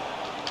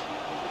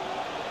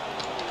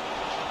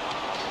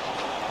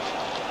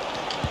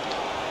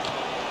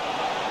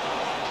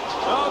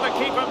 Oh, the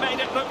keeper made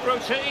it look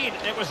routine.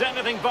 It was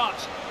anything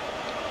but.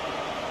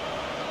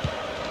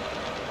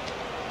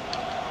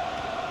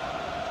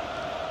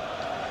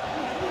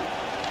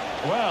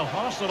 Well,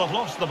 Arsenal have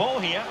lost the ball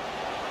here.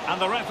 And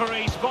the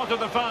referee spotted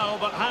the foul,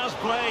 but has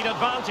played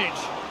advantage.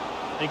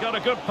 He got a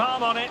good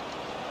palm on it.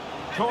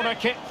 Corner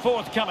kick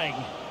forthcoming.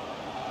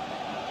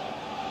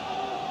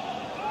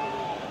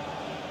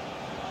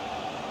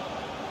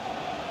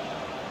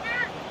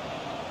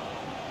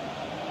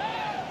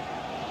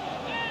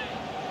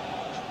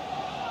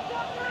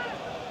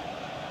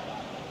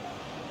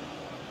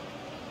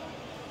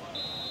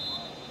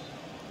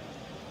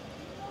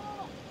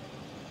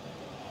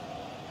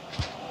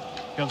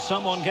 Can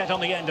someone get on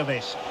the end of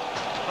this?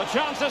 The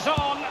chance is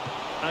on,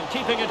 and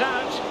keeping it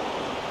out.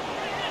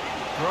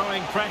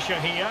 Growing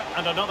pressure here,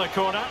 and another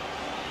corner.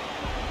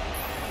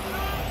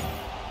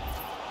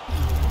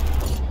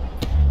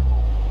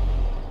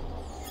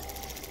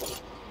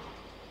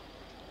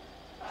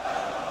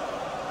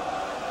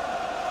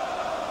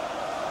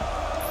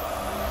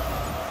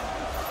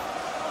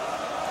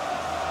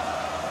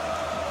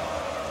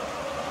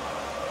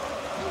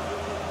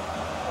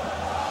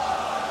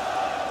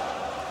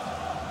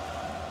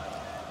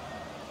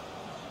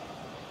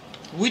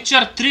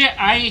 Witcher 3,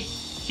 I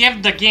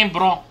have the game,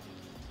 bro.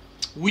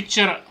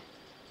 Witcher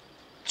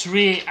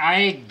 3,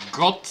 I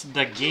got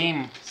the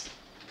game.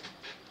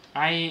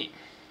 I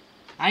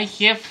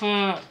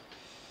have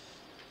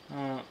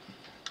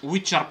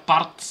Witcher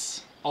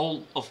parts,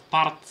 all of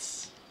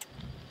parts.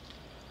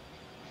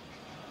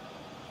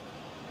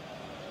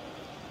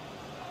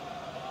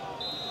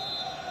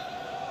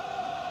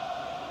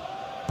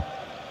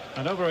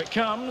 And over it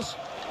comes.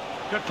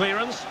 Good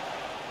clearance.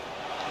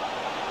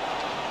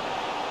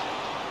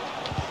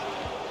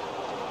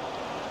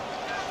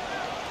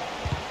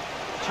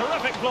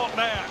 Terrific block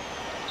there.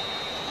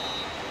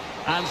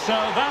 And so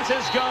that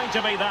is going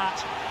to be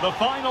that. The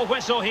final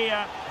whistle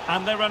here.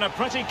 And they're in a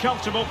pretty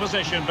comfortable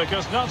position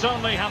because not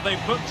only have they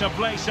booked a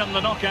place in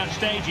the knockout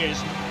stages,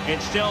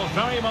 it's still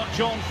very much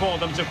on for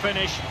them to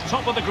finish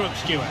top of the group,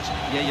 Stuart.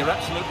 Yeah, you're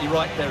absolutely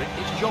right there.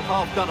 It's job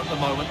half done at the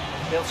moment.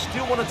 They'll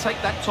still want to take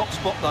that top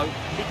spot, though.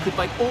 It could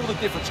make all the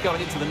difference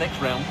going into the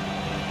next round.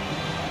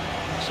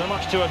 So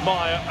much to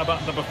admire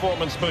about the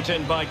performance put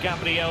in by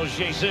Gabriel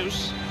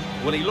Jesus.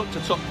 Well, he looked a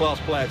top-class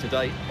player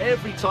today.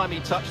 Every time he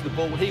touched the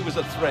ball, he was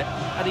a threat.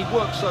 And he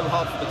worked so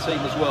hard for the team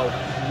as well.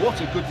 What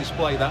a good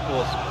display that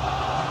was.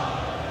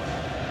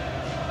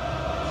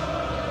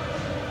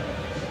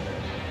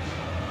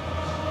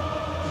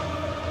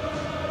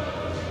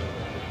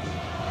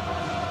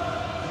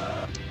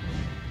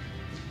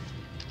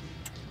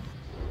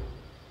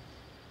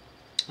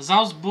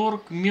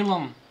 Salzburg,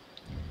 Milan.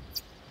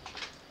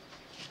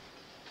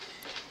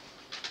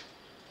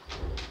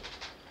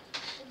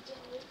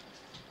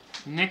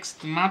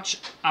 Next match,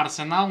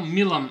 Arsenal,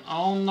 Milan.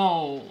 Oh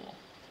no.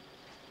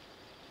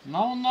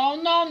 No, no,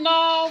 no,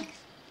 no.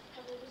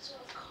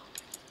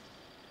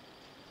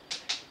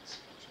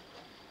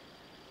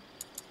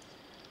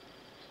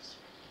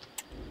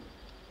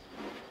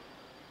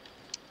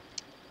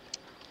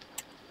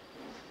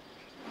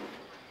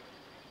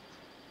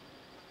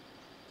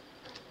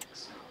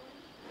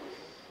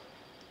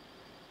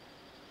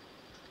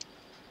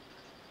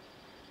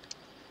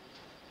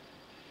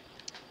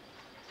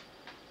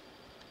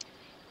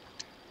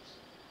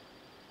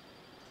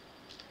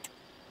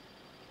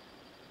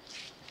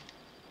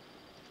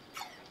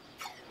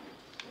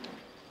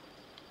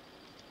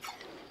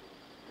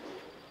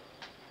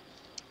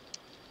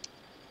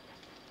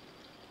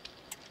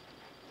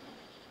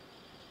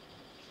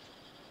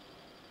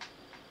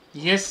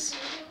 Yes.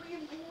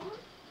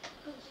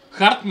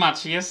 Hard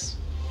match, yes.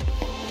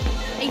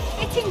 A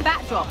fitting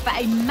backdrop for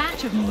a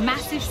match of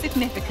massive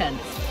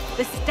significance.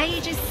 The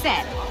stage is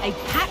set, a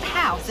packed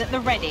house at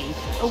the ready,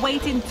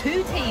 awaiting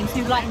two teams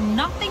who like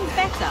nothing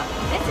better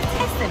than to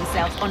test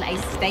themselves on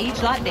a stage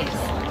like this.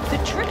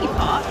 The tricky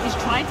part is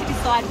trying to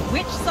decide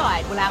which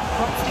side will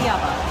outfox the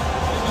other.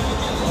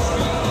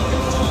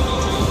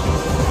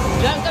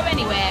 Don't go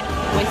anywhere.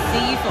 We'll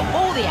see you for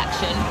all the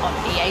action on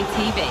EA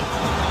TV.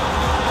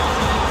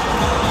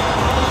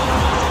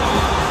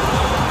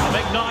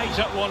 Night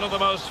at one of the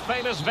most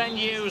famous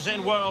venues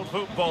in world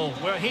football.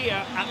 We're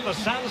here at the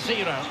San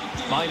Siro.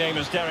 My name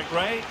is Derek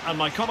Ray and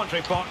my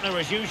commentary partner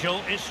as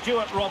usual is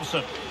Stuart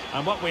Robson.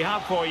 And what we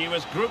have for you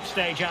is group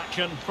stage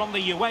action from the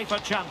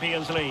UEFA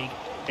Champions League.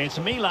 It's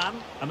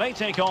Milan and they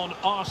take on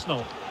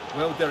Arsenal.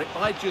 Well, Derek,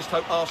 I just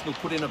hope Arsenal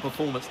put in a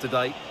performance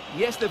today.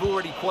 Yes, they've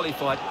already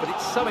qualified, but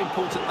it's so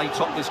important they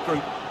top this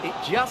group. It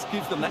just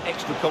gives them that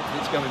extra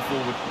confidence going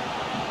forward.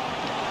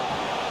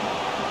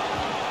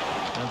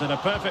 And in a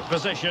perfect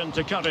position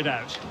to cut it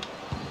out.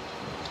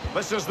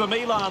 This is the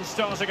Milan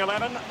starting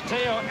 11.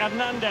 Theo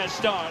Hernandez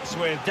starts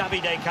with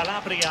Davide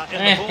Calabria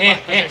in the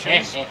fullback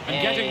positions.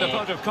 And getting the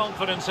vote of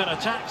confidence in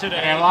attack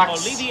today,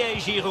 Relax. Olivier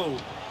Giroud.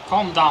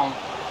 Calm down.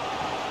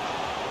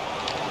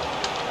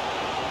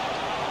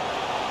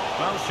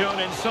 Well shown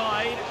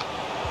inside.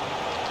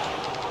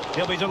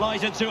 He'll be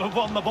delighted to have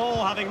won the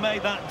ball, having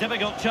made that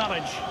difficult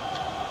challenge.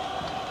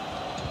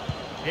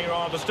 Here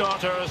are the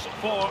starters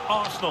for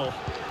Arsenal.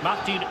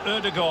 Martin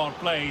Ødegaard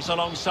plays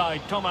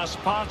alongside Thomas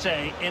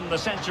Partey in the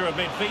centre of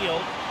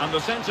midfield. And the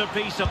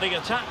centrepiece of the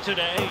attack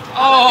today.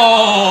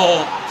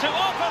 Oh! To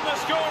open the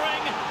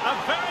scoring, a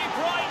very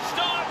bright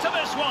start to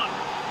this one.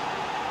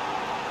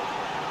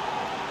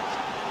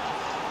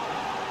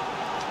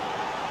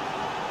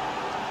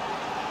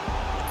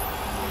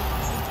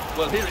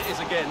 Well, here it is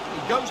again.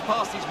 He goes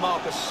past his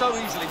marker so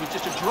easily with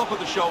just a drop of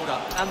the shoulder.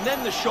 And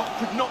then the shot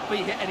could not be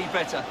hit any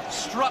better.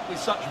 Struck with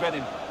such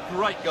venom.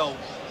 Great goal.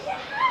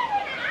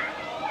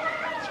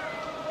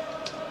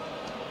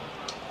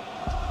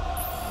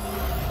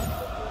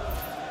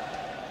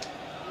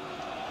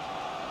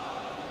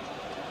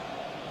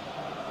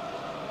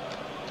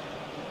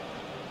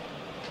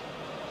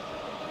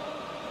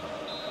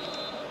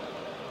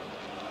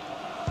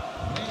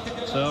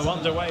 So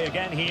underway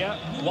again here,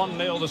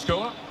 1-0 the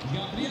score.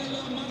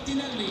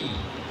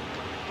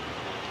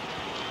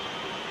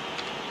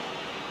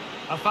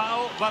 A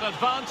foul, but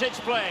advantage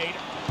played.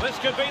 This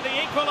could be the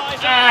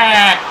equaliser.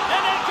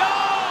 In it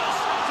goes!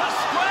 To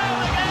square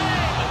the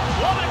game!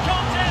 What a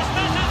contest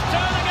this is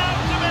turning out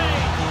to be!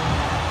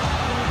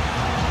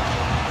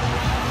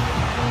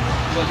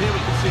 Well, here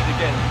we can see it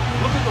again.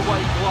 Look at the way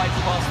he glides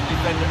past the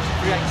defender to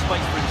create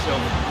space for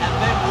himself. And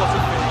then what a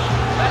finish.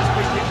 That's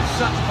been hit with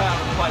such power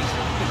and pace.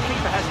 The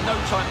keeper has no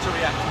time to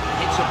react.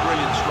 It's a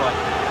brilliant strike.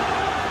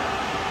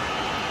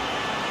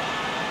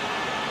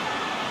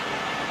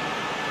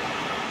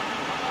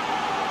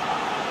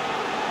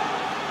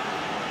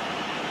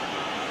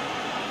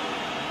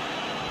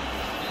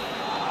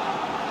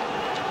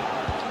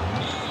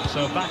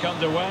 So back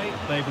underway,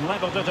 they've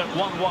levelled it at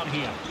 1-1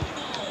 here.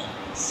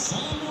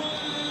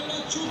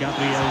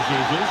 Gabriel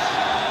Jesus.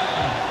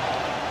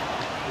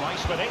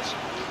 Rice with it.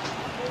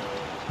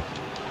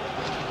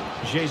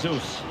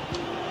 Jesus.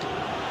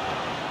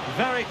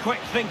 Very quick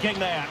thinking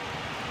there.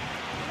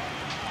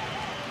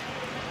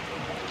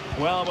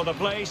 Well, with a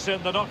place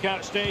in the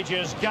knockout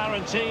stages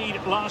guaranteed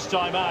last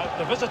time out,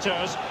 the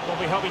visitors will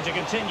be hoping to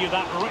continue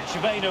that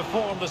rich vein of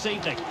form this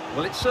evening.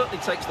 Well, it certainly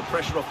takes the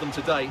pressure off them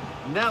today.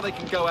 Now they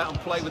can go out and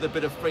play with a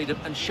bit of freedom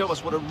and show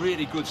us what a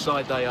really good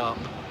side they are.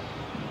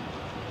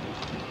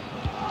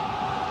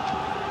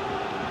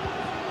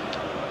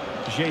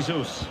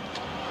 Jesus.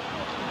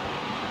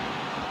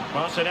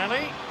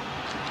 Martinelli.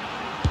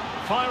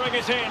 Firing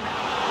it in.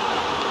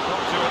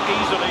 Got to it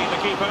easily, the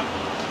keeper.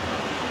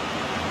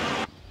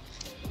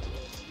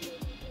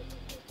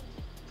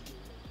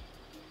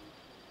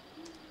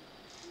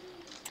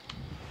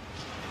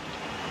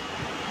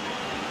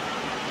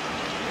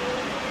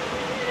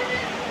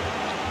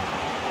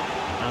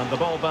 And the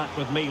ball back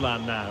with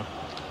Milan now.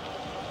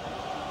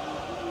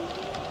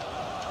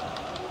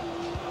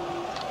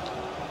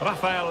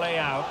 Rafael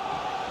Leao.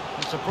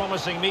 It's a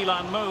promising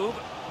Milan move.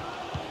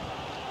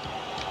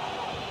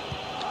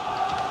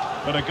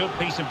 But a good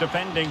piece of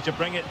defending to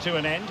bring it to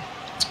an end.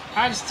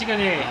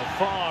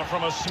 Far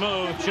from a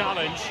smooth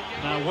challenge.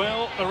 Now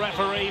will the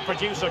referee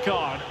produce a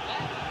card?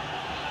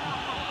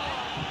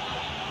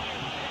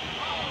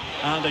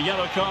 And a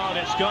yellow card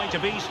it's going to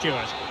be,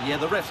 Stuart. Yeah,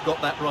 the ref's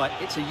got that right.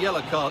 It's a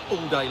yellow card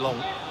all day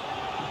long.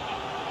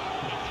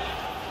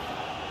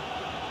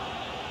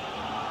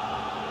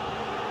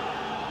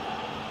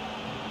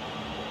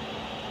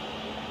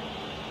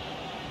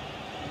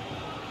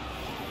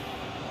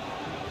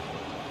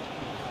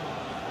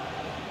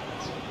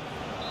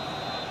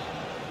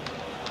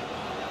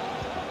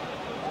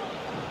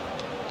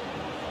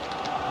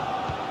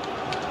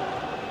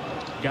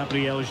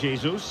 Gabriel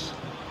Jesus.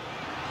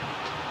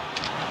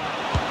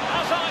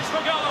 Has eyes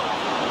for goal.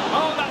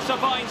 Oh, that's a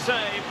fine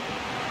save.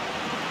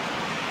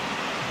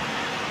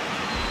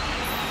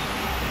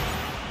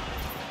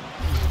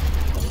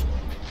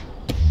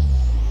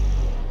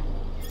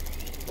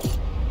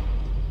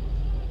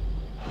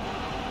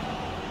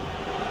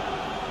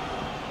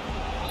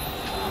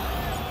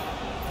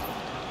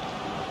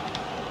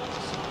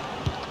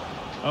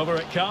 Over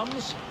it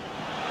comes.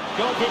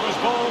 Goalkeeper's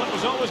ball. It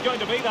was always going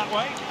to be that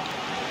way.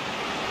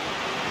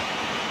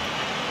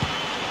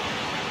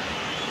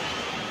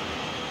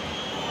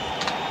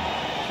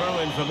 Throw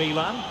in for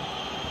Milan.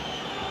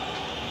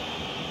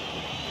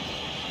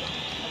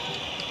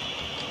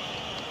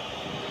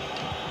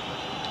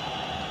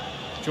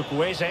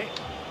 Chukwueze.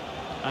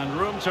 And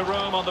room to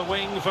roam on the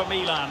wing for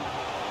Milan.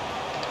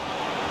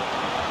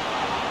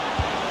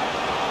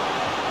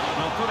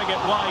 Well, putting it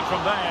wide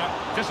from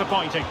there.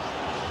 Disappointing.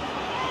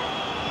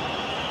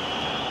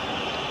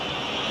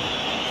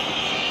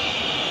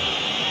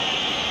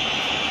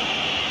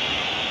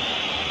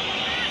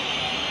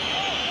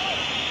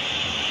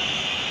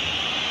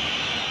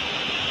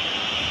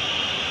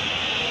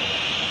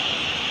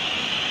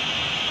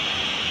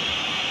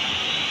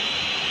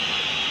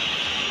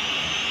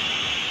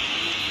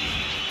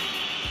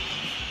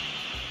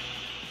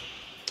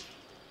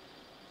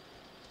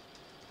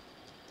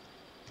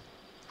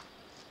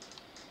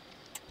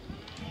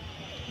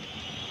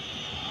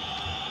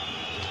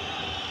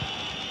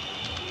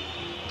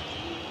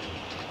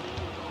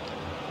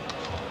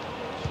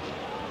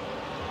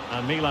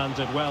 And Milan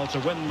did well to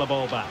win the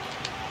ball back.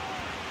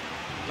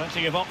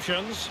 Plenty of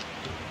options.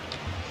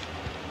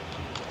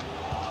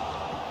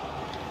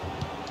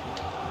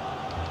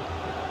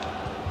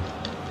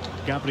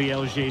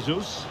 Gabriel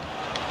Jesus.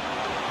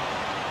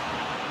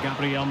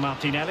 Gabriel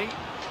Martinelli.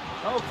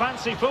 Oh,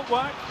 fancy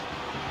footwork.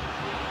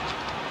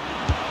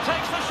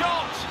 Takes the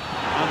shot.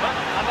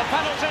 And the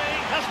penalty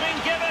has been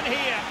given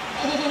here.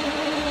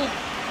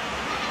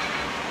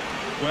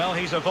 Well,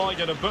 he's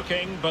avoided a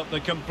booking, but the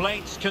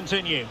complaints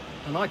continue.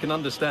 And I can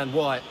understand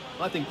why.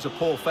 I think it's a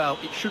poor foul.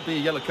 It should be a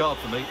yellow card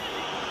for me.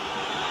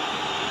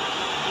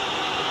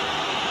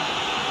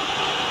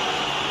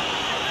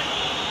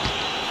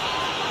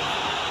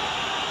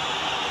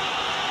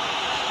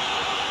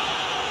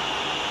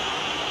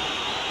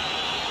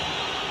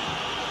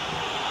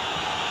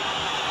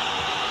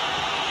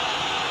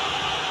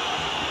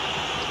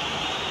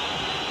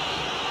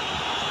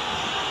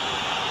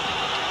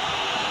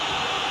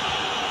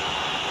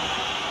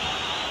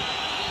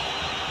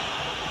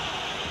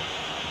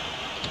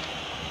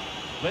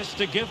 This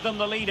to give them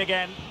the lead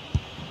again.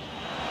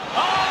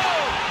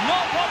 Oh!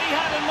 Not what he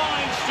had in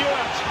mind,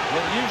 Stuart.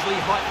 Well, usually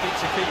height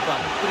beats a keeper,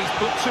 but he's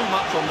put too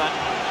much on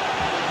that.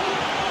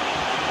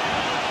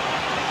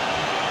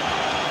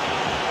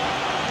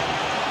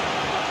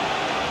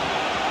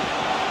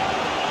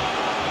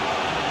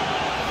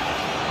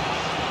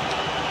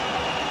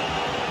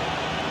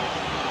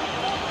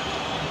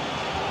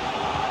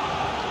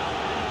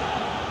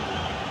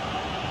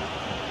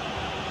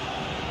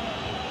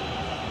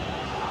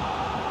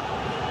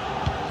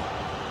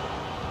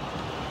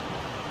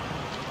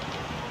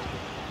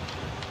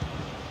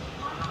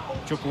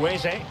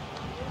 Chukwueze.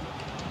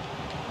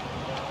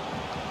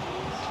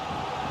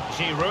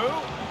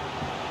 Giroud.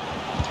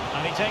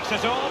 And he takes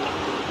it on.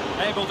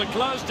 Able to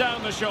close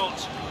down the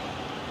shot.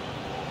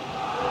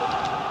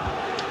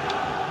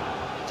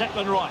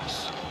 Declan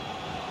Rice.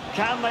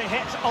 Can they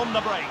hit on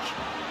the break?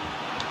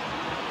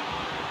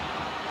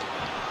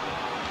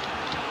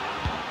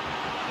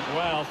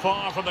 Well,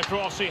 far from the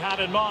cross he had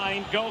in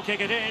mind. Goal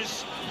kick it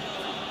is.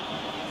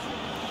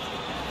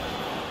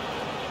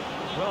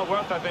 Well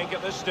worth, I think,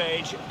 at this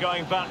stage,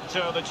 going back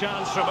to the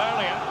chance from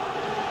earlier.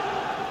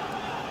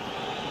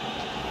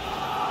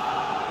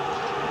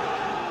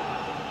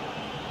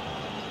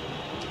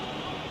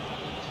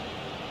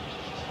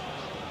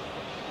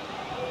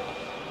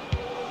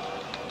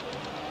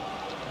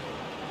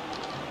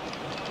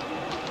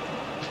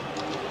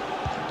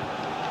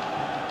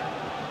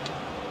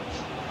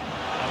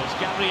 And it's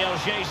Gabriel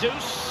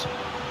Jesus.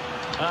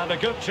 And a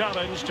good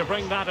challenge to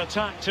bring that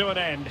attack to an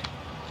end.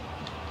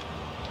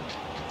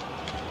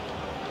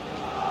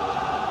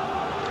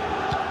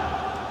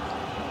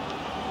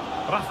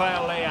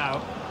 Rafael Leao.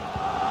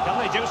 Can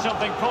they do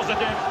something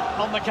positive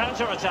on the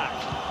counter-attack?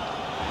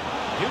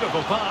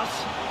 Beautiful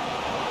pass.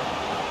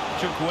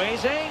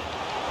 Chukwueze.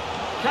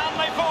 Can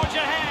they forge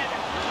ahead?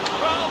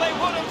 Well, they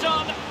would have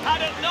done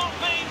had it not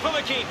been for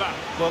the keeper.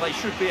 Well, they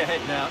should be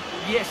ahead now.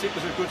 Yes, it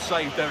was a good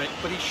save, Derek,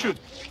 but he should.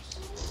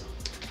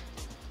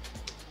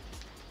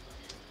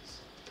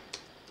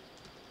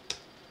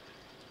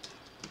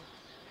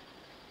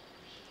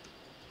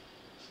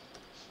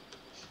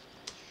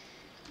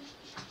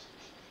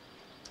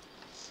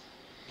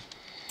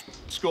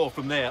 Score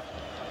from there.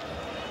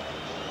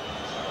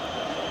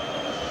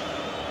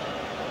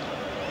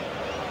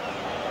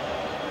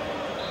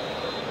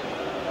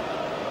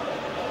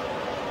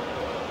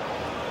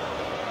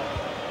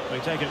 They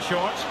take it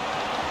short.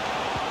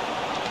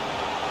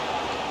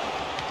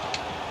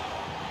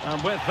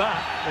 And with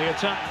that, the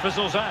attack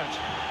fizzles out.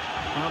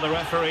 Now the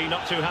referee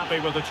not too happy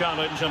with the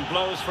challenge and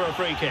blows for a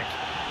free kick.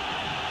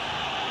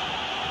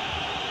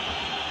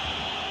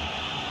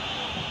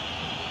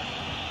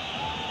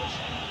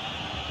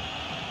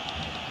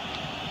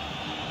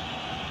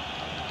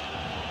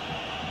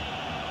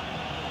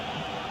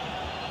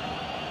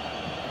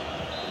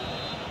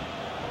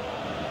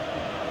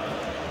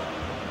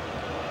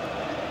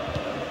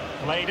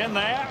 Played in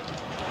there.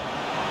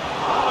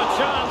 What a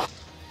chance.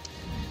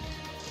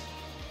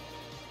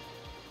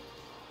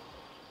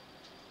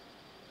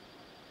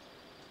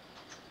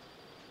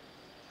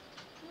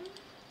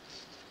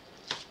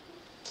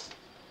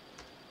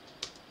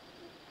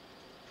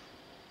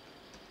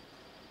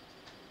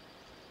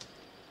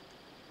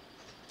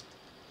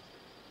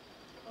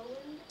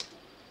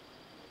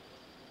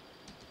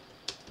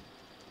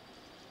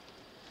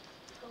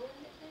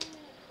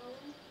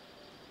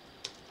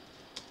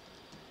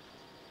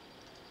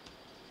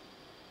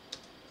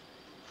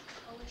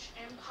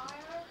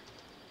 Empire.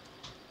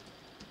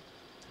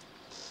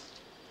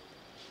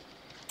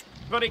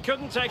 But he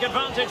couldn't take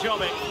advantage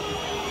of it.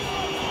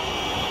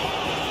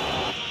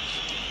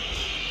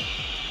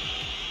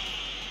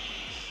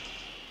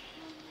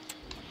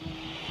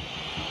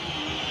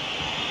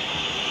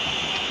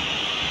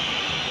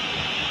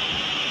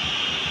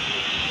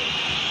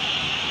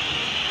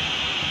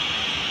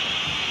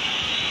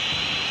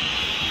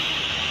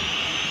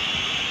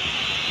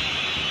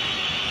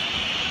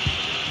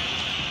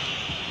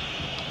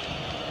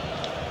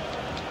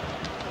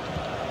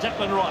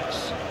 Declan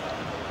Rice.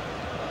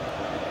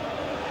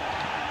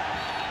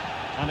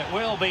 And it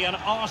will be an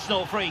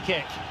Arsenal free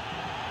kick.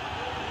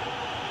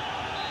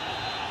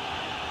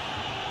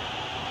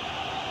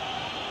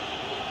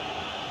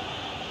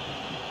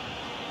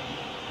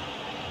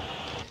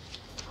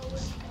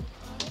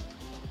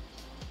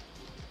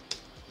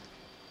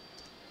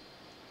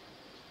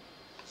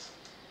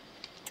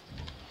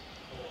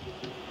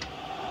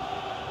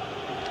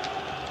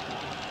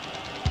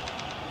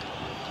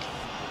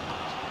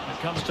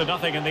 Comes to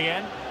nothing in the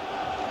end.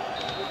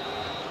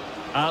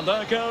 And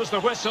there goes the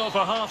whistle for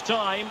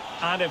half-time.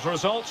 And if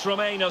results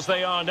remain as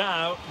they are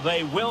now,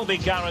 they will be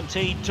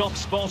guaranteed top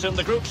spot in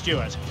the group,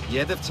 Stuart.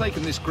 Yeah, they've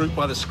taken this group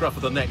by the scruff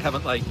of the neck,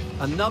 haven't they?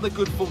 Another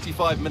good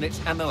 45 minutes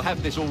and they'll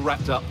have this all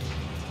wrapped up.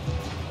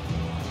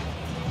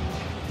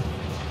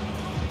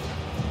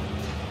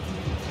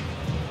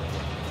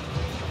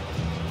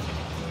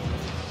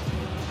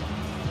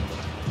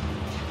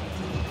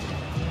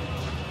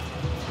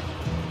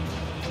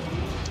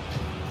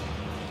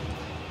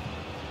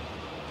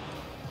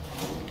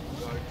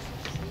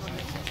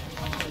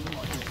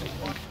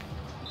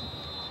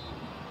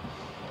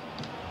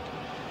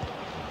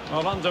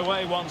 Well,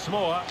 underway once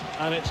more,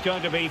 and it's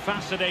going to be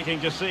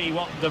fascinating to see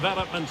what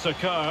developments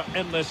occur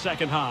in this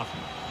second half.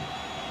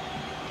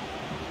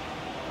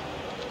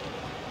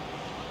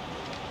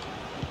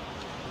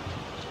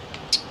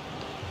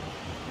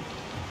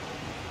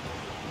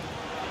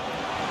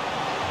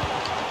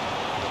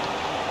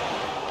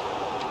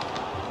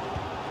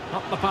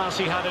 Not the pass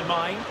he had in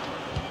mind.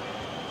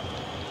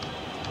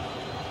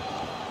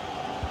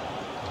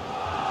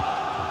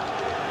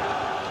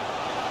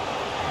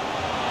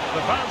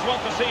 The fans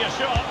want to see a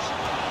shot.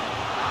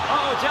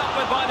 Oh, dealt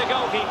with by the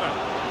goalkeeper.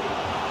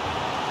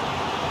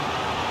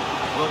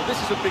 Well, this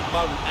is a big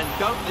moment, and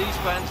don't these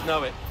fans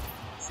know it?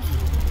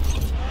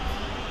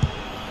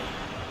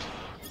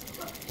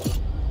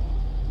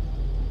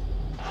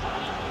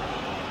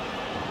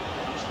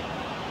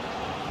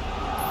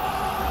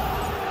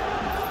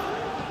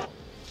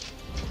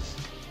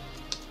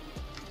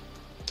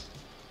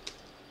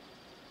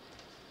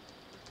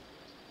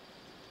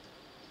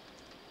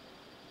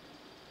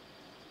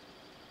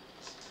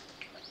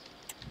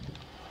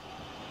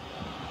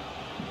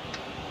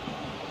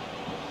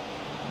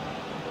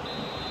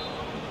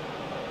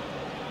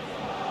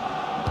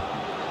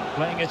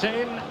 Playing it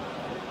in.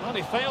 Well,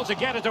 he failed to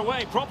get it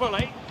away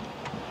properly.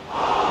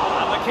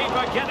 And the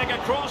keeper getting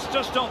across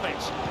to stop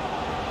it.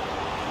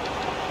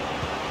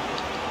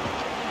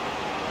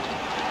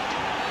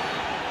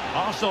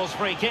 Arsenal's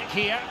free kick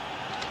here.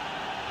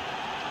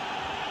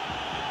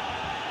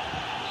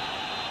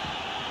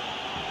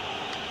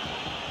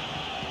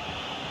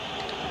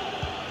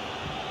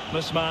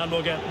 This man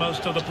will get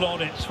most of the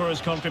plaudits for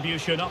his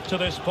contribution up to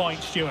this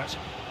point, Stuart.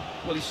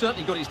 Well, he's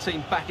certainly got his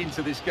team back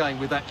into this game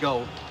with that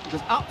goal,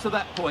 because up to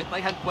that point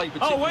they hadn't played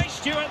particularly... Oh wait,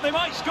 Stuart, they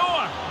might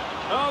score!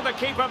 Oh, the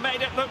keeper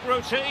made it look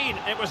routine.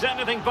 It was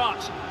anything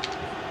but.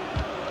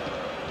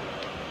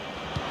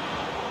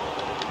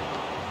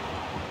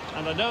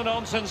 And a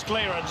no-nonsense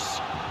clearance.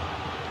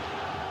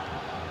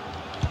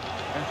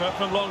 Effort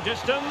from long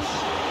distance.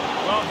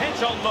 Well,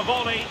 hit on the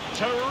volley.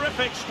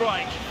 Terrific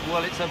strike.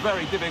 Well, it's a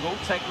very difficult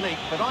technique,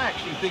 but I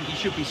actually think he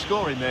should be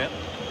scoring there.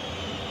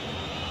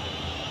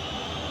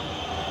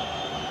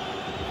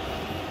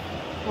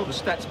 Well, the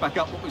stats back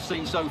up what we've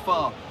seen so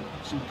far.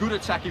 Some good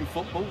attacking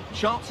football,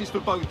 chances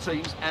for both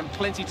teams, and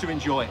plenty to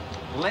enjoy.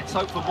 Let's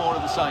hope for more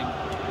of the same.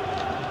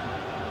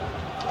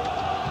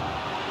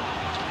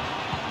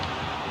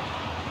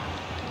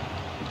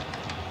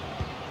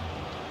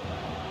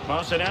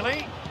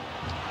 Martinelli.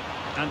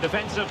 And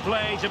defensive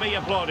play to be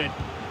applauded.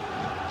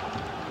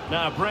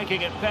 Now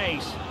breaking at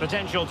pace.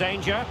 Potential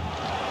danger.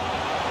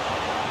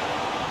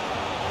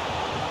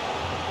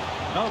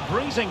 Oh,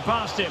 breezing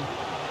past him.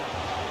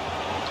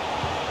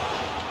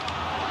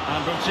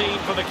 And routine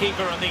for the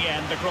keeper in the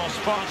end. The cross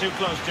far too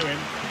close to him.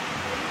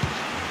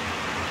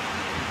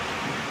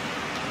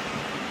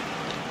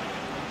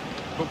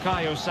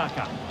 Bukayo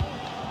Saka.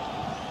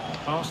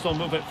 Arsenal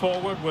move it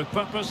forward with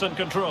purpose and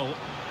control.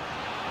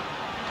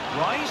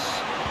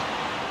 Rice.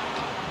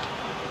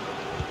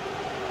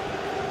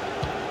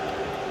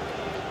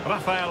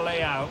 Rafael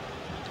Leao.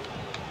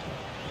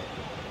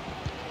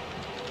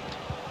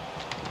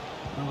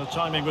 And the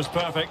timing was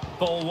perfect.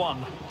 Ball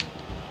one.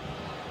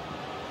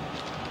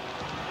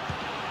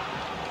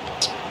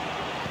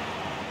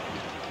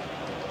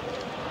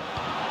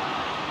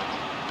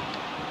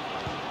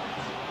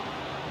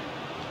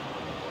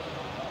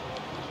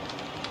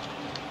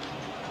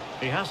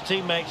 He has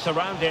teammates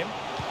around him.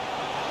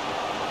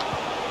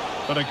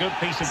 But a good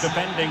piece of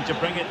defending to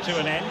bring it to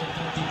an end.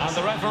 And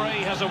the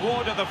referee has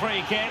awarded the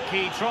free kick.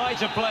 He tried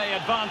to play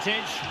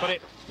advantage, but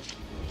it...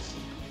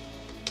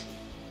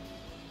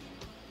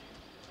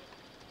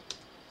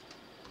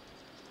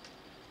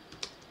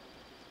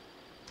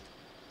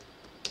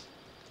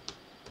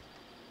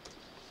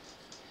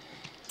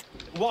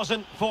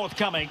 wasn't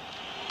forthcoming.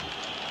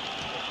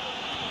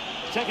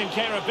 Taking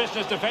care of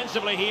business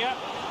defensively here.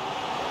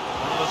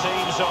 And the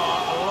teams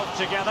are locked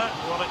together.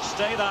 Will it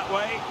stay that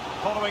way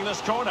following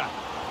this corner?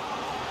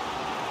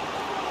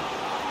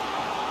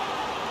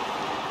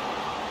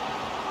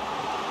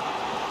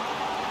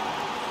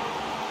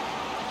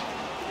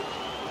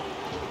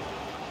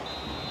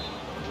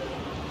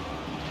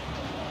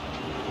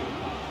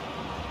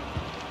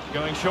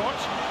 Going short.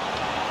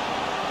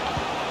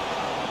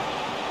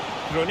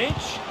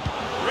 Krunic.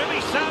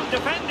 Really sound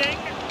defending.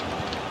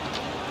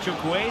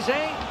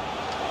 Chukwueze.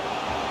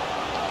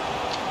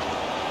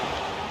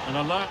 An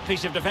alert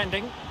piece of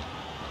defending.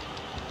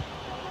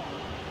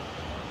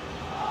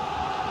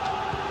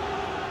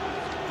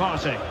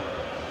 Partey.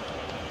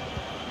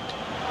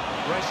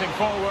 Racing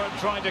forward,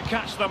 trying to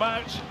catch them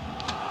out.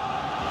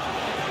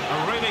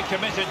 A really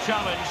committed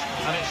challenge,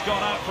 and it's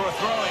gone out for a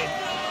throw-in.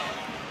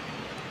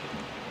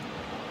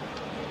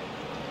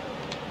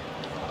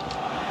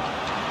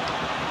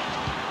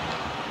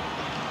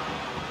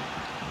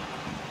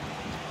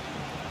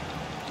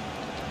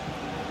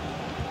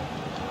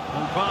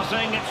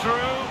 Passing it through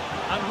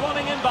and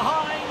running in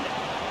behind.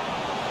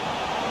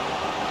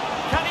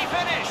 Can he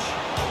finish?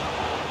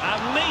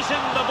 And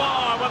meeting the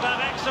bar with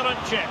that excellent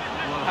chip.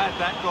 Well, had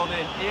that gone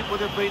in, it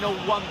would have been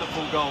a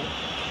wonderful goal.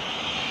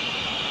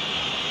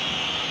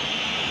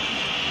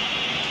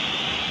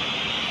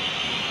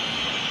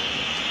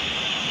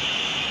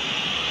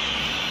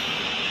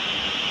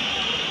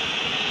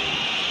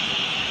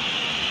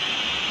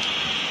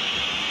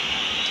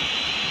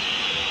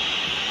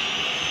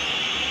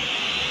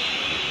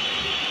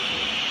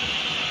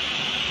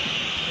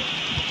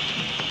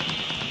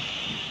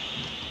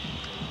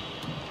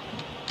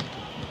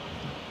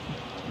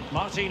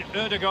 Martin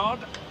Ødegaard.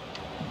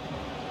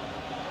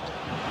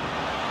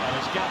 And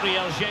it's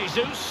Gabriel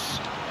Jesus.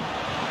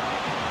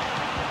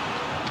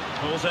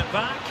 Pulls it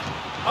back.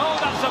 Oh,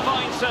 that's a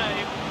fine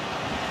save.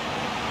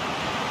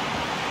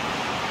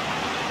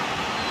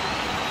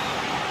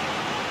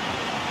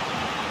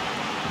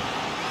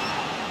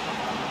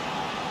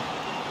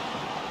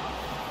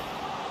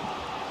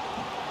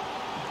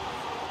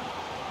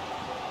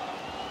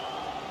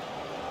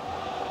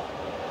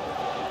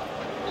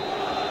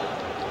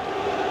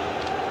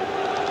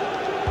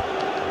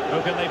 Who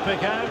can they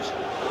pick out?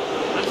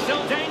 And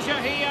still danger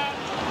here.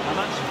 And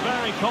that's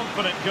very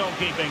confident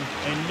goalkeeping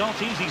in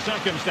not easy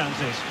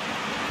circumstances.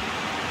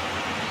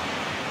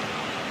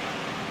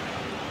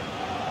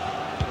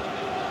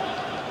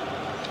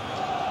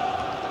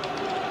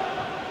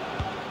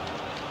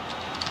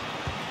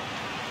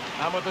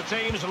 And with the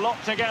teams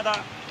locked together,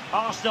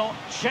 Arsenal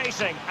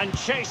chasing and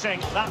chasing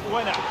that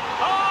winner.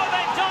 Oh,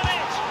 they've done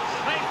it!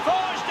 They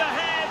forged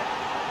ahead,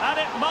 and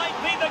it might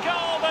be the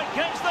goal that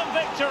gives them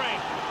victory.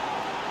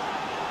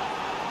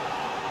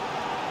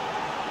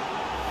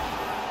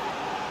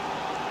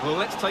 Well,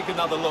 let's take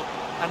another look.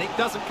 And it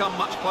doesn't come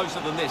much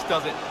closer than this,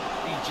 does it?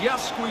 He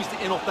just squeezed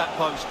it in off that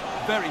post.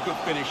 Very good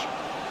finish.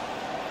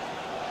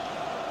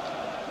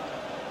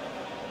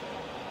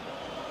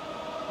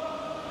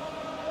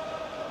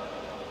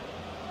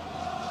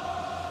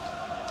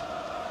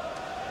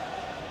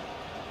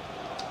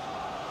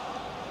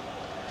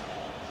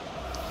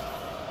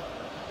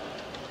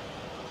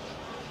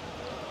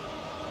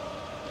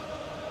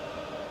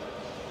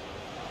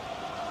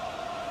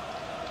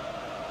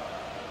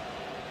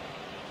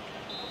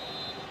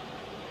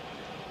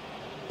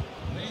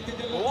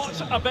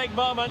 What a big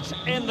moment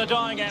in the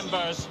dying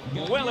embers.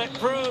 Will it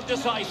prove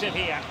decisive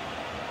here?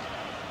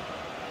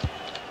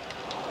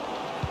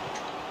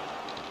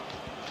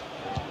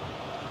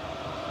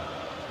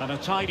 And a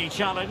tidy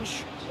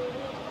challenge.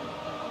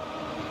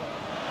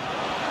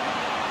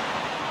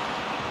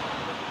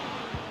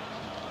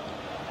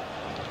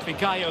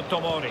 Fikayo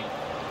Tomori.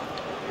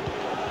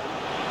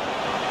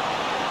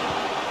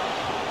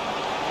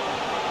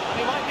 And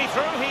he might be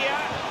through here.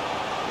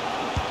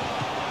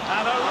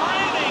 And a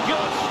really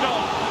good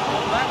stop.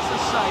 Well, that's a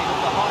save of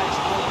the highest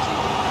quality.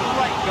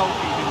 Great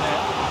goalkeeping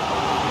there.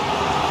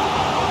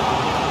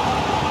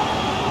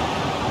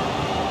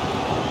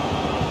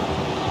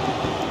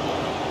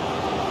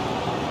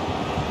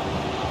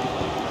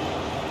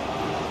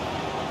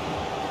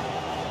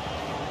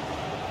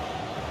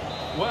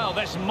 Well,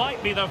 this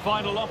might be their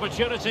final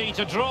opportunity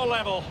to draw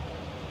level.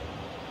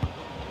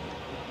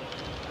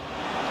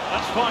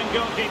 That's fine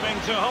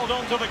goalkeeping to hold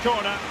on to the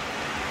corner.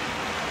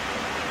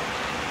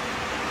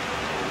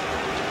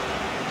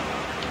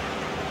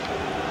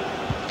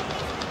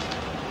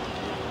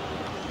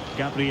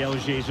 Gabriel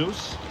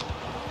Jesus.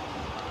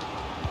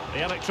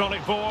 The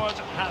electronic board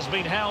has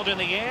been held in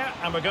the air,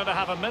 and we're going to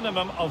have a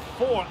minimum of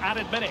 4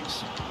 added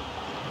minutes.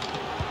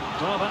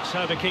 Well, that's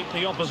how to keep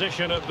the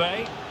opposition at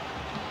bay.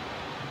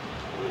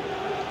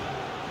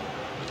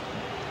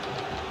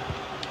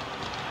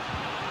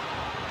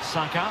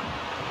 Saka.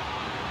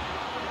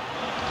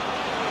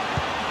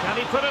 Can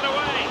he put it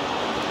away?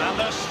 And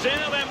they're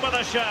still in with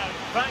a shout,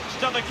 thanks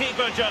to the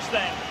keeper just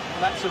then.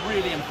 That's a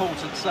really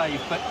important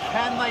save, but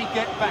can they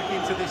get back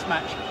into this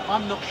match?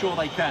 I'm not sure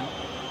they can.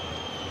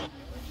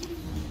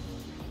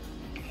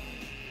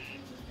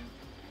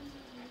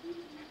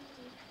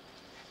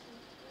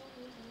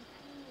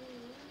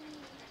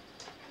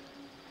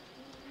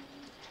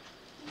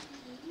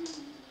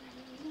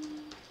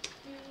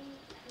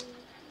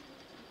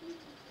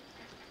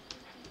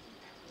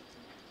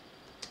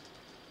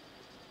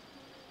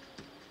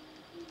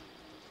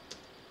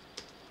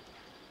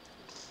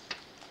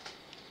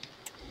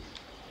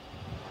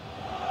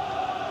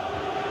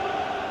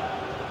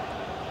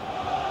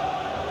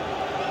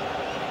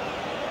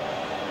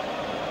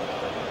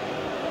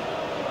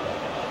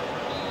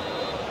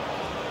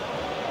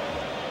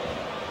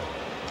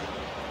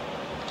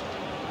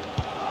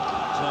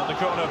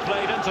 The corner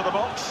played into the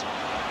box.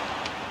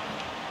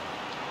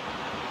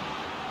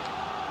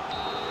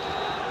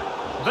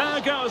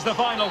 There goes the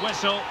final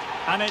whistle,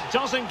 and it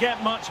doesn't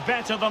get much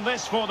better than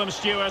this for them,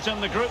 Stuart,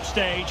 in the group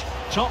stage.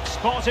 Top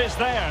spot is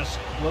theirs.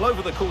 Well,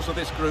 over the course of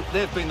this group,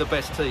 they've been the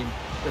best team.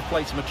 They've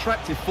played some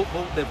attractive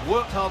football, they've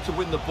worked hard to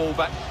win the ball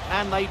back,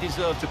 and they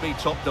deserve to be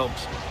top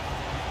dogs.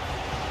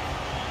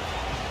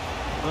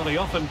 Well, he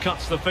often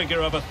cuts the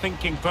figure of a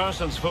thinking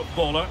person's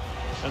footballer.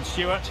 And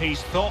Stuart,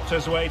 he's thought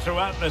his way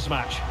throughout this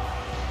match.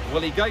 Well,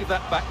 he gave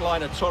that back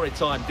line a torrid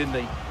time, didn't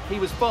he? He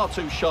was far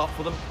too sharp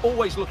for them,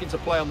 always looking to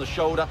play on the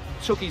shoulder,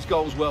 took his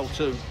goals well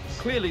too.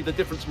 Clearly the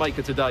difference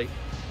maker today.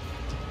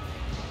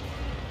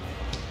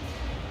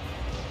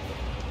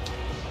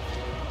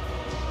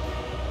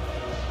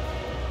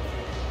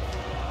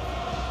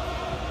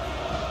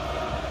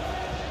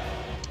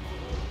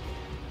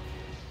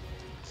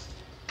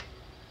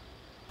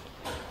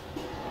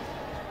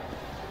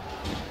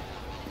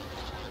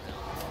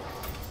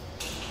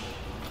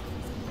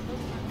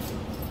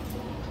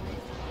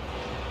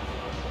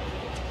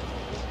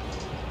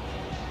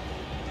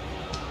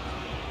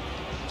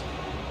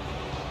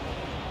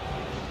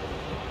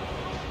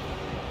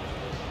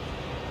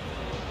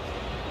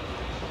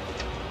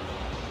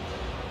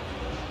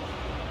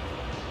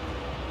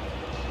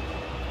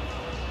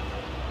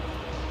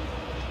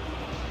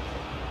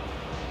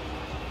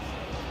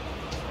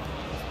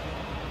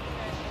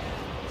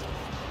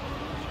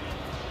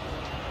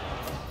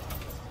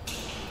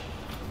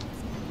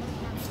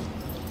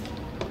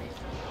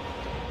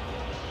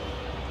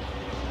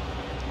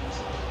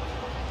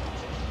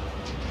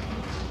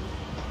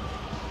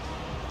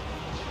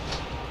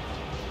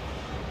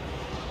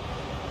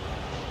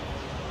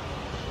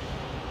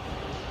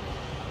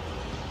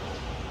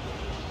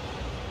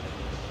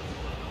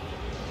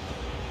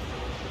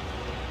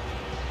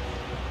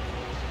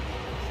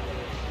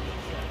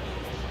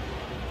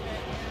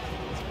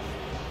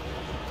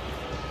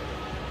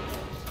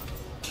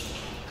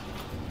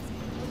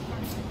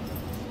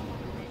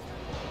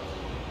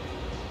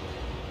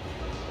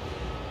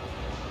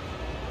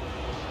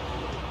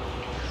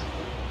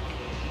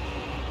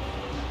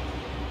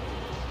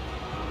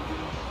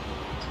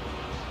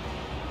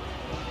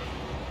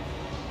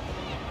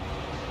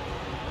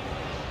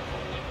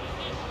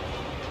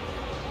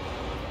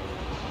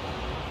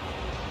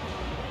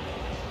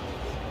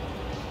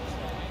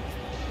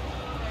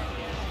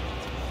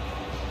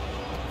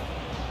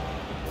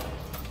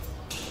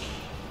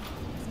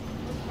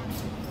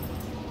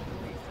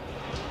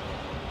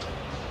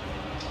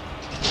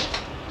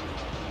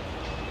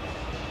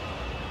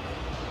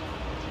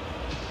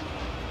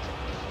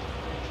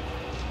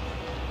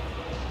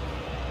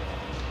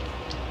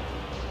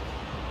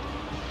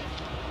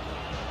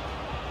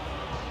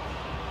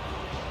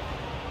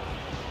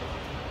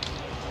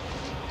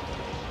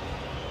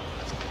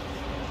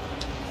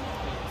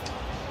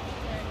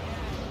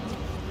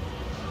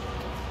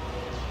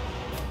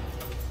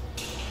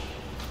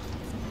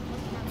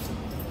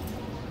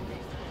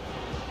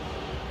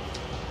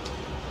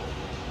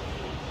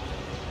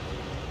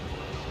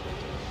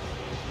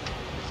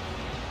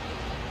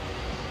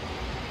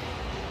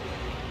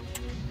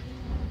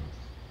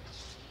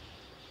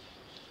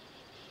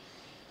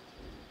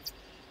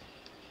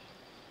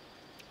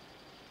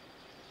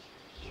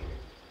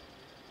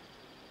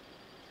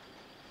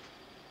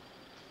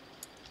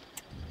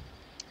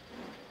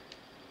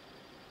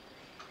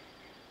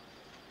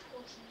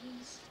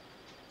 Portuguese.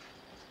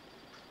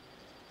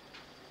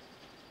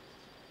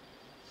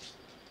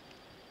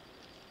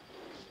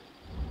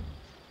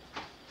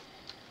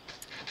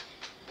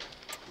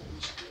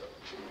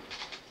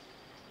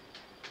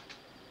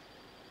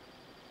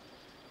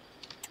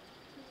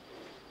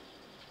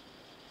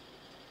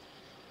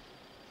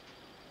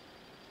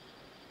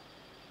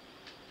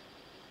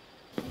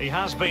 He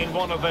has been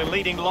one of the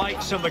leading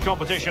lights in the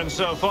competition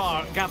so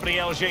far,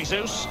 Gabriel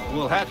Jesus.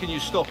 Well, how can you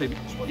stop him?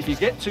 If you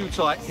get too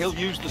tight, he'll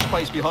use the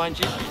space behind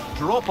you,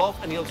 drop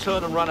off, and he'll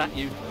turn and run at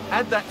you.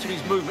 Add that to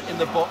his movement in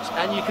the box,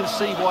 and you can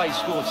see why he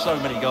scored so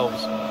many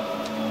goals.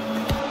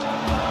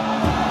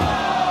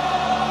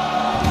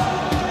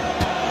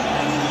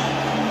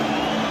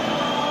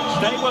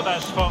 Stay with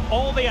us for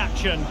all the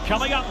action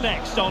coming up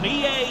next on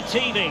EA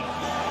TV.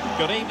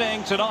 Good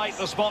evening. Tonight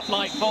the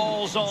spotlight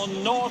falls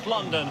on North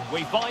London.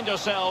 We find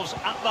ourselves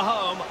at the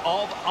home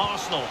of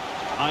Arsenal.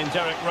 I'm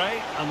Derek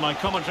Ray, and my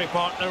commentary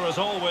partner, as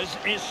always,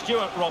 is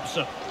Stuart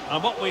Robson.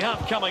 And what we have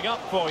coming up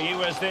for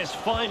you is this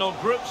final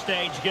group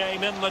stage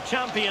game in the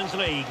Champions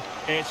League.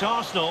 It's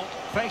Arsenal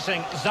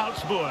facing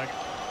Salzburg.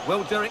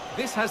 Well, Derek,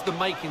 this has the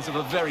makings of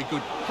a very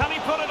good... Can he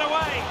put it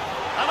away?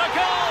 And a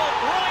goal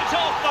right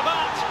off the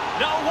bat.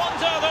 No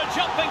wonder they're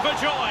jumping for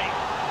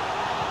joy.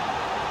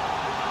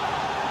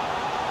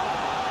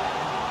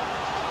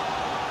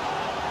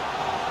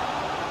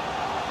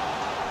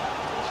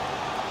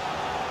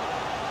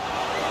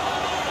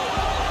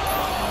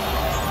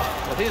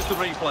 Here's the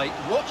replay.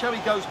 Watch how he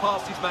goes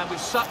past his man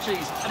with such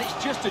ease, and it's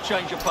just a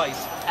change of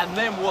pace. And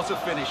then what a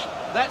finish.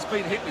 That's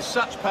been hit with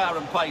such power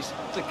and pace.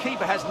 The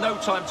keeper has no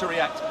time to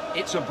react.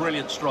 It's a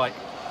brilliant strike.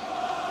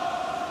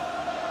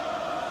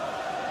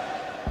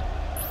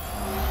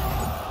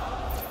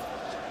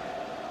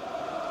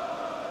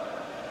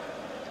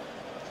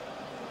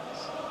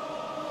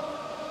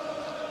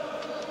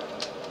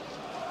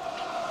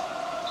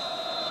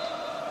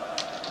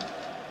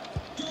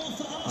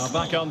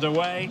 Back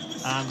underway,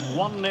 and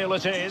 1-0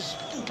 it is.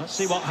 Let's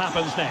see what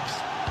happens next.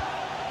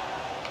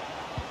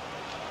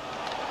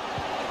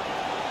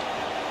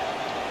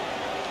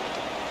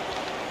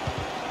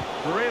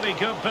 Really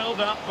good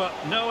build-up, but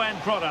no end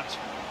product.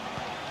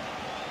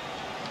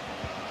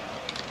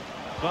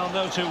 Well,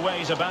 no two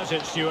ways about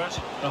it, Stuart.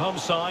 The home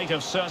side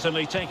have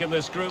certainly taken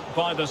this group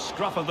by the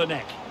scruff of the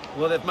neck.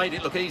 Well, they've made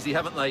it look easy,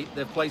 haven't they?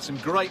 They've played some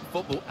great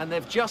football, and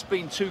they've just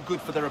been too good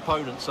for their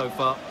opponents so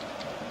far.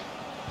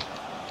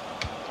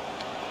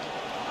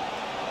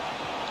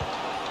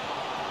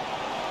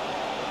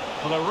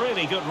 Well, a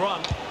really good run.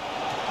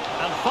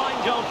 And fine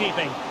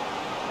goalkeeping.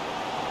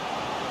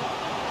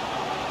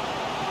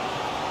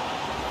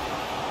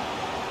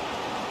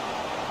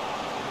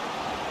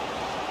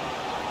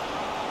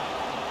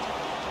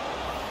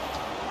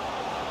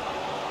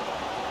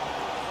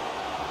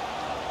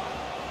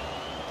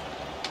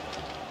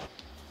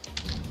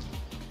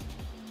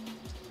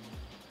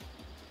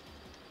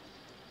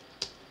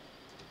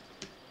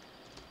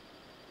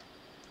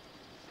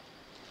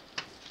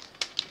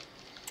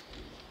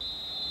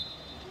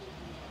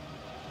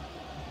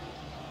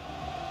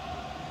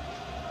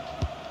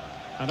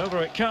 And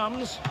over it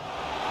comes.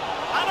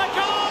 And a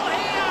goal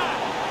here!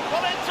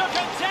 Well, it took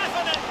a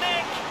definite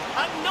nick,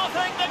 and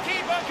nothing the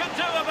keeper can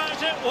do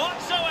about it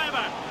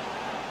whatsoever.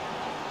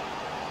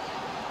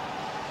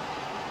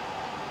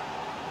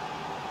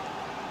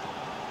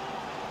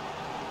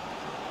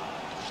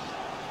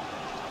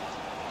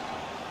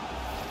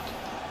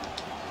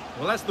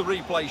 Well, as the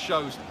replay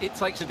shows, it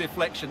takes a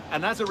deflection,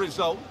 and as a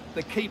result,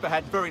 the keeper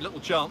had very little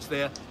chance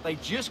there. They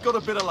just got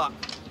a bit of luck.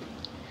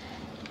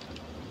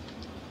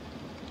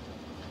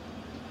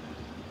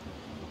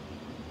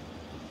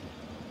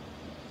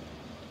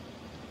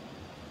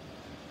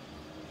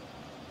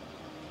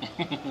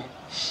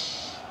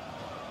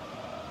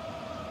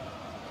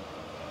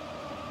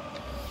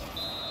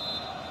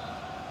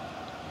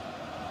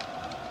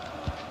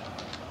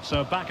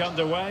 So back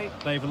underway,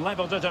 they've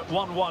levelled it at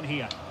 1-1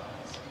 here.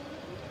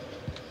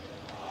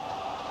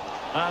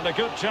 And a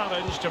good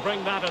challenge to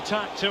bring that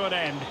attack to an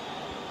end.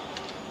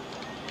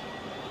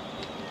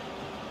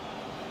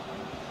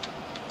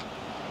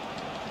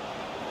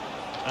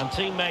 And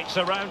teammates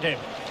around him.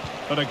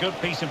 But a good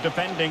piece of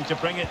defending to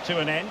bring it to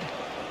an end.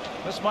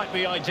 This might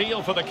be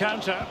ideal for the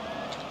counter.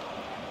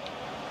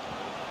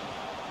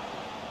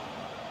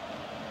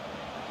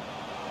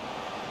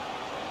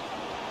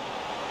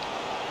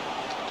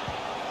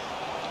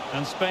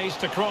 And space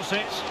to cross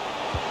it.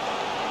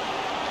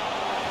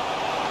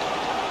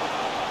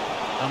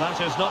 And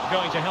that is not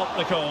going to help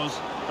the cause.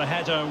 The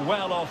header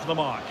well off the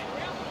mark.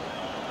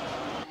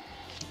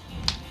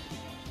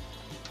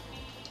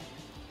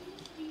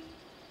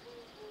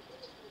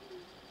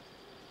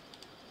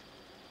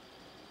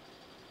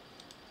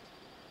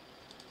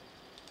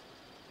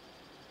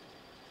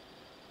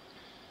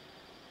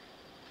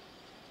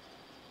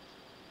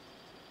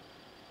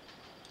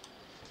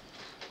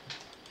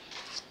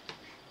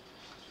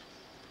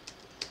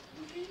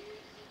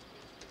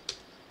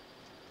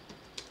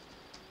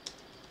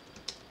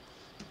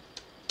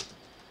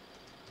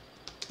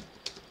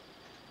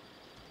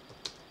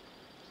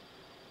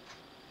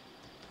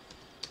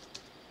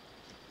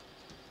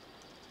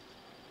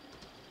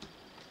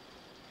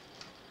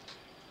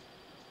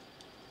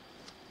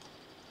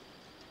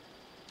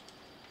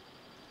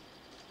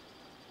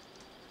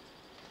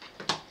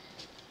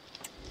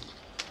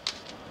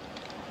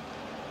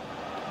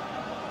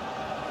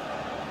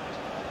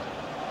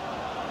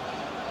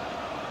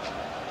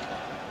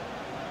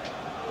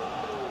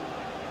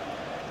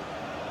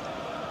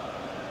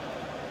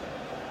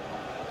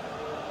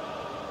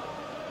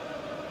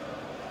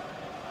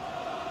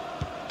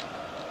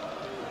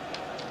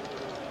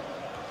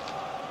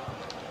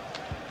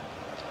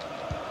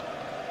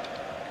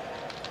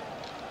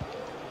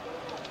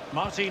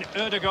 Martin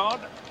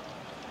Ødegaard.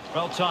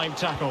 Well-timed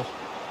tackle.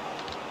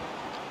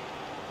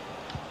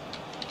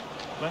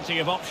 Plenty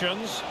of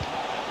options.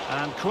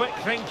 And quick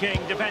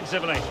thinking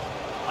defensively.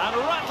 And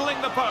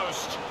rattling the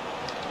post.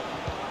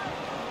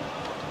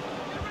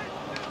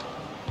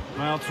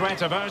 Well,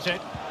 threat about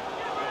it.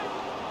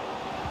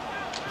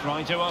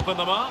 Trying to open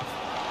them up.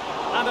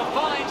 And a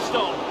fine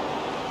stop.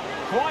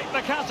 Quite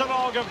the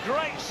catalogue of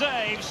great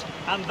saves.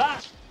 And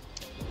that...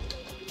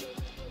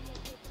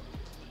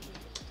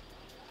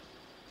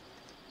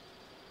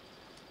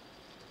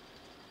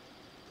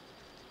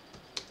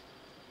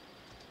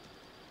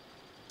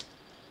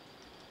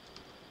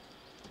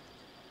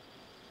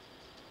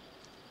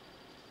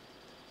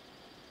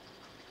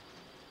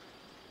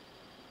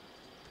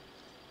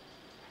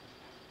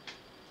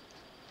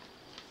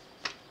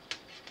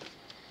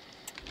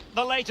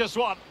 the latest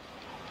one.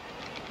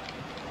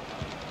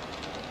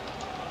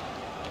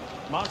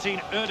 Martin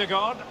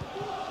Ødegaard.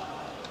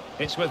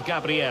 It's with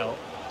Gabriel.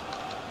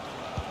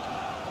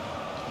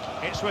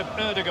 It's with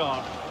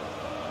Ødegaard.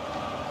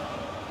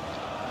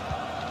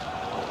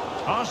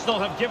 Arsenal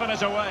have given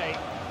it away.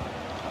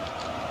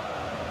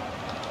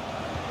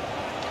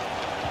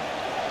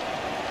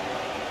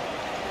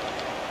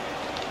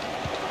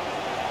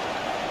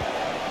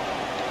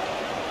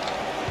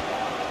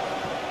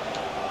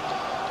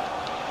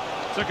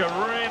 Took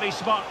a really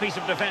smart piece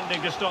of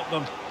defending to stop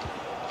them.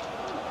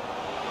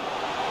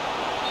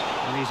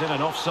 And he's in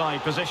an offside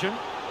position.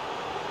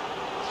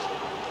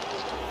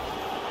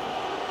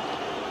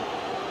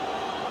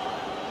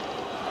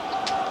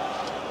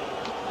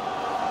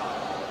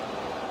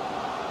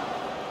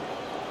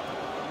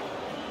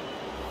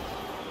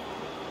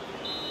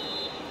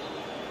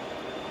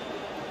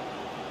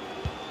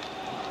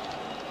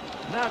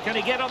 Now can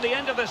he get on the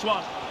end of this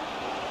one?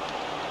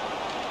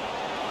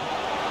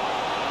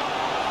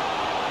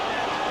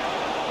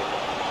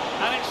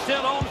 And it's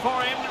still on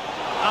for him.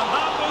 And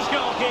that was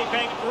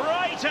goalkeeping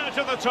right out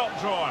of the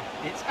top drawer.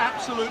 It's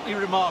absolutely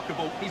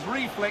remarkable. His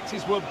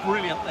reflexes were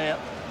brilliant there.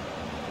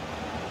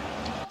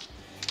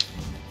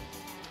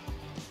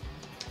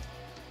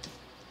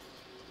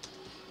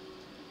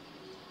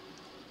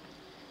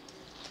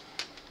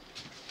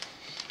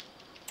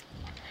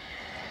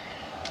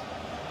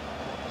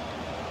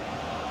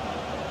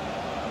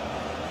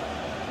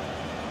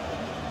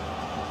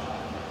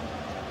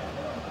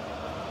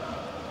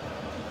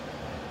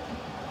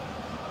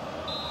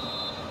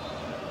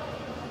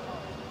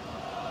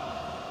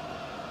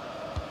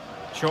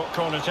 Short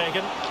corner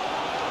taken.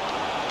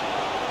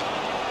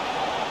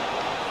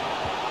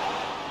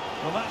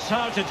 Well, that's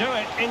how to do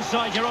it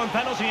inside your own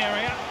penalty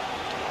area.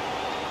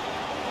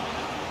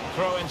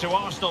 Throw into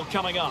Arsenal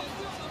coming up.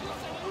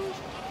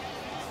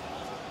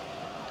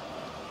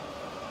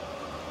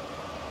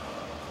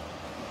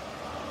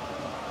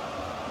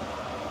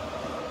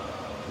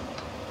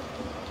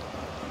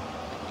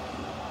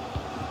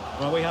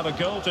 Well, we have a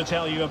goal to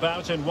tell you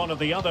about in one of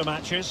the other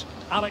matches.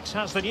 Alex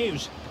has the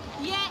news.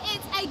 Yeah,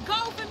 it's a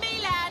goal for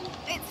Milan.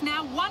 It's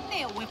now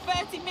 1-0 with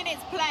 30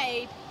 minutes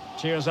played.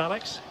 Cheers,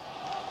 Alex.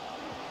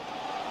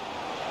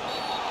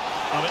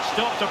 Well, it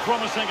stopped a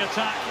promising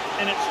attack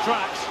in its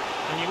tracks,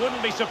 and you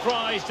wouldn't be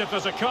surprised if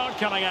there's a card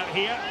coming out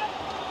here.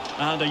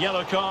 And a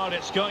yellow card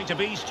it's going to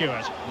be,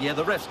 Stuart. Yeah,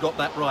 the ref's got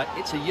that right.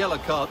 It's a yellow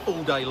card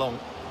all day long.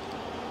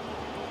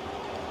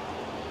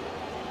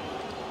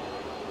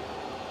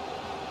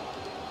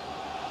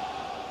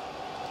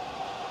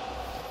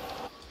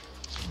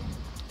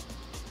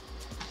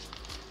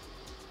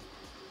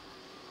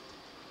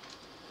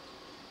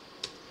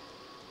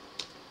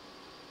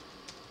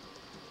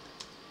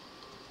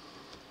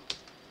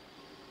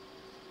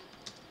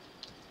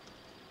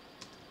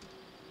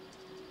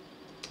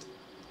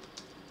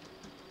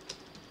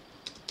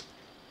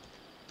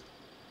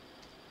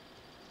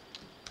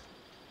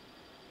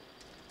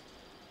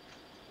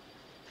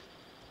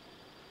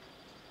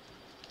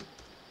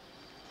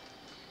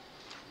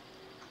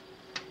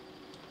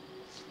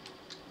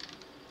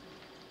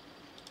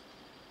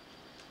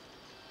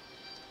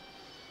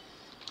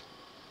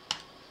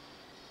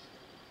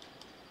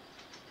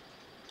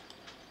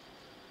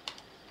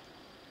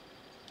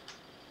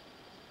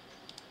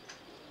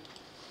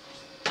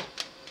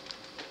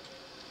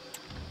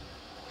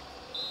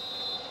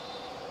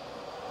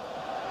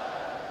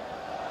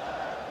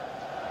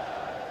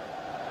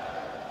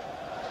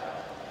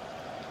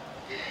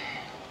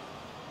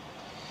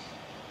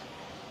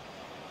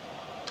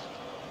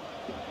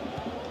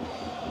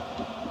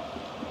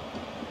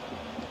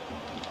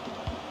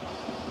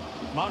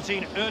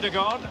 Martin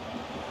Ødegaard.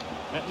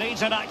 It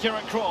needs an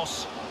accurate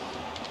cross.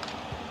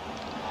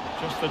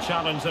 Just the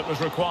challenge that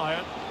was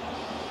required.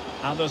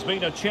 And there's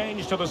been a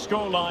change to the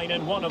scoreline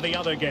in one of the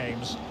other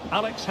games.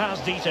 Alex has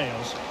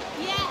details.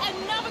 Yeah,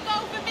 another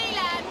goal for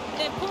Milan.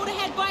 They've pulled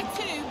ahead by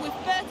 2 with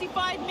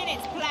 35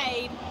 minutes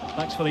played.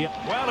 Thanks for the...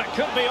 Well, it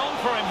could be on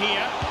for him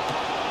here.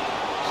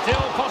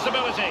 Still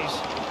possibilities.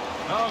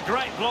 Oh,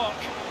 great block.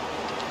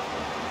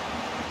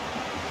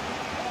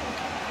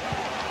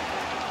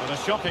 But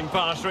a shocking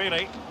pass,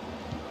 really.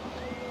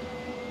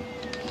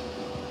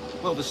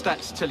 Well, the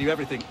stats tell you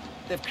everything.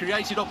 They've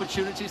created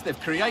opportunities, they've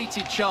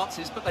created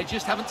chances, but they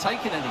just haven't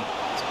taken any.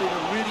 It's been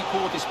a really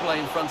poor display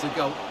in front of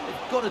goal.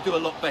 They've got to do a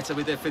lot better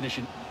with their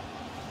finishing.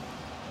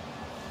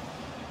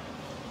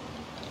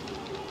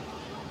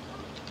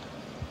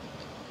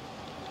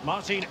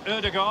 Martin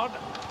Ødegaard.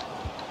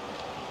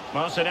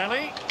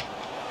 Martinelli.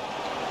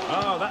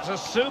 Oh, that's a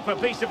super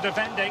piece of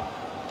defending.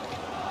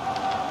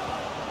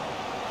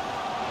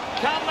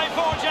 Can they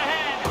forge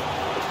ahead?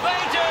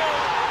 They do!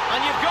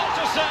 And you've got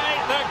to say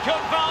they're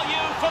good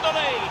value for the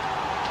lead.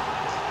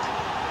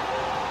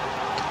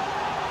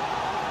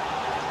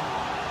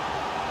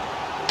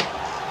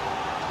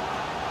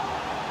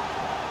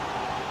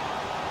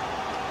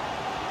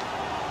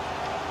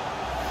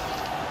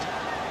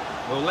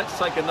 Well, let's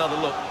take another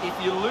look.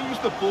 If you lose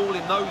the ball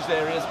in those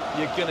areas,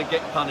 you're going to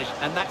get punished.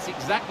 And that's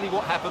exactly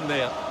what happened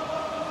there.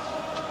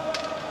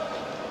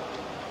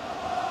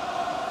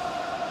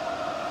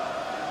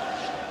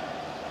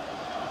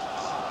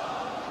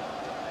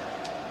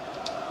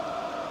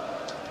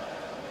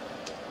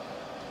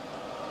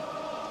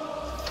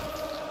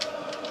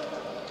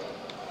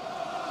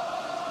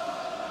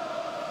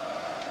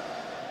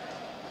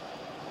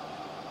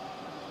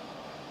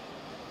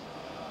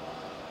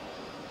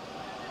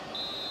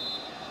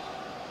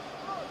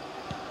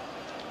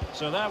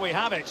 So there we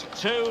have it,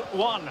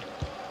 2-1.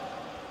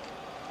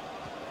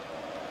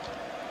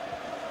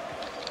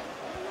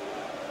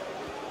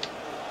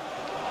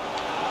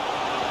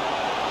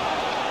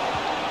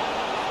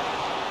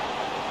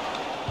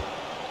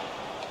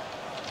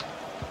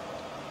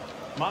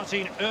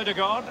 Martin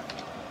Ødegaard.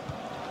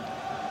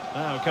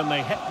 Now, can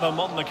they hit them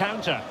on the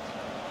counter?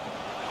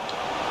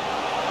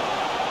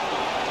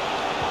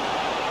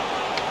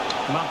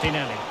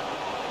 Martinelli.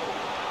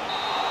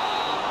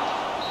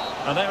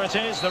 And there it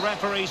is, the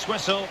referee's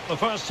whistle. The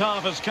first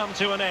half has come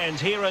to an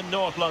end here in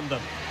North London.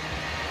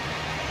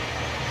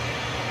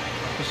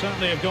 We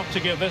certainly have got to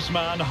give this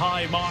man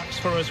high marks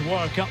for his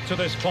work up to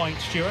this point,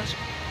 Stuart.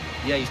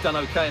 Yeah, he's done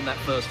OK in that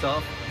first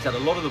half. He's had a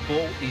lot of the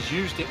ball, he's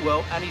used it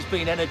well, and he's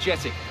been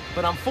energetic.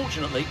 But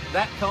unfortunately,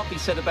 that can't be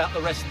said about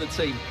the rest of the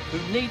team,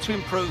 who need to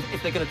improve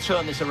if they're going to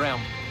turn this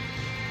around.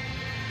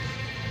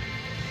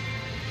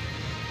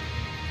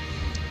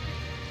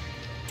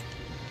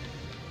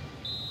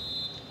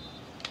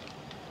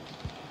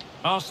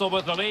 Arsenal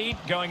with the lead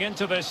going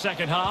into this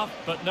second half,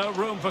 but no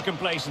room for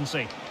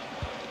complacency.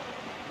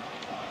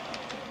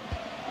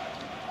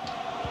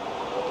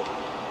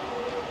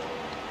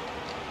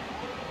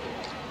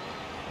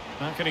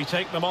 How can he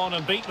take them on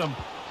and beat them?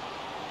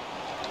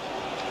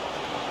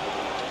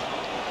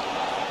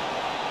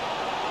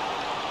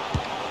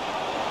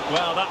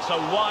 Well, that's a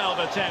wild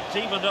attempt,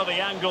 even though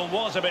the angle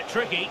was a bit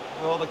tricky.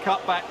 Well, the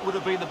cutback would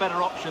have been the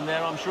better option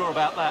there, I'm sure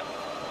about that.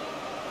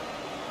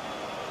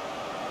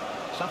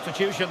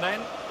 Substitution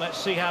then. Let's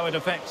see how it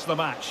affects the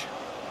match.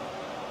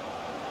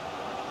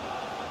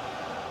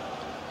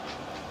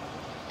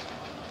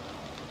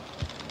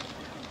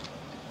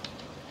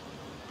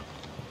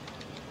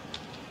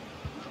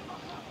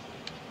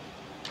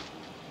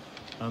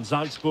 And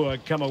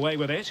Salzburg come away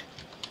with it.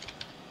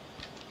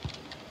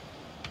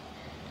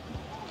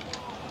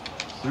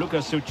 Luka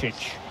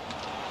Sucic.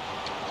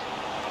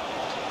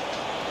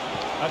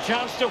 A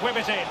chance to whip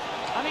it in.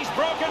 And he's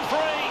broken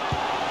free.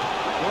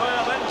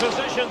 Well, in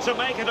position to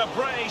make it a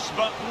brace,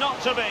 but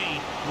not to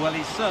be. Well,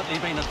 he's certainly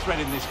been a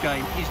threat in this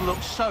game. He's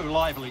looked so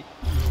lively.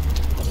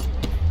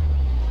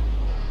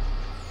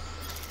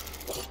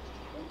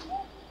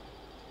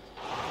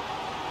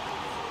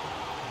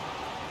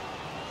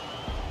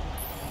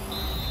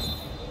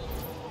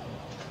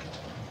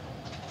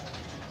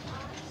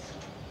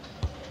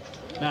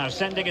 Now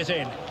sending it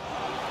in.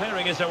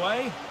 Clearing it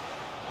away.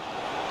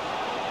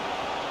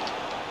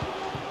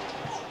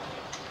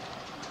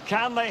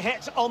 Can they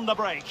hit on the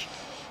break?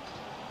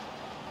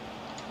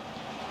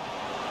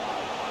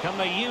 Can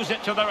they use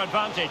it to their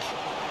advantage?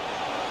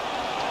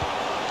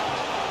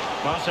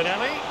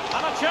 Martinelli,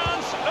 and a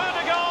chance,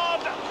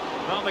 Ødegaard!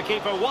 Well, the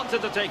keeper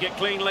wanted to take it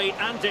cleanly,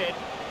 and did.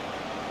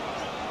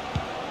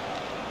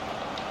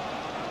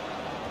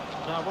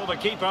 Now, will the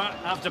keeper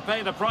have to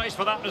pay the price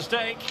for that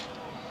mistake?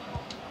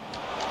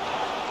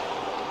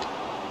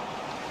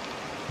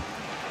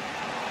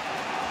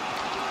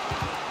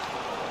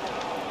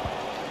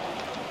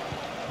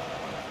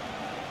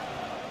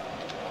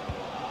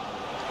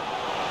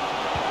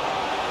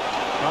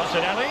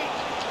 Martinelli.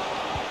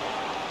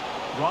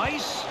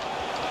 Rice.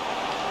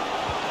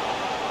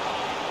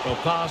 Well,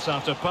 pass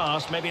after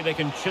pass, maybe they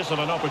can chisel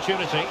an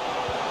opportunity.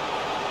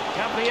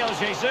 Gabriel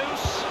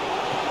Jesus.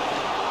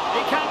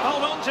 He can't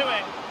hold on to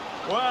it.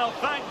 Well,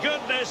 thank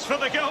goodness for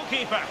the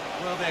goalkeeper.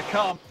 Well, they're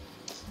calm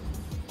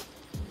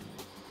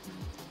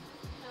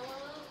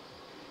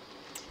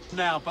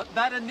now, but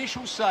that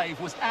initial save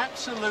was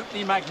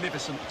absolutely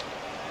magnificent.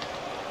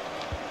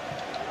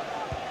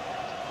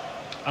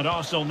 And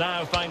Arsenal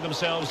now find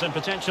themselves in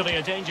potentially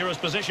a dangerous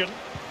position.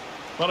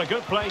 Well, a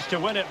good place to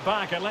win it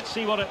back, and let's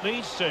see what it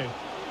leads to.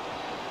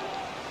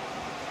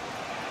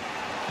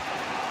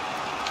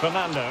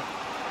 Fernando.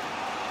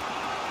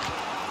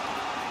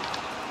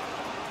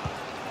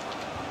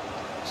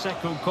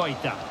 Sekou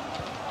Koita.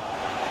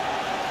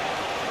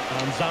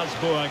 And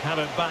Salzburg have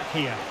it back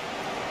here.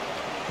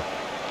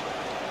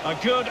 A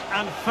good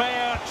and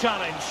fair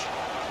challenge.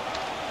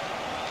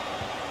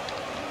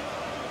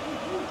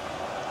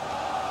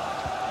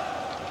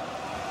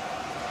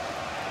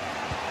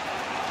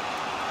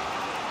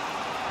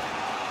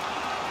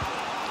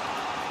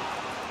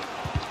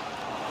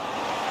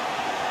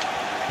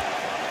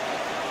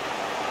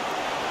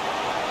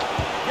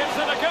 Gives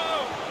it a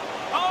go.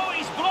 Oh,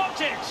 he's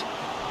blocked it.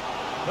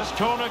 This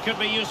corner could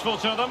be useful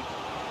to them.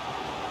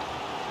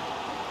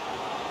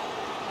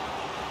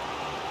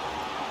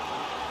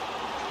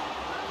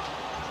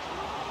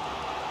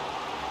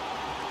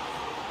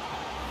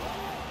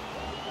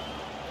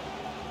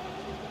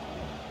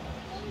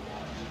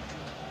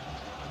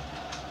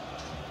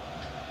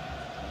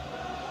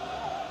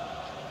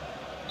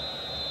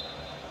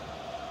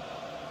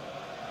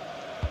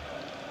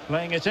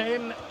 Playing it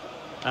in,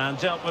 and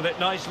dealt with it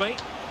nicely.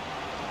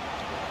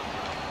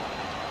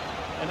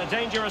 In a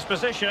dangerous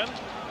position.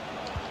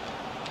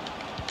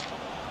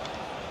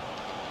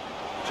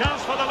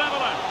 Chance for the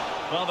leveller.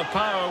 Well, the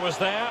power was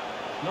there.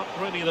 Not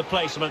really the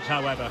placement,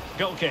 however.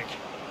 Goal kick.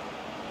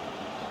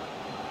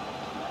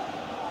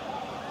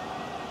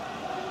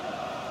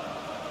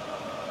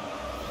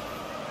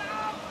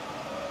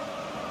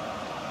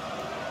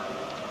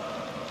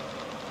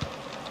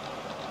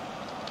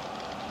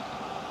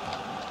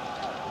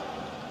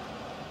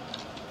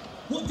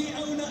 Would the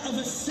owner of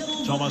a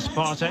silver Thomas hat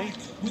Partey.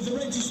 trick with the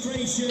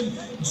registration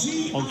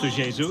G. On to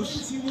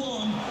Jesus.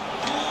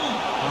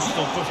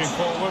 Arsenal pushing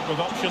forward with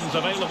options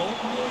available.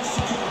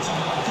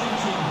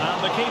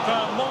 And the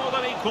keeper more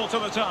than equal to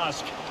the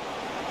task.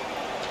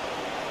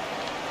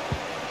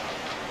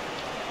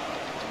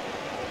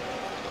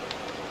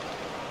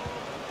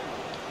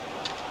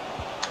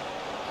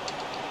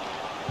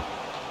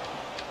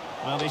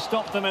 Well, he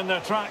stopped them in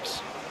their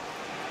tracks.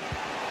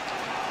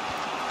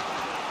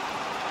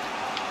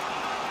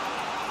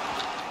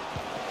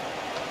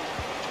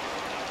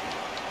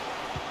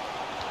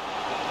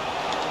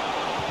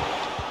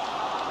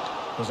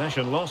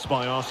 Possession lost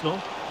by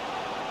Arsenal.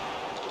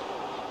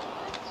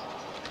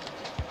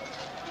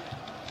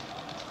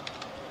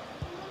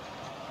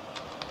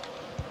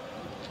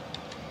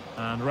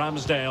 And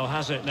Ramsdale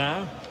has it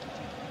now.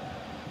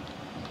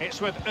 It's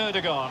with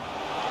Erdogan.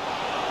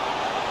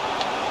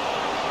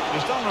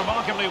 He's done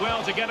remarkably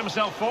well to get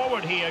himself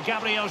forward here,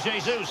 Gabriel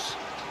Jesus.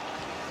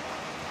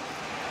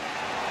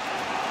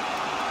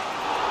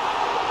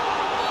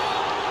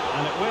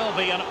 And it will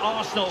be an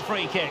Arsenal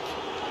free kick.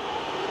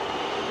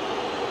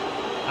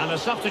 And a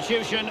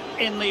substitution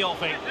in the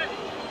offing.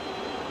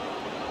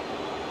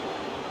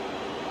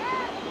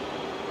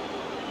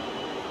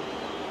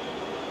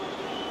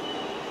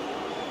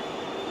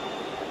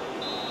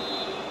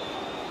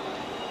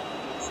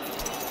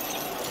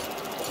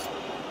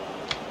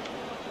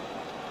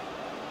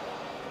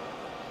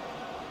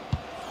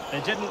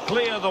 It didn't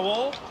clear the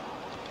wall.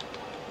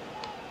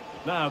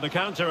 Now the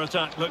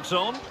counter-attack looks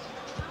on.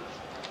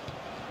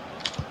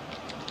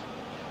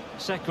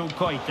 Sekou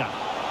Koita.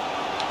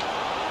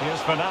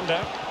 Here's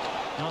Fernando.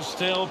 Now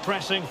still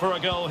pressing for a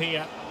goal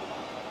here.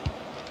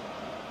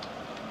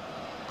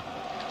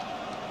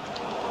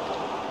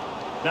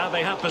 Now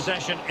they have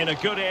possession in a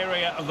good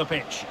area of the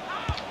pitch.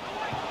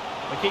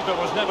 The keeper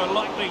was never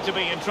likely to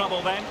be in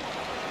trouble then.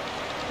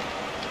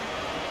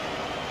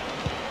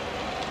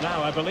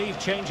 Now, I believe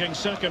changing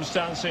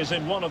circumstances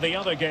in one of the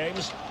other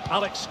games.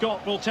 Alex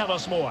Scott will tell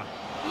us more.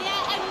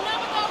 Yeah,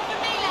 another goal for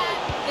Milan.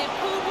 They've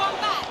pulled one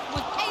back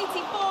with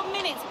 84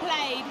 minutes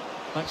played.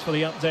 Thanks for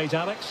the update,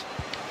 Alex.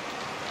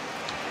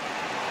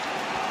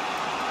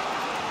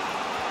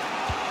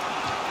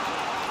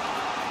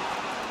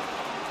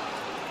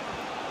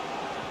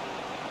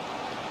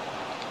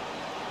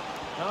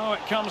 Oh,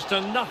 it comes to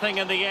nothing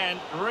in the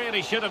end.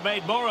 Really should have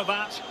made more of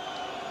that.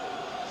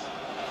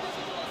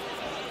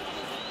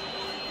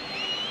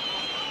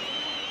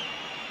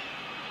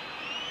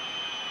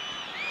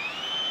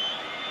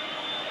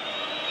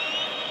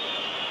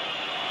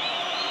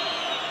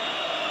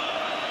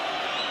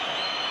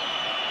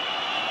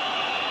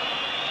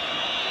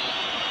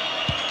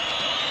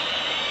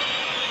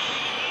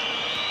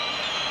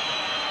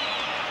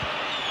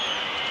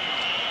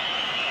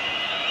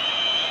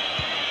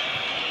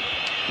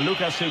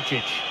 Luka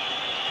Sucic.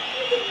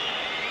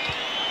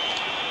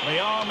 They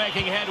are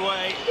making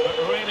headway, but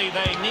really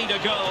they need a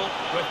goal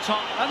with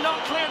top and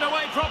not cleared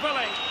away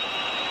properly.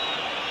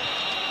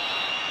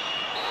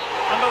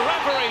 And the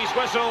referee's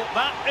whistle,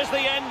 that is the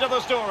end of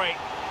the story.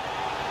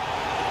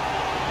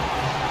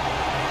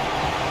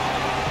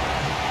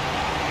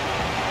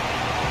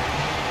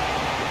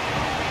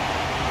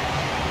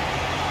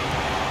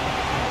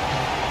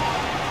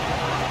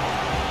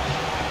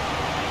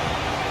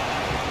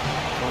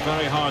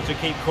 Very hard to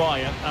keep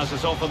quiet, as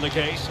is often the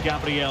case,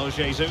 Gabriel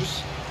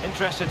Jesus.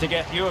 Interested to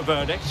get your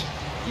verdict.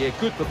 Yeah,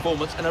 good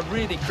performance and a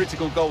really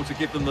critical goal to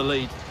give them the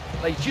lead.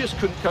 They just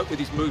couldn't cope with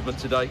his movement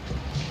today.